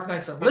say? Mark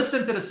 9:7.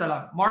 Listen to the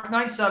salam. Mark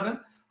 9:7,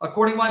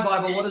 according to my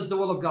Bible, what is the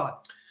will of God?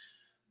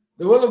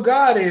 The will of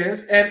God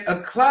is, and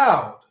a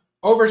cloud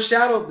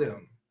overshadowed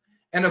them,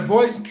 and a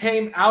voice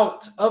came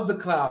out of the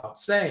cloud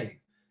saying,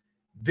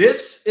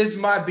 this is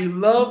my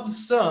beloved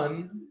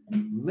son,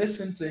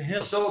 listen to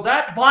him. So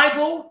that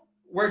Bible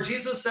where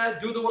Jesus said,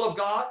 do the will of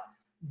God,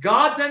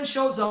 God then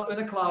shows up in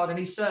a cloud and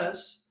he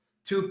says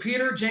to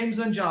Peter, James,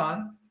 and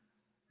John,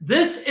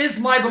 this is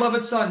my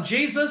beloved son.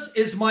 Jesus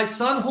is my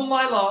son whom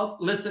I love.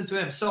 Listen to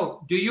him.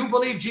 So do you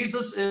believe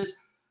Jesus is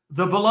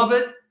the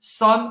beloved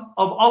son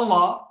of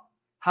Allah,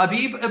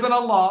 Habib ibn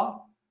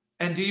Allah,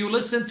 and do you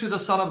listen to the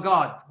son of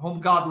God, whom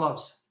God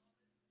loves?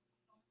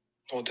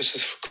 Oh, this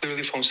is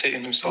clearly from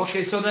Satan himself.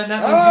 Okay, so then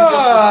that means you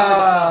just listen to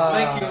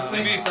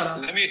the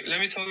son. Thank you. Let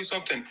me tell you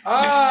something. If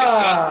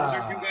God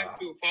ordered you guys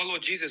to follow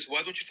Jesus,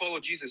 why don't you follow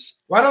Jesus?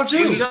 Why don't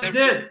you? Jesus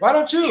did. Why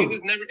don't you?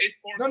 Jesus never ate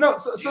pork. No,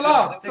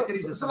 salam.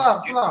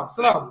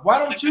 Why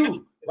don't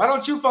you? Why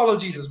don't you follow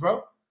Jesus,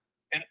 bro?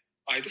 And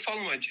I do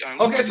follow my.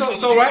 Okay, so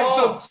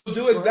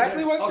do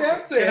exactly what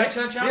Sam said.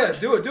 Can I yeah,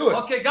 do it.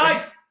 Okay,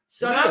 guys.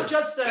 Salam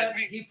just said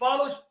he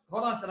follows.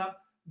 Hold on, Salam.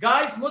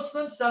 Guys,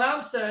 Muslims, Salam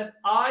said,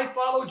 I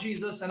follow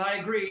Jesus, and I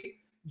agree.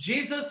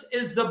 Jesus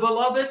is the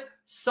beloved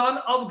Son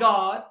of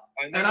God,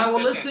 and I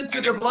will listen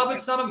to the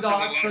beloved Son of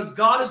God because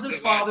God is his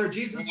Father,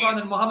 Jesus' Son,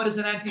 and Muhammad is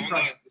an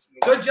Antichrist.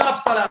 Good job,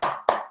 Salam. No,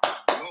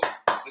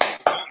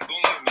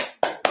 don't lie, man.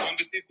 Don't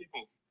deceive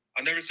people.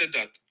 I never said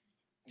that.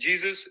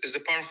 Jesus is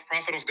the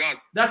prophet of God.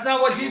 That's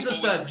not what Jesus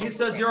said. Jesus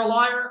says you're a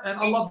liar, and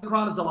Allah the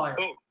Quran is a liar.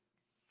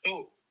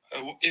 So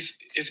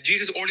if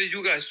Jesus ordered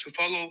you guys to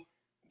follow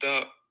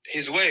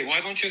his way,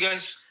 why don't you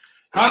guys?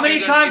 How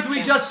many times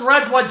we just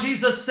read what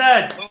Jesus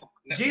said?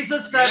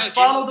 Jesus said,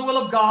 follow the will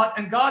of God,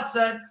 and God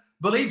said,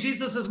 believe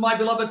Jesus is my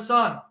beloved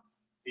son.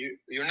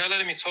 You're not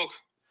letting me talk.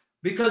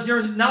 Because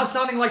you're now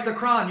sounding like the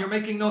Quran. You're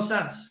making no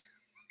sense.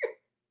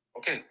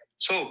 Okay,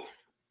 so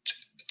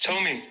tell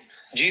me,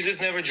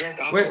 Jesus never drank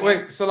alcohol.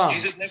 Wait, salam.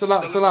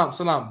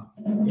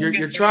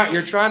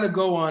 You're trying to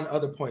go on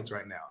other points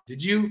right now.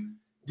 Did you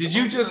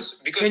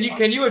just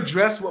can you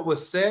address what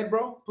was said,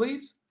 bro?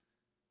 Please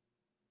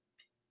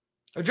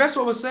address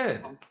what was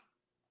said.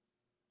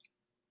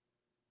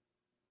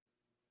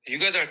 You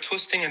guys are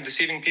twisting and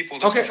deceiving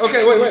people. Okay,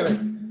 wait.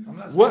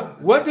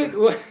 What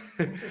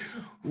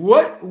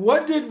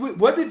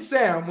did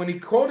Sam, when he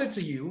quoted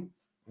to you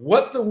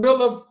what the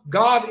will of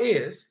God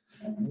is,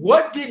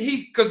 what did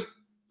he, because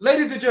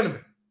ladies and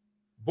gentlemen,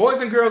 boys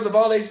and girls of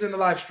all ages in the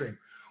live stream,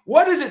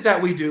 What is it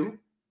that we do?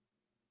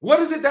 What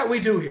is it that we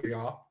do here,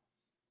 y'all?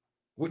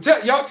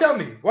 Y'all tell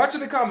me. Watch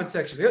in the comment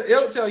section.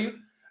 It'll tell you.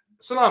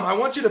 Salam, I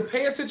want you to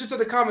pay attention to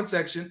the comment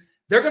section.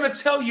 They're going to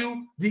tell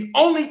you the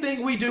only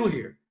thing we do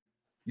here.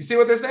 You see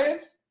what they're saying?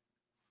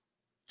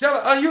 Tell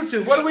on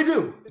YouTube, what do we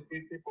do?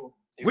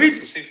 You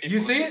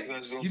see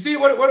it? You see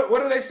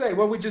what do they say?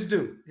 What we just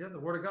do? Yeah, the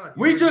word of God.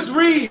 We just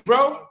read,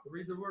 bro.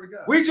 Read the word of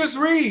God. We just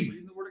read.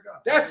 Read the word of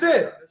God. That's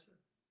it.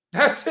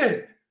 That's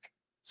it.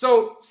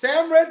 So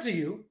Sam read to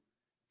you.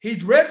 He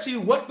read to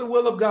you what the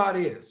will of God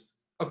is,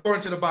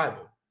 according to the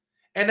Bible.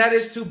 And that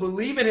is to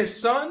believe in his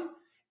son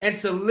and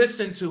to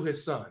listen to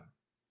his son.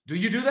 Do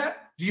you do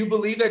that? Do you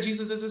believe that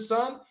Jesus is his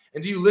son?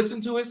 And do you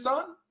listen to his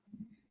son?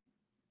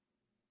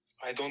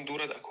 I don't do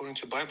that according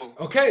to the Bible.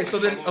 Okay, so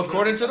then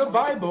according to the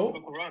Bible,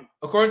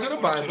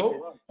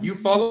 you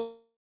follow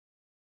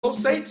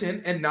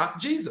Satan and not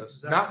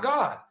Jesus, not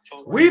God.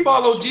 We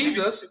follow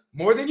Jesus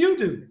more than you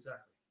do.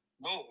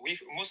 No, we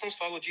Muslims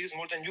follow Jesus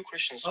more than you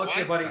Christians.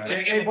 Okay, why?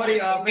 buddy. Hey,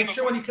 buddy, make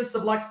sure when you kiss the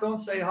black stone,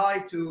 say hi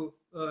to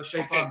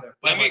Shaitan there.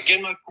 Let me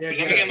get my.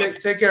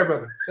 Take care,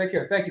 brother. Take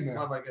care. Thank you, man.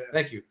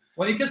 Thank you.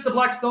 When you kiss the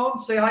black stone,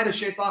 say hi to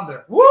Shaitan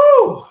there.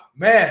 Woo,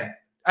 man.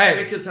 Hey,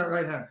 shake his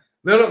right hand.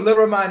 Little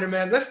reminder,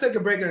 man. Let's take a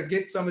break and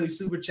get some of these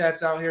super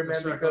chats out here,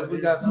 man, because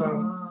we got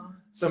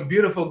some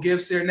beautiful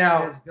gifts here.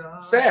 Now,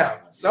 Sam,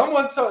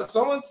 someone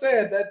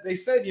said that they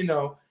said, you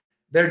know,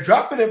 they're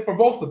dropping it for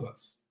both of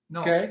us. No.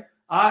 Okay.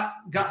 I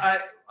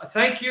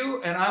thank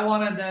you, and I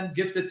want to then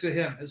gift it to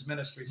him, his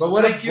ministry. So but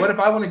what if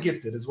I want to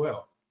gift it as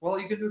well? Well,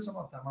 you can do it some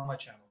other time on my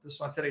channel. This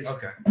one today's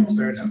okay. That's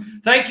fair enough.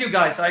 Thank you,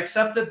 guys. I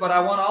accept it, but I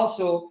want to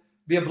also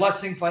be a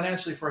blessing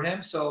financially for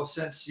him. So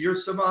since you're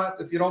someone,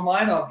 if you don't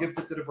mind, I'll gift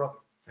it to the brother.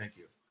 Thank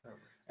you.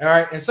 All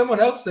right. And someone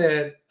else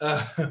said,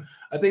 I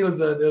think it was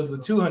the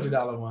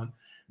 $200 one.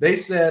 They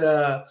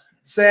said,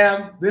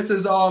 Sam, this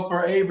is all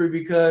for Avery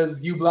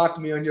because you blocked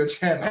me on your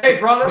channel. Hey,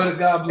 brother, but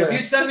God bless. If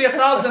you send me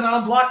 1,000,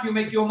 I'll unblock you,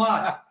 make you a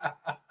mod.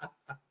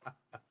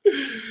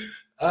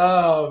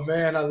 Oh,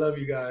 man, I love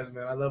you guys,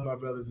 man. I love my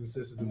brothers and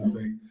sisters in the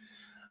faith.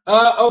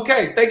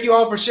 Okay, thank you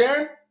all for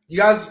sharing. You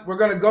guys, we're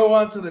going to go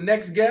on to the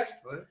next guest.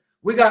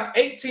 We got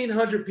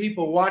 1,800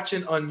 people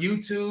watching on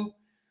YouTube.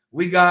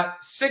 We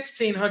got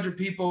 1,600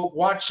 people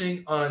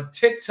watching on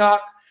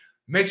TikTok.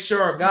 Make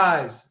sure,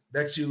 guys,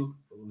 that you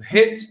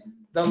hit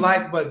the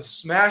like button.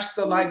 Smash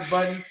the like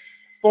button.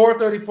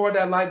 434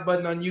 that like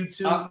button on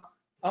YouTube.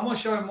 I'm going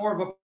to show you more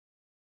of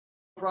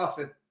a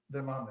prophet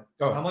than Muhammad.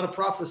 Oh. I'm going to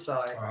prophesy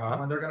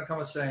when they're going to come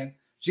and saying,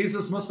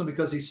 Jesus is Muslim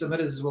because he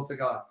submitted his will to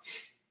God.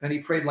 And he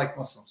prayed like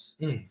Muslims.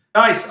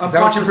 Guys, I'm is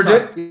that what you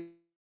predict?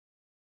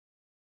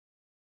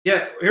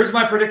 Yeah, here's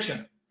my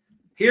prediction.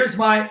 Here's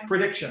my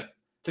prediction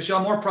to show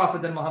more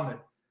prophet than Muhammad.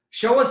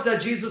 Show us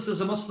that Jesus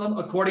is a Muslim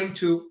according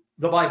to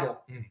the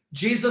Bible.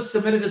 Jesus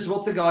submitted his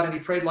will to God and he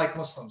prayed like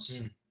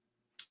Muslims.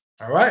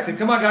 All right. Okay,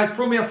 come on, guys.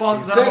 Prove me a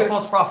false, that I'm a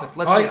false prophet.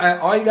 Let's see.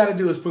 All you got to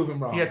do is prove him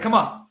wrong. Yeah, come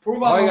on.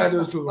 Prove all you got to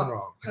do is prove him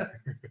wrong.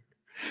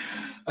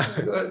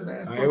 Good,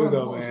 man. All right, here we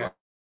go, man.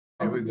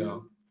 Here we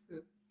go.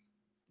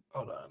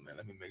 Hold on, man.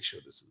 Let me make sure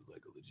this is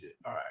like a legit.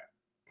 All right.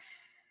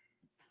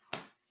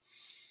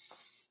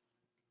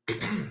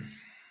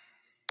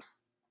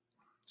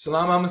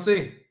 Salam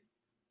Amasi.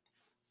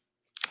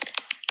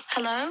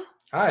 Hello?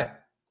 Hi.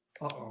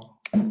 Uh-oh.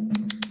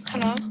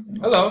 Hello?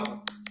 Hello.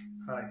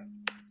 Hi.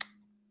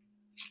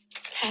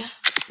 Huh?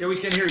 Yeah, we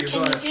can hear you.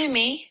 Can you hear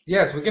me?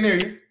 Yes, we can hear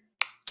you.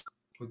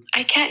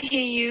 I can't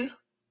hear you.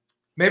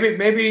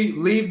 Maybe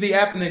leave the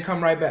app and then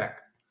come right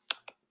back.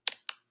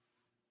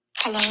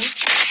 Hello?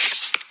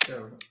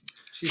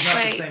 She's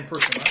not the same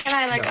person, right?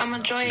 Can I I'm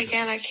gonna join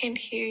again? I can't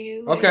hear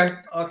you. Okay.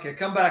 Okay,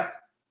 come back.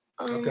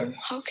 Okay.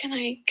 How can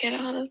I get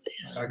out of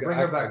this? Bring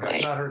her back.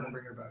 It's not her to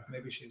bring her back.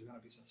 Maybe she's gonna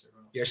be sincere.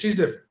 Yeah, she's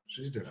different.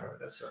 She's different. All right,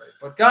 that's all right.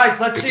 But guys,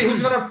 let's see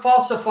who's gonna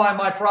falsify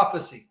my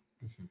prophecy.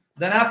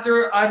 Then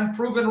after I'm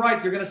proven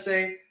right, you're gonna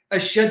say,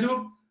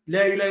 Ashhadu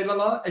la ilaha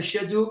illallah,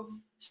 Ashhadu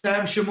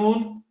Sam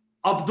Shamoun,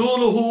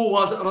 Abduluhu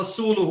was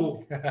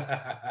Rasuluhu. Go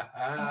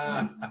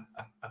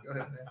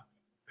ahead, man.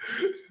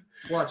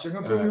 Watch, you're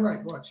gonna prove me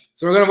right. Watch.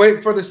 So we're gonna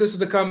wait for the sister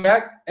to come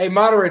back. Hey,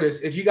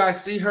 moderators, if you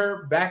guys see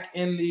her back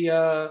in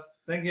the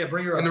bring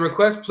her up. In the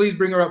request, please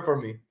bring her up for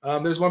me.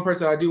 There's one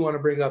person I do want to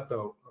bring up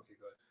though. Okay,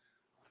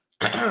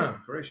 good.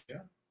 Great,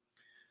 yeah.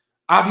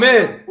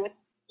 Ahmed.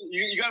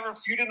 You got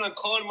refuted on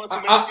calling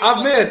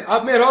Ahmed,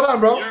 hold on,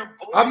 bro.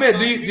 Ahmed,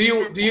 do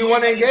you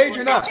want to engage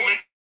or not?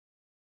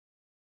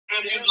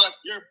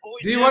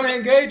 Do you want to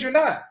engage or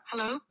not?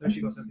 Hello? There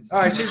she goes. All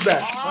right, she's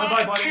back.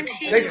 Bye, buddy.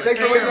 Thanks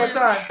for wasting our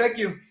time. Thank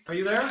you. Are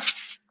you there?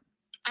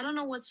 I don't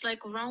know what's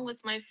wrong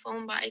with my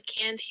phone, but I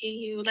can't hear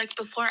you.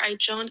 Before I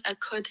joined, I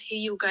could hear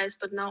you guys,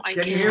 but now I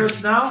can't. Can you hear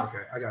us now?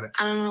 Okay, I got it.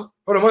 I don't know.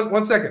 Hold on,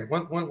 one second.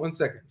 One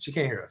second. She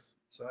can't hear us.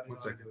 So one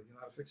second. You know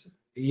how to fix it?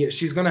 Yeah,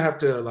 she's gonna have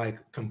to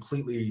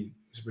completely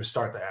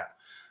restart the app.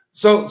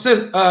 So,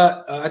 sis,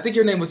 I think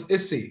your name was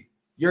Issy.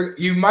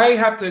 You might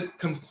have to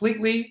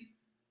completely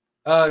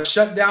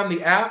shut down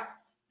the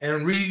app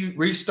and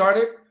restart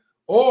it,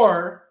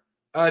 or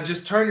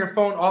just turn your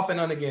phone off and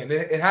on again.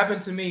 It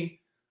happened to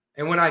me,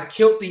 and when I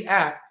killed the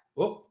app,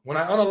 when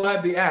I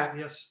unalived the app,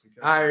 yes,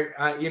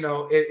 I you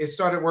know, it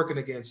started working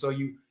again. So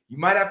you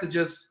might have to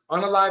just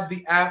unalive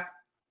the app,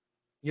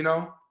 you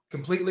know,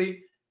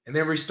 completely, and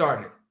then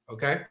restart it.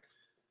 Okay.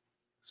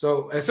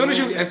 So as soon as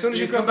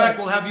you come back,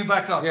 we'll have you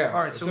back up. Yeah. All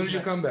right. As soon as you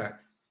come back.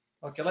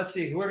 Okay. Let's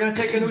see. We're gonna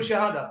take a new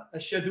shahada.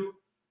 Ashhadu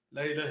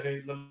la ilaha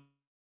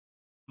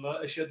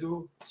illallah.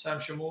 Ashhadu Sam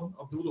Shamoun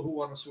Abdullahu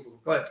wa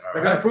Rasuluhu. Go ahead.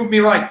 They're gonna prove me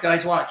right,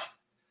 guys. Watch.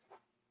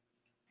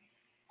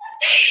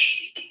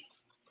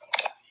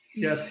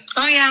 Yes.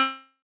 Oh yeah,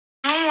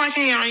 I'm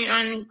watching you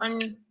on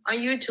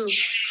YouTube.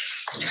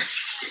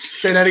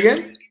 Say that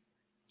again.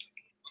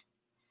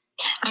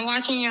 I'm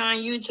watching you on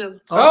YouTube.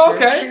 Oh,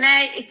 okay.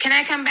 Can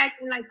I come back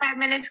in like 5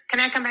 minutes? Can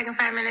I come back in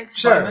 5 minutes?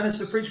 Sure. 5 minutes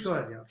to preach. Go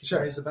ahead. Yeah. Sure.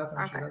 Can I use the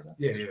bathroom? Okay.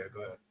 Yeah.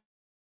 Go ahead.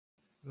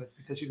 Good,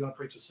 because you're gonna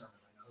preach a sermon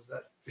right now. Is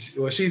that?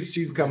 Well,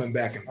 she's coming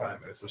back in 5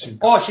 minutes, so she's.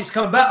 Oh, she's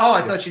coming back. Oh,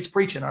 I thought she's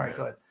preaching. All right,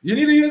 go ahead. You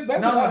need to use back.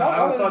 No.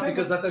 I thought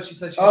because I thought she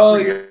said she. Oh,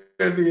 you're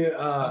being.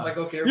 I'm like,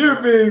 okay.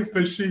 You're being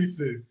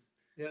facetious.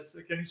 Yes.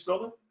 Can you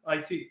spell it?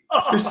 IT.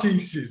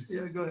 Facetious.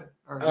 Yeah. Go ahead.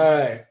 All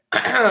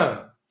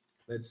right.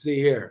 Let's see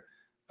here.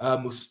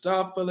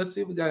 Mustafa, let's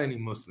see if we got any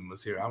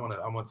Muslims here. I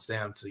want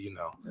Sam to, you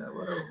know. Yeah,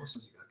 whatever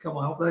Muslims you got. Come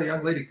on, I hope that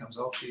young lady comes.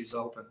 I hope she's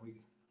open.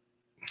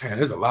 Man,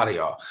 there's a lot of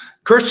y'all.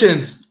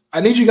 Christians, I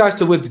need you guys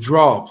to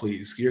withdraw,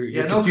 please. You're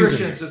no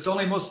Christians. It's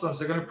only Muslims.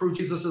 They're going to prove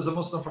Jesus is a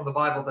Muslim from the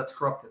Bible that's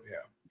corrupted.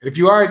 Yeah. If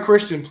you are a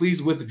Christian,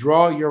 please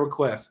withdraw your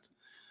request.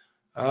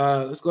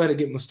 Let's go ahead and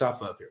get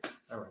Mustafa up here.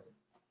 All right.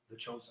 The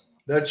chosen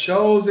one. The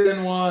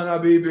chosen one,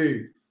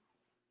 Habibi.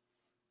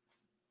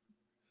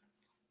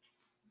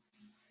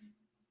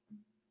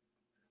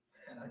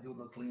 I do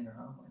look leaner,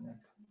 huh? My neck.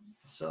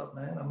 What's up,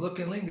 man? I'm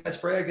looking lean. Guys,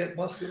 pray I get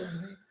muscular.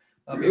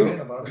 I'm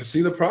You can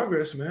see the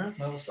progress, man.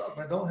 No, what's up,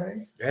 man? Don't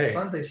hate. Hey.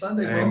 Sunday,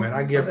 Hey, bro. man,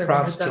 I give Sunday,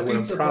 props man. to Hit that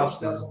what pizza, props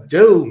bro.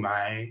 do,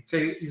 man.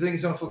 Okay, you think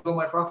he's going to fulfill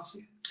my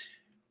prophecy?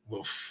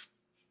 Well,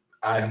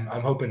 I'm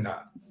hoping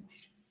not.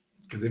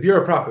 Because if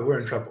you're a prophet, we're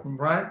in trouble.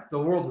 Right? The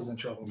world is in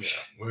trouble. Yeah,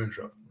 we're in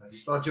trouble. You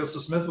thought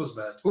Joseph Smith was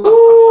bad.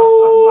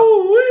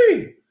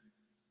 Ooh-wee.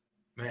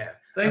 Man.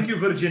 Thank you,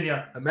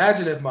 Virginia.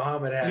 Imagine if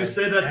Muhammad had. You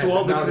say that to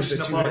all the Christian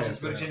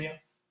apologists, had,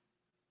 Virginia.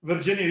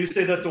 Virginia, you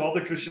say that to all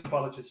the Christian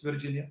apologists,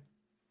 Virginia.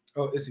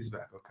 Oh, Issy's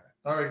back. Okay.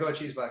 All right, go ahead.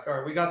 She's back. All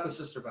right, we got the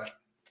sister back.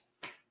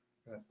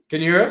 Can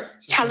you hear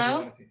us?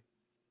 Hello?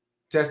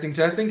 Testing.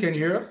 Can you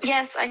hear us?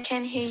 Yes, I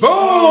can hear you.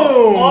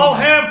 Boom! All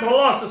ham to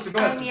Allah, sister. Go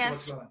ahead, sister. Yes.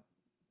 What's going on?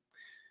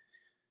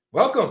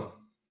 Welcome.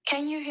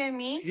 Can you hear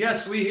me?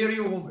 Yes, we hear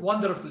you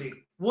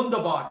wonderfully.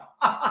 Wunderbar.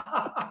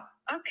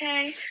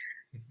 Okay.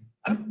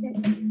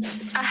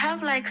 I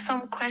have like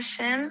some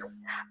questions.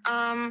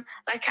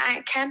 Like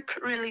I can't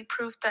really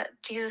prove that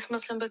Jesus is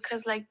Muslim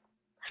because like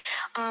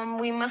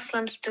we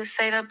Muslims do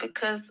say that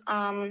because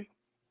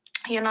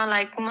you know,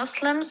 like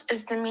Muslims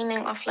is the meaning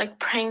of like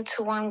praying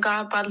to one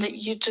God, but like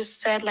you just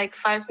said like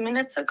 5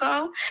 minutes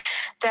ago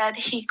that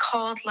he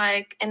called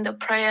like in the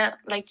prayer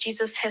like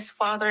Jesus his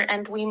father,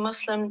 and we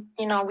Muslim,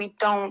 you know, we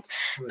don't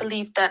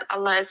believe that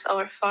Allah is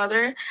our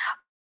father.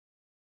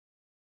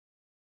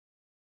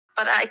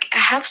 But I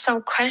have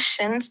some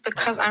questions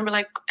because I'm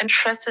like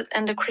interested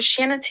in the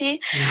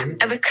Christianity and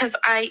because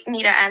I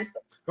need an answer.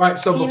 All right,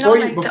 so before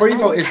you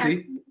go,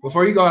 Issy,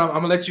 before you go, I'm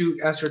gonna let you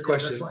ask your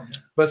question. Fine, yeah.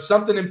 But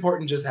something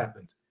important just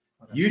happened.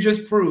 Okay. You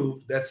just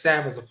proved that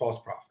Sam is a false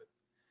prophet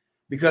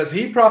because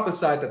he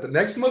prophesied that the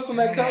next Muslim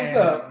that comes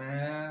up,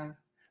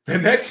 the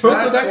next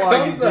Muslim that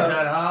comes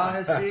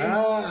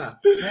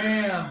up.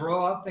 Man,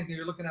 bro, I'm thinking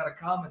you're looking at a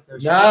comment there.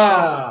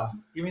 Nah,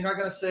 you mean not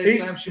gonna say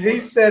Sam he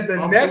said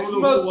the next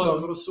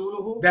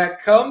Muslim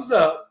that comes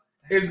up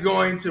is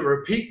going to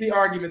repeat the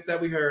arguments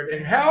that we heard,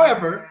 and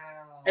however,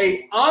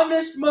 a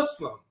honest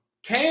Muslim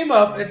came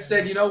up and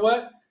said, you know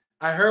what?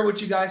 I heard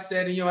what you guys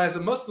said, and you know, as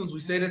a Muslims, we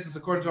say this is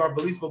according to our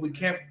beliefs, but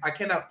I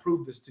cannot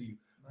prove this to you.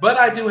 But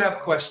I do have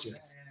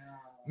questions.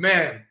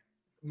 Man,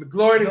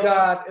 glory to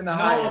God in the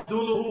highest.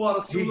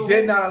 He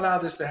did not allow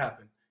this to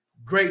happen.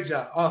 Great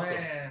job. Awesome.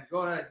 Man, go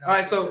ahead. All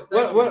right, so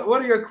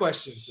what are your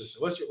questions, sister?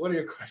 What are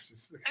your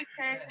questions?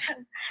 Okay.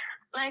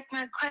 Like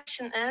my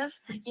question is,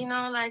 you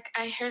know, like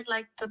I heard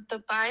like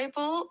the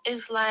Bible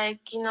is like,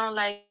 you know,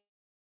 like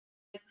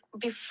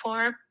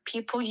before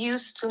people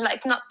used to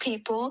like, not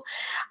people,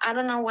 I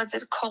don't know what's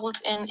it called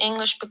in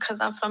English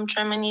because I'm from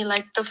Germany,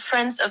 like the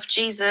friends of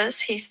Jesus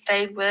he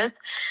stayed with,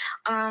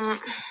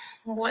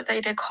 what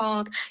are they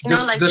called, you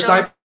know, like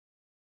disciples.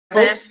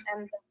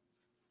 And,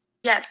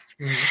 yes.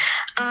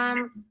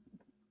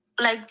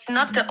 Like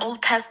not the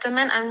Old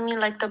Testament, I mean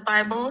like the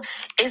Bible.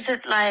 Is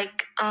it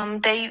like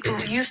they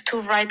used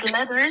to write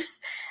letters,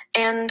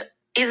 and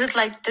is it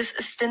like this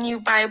is the new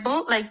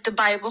Bible, like the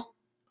Bible?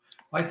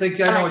 I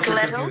think I know what you're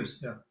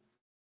confused. Yeah.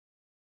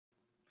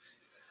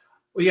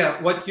 Well,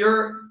 yeah, what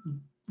you're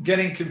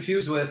getting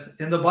confused with,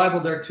 in the Bible,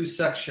 there are two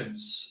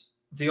sections.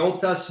 The Old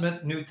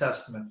Testament, New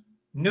Testament.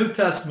 New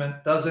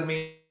Testament doesn't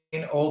mean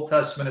Old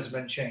Testament has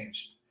been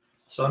changed.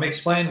 So let me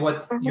explain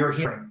what you're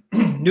hearing.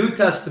 New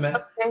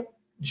Testament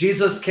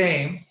Jesus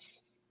came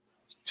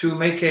to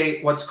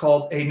make what's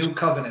called a new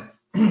covenant.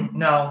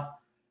 Now,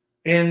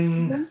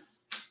 in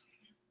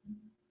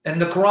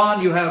the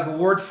Quran, you have a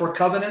word for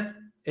covenant.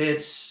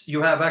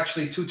 You have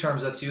actually two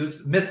terms that's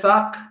used.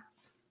 Mithaq,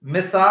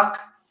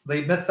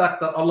 the mithaq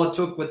that Allah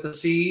took with the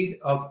seed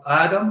of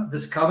Adam,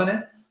 this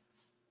covenant,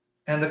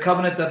 and the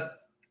covenant that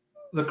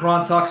the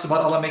Quran talks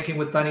about Allah making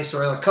with Bani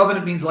Israel. A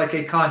covenant means like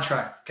a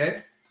contract,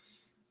 okay?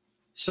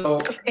 So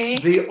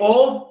the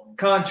old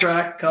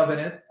contract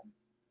covenant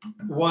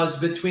was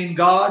between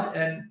God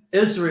and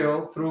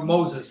Israel through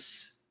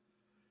Moses.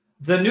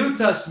 The New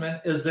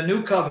Testament is the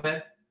new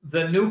covenant,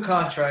 the new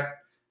contract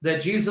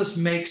that Jesus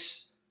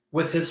makes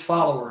with his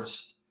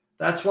followers.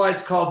 That's why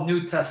it's called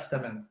New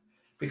Testament,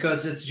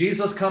 because it's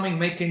Jesus coming,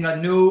 making a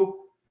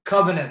new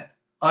covenant,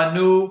 a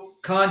new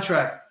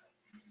contract.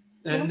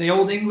 In the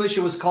Old English,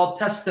 it was called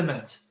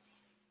testament.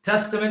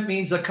 Testament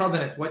means a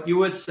covenant. What you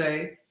would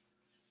say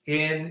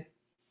in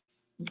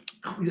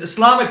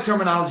Islamic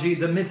terminology,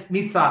 the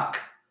mithaq,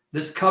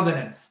 this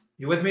covenant.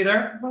 You with me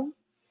there?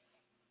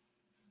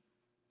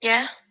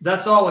 Yeah.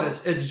 That's all it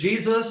is. It's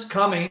Jesus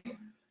coming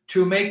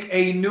to make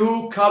a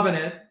new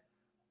covenant,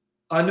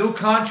 a new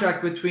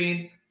contract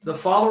between the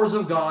followers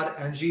of God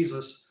and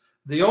Jesus.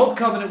 The old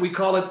covenant, we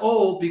call it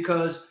old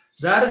because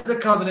that is the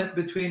covenant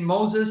between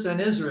Moses and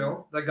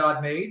Israel that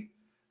God made.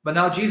 But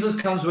now Jesus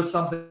comes with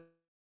something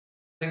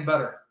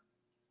better.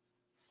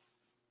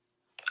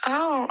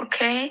 Oh,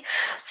 okay.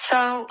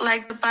 So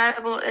like the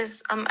Bible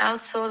is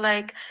also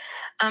like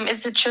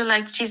is it true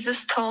like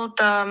Jesus told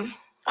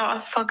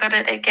I forgot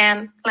it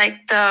again,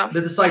 like the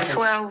disciples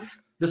 12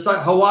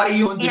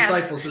 Hawariyun Yes.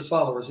 disciples, his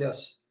followers,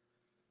 yes.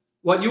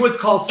 What you would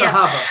call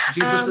Sahaba. Yes.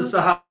 Jesus is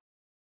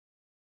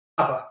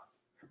Sahaba.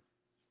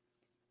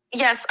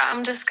 Yes,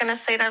 I'm just gonna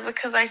say that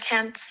because I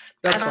can't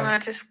That's I don't fine. know, I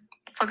just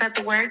forgot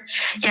the word.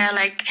 Yeah,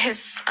 like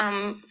his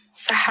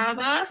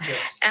Sahaba.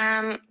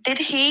 Yes.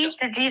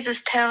 Did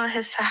Jesus tell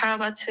his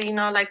Sahaba to,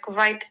 like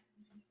write?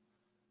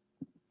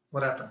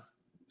 What happened?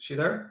 She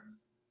there?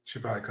 She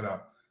probably cut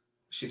out.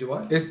 She do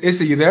what?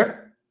 Issa, you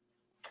there?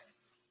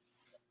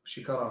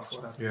 She cut off.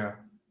 What happened? Yeah.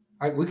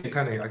 We can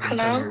kind of hear. I can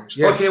Hello? kind of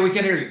hear. Yeah. Okay, we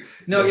can hear you.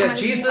 No, Yeah. yeah,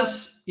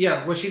 Jesus,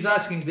 yeah, what she's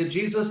asking, did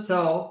Jesus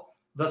tell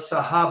the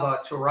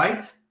Sahaba to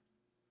write?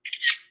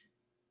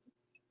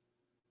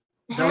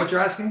 Is that what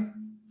you're asking?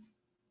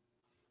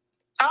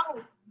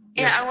 Oh,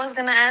 yeah, Yes. I was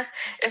gonna ask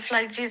if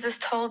like Jesus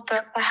told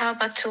the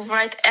Sahaba to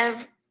write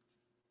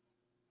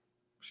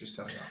She's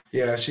telling you.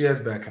 Yeah, she has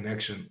bad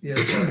connection. Yeah,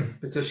 sorry,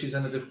 because she's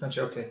in a different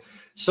country. Okay.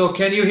 So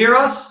can you hear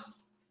us?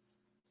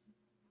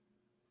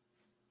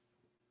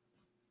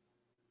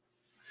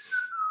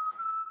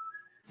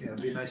 Yeah,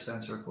 it'd be nice to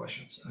answer her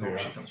questions. I hope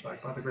she comes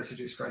back. By the grace of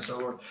Jesus Christ,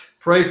 our Lord.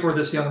 Pray for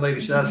this young lady.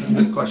 She's asking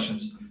good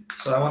questions.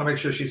 So I want to make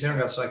sure she's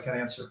hearing us so I can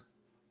answer.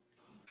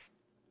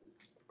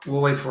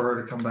 We'll wait for her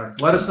to come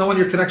back. Let us know when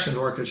your connections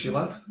work. Is she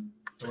left?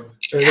 Hello?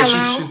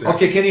 She's there.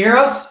 Okay, can you hear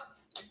us?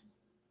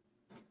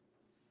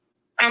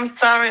 I'm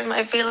sorry,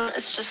 my feeling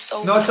is just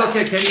so No, it's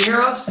okay. Can you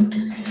hear us?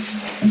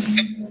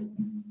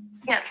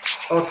 Yes.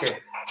 Okay.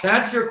 To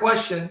answer your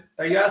question,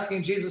 are you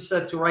asking Jesus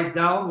said to write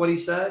down what he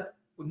said?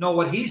 No,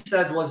 what he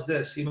said was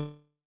this. He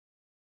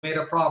made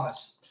a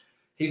promise.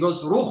 He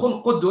goes,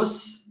 Ruhul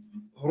Qudus,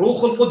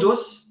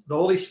 the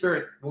Holy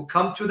Spirit will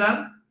come to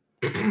them.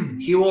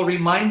 He will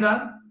remind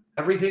them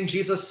everything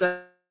Jesus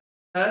said,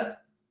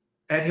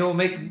 and he will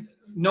make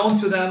known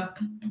to them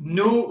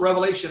new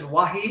revelation,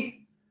 wahi,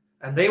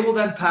 and they will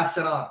then pass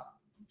it on.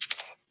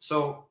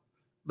 So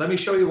let me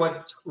show you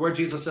where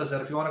Jesus says that.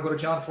 If you want to go to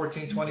John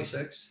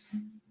 14:26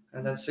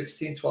 and then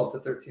 16:12 to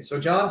 13. So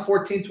John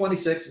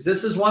 14:26,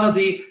 this is one of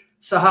the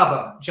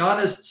Sahaba. John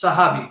is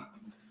Sahabi.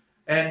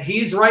 And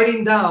he's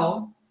writing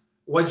down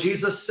what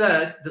Jesus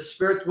said the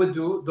Spirit would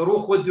do, the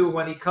Ruh would do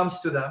when he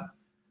comes to them.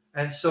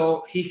 And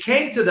so he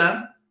came to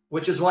them,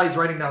 which is why he's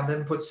writing down.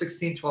 Then put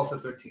 16:12 to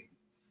 13.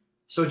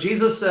 So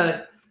Jesus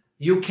said,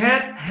 you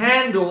can't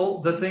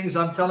handle the things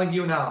I'm telling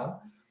you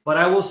now, but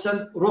I will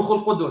send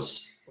Ruhul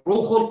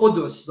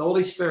Qudus, the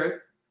Holy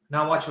Spirit.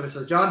 Now watch what it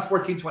says. John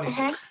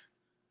 14:26.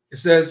 It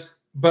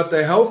says, but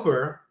the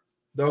Helper,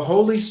 the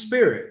Holy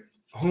Spirit,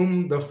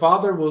 whom the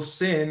Father will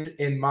send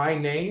in my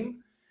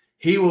name,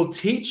 he will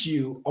teach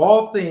you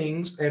all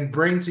things and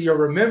bring to your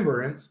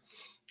remembrance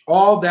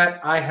all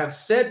that I have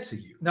said to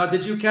you. Now,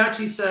 did you catch?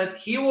 He said,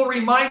 he will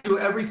remind you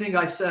everything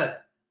I said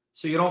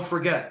so you don't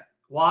forget.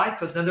 Why?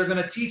 Because then they're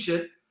going to teach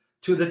it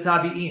to the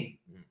Tabi'in,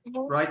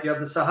 right? You have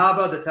the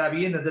Sahaba, the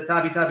Tabi'in, and the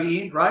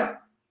Tabi'in, right?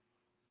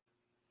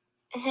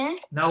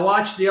 Now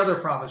watch the other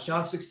promise,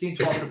 John 16:12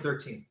 to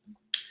 13.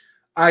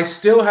 I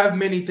still have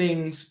many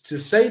things to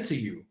say to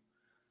you,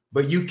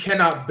 but you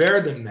cannot bear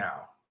them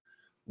now.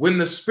 When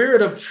the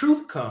Spirit of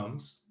truth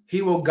comes,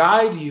 he will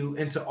guide you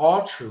into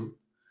all truth,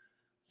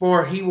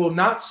 for he will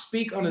not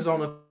speak on his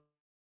own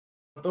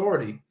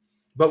authority,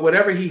 but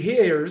whatever he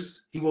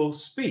hears, he will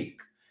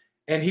speak,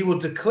 and he will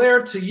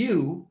declare to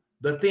you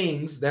the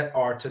things that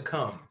are to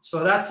come.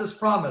 So that's his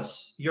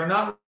promise. You're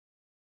not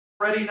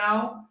ready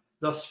now.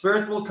 The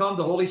Spirit will come,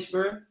 the Holy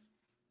Spirit,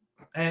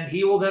 And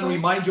he will then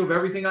remind you of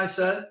everything I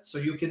said, so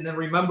you can then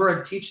remember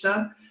and teach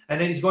them.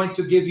 And then he's going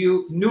to give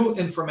you new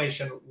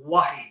information,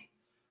 wahi.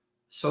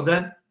 So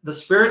then the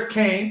Spirit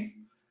came,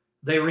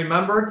 they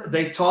remembered,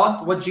 they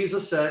taught what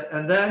Jesus said,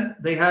 and then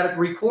they had it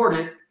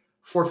recorded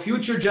for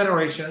future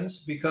generations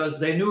because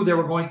they knew they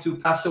were going to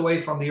pass away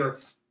from the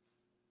earth.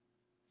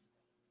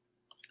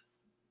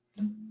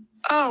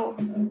 Oh.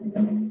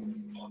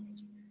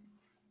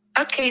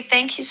 Okay,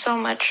 thank you so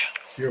much.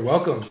 You're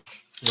welcome.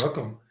 You're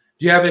welcome.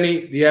 Do you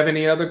have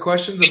any other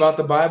questions about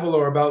the Bible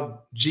or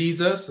about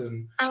Jesus?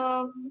 And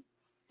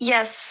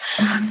yes.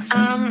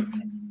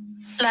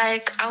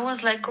 Like I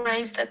was like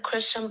raised a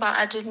Christian, but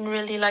I didn't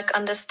really like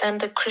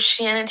understand the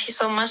Christianity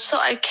so much, so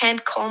I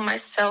can't call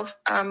myself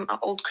an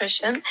old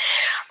Christian.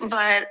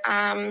 But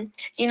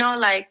you know,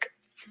 like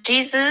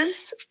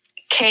Jesus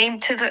came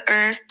to the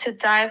earth to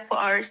die for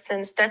our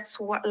sins. That's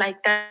what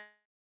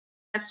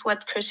that's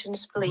what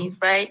Christians believe,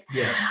 right?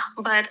 Yes.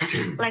 But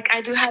like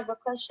I do have a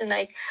question,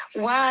 like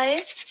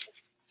why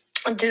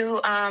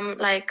do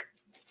like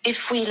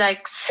if we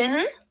like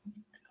sin,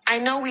 I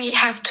know we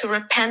have to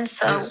repent,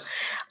 so Yes.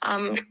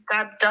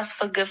 God does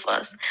forgive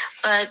us,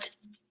 but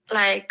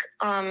like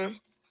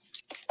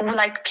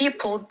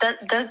people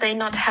that does they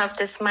not have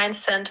this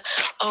mindset,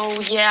 oh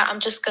yeah, I'm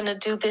just gonna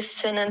do this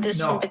sin and this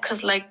sin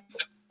because like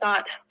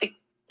God,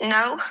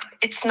 no,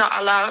 it's not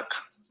allowed.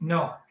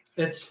 No,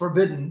 it's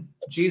forbidden.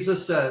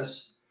 Jesus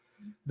says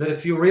that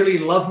if you really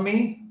love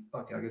me,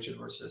 okay, I'll get you the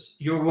verses,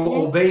 you will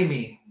obey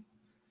me.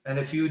 And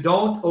if you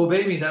don't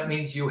obey me, that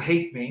means you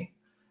hate me.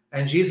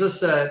 And Jesus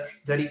said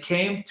that he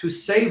came to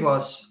save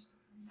us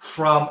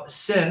from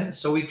sin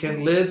so we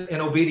can live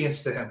in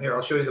obedience to him. Here,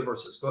 I'll show you the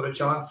verses. Go to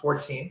John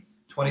 14,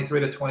 23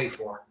 to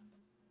 24.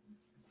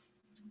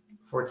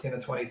 14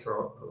 to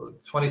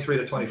 23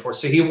 to 24.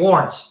 So he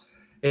warns,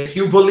 if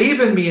you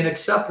believe in me and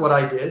accept what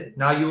I did,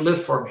 now you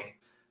live for me.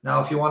 Now,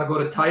 if you want to go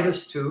to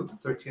Titus 2,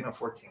 13 or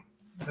 14,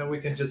 then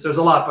we can just, there's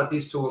a lot, but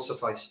these two will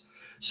suffice.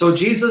 So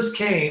Jesus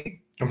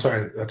came, I'm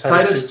sorry,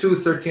 Titus 2,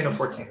 13 or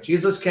 14.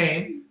 Jesus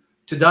came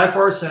to die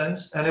for our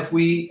sins, and if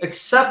we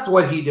accept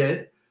what he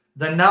did,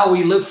 then now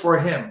we live for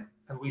him,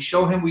 and we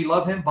show him we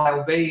love him by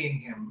obeying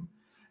him.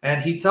 And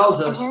he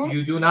tells us,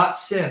 you do not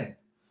sin.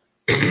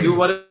 You do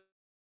what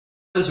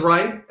is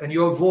right, and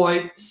you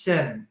avoid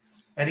sin.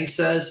 And he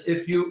says,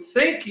 if you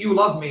think you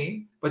love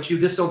me, but you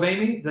disobey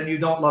me, then you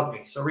don't love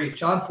me. So read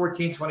John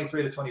 14,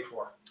 23 to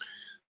 24.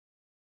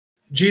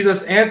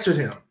 Jesus answered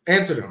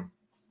him,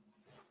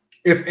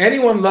 if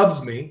anyone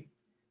loves me,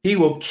 he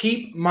will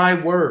keep my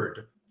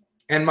word,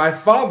 and my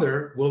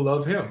Father will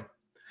love him.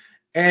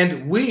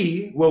 And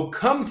we will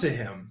come to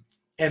him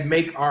and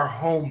make our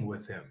home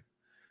with him.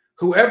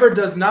 Whoever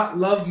does not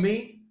love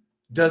me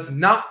does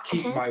not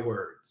keep my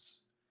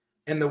words.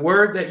 And the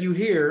word that you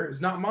hear is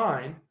not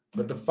mine,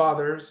 but the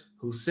Father's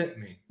who sent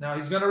me. Now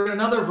he's going to read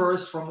another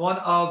verse from one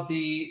of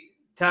the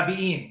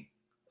Tabi'in,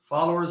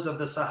 followers of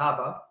the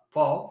Sahaba,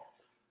 Paul.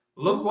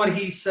 Look what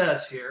he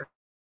says here.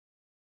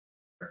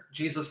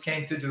 Jesus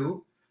came to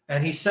do.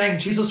 And he's saying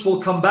Jesus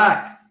will come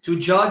back to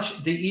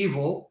judge the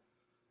evil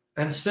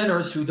and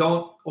sinners who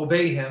don't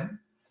obey him.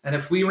 And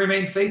if we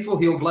remain faithful,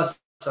 he'll bless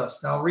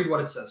us. Now read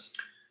what it says.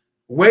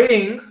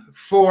 Waiting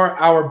for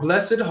our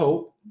blessed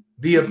hope,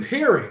 the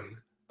appearing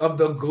of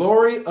the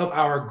glory of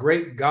our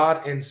great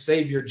God and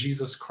Savior,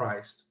 Jesus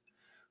Christ,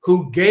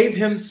 who gave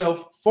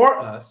himself for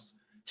us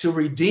to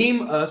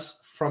redeem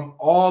us from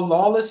all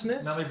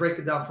lawlessness. Now let me break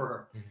it down for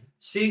her.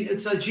 See, it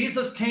says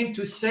Jesus came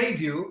to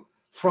save you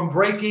from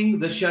breaking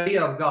the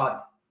Sharia of God.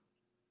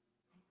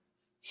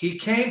 He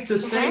came to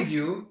save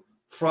you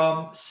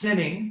from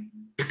sinning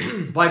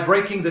by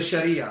breaking the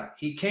Sharia.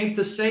 He came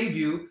to save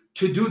you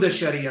to do the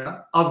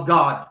Sharia of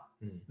God.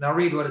 Now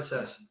read what it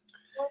says.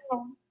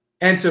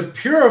 And to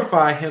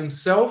purify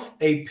himself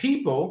a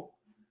people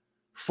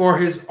for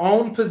his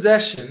own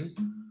possession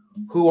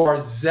who are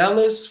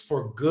zealous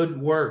for good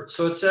works.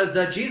 So it says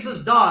that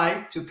Jesus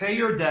died to pay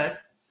your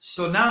debt.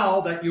 So now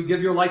that you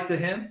give your life to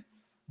him,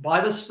 by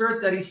the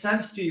Spirit that he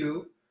sends to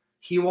you,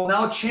 he will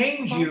now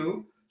change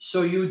you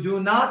so you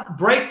do not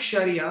break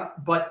Sharia,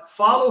 but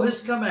follow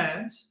his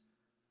commands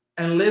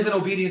and live in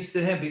obedience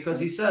to him. Because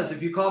he says,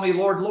 if you call me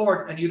Lord,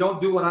 Lord, and you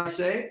don't do what I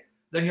say,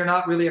 then you're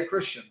not really a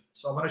Christian.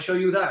 So I'm going to show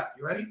you that.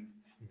 You ready?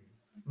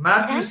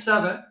 Matthew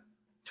 7,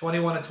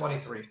 21 and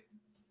 23.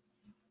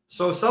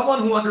 So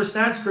someone who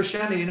understands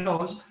Christianity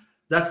knows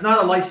that's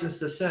not a license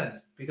to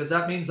sin, because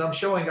that means I'm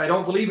showing I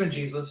don't believe in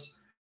Jesus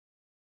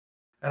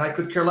and I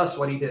could care less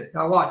what he did.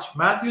 Now watch,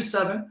 Matthew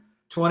 7,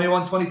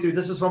 21, 23.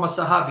 This is from a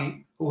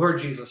Sahabi who heard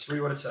Jesus.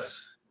 Read what it says.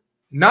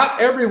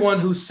 Not everyone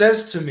who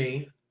says to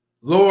me,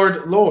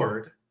 Lord,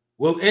 Lord,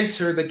 will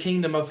enter the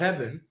kingdom of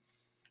heaven,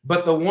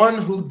 but the one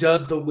who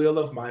does the will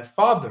of my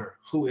Father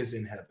who is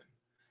in heaven.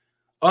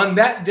 On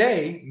that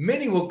day,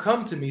 many will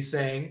come to me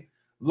saying,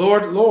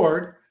 Lord,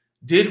 Lord,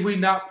 did we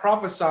not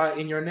prophesy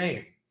in your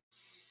name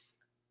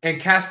and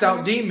cast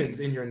out demons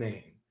in your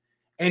name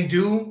and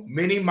do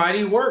many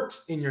mighty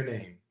works in your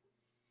name?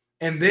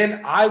 And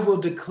then I will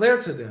declare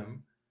to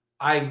them,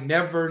 I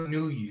never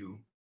knew you.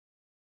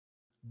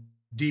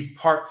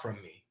 depart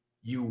from me,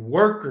 you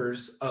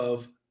workers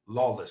of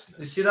lawlessness.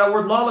 You see that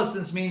word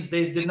lawlessness means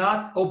they did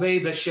not obey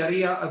the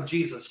Sharia of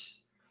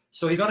Jesus.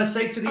 So he's going to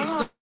say to these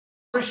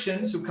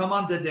Christians who come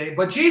on the day,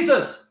 but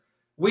Jesus,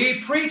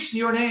 we preached in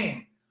your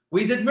name.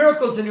 We did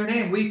miracles in your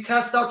name. We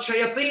cast out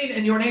shayateen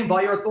in your name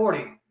by your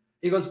authority.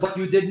 He goes, but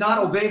you did not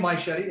obey my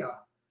Sharia.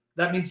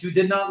 That means you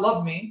did not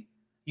love me.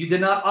 You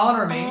did not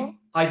honor me.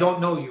 I don't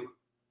know you.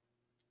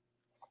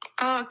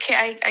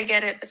 Okay, I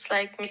get it. It's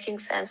like making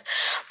sense.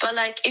 But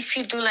like if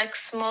you do like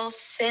small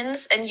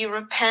sins and you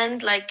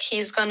repent, like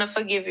he's gonna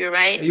forgive you,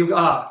 right?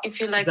 If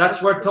you like,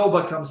 that's where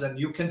Toba comes in.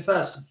 You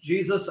confess,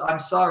 Jesus, I'm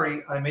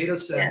sorry, I made a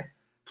sin. Yeah.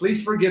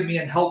 Please forgive me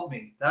and help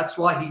me. That's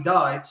why he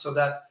died, so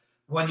that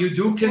when you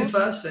do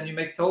confess and you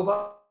make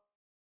Toba,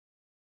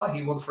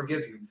 he will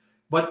forgive you.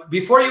 But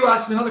before you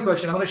ask me another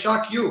question, I'm going to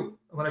shock you.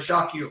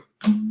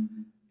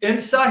 In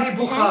Sahih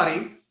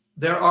Bukhari,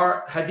 there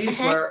are hadiths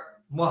where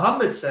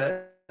Muhammad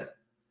said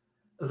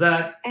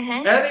that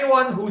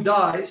anyone who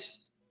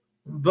dies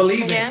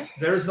believing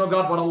there is no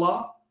God but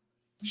Allah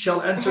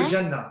shall enter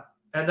Jannah.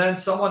 And then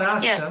someone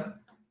asked him,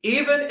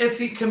 even if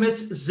he commits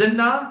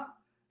zina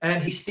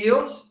and he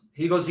steals,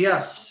 he goes,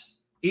 yes.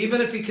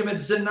 Even if he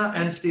commits zina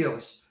and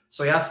steals.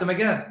 So he asked him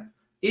again,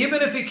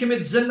 even if he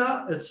commits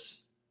zina,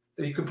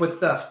 you could put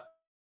theft.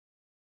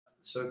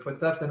 So put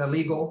theft and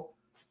illegal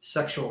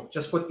sexual.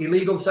 Just put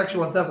illegal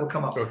sexual and theft will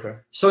come up. Okay.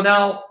 So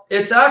now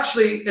it's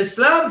actually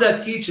Islam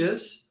that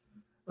teaches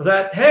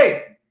that,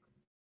 hey,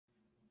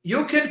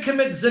 you can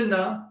commit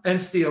zina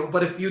and steal,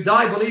 but if you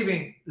die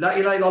believing La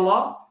ilaha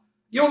illallah,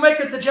 you'll make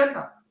it to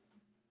Jannah.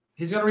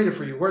 He's going to read it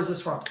for you. Where's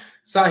this from?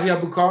 Sahih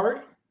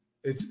Bukhari.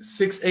 It's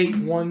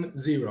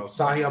 6810.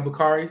 Sahih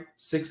Bukhari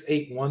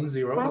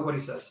 6810. Look what he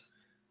says.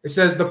 It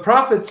says, the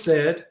Prophet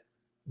said,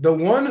 the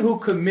one who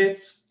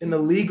commits an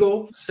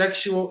illegal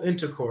sexual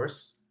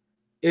intercourse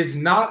is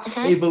not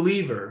a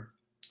believer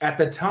at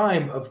the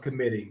time of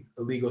committing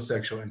illegal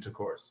sexual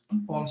intercourse.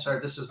 Oh, I'm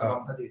sorry. This is the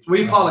wrong hadith.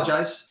 We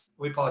apologize.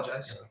 We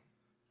apologize.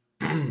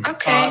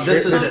 Okay.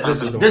 This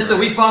is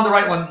we found the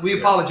right one. We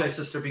apologize,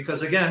 sister,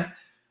 because again,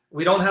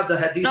 we don't have the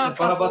hadith in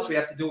front of us. We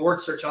have to do a word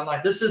search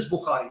online. This is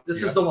Bukhari.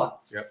 This is the one.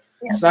 Yep.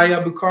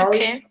 Sahih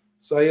Bukhari.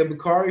 Sahih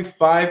Bukhari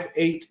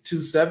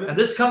 5827. And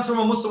this comes from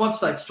a Muslim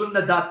website,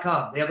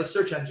 sunnah.com. They have a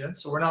search engine,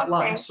 so we're not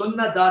lying.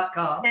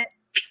 Sunnah.com.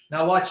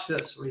 Now watch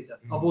this. Read it.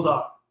 Abu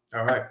Dhar.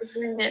 All right.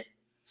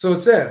 So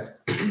it says,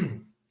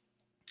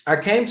 I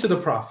came to the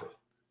Prophet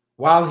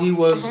while he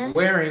was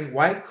wearing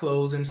white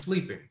clothes and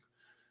sleeping.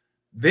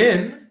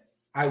 Then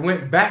I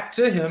went back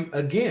to him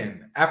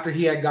again after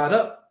he had got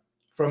up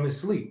from his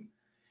sleep.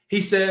 He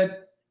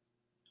said,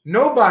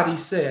 nobody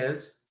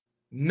says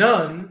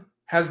none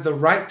has the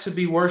right to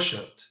be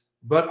worshipped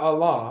but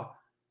Allah,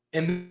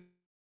 and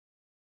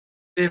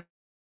then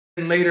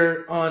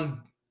later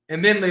on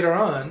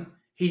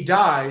he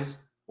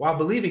dies while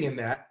believing in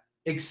that,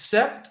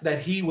 except that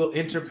he will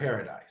enter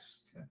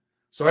paradise. Okay.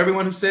 So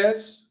everyone who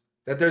says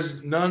that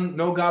there's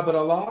no God but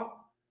Allah,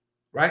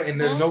 right, and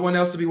there's no one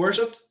else to be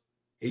worshipped,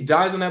 he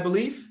dies on that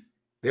belief,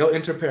 they'll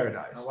enter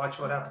paradise. Now watch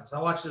what happens.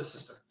 Now watch this,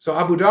 sister. So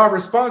Abu Dhar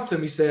responds to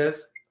him. He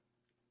says,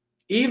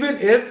 even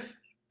if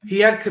he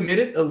had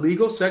committed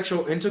illegal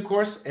sexual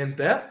intercourse and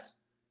theft,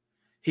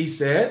 he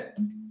said,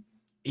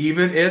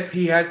 even if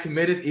he had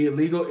committed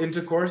illegal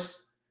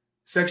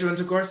sexual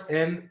intercourse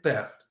and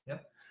theft.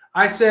 Yep.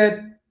 I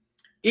said,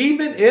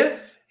 even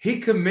if he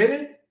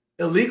committed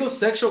illegal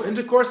sexual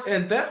intercourse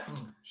and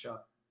theft,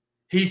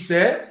 he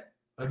said,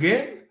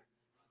 again,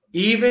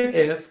 even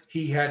if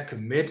he had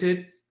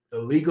committed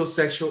illegal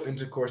sexual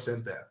intercourse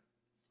and theft.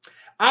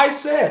 I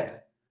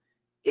said,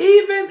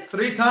 even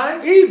 3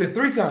 times? Even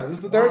 3 times. This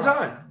is the third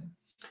time.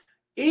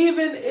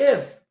 Even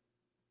if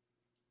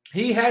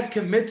he had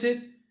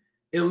committed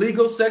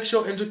illegal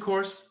sexual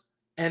intercourse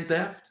and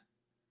theft,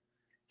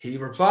 he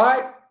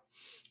replied,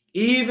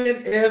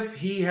 even if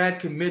he had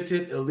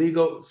committed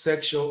illegal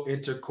sexual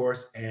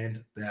intercourse and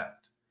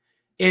theft,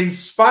 in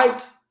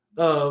spite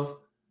of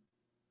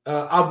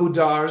Abu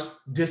Dhar's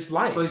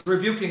dislike. So he's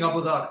rebuking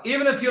Abu Dhar.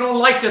 Even if you don't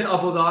like it,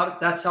 Abu Dhar,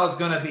 that's how it's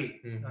going to be.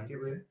 Okay,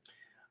 read.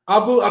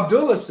 Abu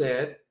Abdullah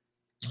said,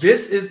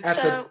 this is at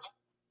the...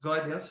 Go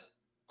ahead, yes?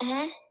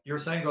 You were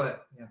saying, go ahead.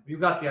 Yeah, you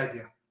got the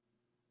idea.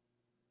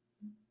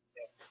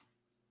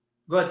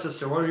 Go ahead,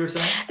 sister. What were you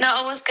saying? No,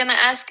 I was going to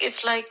ask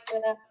if like...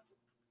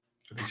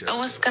 I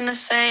was gonna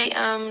say,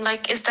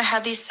 like, is the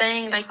hadith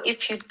saying, like,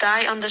 if you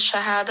die on the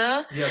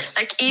shahada,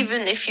 like,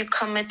 even if you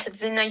committed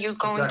zina, you're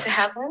going to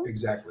heaven?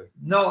 Exactly.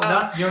 No,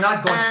 you're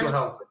not going to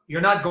hell. You're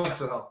not going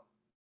to hell.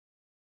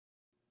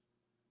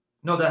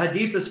 No, the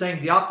hadith is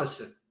saying the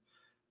opposite.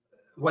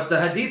 What the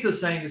hadith is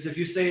saying is, if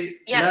you say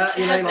La ilaha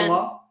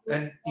illallah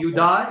and you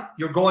die,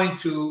 you're going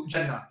to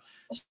Jannah.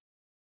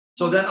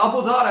 So then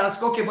Abu Dhar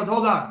asked, okay, but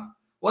hold on.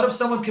 What if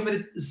someone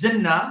committed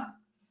zina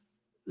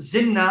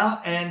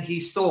and he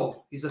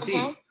stole? He's a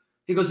thief.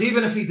 He goes,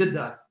 even if he did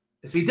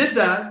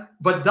that,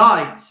 but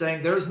died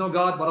saying there is no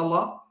God but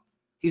Allah,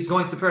 he's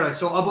going to paradise.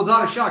 So Abu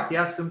Dhar is shocked. He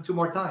asked him 2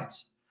 more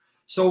times.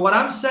 So what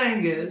I'm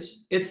saying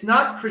is, it's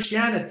not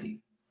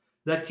Christianity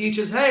that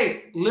teaches,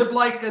 hey, live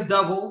like a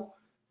devil,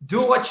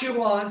 do what you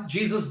want.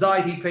 Jesus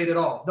died, he paid it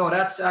all. No,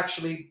 that's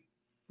actually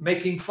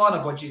making fun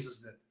of what Jesus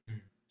did.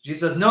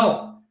 Jesus said,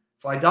 no,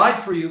 if I died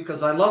for you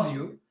because I love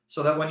you,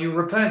 so that when you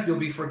repent, you'll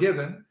be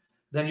forgiven,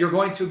 then you're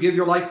going to give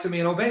your life to me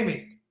and obey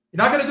me.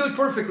 You're not going to do it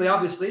perfectly,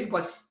 obviously,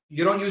 but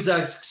you don't use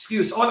that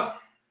excuse. Oh,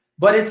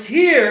 but it's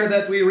here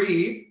that we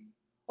read,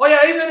 oh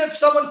yeah, even if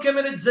someone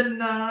committed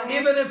zina,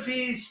 even if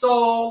he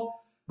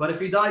stole, but if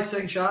he dies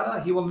saying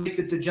shahada, he will make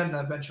it to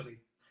Jannah eventually.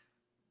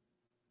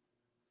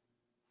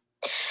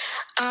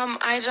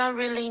 I don't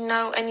really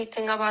know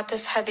anything about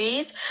this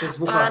hadith,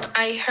 but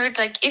I heard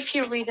like if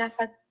you read a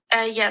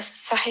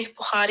yes, Sahih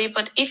Bukhari,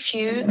 but if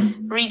you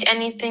read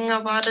anything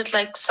about it,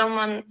 like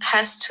someone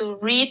has to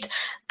read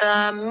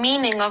the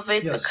meaning of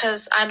it,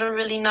 because I don't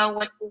really know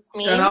what this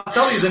means. And I'll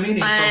tell you the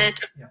meaning.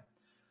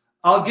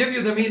 I'll give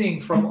you the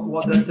meaning from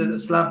what the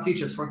Islam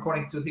teaches for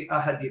according to the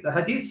hadith. The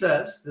hadith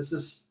says, this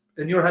is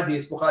in your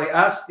hadith, Bukhari,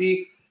 ask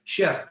the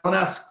sheikh, don't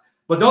ask,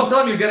 but don't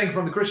tell him you're getting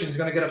from the Christian, he's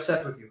going to get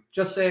upset with you.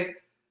 Just say,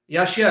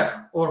 Ya sheikh,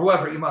 or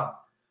whoever, imam.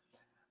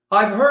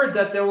 I've heard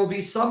that there will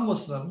be some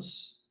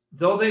Muslims,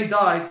 though they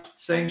died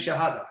saying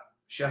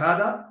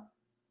shahada,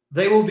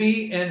 they will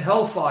be in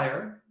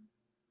hellfire.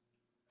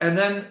 And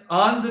then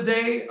on the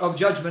day of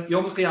judgment,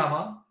 Yawm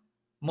al-Qiyamah,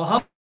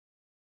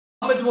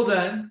 Muhammad will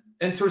then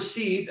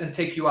intercede and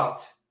take you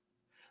out.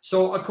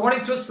 So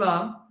according to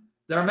Islam,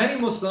 there are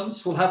many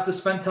Muslims who will have to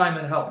spend time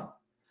in hell.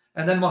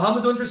 And then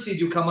Muhammad will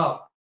intercede, you come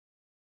out.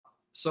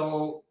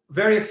 So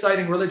very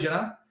exciting religion,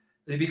 huh?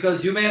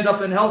 Because you may end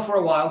up in hell for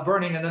a while,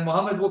 burning, and then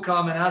Muhammad will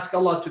come and ask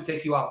Allah to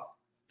take you out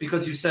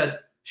because you said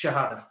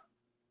shahada.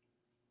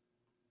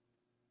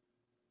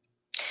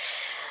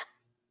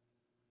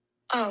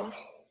 Oh,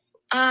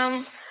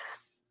 I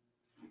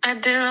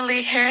didn't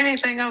really hear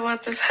anything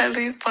about this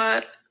hadith,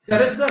 but yeah,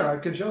 it's there. I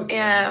can show it to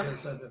you.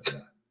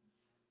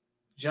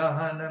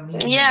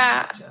 Jahannamiyan.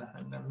 Yeah.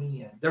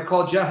 Jahannamiyan. They're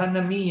called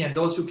Jahannamiyan,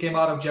 those who came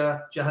out of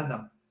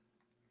Jahannam.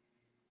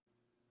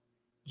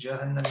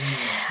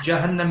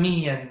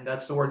 Jahannamiyan,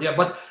 that's the word. Yeah,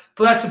 but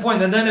that's the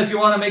point. And then if you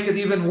want to make it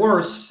even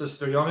worse,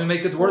 sister, you want me to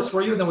make it worse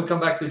for you? Then we come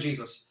back to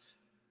Jesus.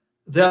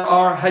 There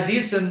are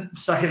hadiths in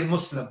Sahih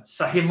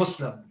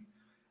Muslim,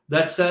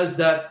 that says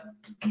that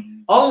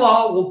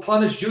Allah will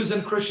punish Jews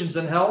and Christians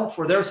in hell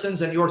for their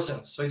sins and your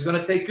sins. So he's going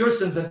to take your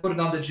sins and put it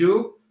on the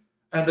Jew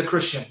and the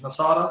Christian,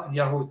 Nasara and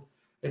Yahud.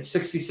 It's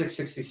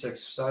 66.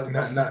 So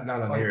not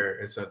on here.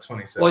 It's a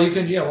 27. Well, you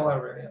can, yeah,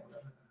 whatever. Yeah,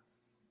 whatever.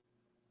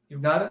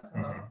 You've got it?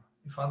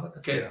 You found it?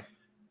 Okay. Yeah.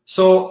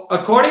 So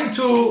according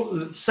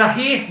to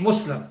Sahih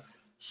Muslim,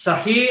 this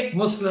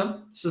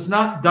is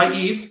not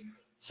Da'if.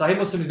 Sahih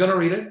Muslim is going to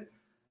read it.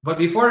 But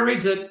before he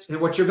reads it,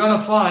 what you're going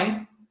to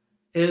find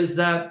is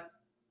that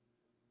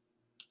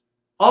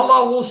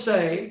Allah will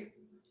say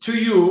to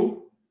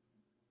you,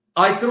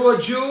 I threw a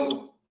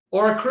Jew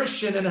or a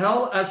Christian in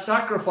hell as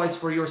sacrifice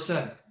for your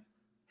sin.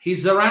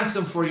 He's the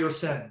ransom for your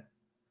sin.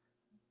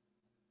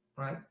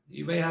 Right?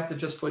 You may have to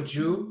just put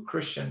Jew,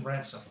 Christian,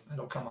 ransom.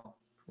 It'll come up.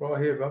 Well,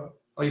 here, brother.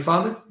 Oh, you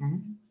found it?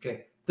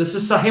 Okay. This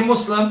is Sahih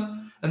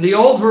Muslim, and the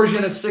old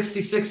version is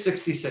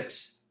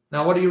 66.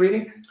 Now, what are you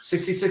reading?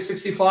 66,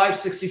 65,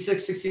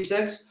 66,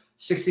 66,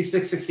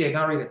 66, 68.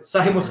 Now read it.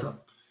 Sahih Muslim.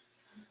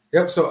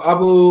 Yep. So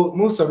Abu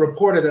Musa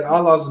reported that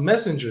Allah's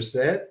messenger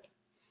said,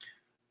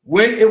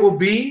 when it will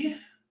be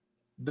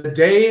the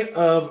day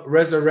of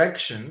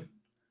resurrection,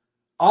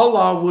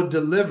 Allah will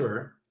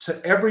deliver to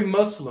every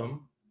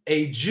Muslim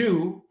a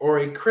Jew or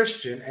a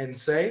Christian and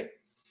say,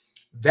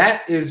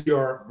 that is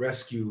your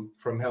rescue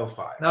from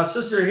hellfire. Now,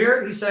 sister,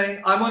 here he's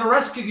saying, I'm going to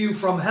rescue you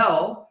from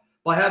hell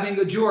by having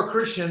a Jew or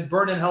Christian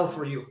burn in hell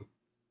for you.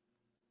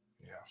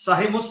 Yeah.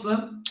 Sahih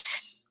Muslim.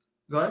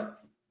 Go ahead.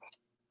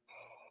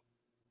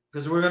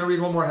 Because we're going to read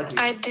one more hadith.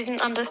 I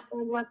didn't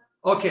understand what.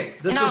 Okay,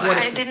 this is what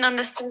I didn't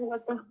understand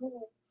what this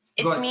means.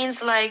 It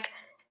means like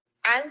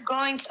I'm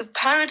going to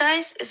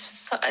paradise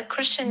if a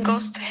Christian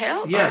goes to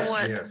hell. Yes, or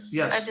what? Yes.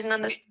 I didn't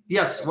understand.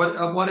 Yes,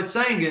 what it's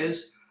saying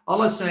is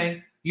Allah is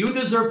saying you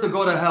deserve to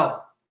go to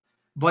hell,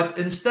 but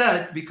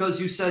instead, because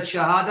you said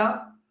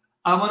shahada,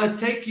 I'm going to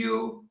take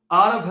you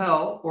out of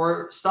hell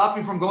or stop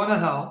you from going to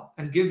hell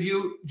and give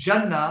you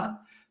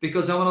Jannah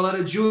because I want to let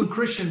a Jew and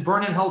Christian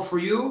burn in hell for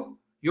you,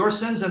 your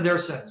sins and their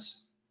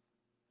sins.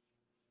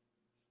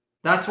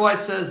 That's why it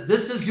says,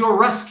 this is your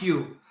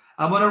rescue.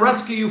 I'm going to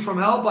rescue you from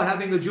hell by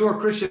having a Jew or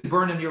Christian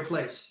burn in your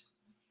place.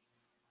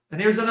 And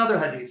here's another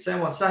hadith, same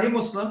one. Sahih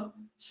Muslim,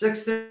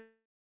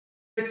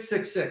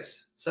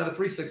 6666. Instead of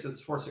 3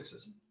 6s, 4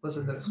 6s.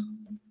 Listen to this.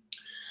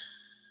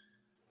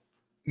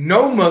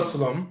 No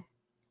Muslim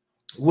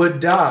would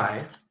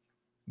die,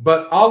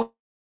 but Allah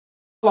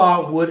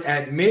would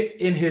admit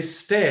in his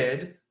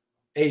stead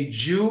a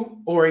Jew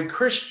or a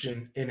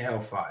Christian in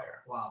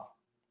hellfire. Wow.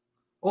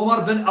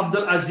 Umar bin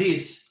Abdul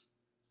Aziz.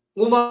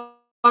 Umar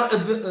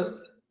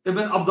ibn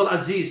Abdul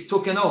Aziz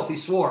took an oath. He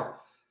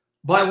swore,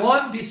 by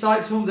one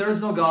besides whom there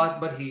is no God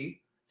but he.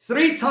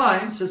 3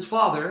 times his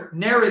father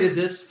narrated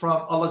this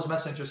from Allah's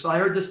messenger. So I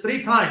heard this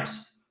 3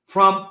 times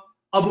from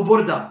Abu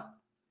Burda,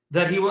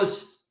 that he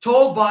was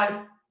told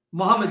by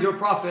Muhammad, your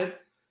prophet,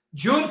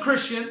 Jew and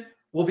Christian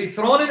will be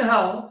thrown in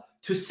hell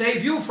to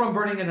save you from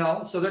burning in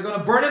hell. So they're going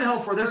to burn in hell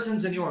for their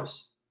sins and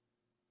yours.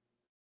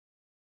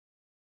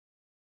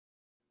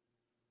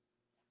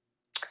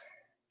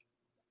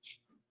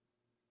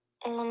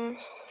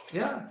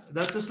 Yeah,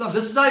 that's Islam.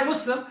 This is Sahih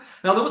Muslim.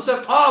 Now the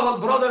Muslim, well,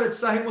 brother,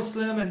 it's Sahih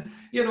Muslim, and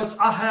it's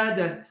Ahad,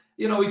 and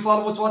we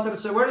follow Mutawatir.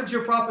 So where did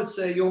your prophet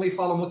say you only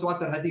follow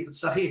Mutawatir hadith?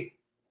 It's Sahih. You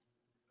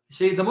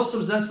see, the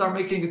Muslims then start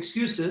making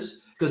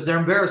excuses because they're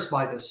embarrassed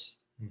by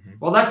this.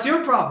 Well, that's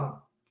your problem.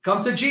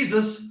 Come to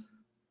Jesus,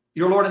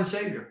 your Lord and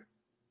Savior.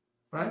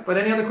 Right? But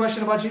any other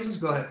question about Jesus?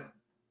 Go ahead.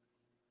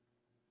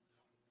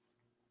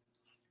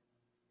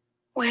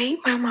 Wait,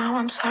 my mom,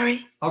 I'm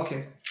sorry.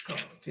 Okay. Go.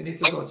 If you need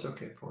to go, it's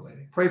okay, poor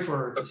lady. Pray for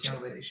her, this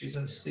young lady. She's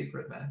in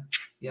secret, man.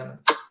 Yemen.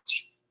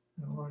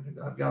 Lord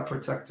God,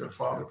 protect her.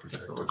 Father,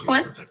 protect her. Lord Jesus,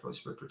 What? protect her. Holy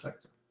Spirit,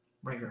 protect her.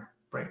 Bring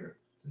her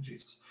to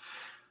Jesus.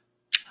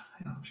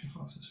 Yeah, she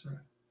falls in spirit.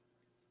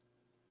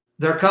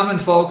 They're coming,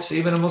 folks,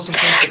 even in Muslim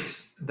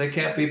countries. They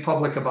can't be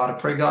public about it.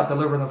 Pray God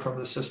deliver them from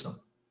the system.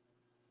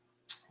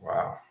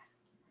 Wow.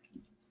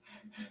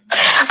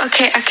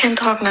 Okay, I can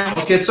talk now.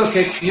 Okay, it's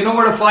okay. You know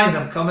where to find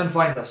them. Come and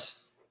find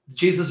us.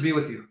 Jesus be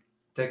with you.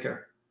 Take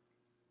care.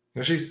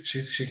 No, she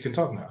can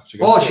talk now.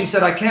 She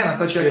said I can. I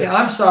thought you can.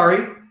 I'm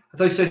sorry. I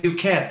thought you said you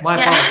can't.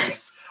 My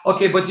apologies.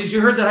 Okay, but did you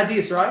hear the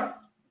hadith, right?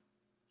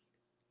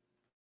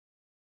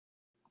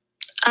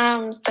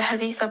 The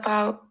hadith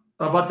about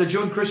the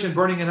Jew and Christian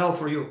burning in hell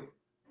for you.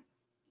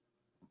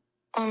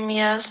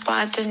 Yes, but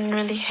I didn't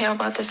really hear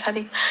about this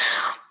hadith.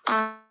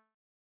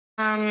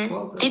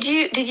 Did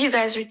you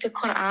guys read the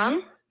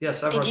Quran?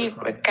 Yes, I've read the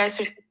Quran. Did you guys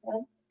read the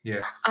Quran?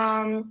 Yes.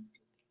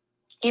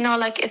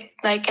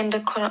 Like in the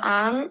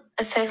Quran,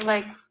 it says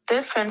like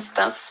different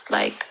stuff.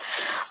 Like,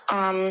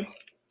 I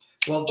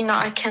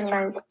can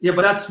learn. Yeah,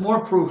 but that's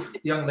more proof,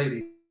 young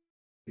lady,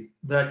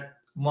 that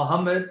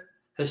Muhammad,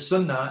 his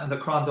Sunnah, and the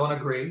Quran don't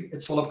agree.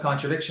 It's full of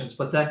contradictions.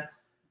 But then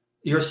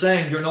you're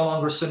saying you're no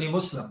longer Sunni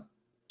Muslim,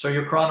 so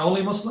you're Quran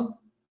only Muslim.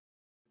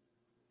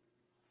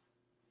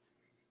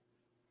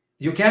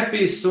 You can't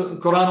be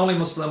Quran only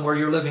Muslim where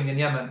you're living in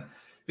Yemen,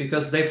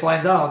 because they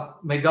find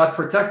out, may God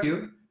protect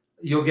you,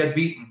 you'll get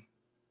beaten.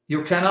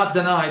 You cannot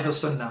deny the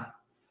Sunnah.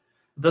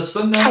 The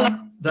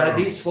Sunnah, the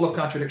hadith is full of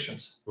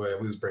contradictions. Wait,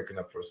 we was breaking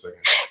up for a second.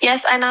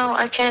 Yes, I know.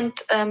 I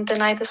can't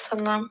deny the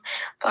Sunnah,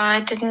 but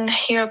I didn't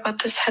hear about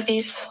this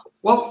hadith.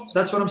 Well,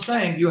 that's what I'm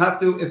saying. You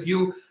have to, if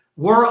you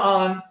were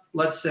on,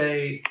 let's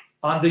say,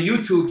 on the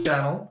YouTube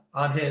channel,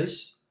 on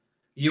his,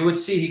 you would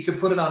see he could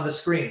put it on the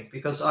screen,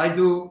 because I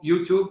do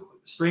YouTube,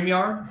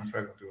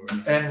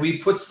 StreamYard, and we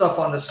put stuff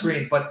on the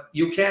screen, but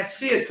you can't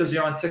see it because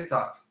you're on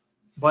TikTok.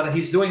 But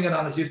he's doing it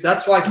on his YouTube.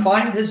 That's why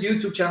find his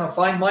YouTube channel,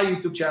 find my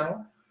YouTube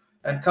channel,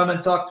 and come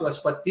and talk to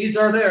us. But these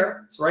are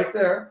there. It's right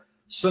there.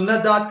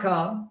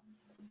 Sunnah.com.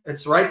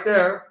 It's right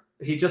there.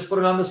 He just put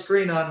it on the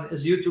screen on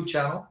his YouTube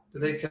channel. Do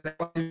they connect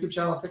my YouTube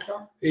channel on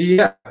TikTok?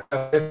 Yeah.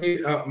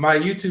 My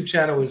YouTube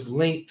channel is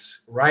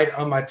linked right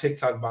on my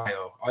TikTok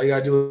bio. All you got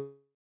to do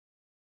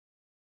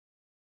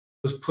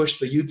is push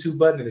the YouTube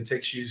button and it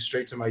takes you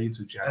straight to my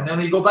YouTube channel. And then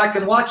when you go back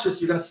and watch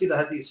this, you're going to see the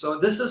hadith. So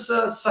this is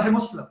Sahih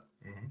Muslim.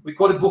 We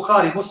call it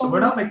Bukhari Muslim. We're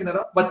not making it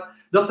up. But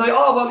they'll tell you,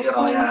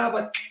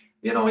 but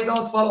we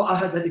don't follow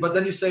Ahad hadith. But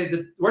then you say,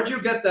 where'd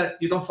you get that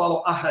you don't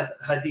follow Ahad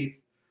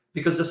hadith?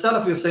 Because the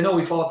Salafi will say, no,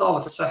 we follow it all.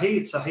 If it's Sahih,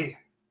 it's Sahih.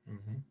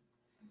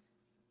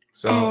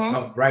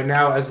 So right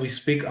now, as we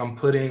speak, I'm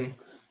putting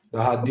the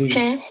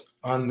hadiths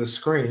on the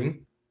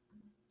screen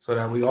so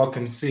that we all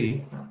can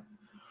see.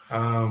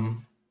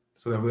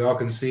 So that we all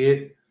can see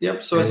it.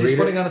 Yep. So as he's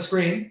putting on a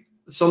screen.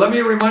 So let me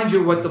remind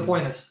you what the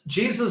point is.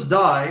 Jesus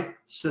died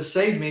to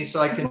save me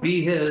so I can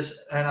be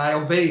his and I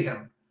obey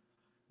him,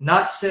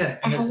 not sin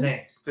in his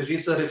name. Because he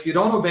said, if you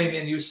don't obey me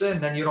and you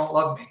sin, then you don't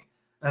love me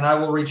and I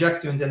will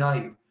reject you and deny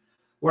you.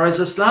 Whereas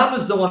Islam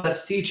is the one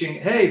that's teaching,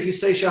 hey, if you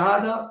say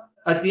Shahada,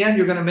 at the end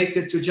you're going to make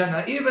it to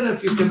Jannah. Even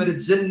if you committed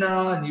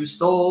zina and you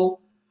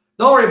stole,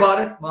 don't worry about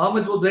it.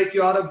 Muhammad will take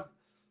you out of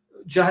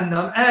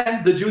Jahannam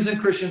and the Jews and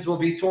Christians will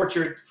be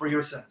tortured for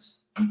your sins.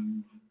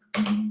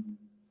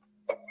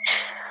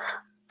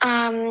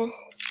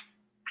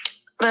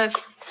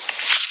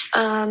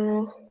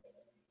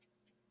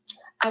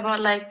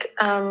 About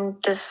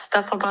this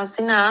stuff about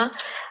zina,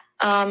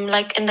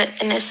 like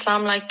in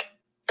Islam, like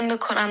in the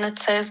Quran, it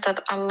says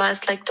that Allah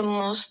is like the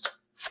most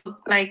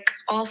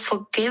all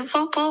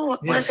forgivable.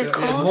 What is it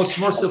called? Most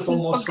merciful,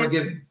 most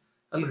forgiving.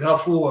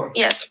 Al-Ghafur.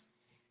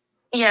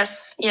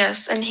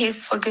 Yes, and He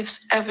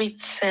forgives every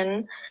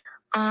sin.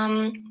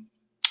 And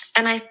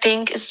I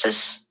think it's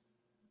just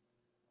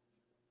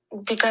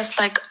because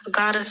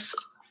God is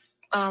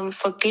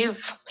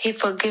He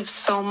forgives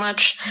so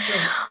much,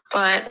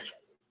 but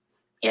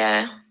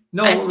yeah.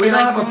 No, we don't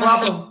have a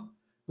problem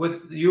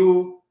with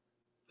you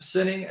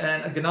sinning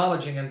and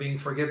acknowledging and being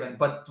forgiven.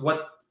 But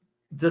what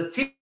the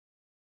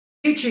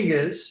teaching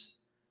is,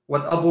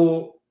 what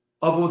Abu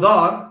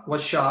Dhar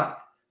was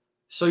shocked.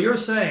 So you're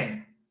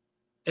saying,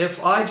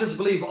 if I just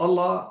believe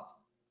Allah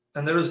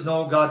and there is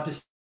no God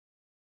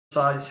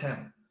besides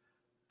him.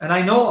 And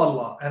I know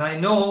Allah, and I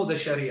know the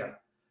Sharia,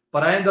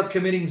 but I end up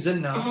committing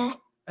zina,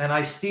 and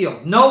I steal,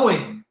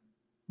 knowing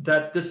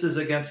that this is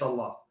against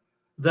Allah,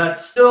 that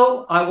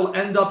still I will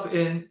end up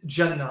in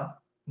Jannah,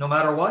 no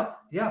matter what.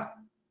 Yeah,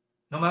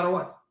 no matter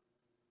what.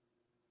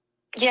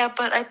 Yeah,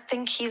 but I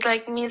think he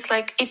like means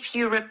like if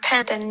you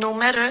repent, and no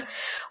matter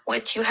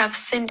what you have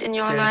sinned in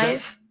your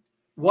life.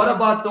 What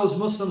about those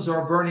Muslims who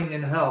are burning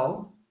in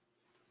hell?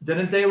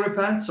 Didn't they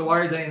repent? So why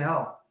are they in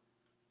hell?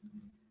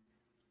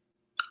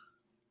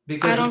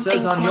 Because it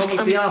says on Yom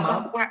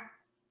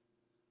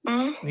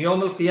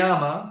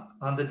Al-Qiyamah,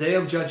 on the day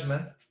of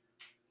judgment,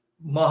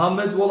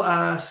 Muhammad will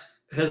ask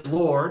his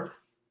Lord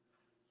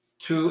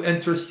to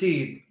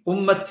intercede.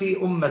 Ummati,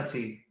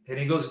 ummati. And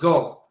he goes,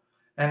 go.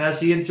 And as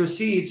he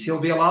intercedes, he'll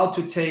be allowed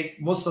to take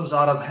Muslims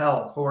out of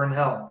hell who are in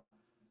hell.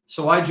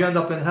 So why'd you end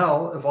up in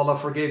hell if Allah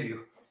forgave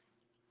you?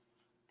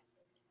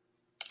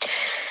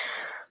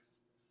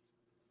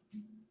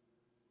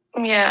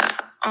 Yeah.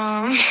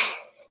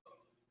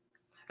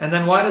 And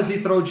then why does he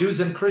throw Jews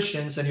and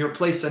Christians in your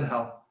place in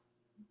hell?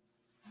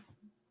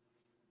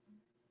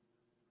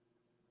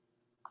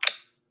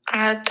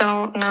 I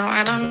don't know.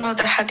 I don't know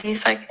the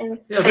hadith. I can't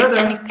say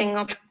anything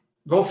about.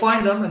 Go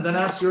find them and then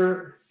ask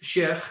your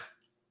sheikh.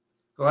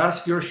 Go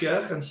ask your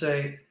sheikh and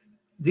say,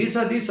 these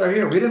hadiths are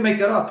here. We didn't make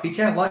it up. He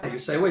can't lie to you.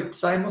 Say, wait,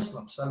 Sahih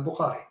Muslim, Sahih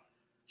Bukhari.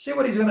 See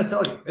what he's going to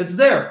tell you. It's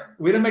there.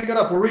 We didn't make it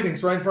up. We're reading.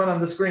 It's right in front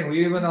on the screen.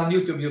 We even on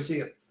YouTube, you'll see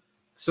it.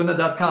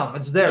 Sunnah.com.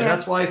 It's there. Yeah.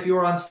 That's why if you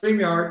were on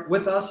StreamYard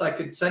with us, I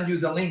could send you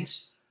the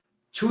links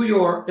to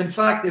your, in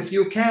fact, if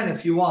you can,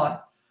 if you want,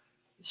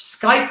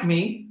 Skype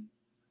me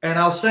and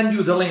I'll send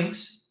you the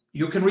links.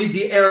 You can read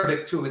the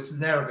Arabic too. It's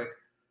in Arabic.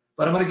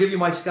 But I'm going to give you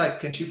my Skype.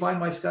 Can she find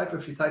my Skype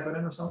if you type it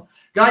in or something?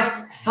 Guys,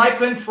 type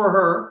in for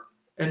her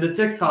in the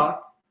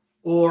TikTok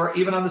or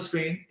even on the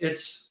screen.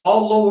 It's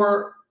all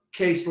lower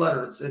case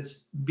letters.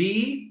 It's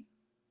B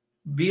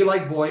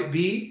like boy,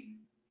 B,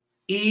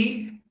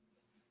 E,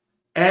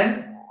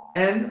 N,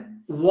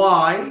 N,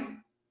 Y,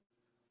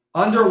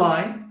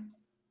 underline,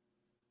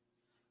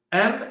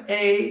 M,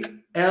 A,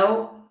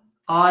 L,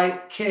 I,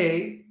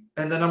 K,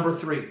 and the number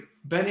 3.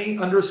 Benny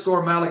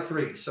 _ Malik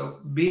 3. So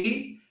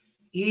B,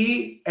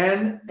 E,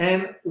 N,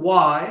 N,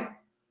 Y,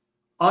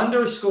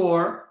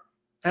 _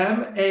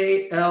 M,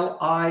 A, L,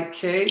 I,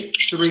 K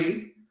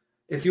 3.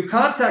 If you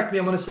contact me,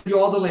 I'm going to send you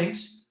all the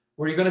links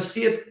where you're going to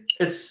see it.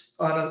 It's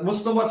on a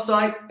Muslim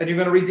website and you're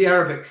going to read the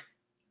Arabic.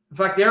 In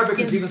fact, the Arabic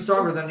is even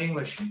stronger than the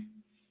English.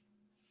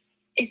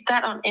 Is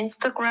that on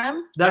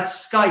Instagram?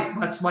 That's Skype.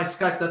 That's my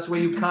Skype. That's where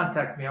you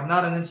contact me. I'm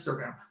not on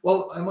Instagram.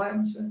 Well, am I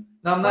on Instagram?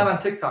 No, I'm not on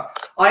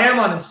TikTok. I am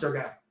on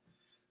Instagram.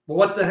 But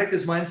what the heck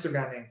is my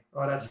Instagram name?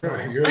 Oh, that's cool.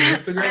 You're on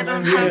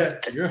Instagram? Yeah.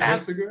 You're on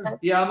Instagram?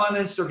 Yeah, I'm on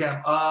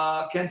Instagram.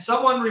 Can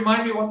someone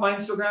remind me what my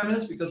Instagram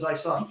is? Because I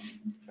saw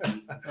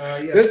it.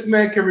 Yeah. This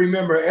man can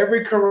remember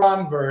every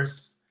Quran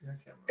verse,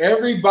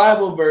 every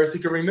Bible verse. He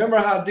can remember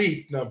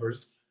hadith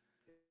numbers.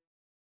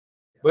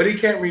 But he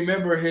can't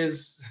remember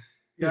his.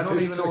 Yeah, I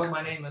don't even know what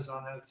my name is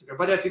on Instagram.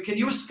 But if you can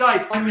use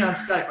Skype, find me on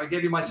Skype. I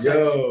gave you my Skype.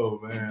 Yo,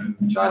 man.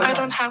 I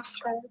don't have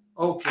Skype.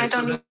 Okay, I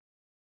don't so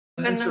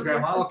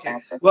Instagram. Oh, okay.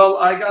 Well,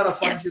 I gotta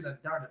find you then.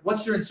 Darn it.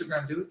 What's your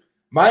Instagram, dude?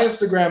 My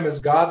Instagram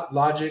is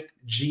GodLogic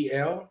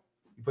GL.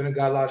 You put in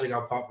GodLogic,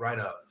 I'll pop right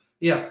up.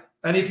 Yeah,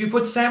 and if you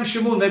put Sam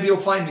Shamoun, maybe you'll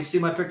find me. See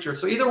my picture.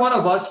 So either one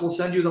of us will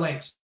send you the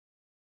links.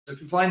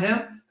 If you find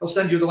him, he'll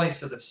send you the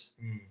links to this,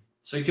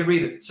 so you can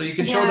read it. So you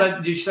can show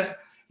that you sent.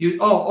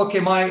 Oh,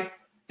 okay. My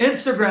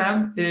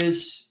Instagram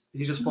is,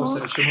 he just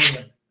posted a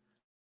Shamoun.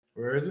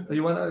 Where is it?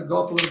 You want to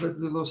go up a little bit,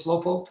 do a little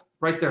slow poke?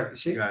 Right there. You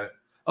see? Got it.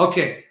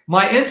 Okay.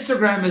 My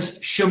Instagram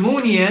is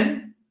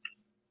Shamounian.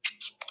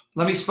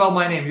 Let me spell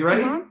my name. You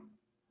ready?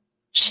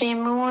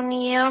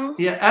 Shamounian.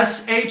 Yeah.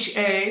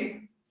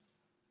 S-H-A-M.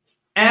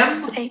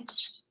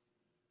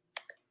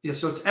 Yeah.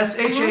 So it's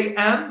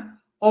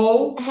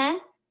S-H-A-M-O-U-N-I-A-N.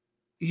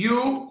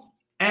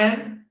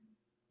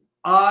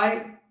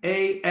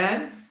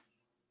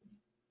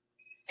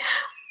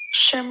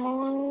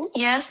 Shamoun,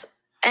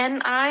 yes.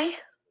 N-I?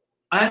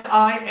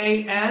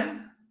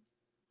 N-I-A-N.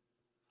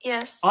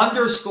 Yes.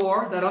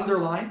 Underscore, that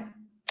underline.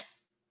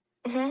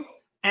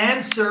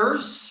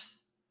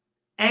 Answers.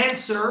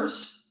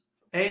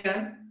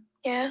 A-N.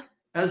 Yeah.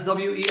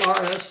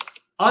 S-W-E-R-S.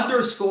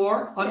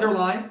 Underscore,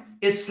 underline,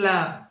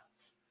 Islam.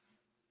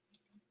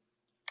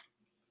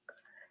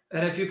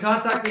 And if you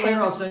contact me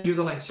later, I'll send you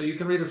the link so you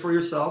can read it for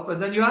yourself.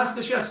 And then you ask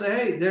the chef, say,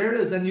 hey, there it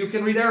is. And you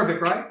can read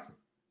Arabic, right?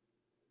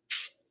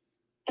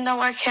 No,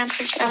 I can't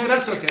read Arabic. Okay,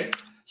 that's okay.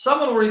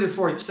 Someone will read it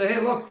for you. Say,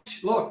 hey, look,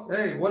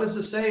 hey, what does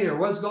this say here?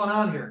 What's going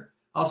on here?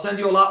 I'll send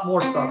you a lot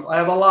more stuff. I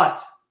have a lot.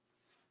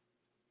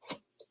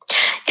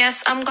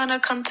 Yes, I'm going to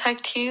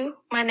contact you.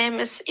 My name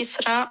is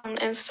Isra on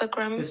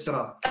Instagram.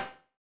 Isra.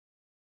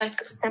 Like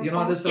simple. You know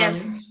what Isra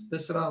means?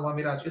 Isra wa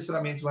Miraj.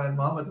 Isra means when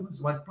Muhammad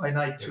went by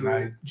night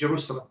to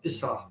Jerusalem.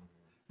 Isra.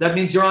 That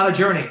means you're on a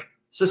journey.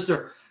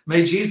 Sister,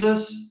 may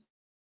Jesus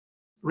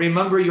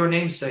remember your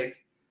namesake.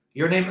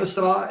 Your name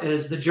Isra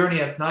is the journey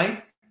at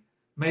night.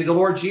 May the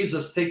Lord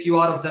Jesus take you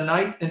out of the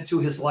night into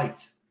his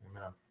light.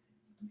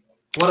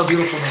 What a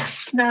beautiful name.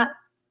 No,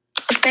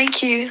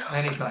 thank you.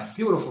 Anytime.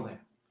 Beautiful name.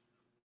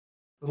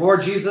 The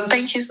Lord Jesus,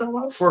 thank you so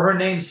much. For her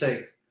name's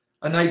sake,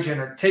 a night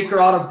general. Take her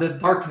out of the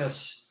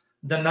darkness,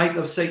 the night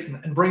of Satan,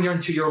 and bring her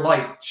into your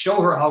light. Show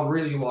her how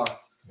real you are,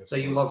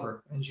 that you love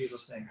her. In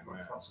Jesus' name.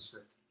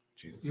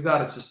 Jesus. You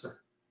got it, sister.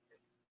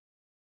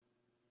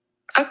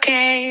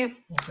 Okay.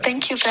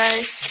 Thank you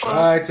guys for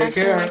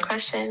answering my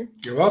question.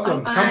 You're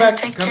welcome.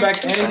 Bye-bye. Come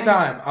back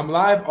anytime. I'm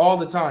live all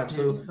the time,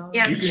 so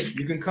yes.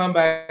 you can come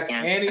back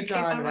yes.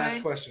 anytime okay, and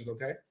ask questions.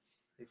 Okay.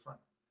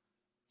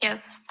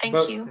 Yes.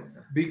 Thank you.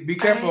 Be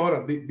careful. Hold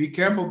on. Be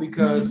careful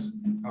because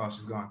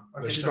she's gone.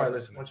 Okay, but she's probably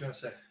listening. What you gonna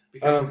say? Be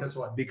careful because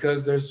what?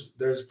 Because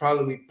there's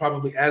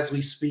probably as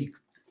we speak,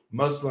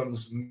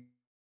 Muslims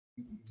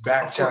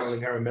back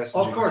channeling her message.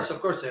 Of course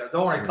they are.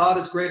 Don't worry. God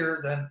is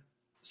greater than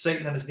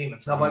Satan and his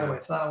demons. Now, by the way,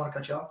 it's not. I want to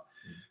cut you off.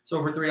 It's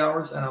over 3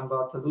 hours, and I'm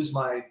about to lose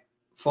my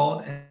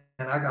phone,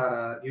 and I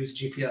gotta use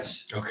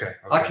GPS. Okay.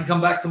 I can come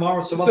back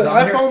tomorrow. So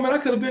iPhone, man, I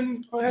could have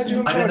been. I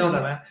didn't know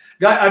that, man.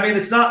 Guy, I mean,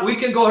 it's not. We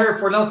can go here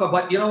for another,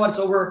 but you know what? It's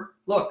over.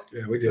 Look.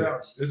 Yeah, we did.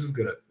 This is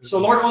good. So,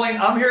 Lord willing,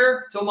 I'm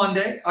here till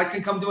Monday. I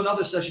can come do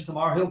another session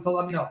tomorrow. He'll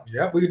let me know.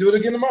 Yeah, we can do it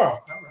again tomorrow.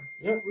 All right.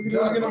 Yeah, we can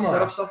do it again tomorrow.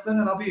 Set up something,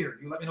 and I'll be here.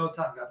 You let me know what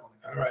time, God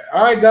willing.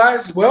 All right,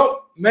 guys.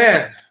 Well,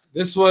 man,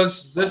 this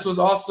was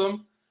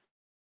awesome.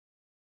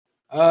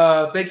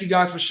 Thank you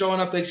guys for showing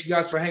up. Thanks you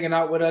guys for hanging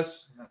out with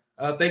us.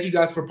 Thank you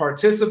guys for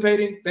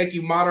participating. Thank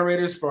you,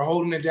 moderators, for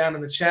holding it down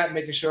in the chat,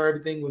 making sure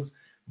everything was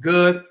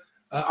good.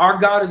 Our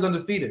God is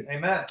undefeated.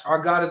 Amen. Our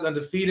God is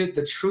undefeated.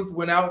 The truth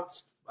went out.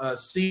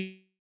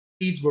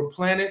 Seeds were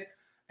planted,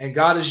 and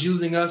God is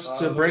using us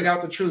to bring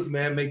out the truth,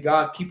 man. May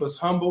God keep us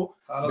humble.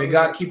 May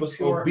God keep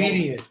us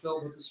obedient.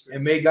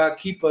 And may God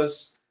keep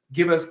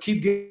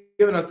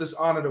giving us this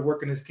honor to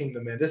work in his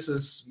kingdom, man. This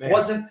is,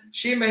 man.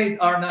 She made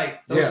our night.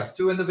 Those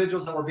two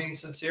individuals that were being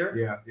sincere.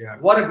 Yeah.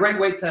 What a great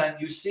way to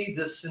end. You see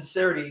this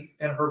sincerity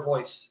in her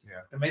voice. Yeah.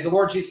 And may the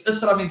Lord Jesus, this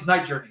is what means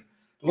night journey.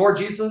 Lord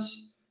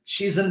Jesus,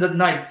 she's in the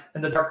night,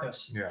 in the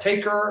darkness. Yeah.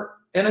 Take her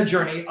in a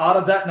journey out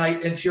of that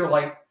night into your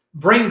light.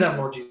 Bring them,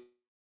 Lord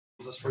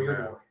Jesus, for your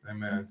glory.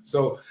 Amen.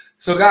 So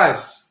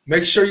guys,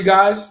 make sure you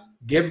guys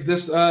give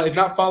this, if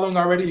not following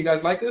already, you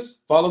guys like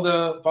this, follow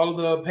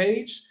the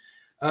page.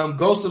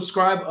 Go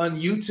subscribe on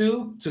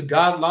YouTube to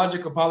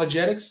GodLogic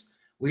Apologetics.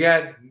 We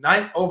had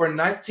over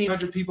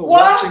 1,900 people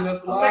watching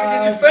us live.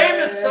 I'm making you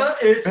famous, son.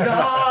 It's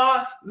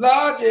God.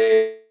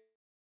 Logic.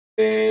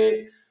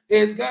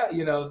 It's God.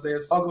 You know, say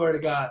it's all glory to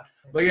God.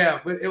 But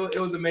yeah,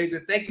 it was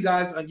amazing. Thank you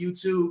guys on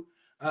YouTube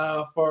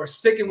for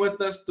sticking with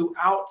us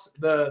throughout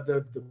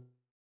the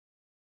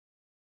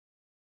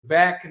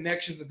bad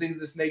connections and things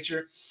of this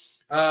nature.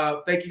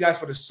 Thank you guys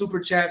for the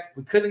super chats.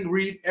 We couldn't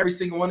read every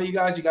single one of you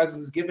guys. You guys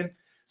was giving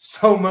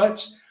so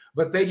much,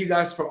 but thank you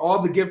guys for all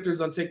the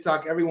gifters on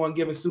TikTok, everyone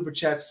giving super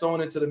chats,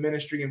 sewing into the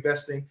ministry,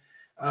 investing.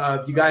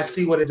 You guys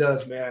see what it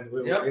does, man.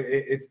 Yep.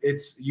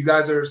 It's you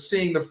guys are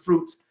seeing the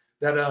fruit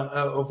that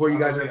of where you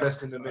guys are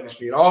investing in the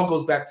ministry. It all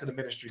goes back to the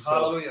ministry. So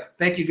Hallelujah.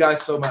 Thank you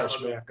guys so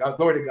much, man. God,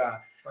 glory to God.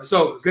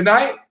 So good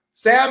night.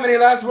 Sam, any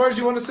last words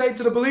you want to say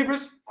to the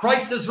believers?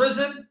 Christ is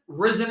risen,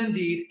 risen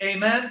indeed.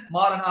 Amen.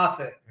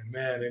 Maranatha.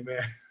 Amen.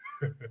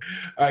 All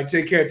right,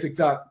 take care,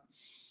 TikTok.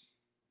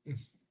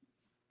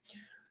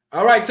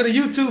 All right, to the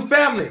YouTube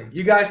family,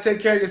 you guys take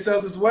care of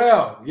yourselves as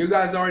well. You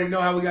guys already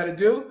know how we got to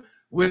do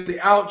with the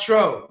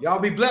outro. Y'all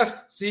be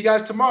blessed. See you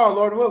guys tomorrow,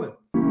 Lord willing.